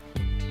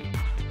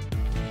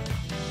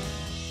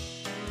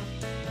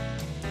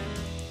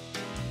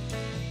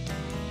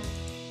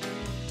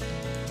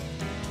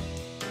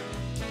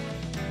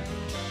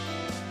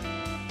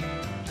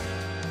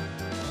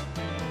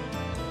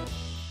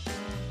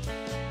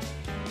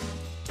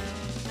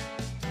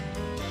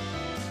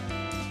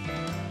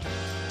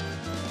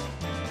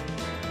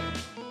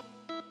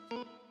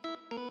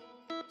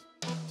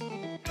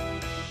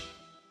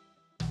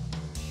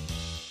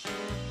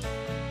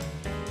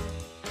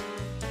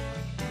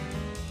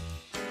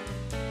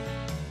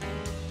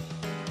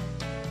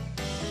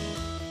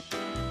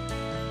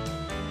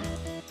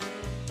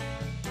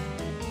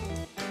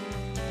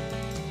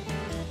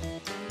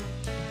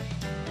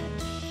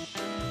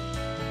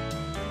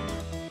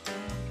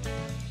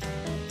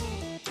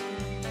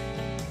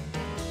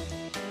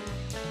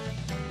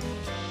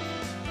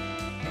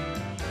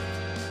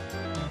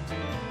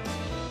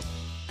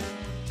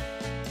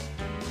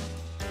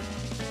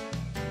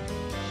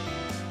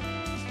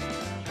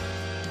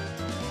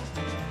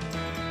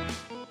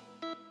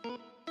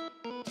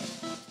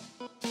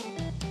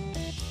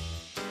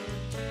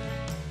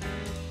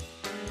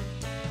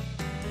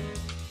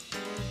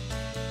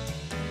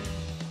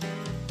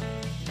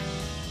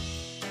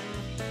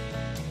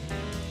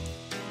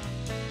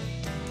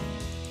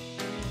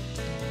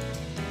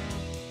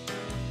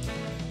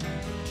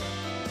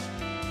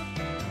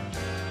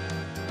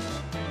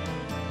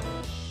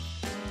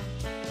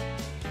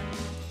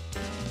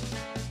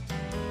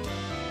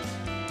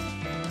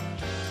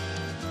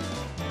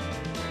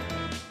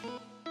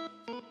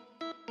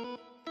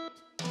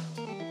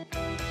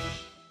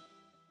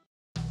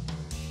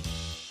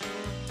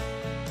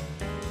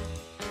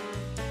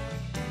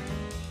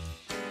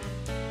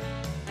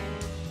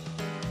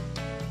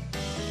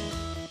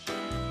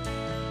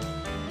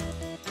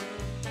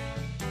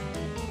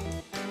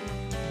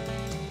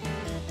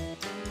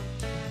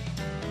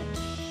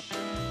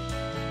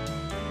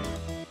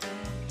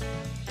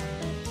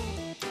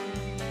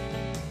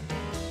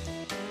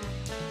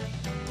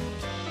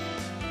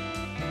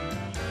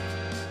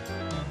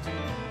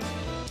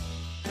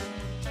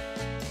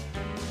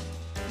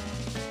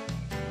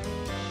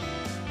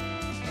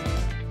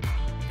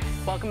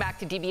 Welcome back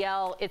to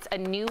DBL. It's a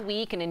new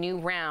week and a new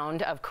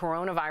round of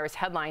coronavirus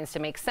headlines to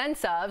make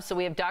sense of. So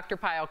we have Dr.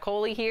 Payal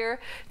Kohli here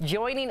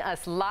joining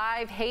us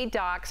live. Hey,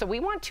 Doc. So we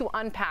want to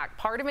unpack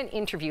part of an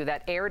interview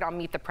that aired on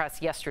Meet the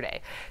Press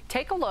yesterday.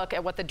 Take a look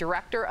at what the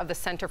director of the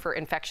Center for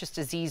Infectious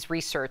Disease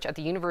Research at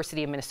the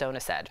University of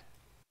Minnesota said.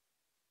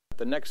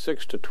 The next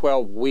 6 to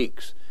 12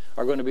 weeks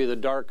are going to be the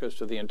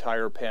darkest of the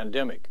entire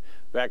pandemic.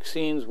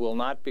 Vaccines will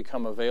not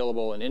become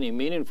available in any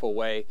meaningful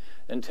way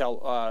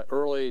until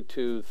early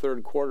to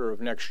third quarter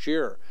of next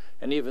year.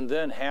 And even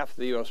then, half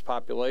the U.S.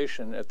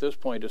 population at this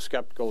point is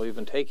skeptical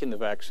even taking the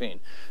vaccine.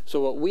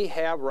 So what we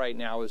have right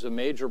now is a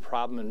major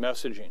problem in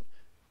messaging.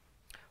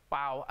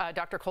 Wow.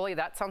 Dr. Kohli,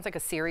 that sounds like a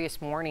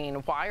serious warning.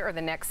 Why are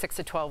the next 6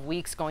 to 12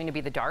 weeks going to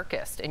be the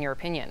darkest, in your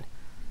opinion?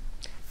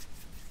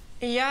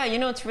 Yeah, you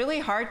know, it's really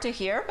hard to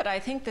hear, but I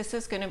think this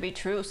is going to be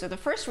true. So the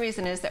first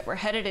reason is that we're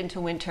headed into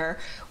winter,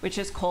 which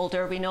is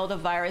colder. We know the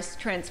virus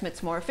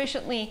transmits more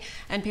efficiently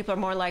and people are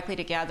more likely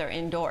to gather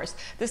indoors.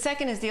 The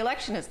second is the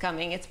election is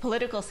coming. It's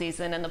political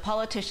season and the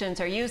politicians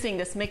are using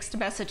this mixed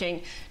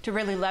messaging to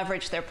really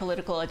leverage their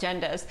political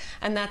agendas,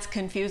 and that's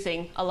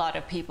confusing a lot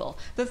of people.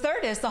 The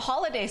third is the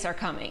holidays are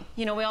coming.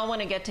 You know, we all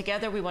want to get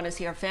together. We want to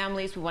see our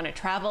families. We want to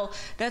travel.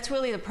 That's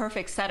really the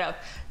perfect setup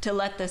to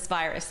let this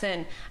virus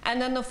in. And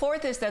then the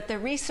fourth is that the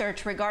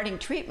research regarding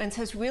treatments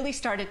has really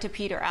started to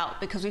peter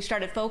out because we've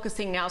started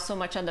focusing now so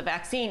much on the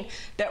vaccine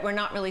that we're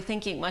not really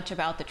thinking much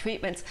about the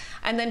treatments.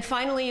 And then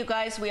finally, you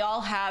guys, we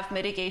all have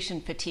mitigation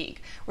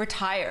fatigue. We're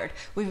tired.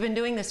 We've been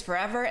doing this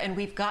forever, and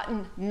we've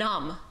gotten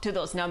numb to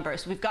those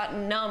numbers. We've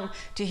gotten numb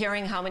to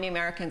hearing how many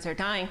Americans are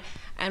dying,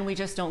 and we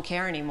just don't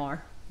care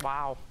anymore.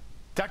 Wow.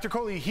 Dr.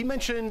 Coley, he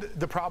mentioned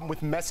the problem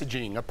with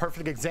messaging. A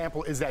perfect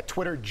example is that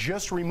Twitter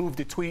just removed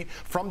a tweet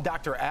from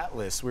Dr.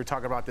 Atlas. We were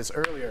talking about this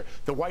earlier.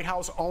 The White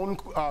House own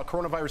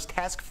coronavirus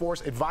task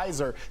force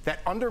advisor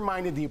that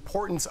undermined the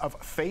importance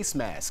of face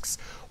masks.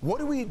 What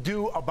do we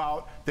do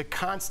about the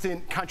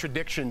constant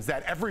contradictions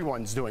that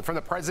everyone's doing, from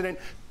the president,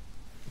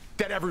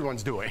 that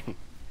everyone's doing?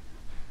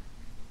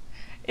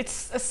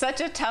 It's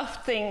such a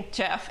tough thing,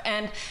 Jeff,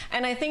 and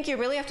I think you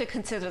really have to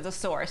consider the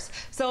source.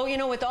 So, you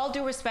know, with all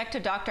due respect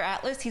to Dr.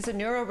 Atlas, he's a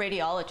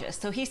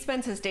neuroradiologist, so he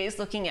spends his days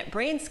looking at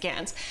brain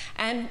scans,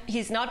 and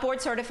he's not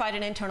board certified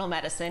in internal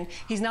medicine,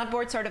 he's not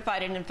board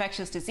certified in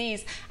infectious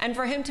disease, and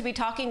for him to be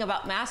talking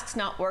about masks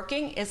not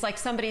working is like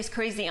somebody's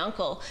crazy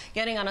uncle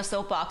getting on a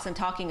soapbox and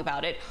talking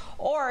about it,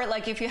 or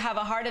like if you have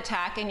a heart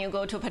attack and you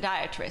go to a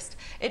podiatrist.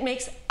 It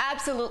makes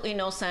absolutely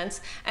no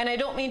sense, and I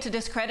don't mean to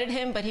discredit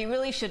him, but he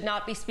really should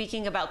not be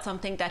speaking about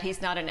something that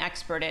he's not an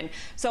expert in.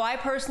 So I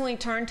personally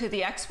turn to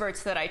the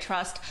experts that I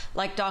trust,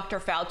 like Dr.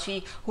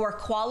 Fauci, who are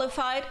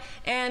qualified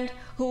and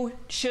who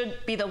should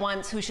be the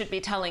ones who should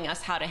be telling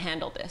us how to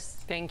handle this.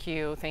 Thank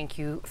you, thank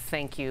you,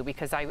 thank you,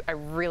 because I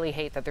really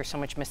hate that there's so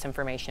much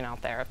misinformation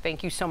out there.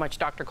 Thank you so much,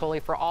 Dr. Coley,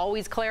 for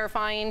always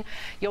clarifying.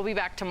 You'll be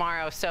back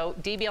tomorrow. So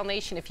DBL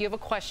Nation, if you have a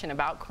question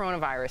about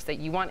coronavirus that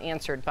you want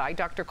answered by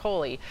Dr.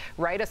 Coley,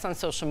 write us on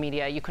social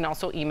media. You can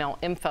also email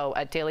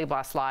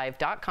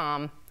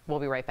info@dailyblastlive.com. We'll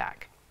be right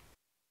back.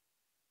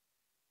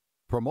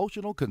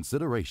 Promotional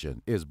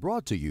consideration is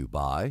brought to you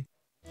by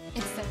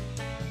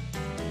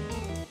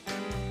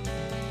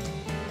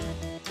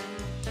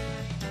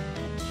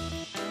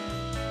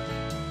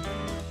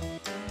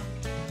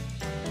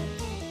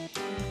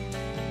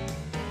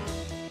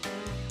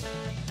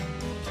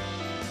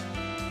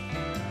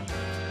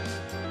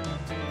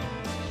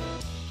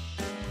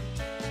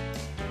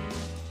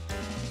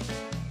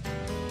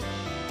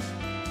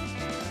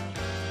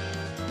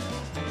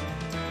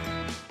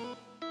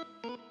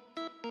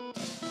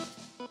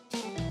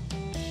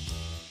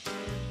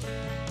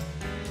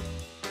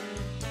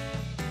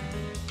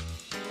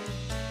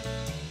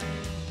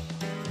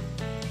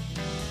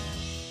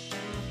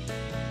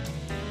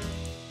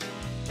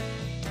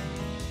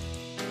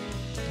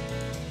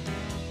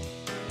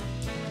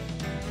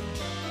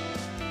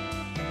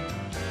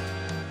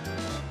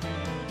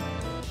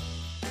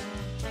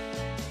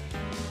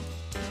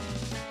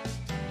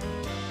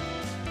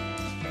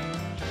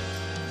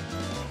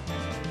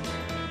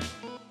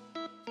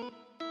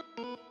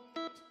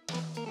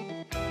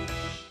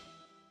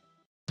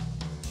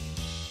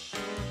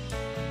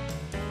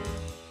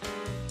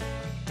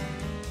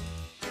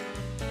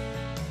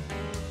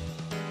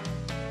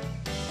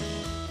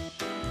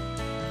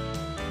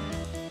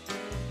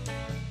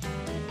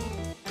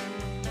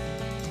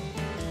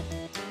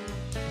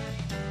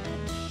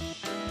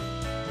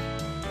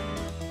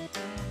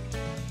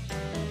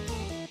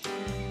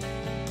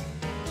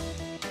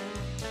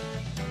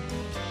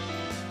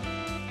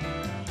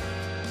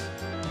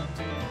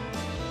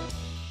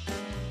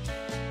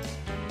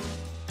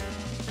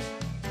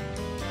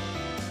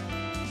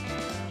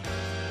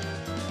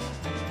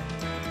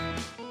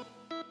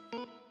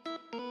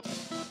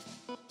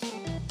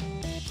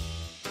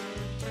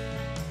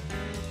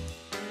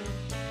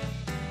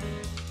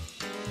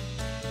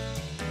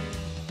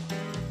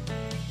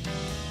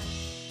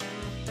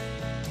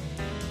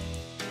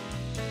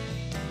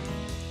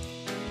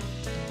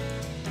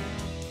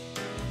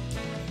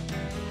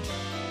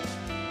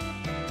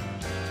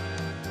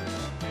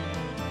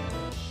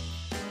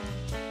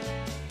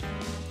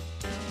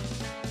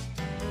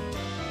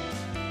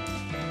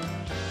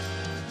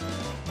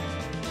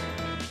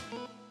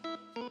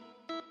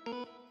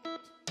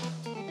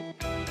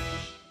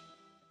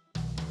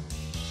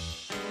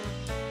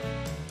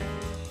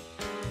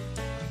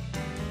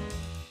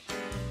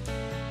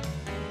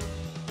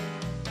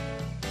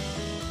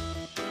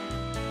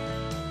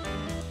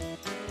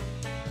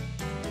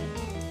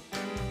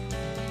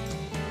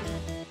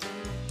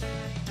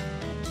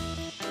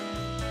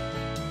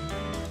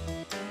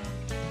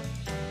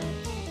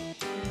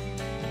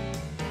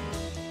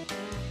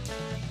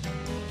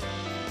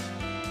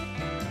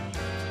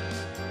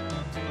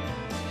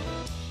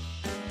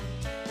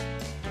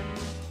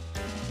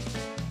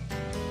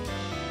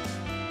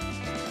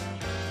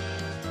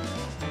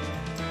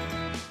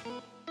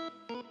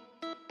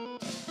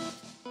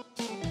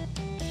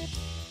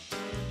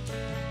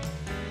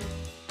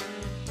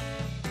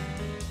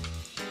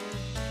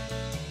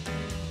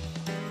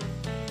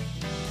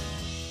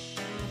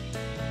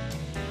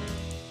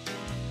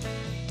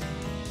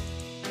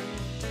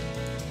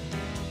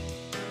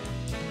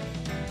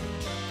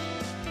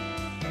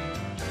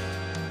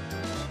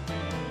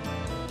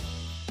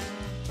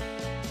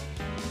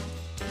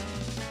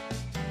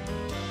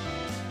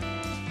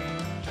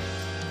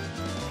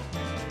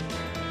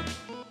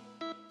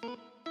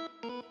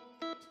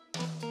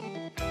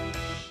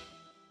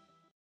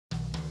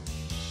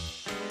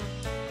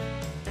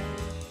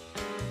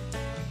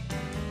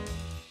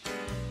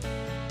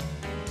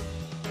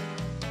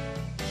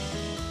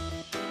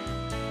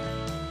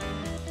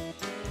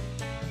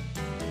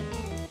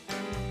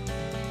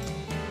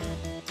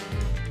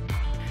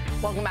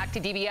Welcome back to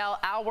DBL.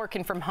 Al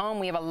working from home.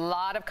 We have a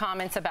lot of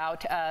comments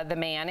about the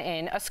man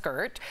in a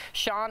skirt.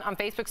 Sean on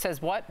Facebook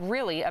says, what?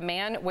 Really? A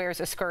man wears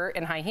a skirt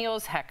and high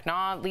heels? Heck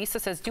nah. Lisa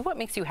says, do what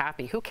makes you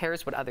happy. Who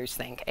cares what others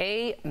think?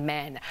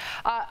 Amen.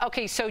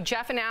 Okay, so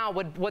Jeff and Al,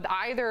 would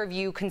either of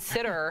you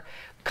consider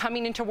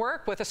coming into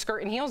work with a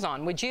skirt and heels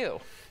on? Would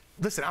you?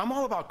 Listen, I'm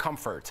all about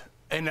comfort.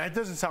 And that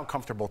doesn't sound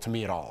comfortable to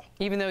me at all.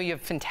 Even though you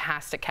have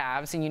fantastic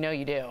calves, and you know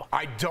you do.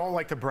 I don't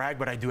like to brag,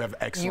 but I do have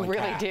excellent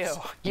calves.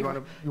 You really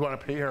do. You want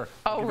to pay here?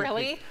 Oh,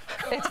 really?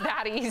 It's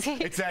that easy?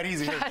 It's that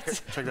easy. Here,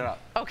 check that out.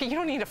 Okay, you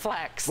don't need to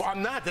flex. Well,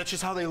 I'm not. That's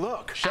just how they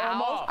look. Show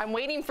them off. I'm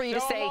waiting for you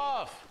to say,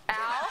 Al,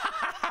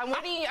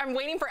 I'm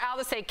waiting for Al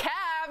to say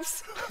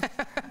calves.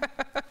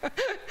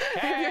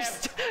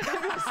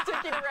 If you're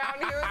sticking around,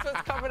 here's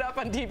what's coming up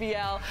on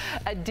DBL.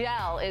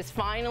 Adele is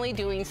finally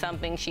doing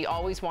something she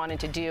always wanted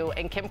to do,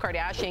 and Kim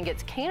Kardashian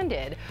gets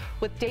candid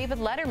with David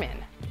Letterman.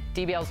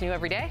 DBL's New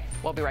Every Day.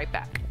 We'll be right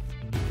back.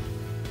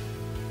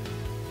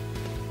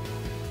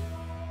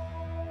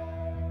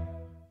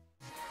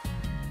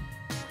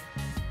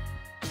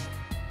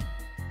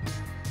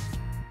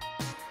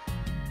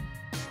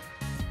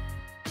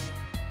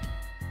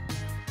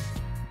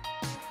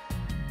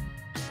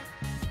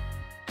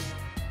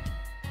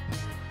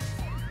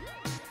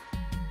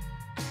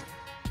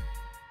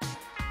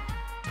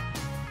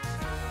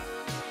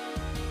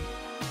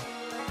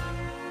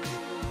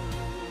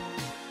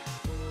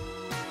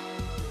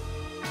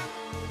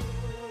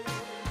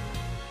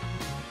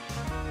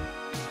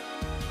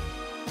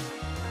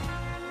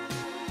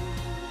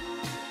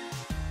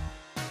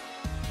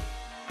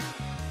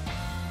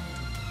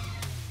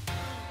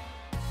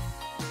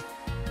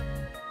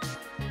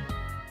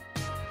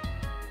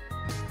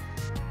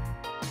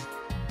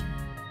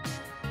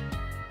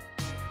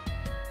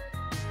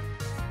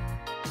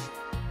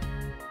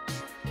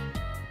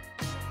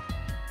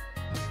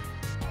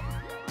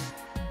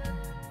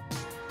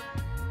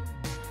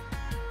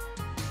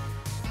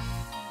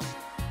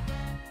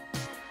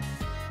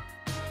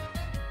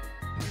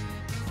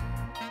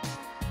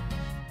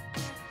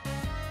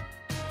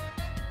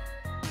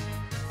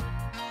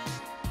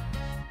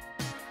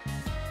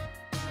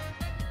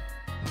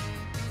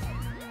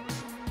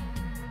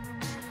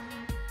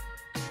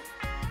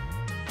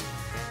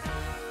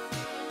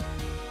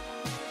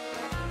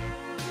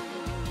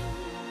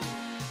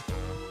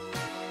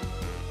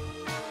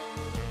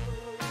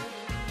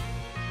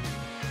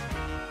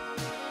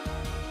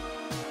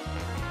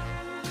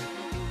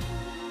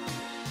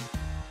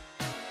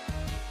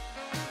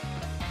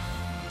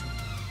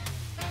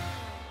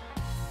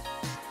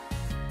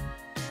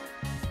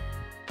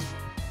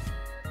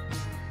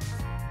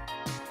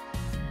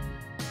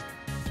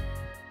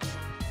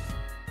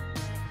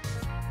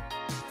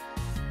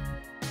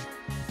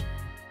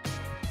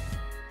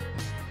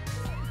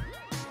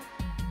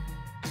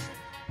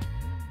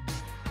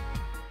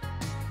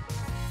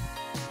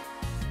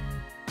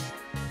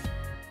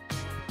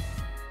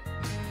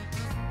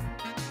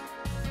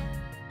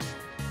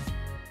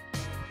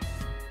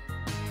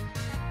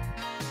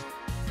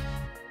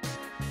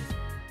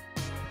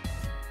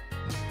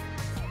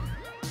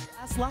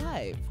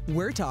 Live.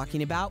 We're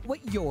talking about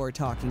what you're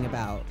talking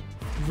about.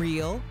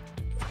 Real,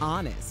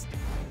 honest,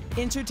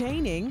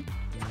 entertaining,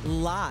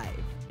 live.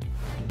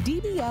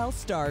 DBL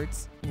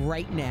starts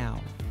right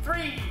now.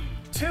 3,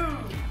 2.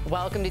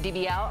 Welcome to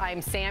DBL.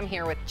 I'm Sam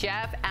here with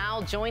Jeff.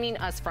 Al joining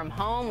us from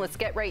home. Let's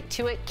get right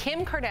to it.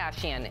 Kim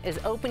Kardashian is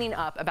opening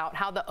up about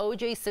how the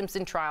O.J.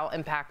 Simpson trial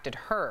impacted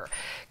her.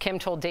 Kim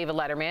told David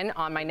Letterman,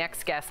 on My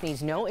Next Guest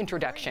Needs No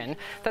Introduction,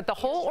 that the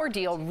whole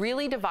ordeal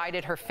really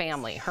divided her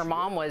family. Her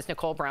mom was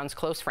Nicole Brown's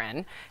close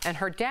friend, and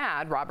her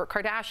dad, Robert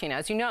Kardashian,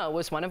 as you know,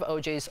 was one of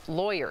O.J.'s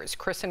lawyers.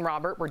 Chris and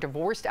Robert were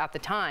divorced at the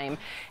time,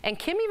 and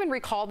Kim even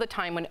recalled the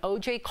time when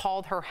O.J.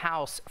 called her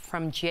house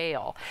from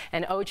jail,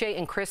 and O.J.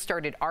 and Chris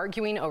started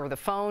arguing over the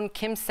phone.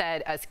 Kim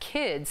said as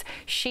kids,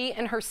 she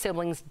and her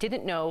siblings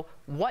didn't know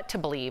what to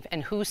believe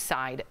and whose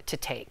side to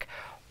take.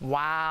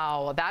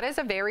 Wow, that is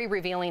a very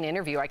revealing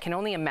interview. I can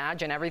only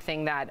imagine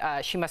everything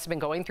that she must have been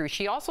going through.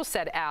 She also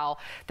said, Al,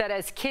 that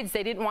as kids,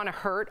 they didn't want to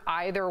hurt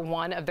either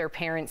one of their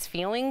parents'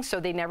 feelings, so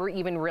they never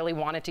even really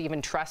wanted to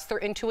even trust their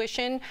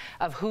intuition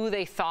of who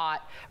they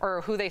thought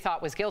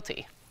was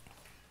guilty.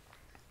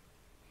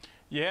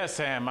 Yeah,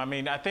 Sam. I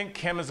mean, I think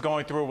Kim is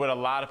going through what a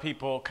lot of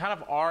people kind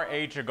of our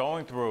age are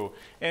going through.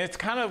 And it's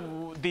kind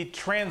of the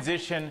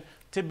transition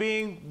to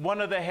being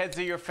one of the heads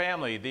of your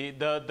family.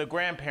 The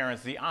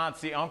grandparents, the aunts,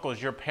 the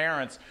uncles, your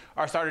parents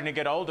are starting to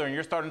get older, and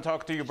you're starting to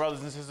talk to your brothers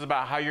and sisters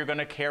about how you're going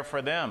to care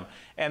for them.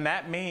 And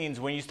that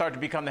means when you start to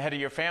become the head of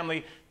your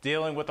family,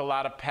 dealing with a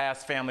lot of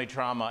past family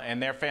trauma,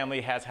 and their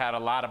family has had a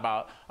lot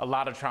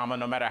of trauma,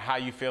 no matter how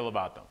you feel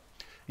about them.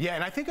 Yeah,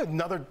 and I think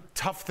another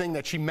tough thing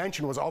that she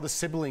mentioned was all the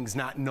siblings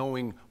not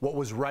knowing what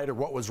was right or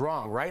what was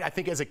wrong, right? I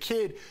think as a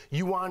kid,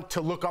 you want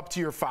to look up to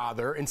your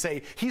father and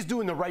say, he's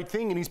doing the right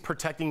thing and he's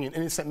protecting an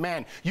innocent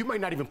man. You might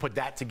not even put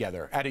that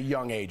together at a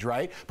young age,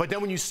 right? But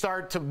then when you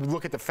start to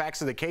look at the facts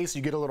of the case,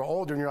 you get a little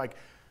older and you're like,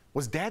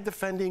 Was dad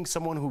defending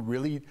someone who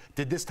really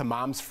did this to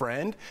mom's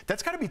friend?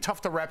 That's got to be tough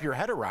to wrap your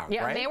head around,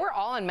 yeah, right? They were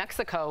all in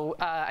Mexico,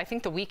 I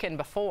think the weekend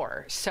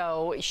before.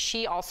 So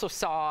she also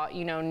saw,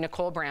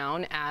 Nicole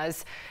Brown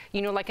as,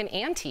 like an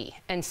auntie.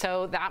 And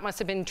so that must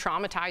have been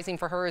traumatizing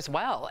for her as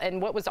well.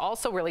 And what was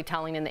also really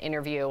telling in the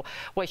interview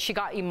was she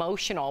got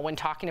emotional when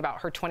talking about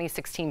her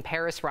 2016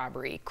 Paris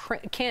robbery.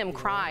 Kim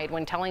cried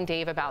when telling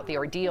Dave about the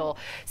ordeal,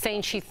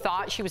 saying she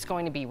thought she was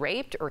going to be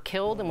raped or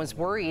killed and was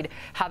worried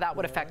how that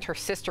would affect her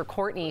sister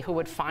Courtney, who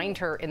would find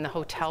her in the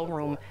hotel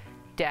room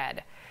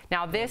dead.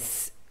 Now,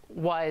 this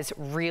was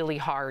really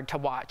hard to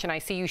watch, and I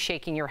see you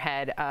shaking your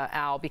head,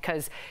 Al,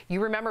 because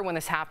you remember when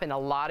this happened, a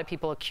lot of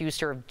people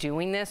accused her of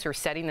doing this or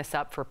setting this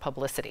up for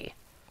publicity.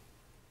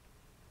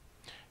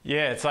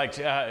 Yeah, it's like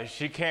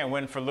she can't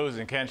win for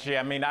losing, can she?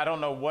 I mean, I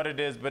don't know what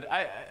it is, but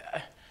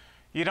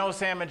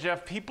Sam and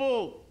Jeff,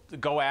 people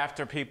go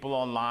after people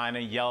online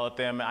and yell at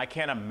them. I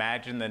can't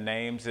imagine the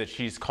names that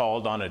she's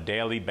called on a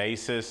daily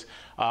basis.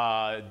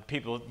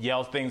 People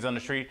yell things on the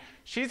street.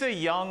 She's a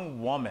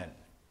young woman,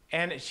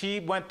 and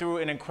she went through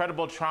an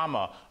incredible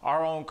trauma.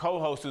 Our own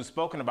co-host who's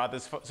spoken about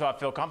this, so I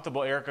feel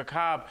comfortable, Erica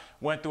Cobb,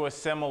 went through a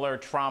similar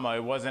trauma.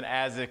 It wasn't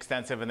as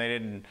extensive, and they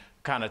didn't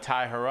kind of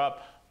tie her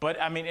up. But,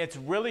 I mean, it's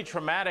really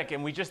traumatic,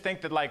 and we just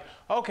think that, like,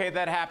 okay,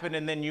 that happened,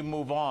 and then you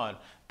move on.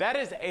 That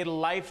is a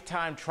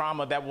lifetime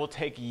trauma that will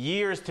take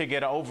years to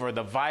get over,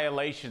 the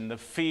violation, the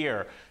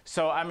fear.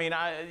 So, I mean,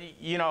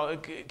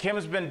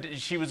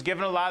 she was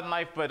given a lot in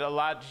life, but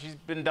she's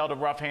been dealt a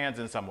rough hands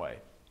in some way.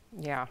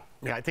 Yeah.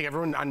 Yeah, I think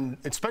everyone,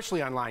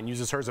 especially online,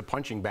 uses her as a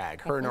punching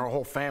bag, her and her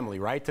whole family,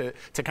 right?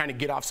 To kind of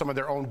get off some of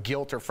their own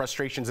guilt or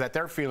frustrations that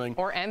they're feeling.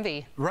 Or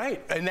envy.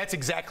 Right, and that's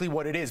exactly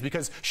what it is,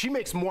 because she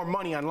makes more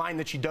money online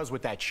than she does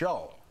with that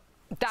show.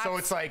 So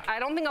it's like, I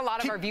don't think a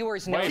lot of our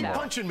viewers know that. Keep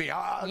punching me.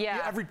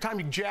 Yeah. Every time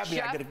you jab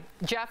me, I get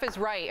a... Jeff is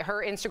right.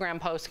 Her Instagram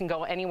post can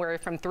go anywhere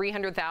from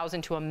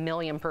 300,000 to 1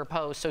 million per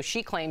post. So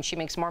she claims she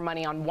makes more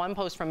money on one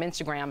post from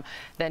Instagram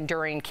than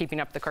during Keeping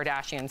Up the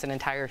Kardashians an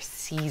entire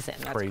season.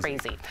 That's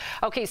crazy.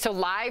 Okay, so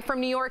live from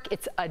New York,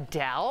 it's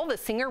Adele. The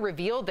singer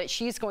revealed that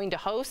she's going to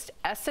host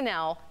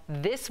SNL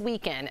this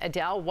weekend.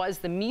 Adele was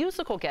the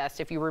musical guest,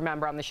 if you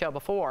remember, on the show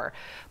before,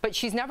 but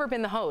she's never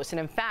been the host. And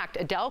in fact,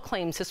 Adele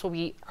claims this will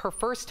be her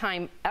first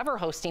time ever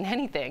hosting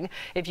anything,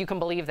 if you can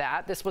believe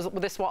that. This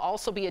will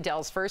also be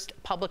Adele's first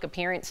public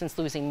appearance since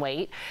losing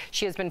weight.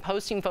 She has been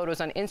posting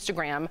photos on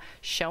Instagram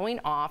showing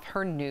off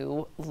her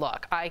new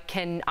look.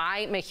 I'm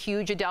a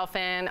huge Adele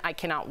fan. I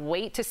cannot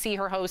wait to see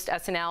her host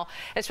SNL,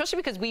 especially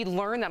because we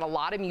learned that a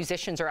lot of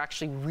musicians are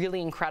actually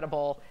really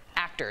incredible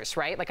actors,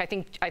 right? Like I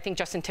think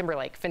Justin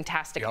Timberlake,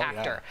 fantastic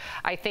actor.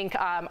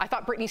 Yeah. I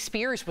thought Britney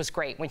Spears was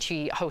great when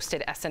she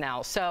hosted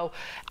SNL. So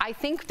I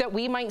think that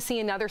we might see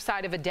another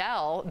side of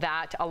Adele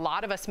that a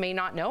lot of us may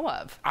not know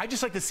of. I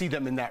just like to see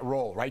them in that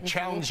role, right?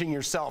 Challenging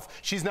yourself.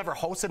 She's never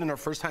hosted, and her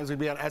first time is going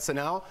to be on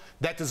SNL.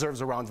 That deserves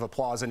a round of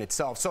applause in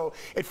itself. So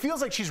it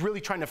feels like she's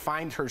really trying to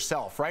find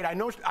herself, right? I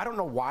don't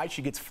know why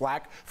she gets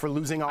flack for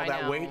losing all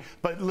that weight,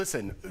 but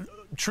listen,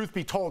 truth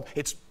be told,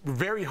 it's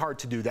very hard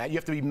to do that. You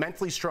have to be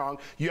mentally strong.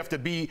 You have to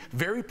be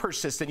very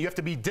persistent. You have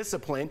to be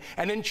disciplined,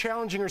 and then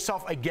challenging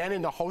herself again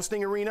in the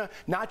hosting arena,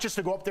 not just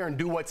to go up there and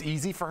do what's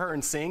easy for her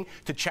and sing,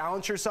 to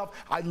challenge herself.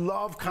 I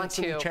love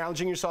constantly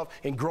challenging yourself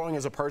and growing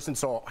as a person,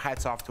 so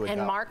hats off to Adele.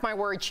 And mark my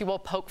word, she will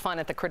poke fun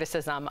at the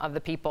criticism of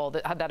the people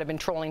that have been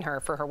trolling her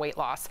for her weight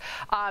loss.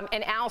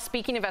 And Al,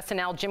 speaking of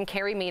SNL, Jim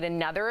Carrey made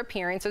another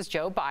appearance as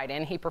Joe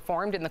Biden. He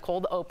performed in the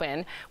cold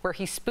open where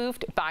he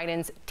spoofed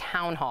Biden's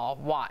town hall.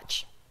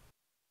 Watch.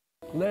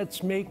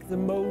 Let's make the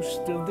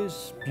most of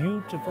this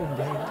beautiful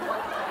day.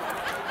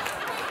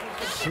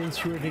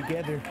 Since we're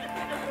together,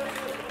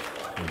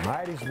 we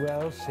might as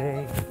well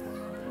say,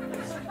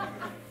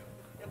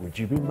 would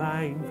you be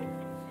mine?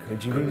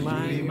 Could you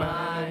be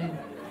mine?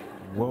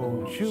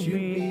 Won't you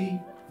be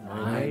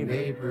my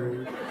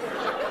neighbor?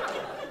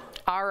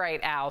 All right,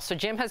 Al. So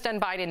Jim has done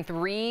Biden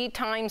 3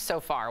 times so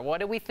far. What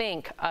do we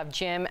think of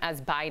Jim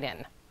as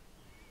Biden?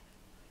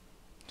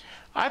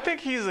 I think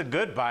he's a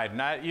good Biden.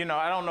 I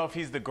don't know if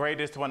he's the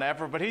greatest one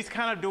ever, but he's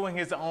kind of doing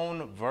his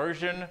own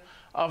version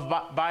of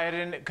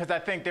Biden, because I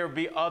think there would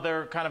be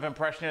other kind of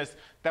impressionists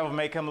that would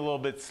make him a little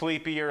bit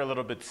sleepier, a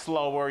little bit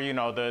slower,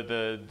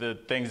 the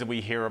things that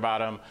we hear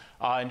about him,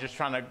 and just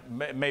trying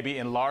to maybe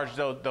enlarge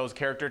those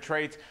character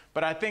traits.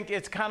 But I think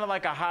it's kind of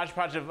like a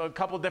hodgepodge of a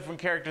couple different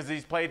characters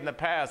he's played in the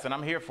past, and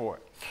I'm here for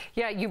it.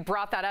 Yeah, you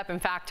brought that up. In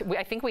fact,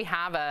 I think we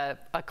have a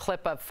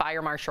clip of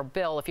Fire Marshal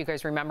Bill, if you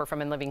guys remember,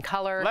 from In Living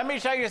Color. Let me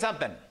show you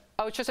something.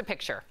 Oh, it's just a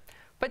picture.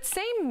 But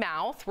same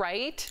mouth,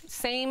 right?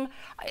 Same.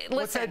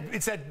 Listen,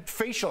 it's that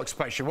facial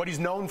expression, what he's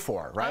known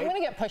for, right? I'm going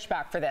to get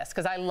pushback for this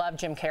because I love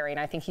Jim Carrey and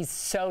I think he's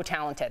so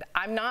talented.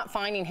 I'm not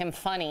finding him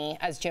funny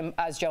as Joe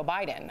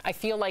Biden. I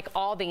feel like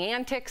all the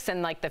antics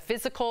and like the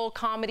physical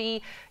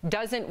comedy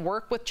doesn't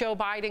work with Joe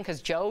Biden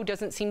because Joe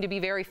doesn't seem to be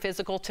very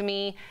physical to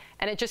me,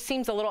 and it just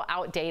seems a little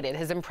outdated.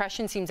 His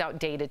impression seems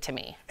outdated to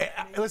me.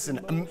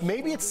 Listen,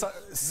 maybe it's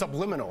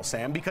subliminal,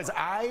 Sam, because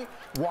I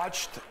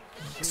watched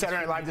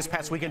Saturday Night Live this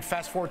past weekend.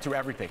 Fast forward through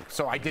everything,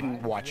 so I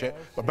didn't watch it,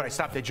 but I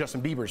stopped at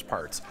Justin Bieber's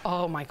parts.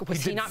 Oh my God,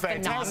 was he not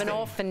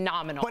phenomenal?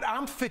 Phenomenal. But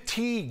I'm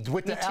fatigued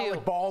with the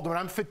Alec Baldwin.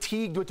 I'm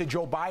fatigued with the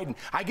Joe Biden.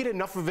 I get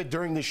enough of it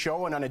during the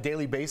show and on a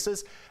daily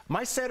basis.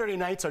 My Saturday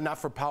nights are not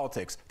for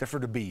politics. They're for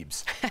the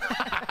Biebs.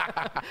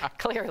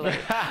 Clearly.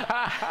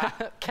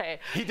 Okay.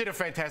 He did a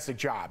fantastic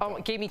job. Oh,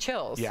 it gave me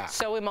chills. Yeah.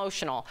 So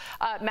emotional.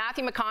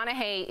 Matthew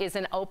McConaughey is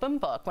an open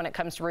book when it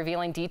comes to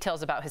revealing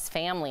details about his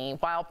family.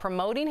 While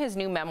promoting his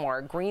new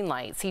memoir, Green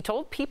Lights, he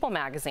told People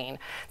magazine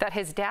that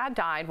his dad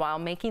died while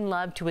making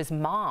love to his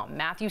mom.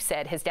 Matthew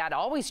said his dad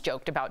always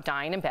joked about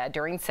dying in bed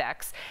during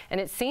sex, and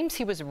it seems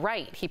he was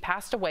right. He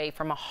passed away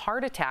from a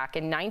heart attack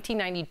in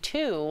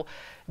 1992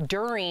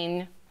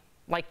 during,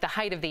 like, the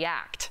height of the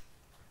act.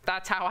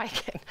 That's how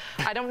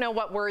I don't know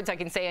what words I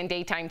can say on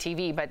daytime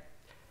TV, but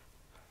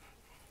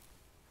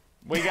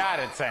we got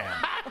it, Sam.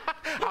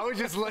 I was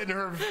just letting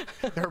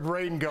her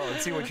brain go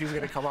and see what she's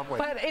going to come up with.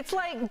 But it's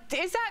like,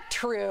 is that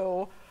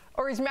true?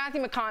 Or is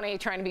Matthew McConaughey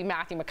trying to be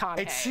Matthew McConaughey?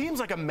 It seems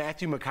like a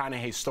Matthew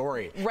McConaughey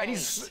story. Right. And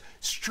he's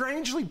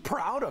strangely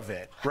proud of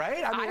it,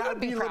 right? I mean, I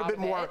would be a little bit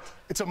more. it.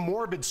 It's a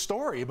morbid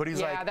story, but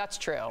he's like, yeah, that's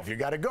true. If you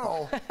got to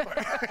go,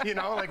 you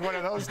know, like one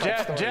of those type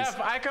stories. Jeff,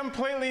 I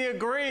completely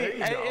agree.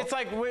 It's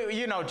like,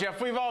 you know,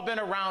 Jeff, we've all been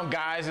around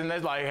guys, and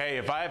they're like, hey,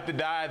 if I have to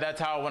die, that's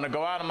how I want to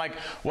go out. I'm like,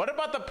 what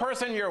about the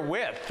person you're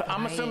with? Right.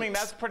 I'm assuming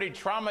that's pretty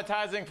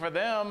traumatizing for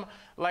them.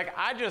 Like,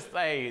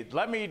 hey,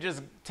 let me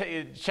just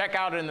check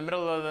out in the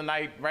middle of the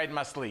night right in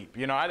my sleep.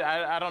 You know,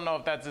 I don't know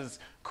if that's as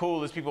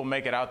cool as people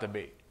make it out to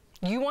be.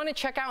 You want to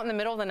check out in the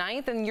middle of the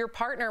night, then your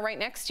partner right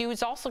next to you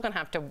is also going to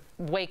have to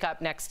wake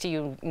up next to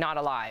you not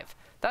alive.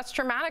 That's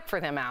traumatic for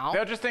them, Al.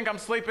 They'll just think I'm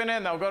sleeping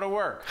in. They'll go to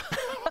work.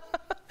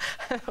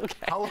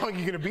 Okay. How long are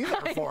you going to be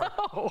there for?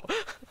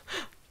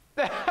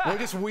 We'll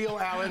just wheel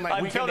Al in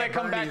like until they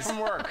come back from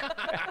work.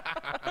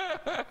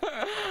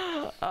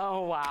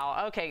 Oh,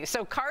 wow. Okay,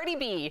 so Cardi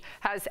B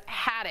has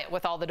had it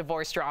with all the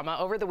divorce drama.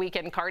 Over the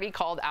weekend, Cardi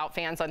called out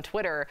fans on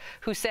Twitter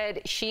who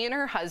said she and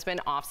her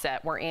husband,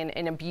 Offset, were in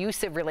an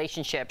abusive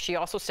relationship. She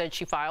also said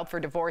she filed for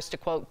divorce to,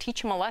 quote,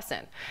 teach him a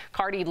lesson.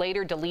 Cardi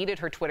later deleted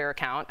her Twitter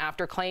account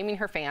after claiming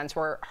her fans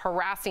were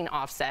harassing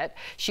Offset.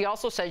 She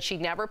also said she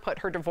never put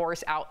her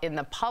divorce out in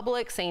the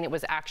public, saying it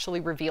was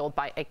actually revealed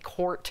by a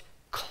court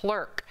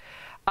clerk.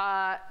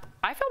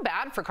 I feel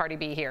bad for Cardi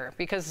B here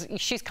because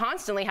she's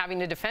constantly having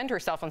to defend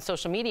herself on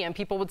social media, and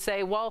people would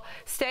say, well,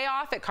 stay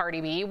off it,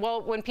 Cardi B.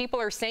 Well, when people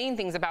are saying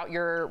things about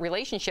your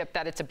relationship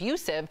that it's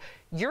abusive,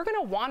 you're going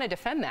to want to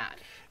defend that.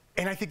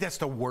 And I think that's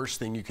the worst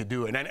thing you could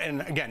do.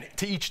 And again,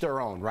 to each their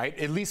own, right?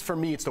 At least for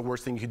me, it's the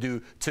worst thing you could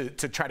do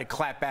to try to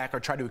clap back or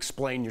try to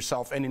explain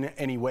yourself in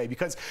any way,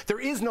 because there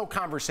is no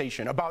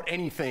conversation about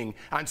anything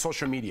on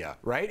social media,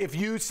 right? If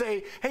you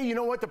say, hey, you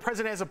know what, the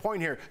president has a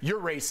point here,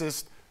 you're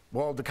racist.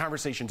 Well, the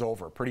conversation's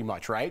over, pretty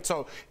much, right?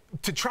 So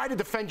to try to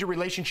defend your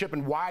relationship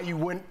and why you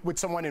went with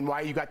someone and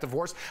why you got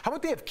divorced, how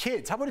about they have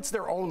kids? How about it's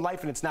their own life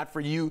and it's not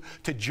for you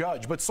to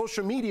judge? But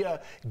social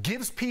media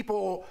gives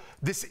people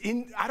this,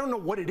 I don't know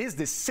what it is,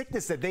 this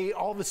sickness that they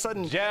all of a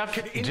sudden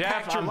can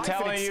impact your life. I'm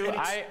telling you,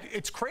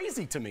 it's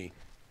crazy to me.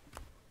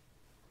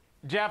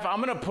 Jeff,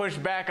 I'm going to push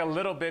back a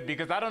little bit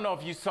because I don't know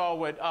if you saw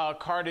what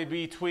Cardi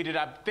B tweeted.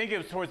 I think it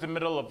was towards the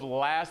middle of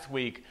last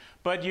week.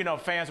 But, you know,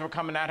 fans were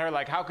coming at her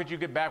like, how could you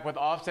get back with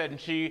Offset? And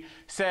she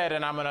said,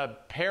 and I'm going to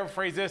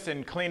paraphrase this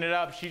and clean it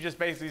up. She just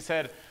basically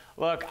said,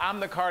 look, I'm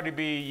the Cardi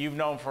B you've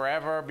known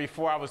forever.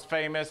 Before I was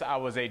famous, I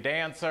was a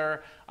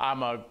dancer.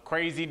 I'm a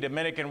crazy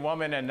Dominican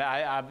woman.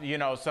 And, you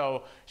know,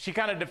 so she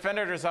kind of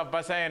defended herself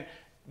by saying,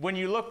 when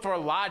you look for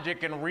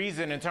logic and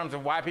reason in terms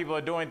of why people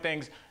are doing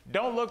things,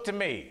 don't look to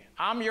me.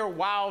 I'm your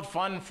wild,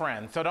 fun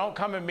friend. So don't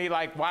come at me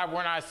like, why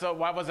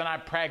wasn't I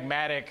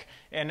pragmatic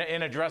in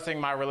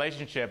addressing my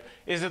relationship?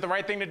 Is it the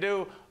right thing to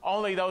do?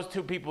 Only those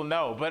two people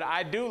know. But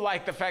I do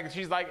like the fact that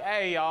she's like,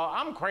 hey, y'all,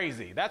 I'm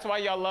crazy. That's why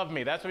y'all love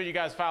me. That's why you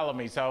guys follow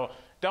me. So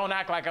don't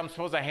act like I'm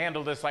supposed to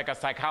handle this like a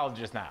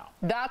psychologist now.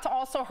 That's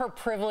also her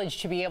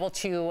privilege to be able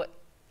to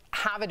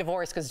have a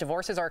divorce, because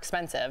divorces are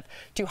expensive,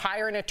 to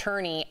hire an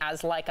attorney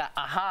as like a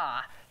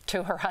aha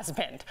to her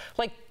husband.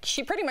 Like,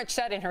 she pretty much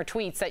said in her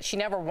tweets that she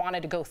never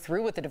wanted to go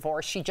through with the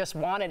divorce. She just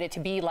wanted it to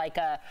be like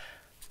a,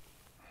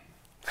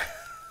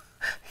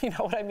 you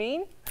know what I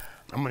mean?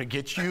 I'm gonna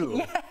get you.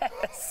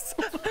 Yes.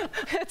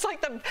 It's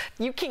like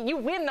you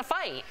win the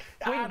fight.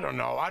 I don't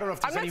know. I don't know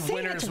if there's any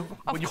winners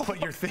when you put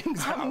your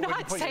things out. I'm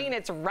not saying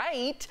it's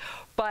right,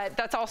 but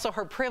that's also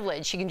her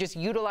privilege. She can just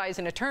utilize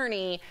an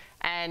attorney,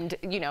 and,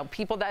 you know,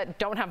 people that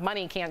don't have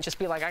money can't just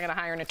be like, I'm gonna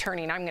hire an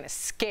attorney and I'm gonna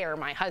scare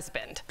my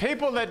husband.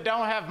 People that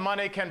don't have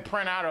money can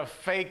print out a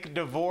fake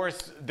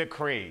divorce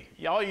decree.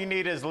 All you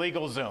need is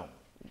LegalZoom.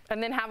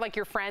 And then have like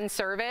your friend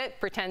serve it,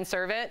 pretend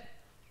serve it.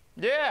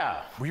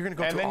 Yeah. Well, you're gonna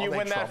go and then you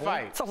win that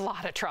fight. It's a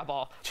lot of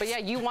trouble. But yeah,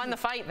 you won the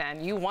fight then.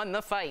 You won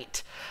the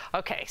fight.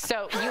 Okay,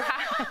 so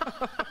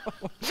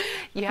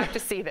you have to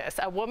see this.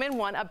 A woman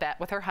won a bet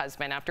with her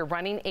husband after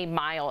running a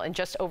mile in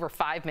just over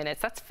 5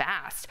 minutes. That's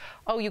fast.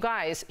 Oh, you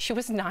guys, she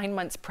was 9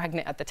 months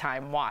pregnant at the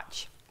time.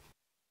 Watch.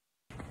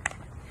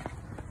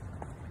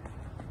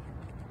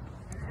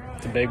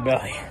 It's a big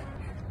belly.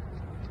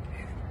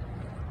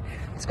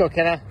 Let's go,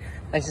 Kenna.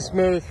 Nice and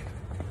smooth.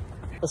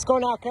 Let's go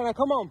now, Kenna.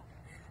 Come on.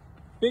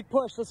 Big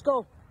push. Let's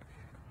go.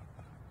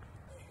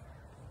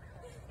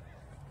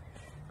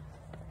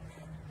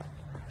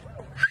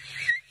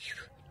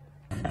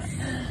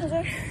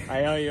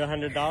 I owe you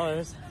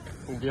 $100.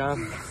 Good job.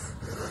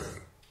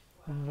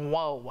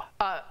 Whoa.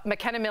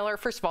 McKenna Miller,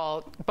 first of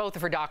all, both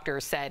of her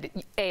doctors said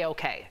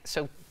A-OK.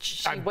 So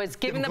she was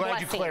given the blessing.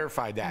 I'm glad you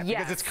clarified that, yes.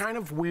 because it's kind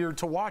of weird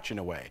to watch in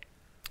a way.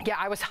 Yeah,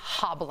 I was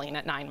hobbling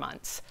at 9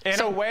 months. In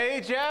a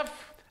way,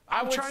 Jeff,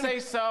 I would say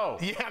so.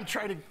 Yeah, I'm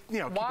trying to, you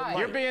know, why?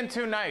 You're being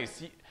too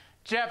nice.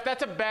 Jeff,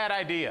 that's a bad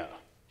idea.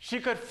 She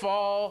could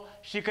fall.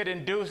 She could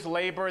induce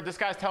labor. This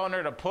guy's telling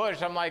her to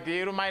push. I'm like,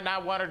 you might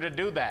not want her to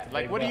do that.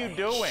 Like, what are you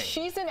doing?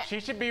 She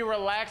should be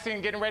relaxing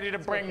and getting ready to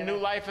bring new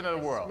life into the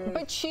world.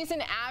 But she's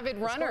an avid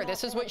runner.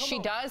 This is what she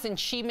does, and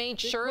she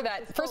made sure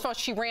that, first of all,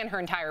 she ran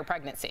her entire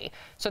pregnancy.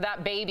 So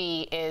that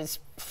baby is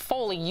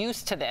fully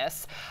used to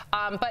this.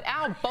 But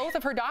Al, both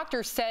of her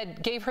doctors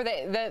said, gave her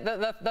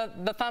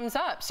the thumbs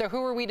up. So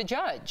who are we to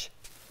judge?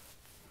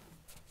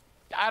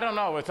 I don't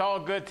know. It's all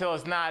good till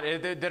it's not.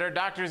 Did her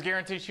doctors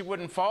guarantee she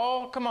wouldn't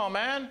fall? Come on,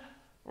 man.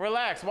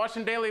 Relax. Watch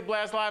some Daily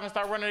Blast Live and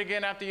start running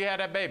again after you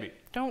had that baby.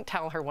 Don't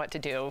tell her what to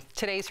do.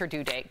 Today's her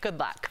due date. Good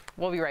luck.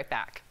 We'll be right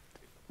back.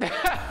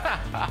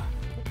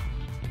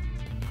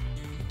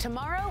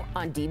 Tomorrow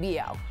on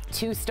DBL,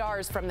 2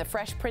 stars from The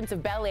Fresh Prince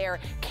of Bel-Air,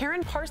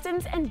 Karen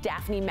Parsons and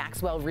Daphne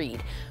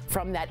Maxwell-Reid.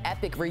 From that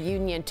epic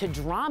reunion to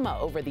drama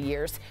over the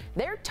years,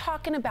 they're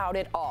talking about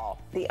it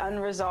all. The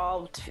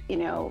unresolved, you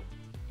know,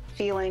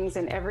 feelings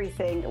and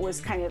everything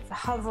was kind of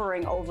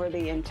hovering over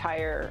the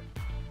entire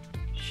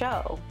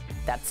show.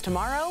 That's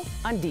tomorrow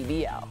on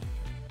DBL.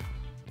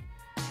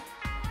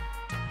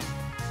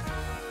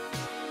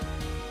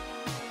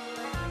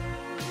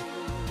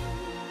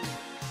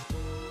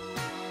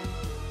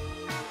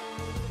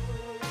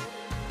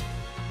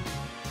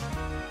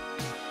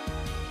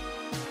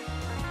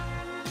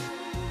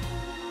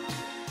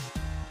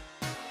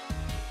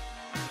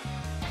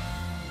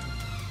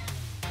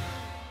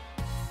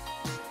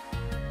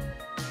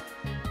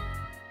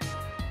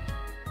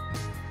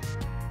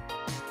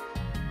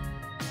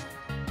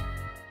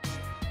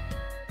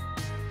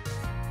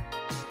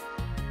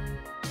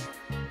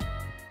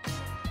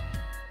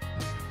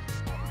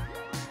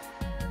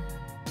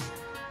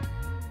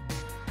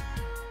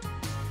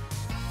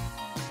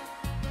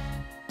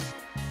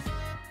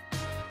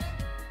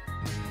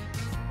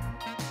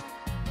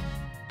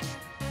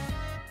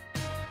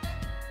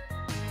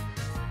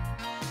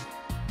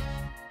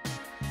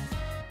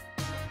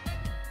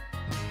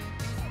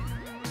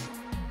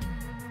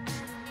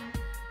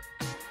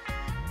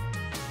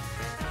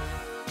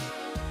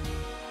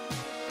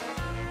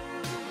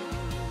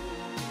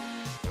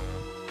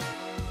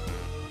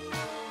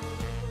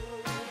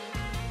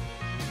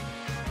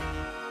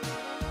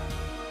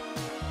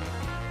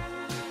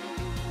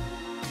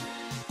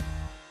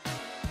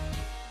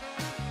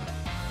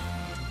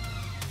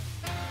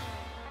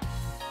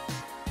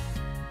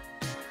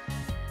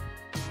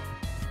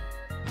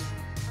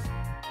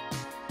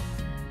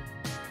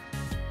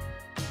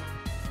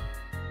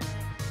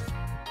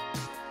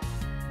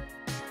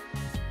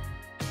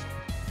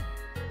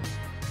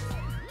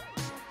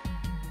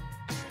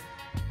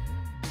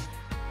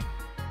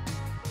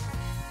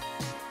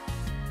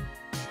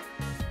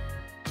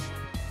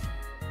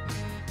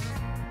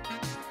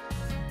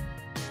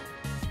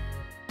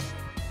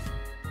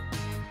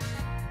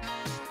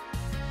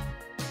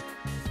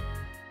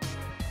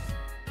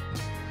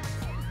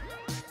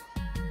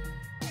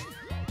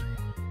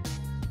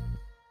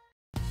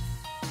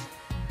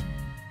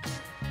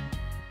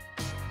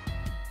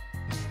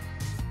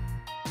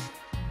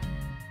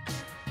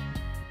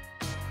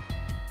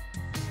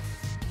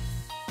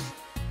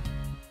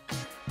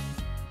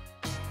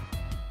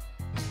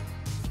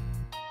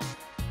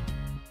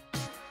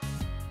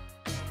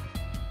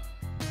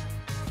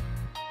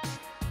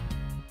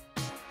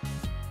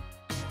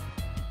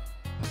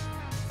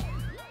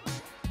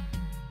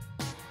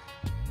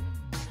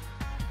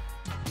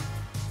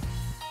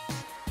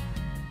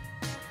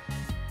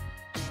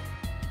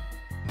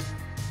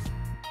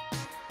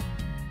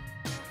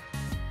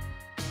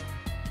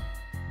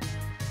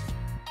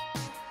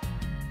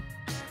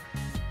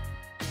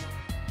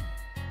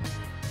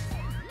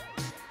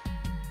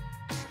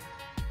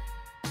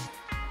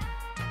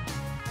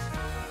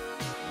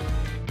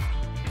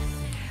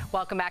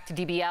 Welcome back to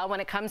DBL. When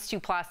it comes to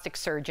plastic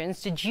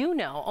surgeons, did you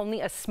know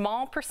only a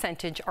small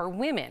percentage are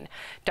women?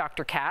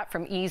 Dr. Kat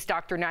from E's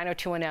Dr.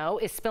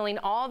 90210 is spilling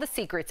all the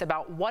secrets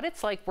about what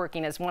it's like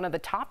working as one of the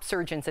top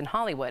surgeons in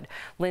Hollywood.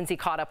 Lindsay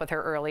caught up with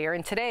her earlier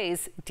in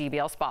today's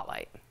DBL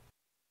Spotlight.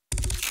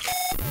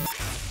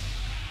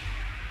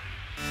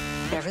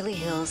 Beverly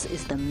Hills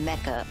is the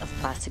mecca of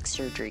plastic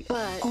surgery,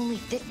 but only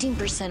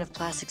 15% of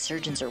plastic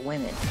surgeons are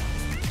women.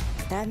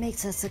 That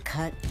makes us a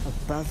cut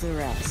above the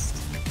rest.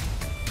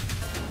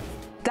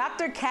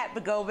 Dr. Kat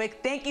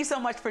Bogovic, thank you so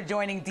much for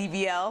joining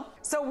DBL.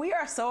 So we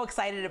are so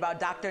excited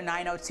about Dr.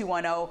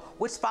 90210,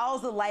 which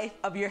follows the life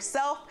of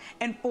yourself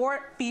and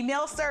 4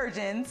 female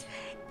surgeons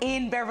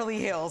in Beverly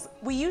Hills.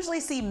 We usually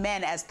see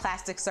men as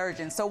plastic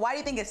surgeons, so why do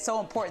you think it's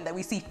so important that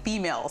we see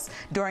females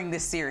during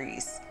this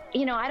series?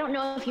 You know, I don't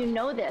know if you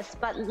know this,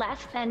 but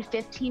less than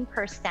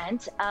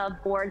 15%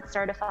 of board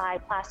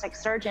certified plastic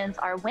surgeons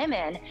are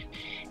women.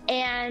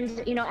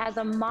 And, you know, as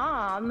a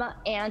mom,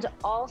 and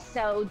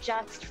also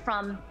just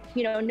from,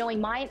 you know, knowing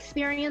my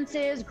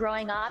experiences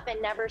growing up and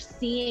never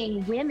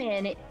seeing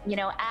women, you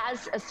know,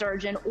 as a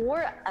surgeon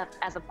or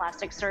as a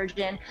plastic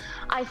surgeon,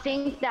 I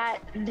think that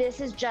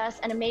this is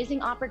just an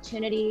amazing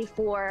opportunity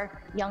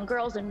for young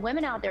girls and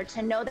women out there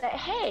to know that,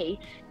 hey,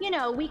 you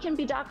know, we can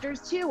be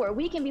doctors too, or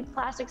we can be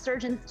plastic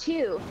surgeons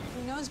too.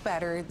 Who knows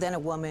better than a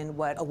woman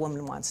what a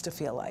woman wants to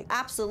feel like?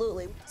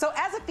 Absolutely. So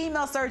as a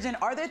female surgeon,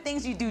 are there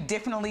things you do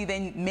differently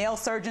than male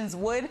surgeons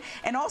would?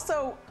 And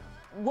also,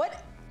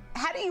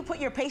 how do you put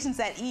your patients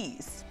at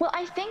ease? Well,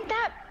 I think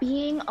that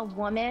being a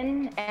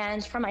woman,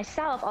 and for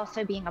myself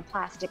also being a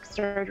plastic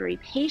surgery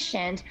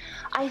patient,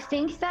 I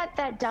think that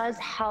that does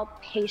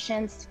help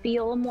patients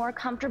feel more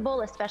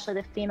comfortable, especially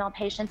the female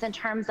patients, in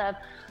terms of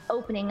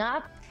opening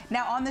up.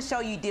 Now on the show,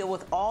 you deal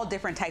with all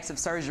different types of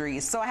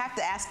surgeries. So I have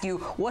to ask you,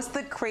 what's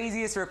the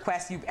craziest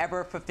request you've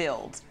ever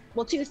fulfilled?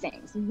 Well, 2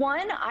 things.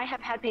 One, I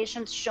have had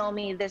patients show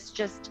me this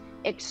just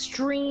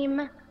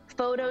extreme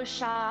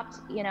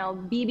photoshopped, you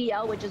know,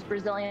 BBL, which is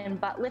Brazilian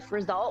butt lift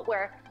result,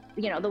 where,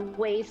 you know, the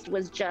waist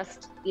was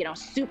just, you know,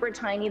 super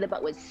tiny, the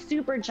butt was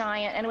super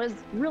giant, and it was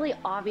really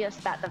obvious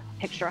that the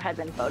picture had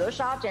been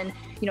photoshopped. And,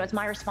 you know, it's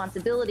my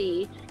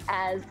responsibility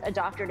as a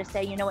doctor to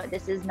say, you know what,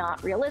 this is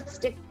not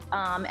realistic.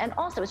 And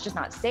also, it's just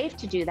not safe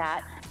to do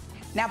that.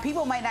 Now,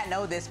 people might not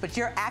know this, but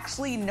you're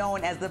actually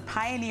known as the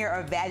pioneer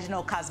of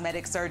vaginal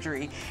cosmetic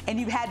surgery. And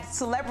you've had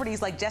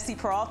celebrities like Jessie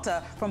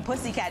Peralta from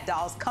Pussycat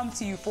Dolls come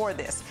to you for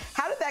this.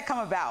 How did that come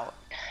about?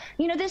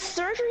 You know, this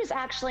surgery is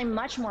actually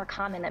much more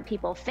common than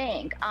people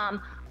think.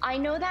 I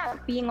know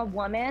that being a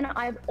woman,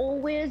 I've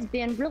always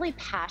been really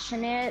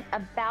passionate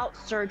about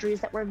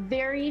surgeries that were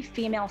very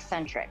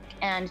female-centric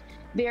and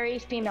very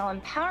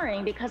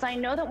female-empowering, because I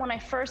know that when I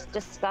first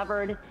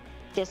discovered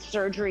this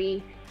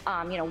surgery,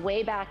 you know,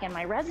 way back in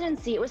my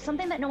residency, it was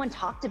something that no one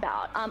talked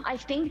about. I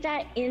think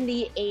that in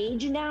the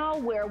age now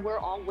where we're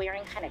all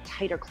wearing kind of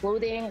tighter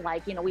clothing,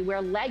 like, you know, we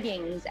wear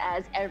leggings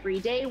as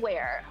everyday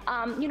wear,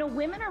 you know,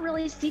 women are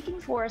really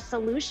seeking for a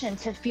solution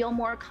to feel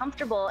more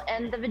comfortable.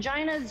 And the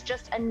vagina is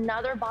just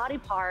another body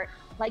part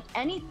like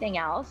anything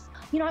else.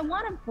 You know, I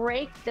want to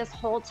break this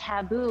whole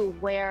taboo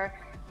where,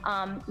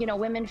 you know,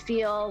 women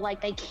feel like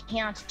they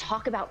can't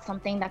talk about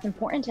something that's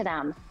important to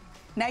them.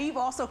 Now, you've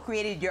also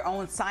created your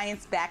own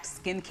science-backed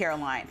skincare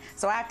line.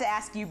 So I have to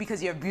ask you,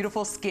 because you have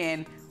beautiful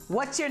skin,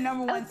 what's your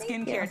 #1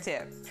 skincare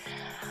tip?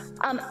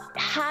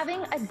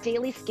 Having a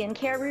daily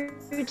skincare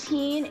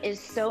routine is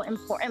so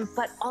important,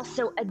 but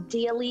also a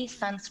daily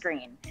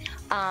sunscreen.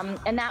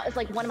 And that was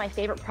like one of my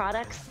favorite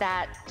products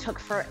that took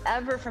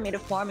forever for me to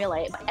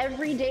formulate.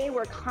 Every day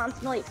we're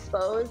constantly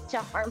exposed to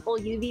harmful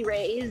UV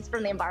rays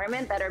from the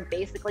environment that are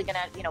basically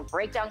gonna, you know,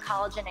 break down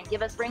collagen and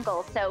give us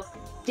wrinkles. So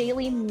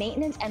daily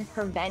maintenance and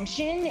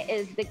prevention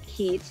is the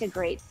key to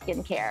great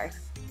skincare.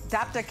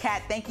 Dr.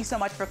 Kat, thank you so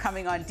much for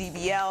coming on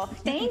DBL.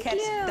 You can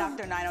catch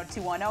Dr.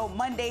 90210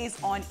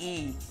 Mondays on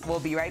E. We'll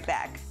be right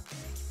back.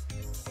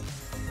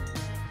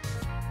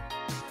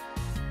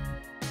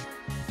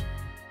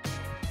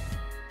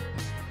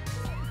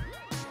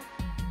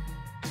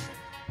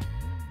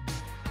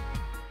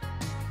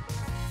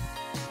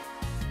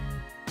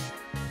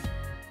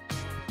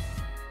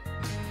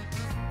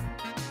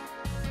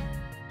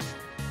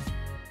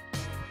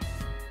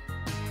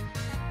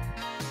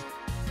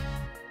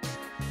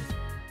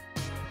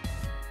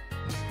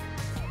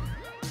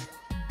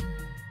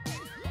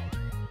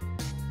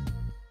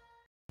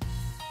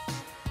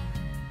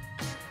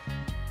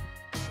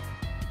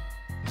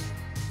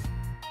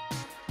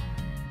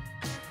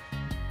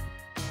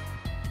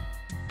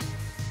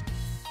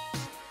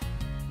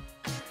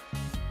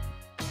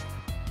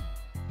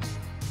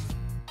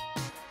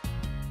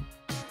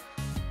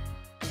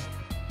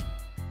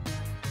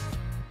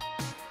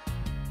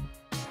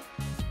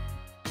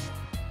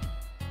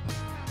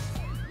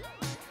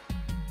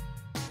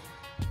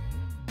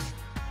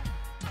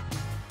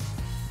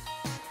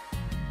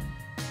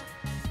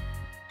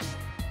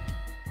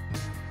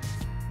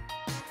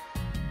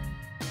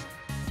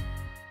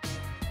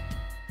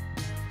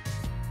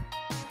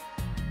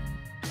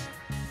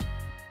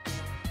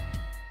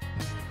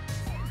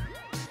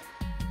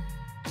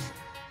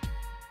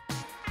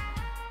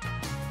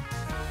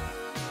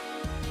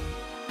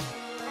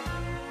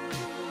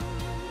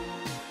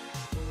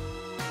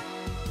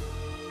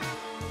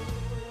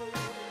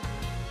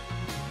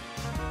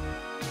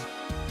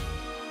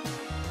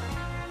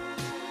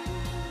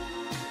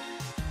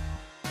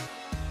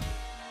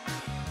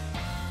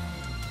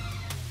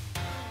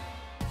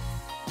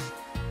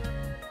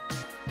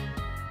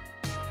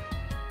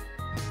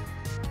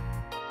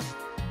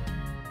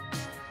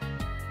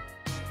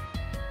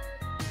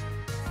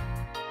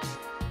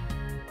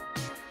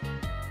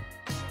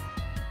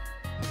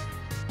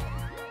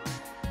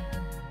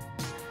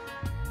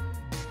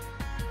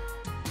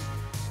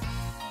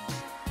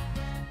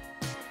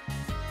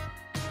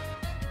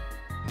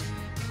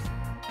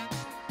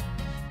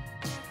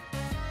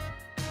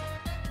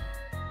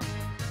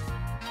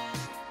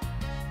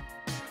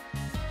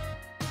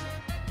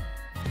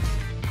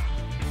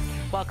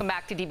 Welcome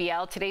back to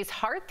DBL. Today's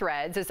Heart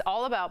Threads is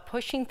all about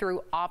pushing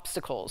through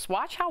obstacles.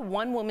 Watch how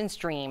one woman's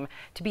dream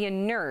to be a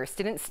nurse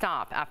didn't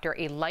stop after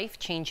a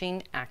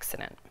life-changing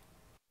accident.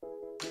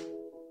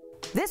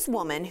 This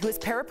woman, who is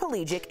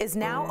paraplegic, is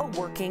now a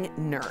working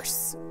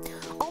nurse.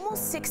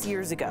 Almost 6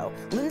 years ago,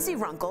 Lindsay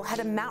Runkle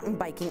had a mountain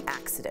biking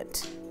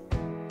accident.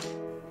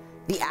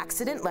 The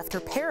accident left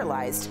her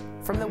paralyzed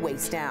from the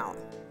waist down.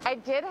 I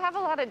did have a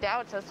lot of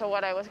doubts as to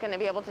what I was going to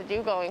be able to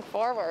do going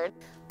forward.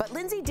 But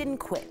Lindsay didn't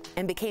quit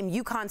and became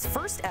UConn's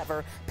first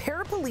ever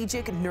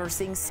paraplegic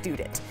nursing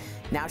student.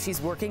 Now she's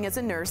working as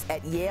a nurse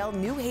at Yale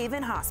New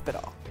Haven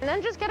Hospital. And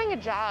then just getting a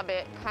job,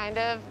 it kind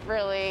of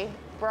really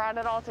brought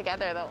it all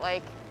together that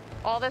like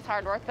all this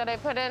hard work that I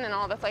put in and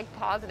all this like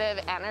positive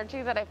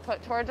energy that I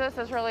put towards this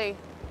is really,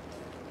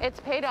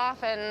 it's paid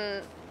off,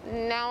 and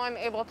now I'm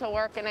able to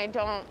work and I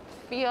don't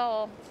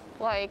feel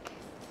like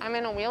I'm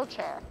in a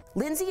wheelchair.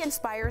 Lindsay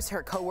inspires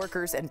her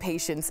coworkers and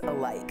patients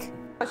alike.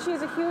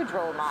 She's a huge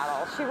role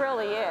model. She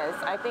really is.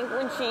 I think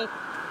when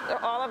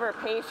all of her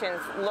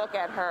patients look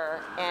at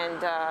her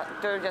and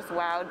they're just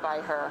wowed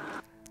by her.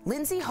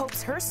 Lindsay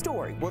hopes her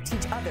story will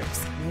teach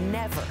others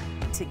never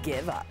to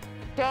give up.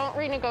 Don't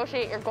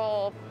renegotiate your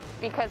goal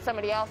because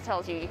somebody else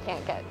tells you you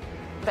can't get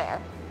there.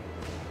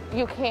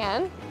 You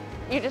can.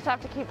 You just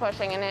have to keep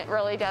pushing, and it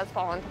really does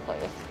fall into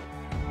place.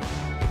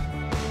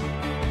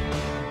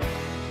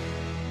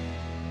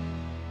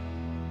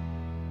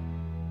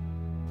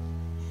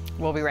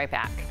 We'll be right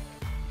back.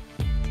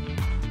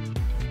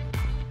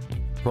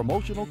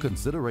 Promotional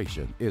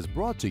consideration is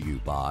brought to you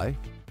by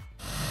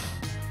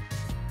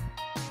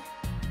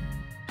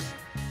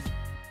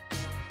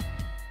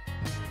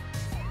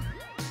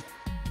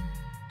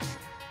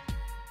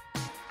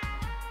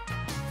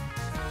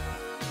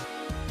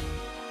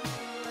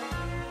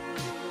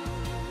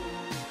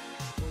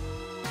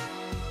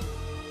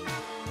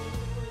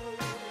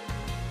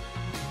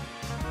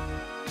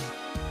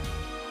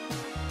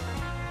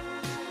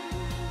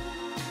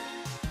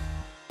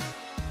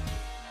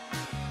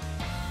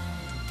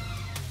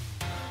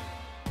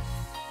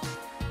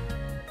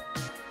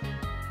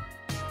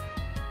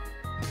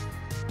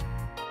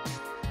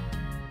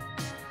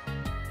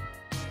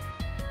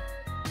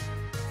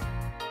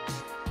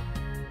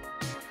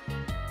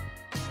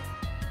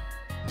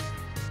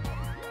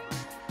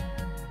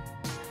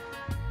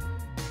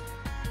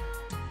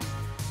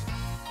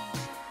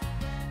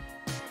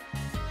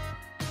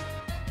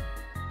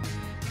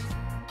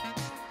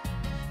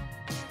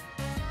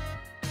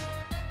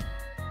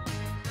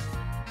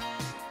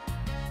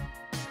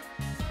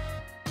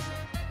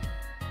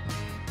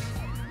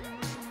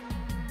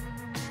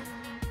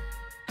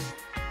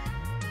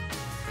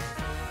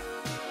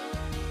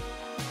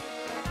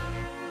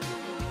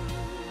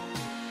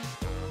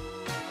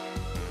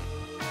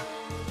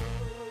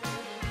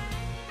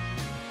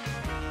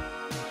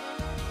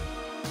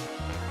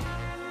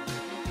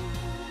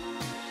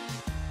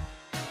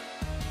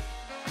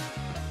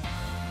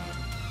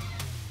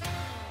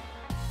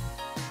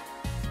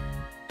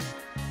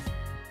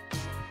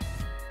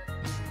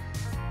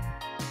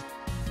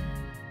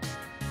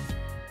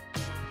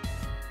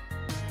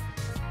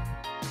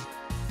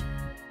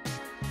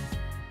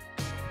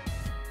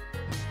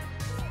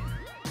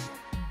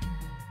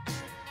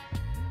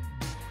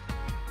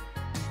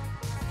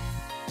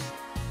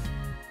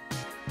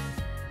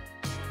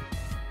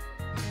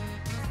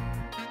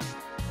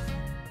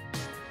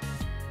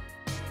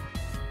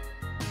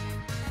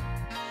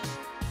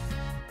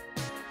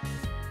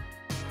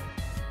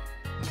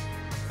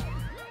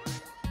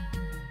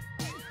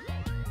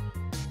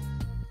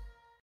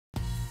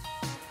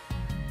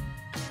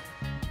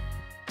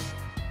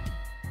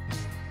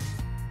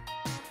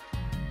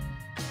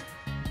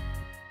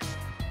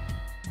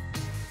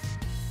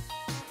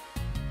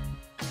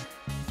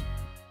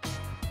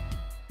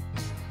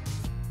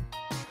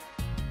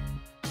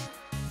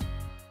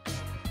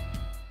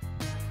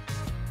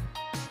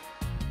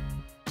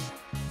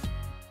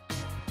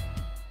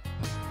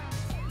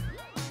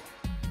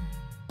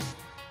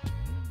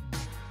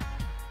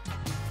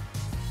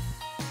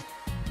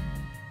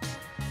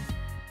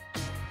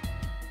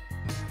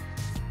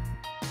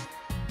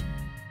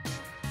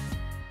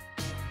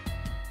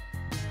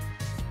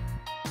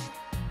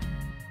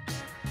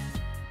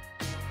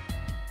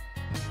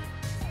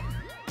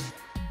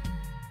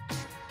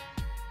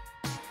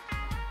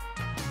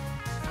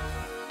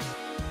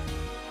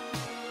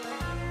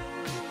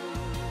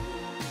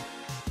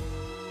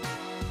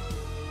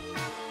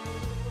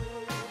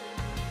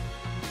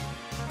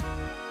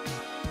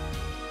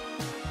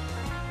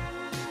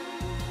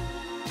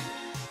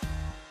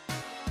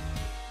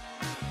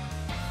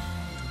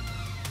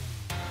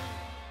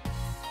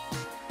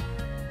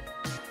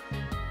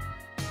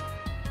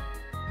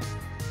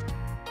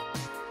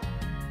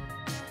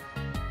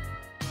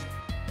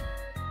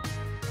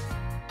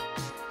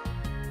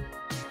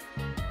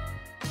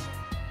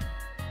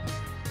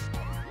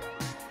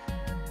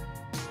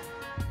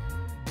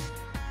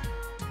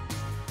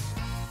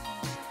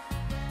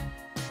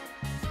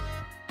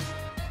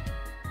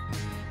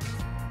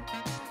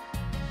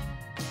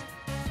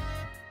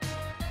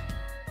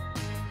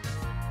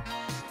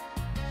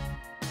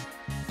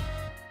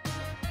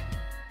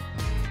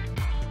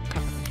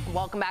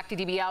Welcome back to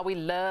DBL. We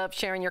love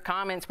sharing your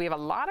comments. We have a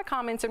lot of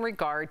comments in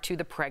regard to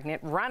the pregnant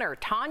runner.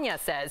 Tanya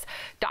says,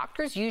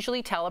 doctors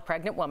usually tell a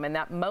pregnant woman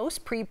that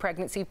most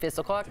pre-pregnancy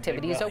physical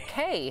activity is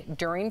okay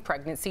during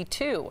pregnancy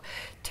too.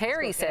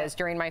 Terry says,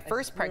 during my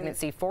first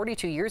pregnancy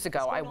 42 years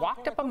ago, I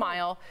walked up a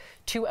mile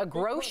to a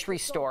grocery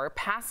store,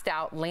 passed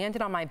out,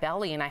 landed on my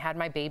belly, and I had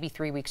my baby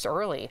 3 weeks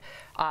early.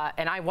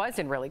 And I was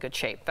in really good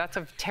shape. That's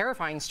a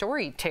terrifying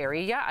story,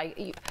 Terry. Yeah,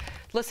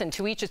 listen,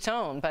 to each its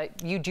own, but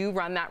you do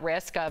run that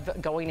risk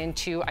of going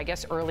into, I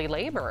guess, early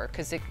labor,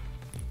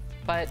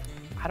 but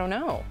I don't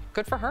know.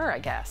 Good for her, I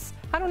guess.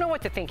 I don't know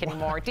what to think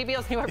anymore.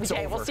 DBL's new every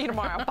day. We'll see you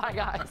tomorrow. Bye,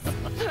 guys.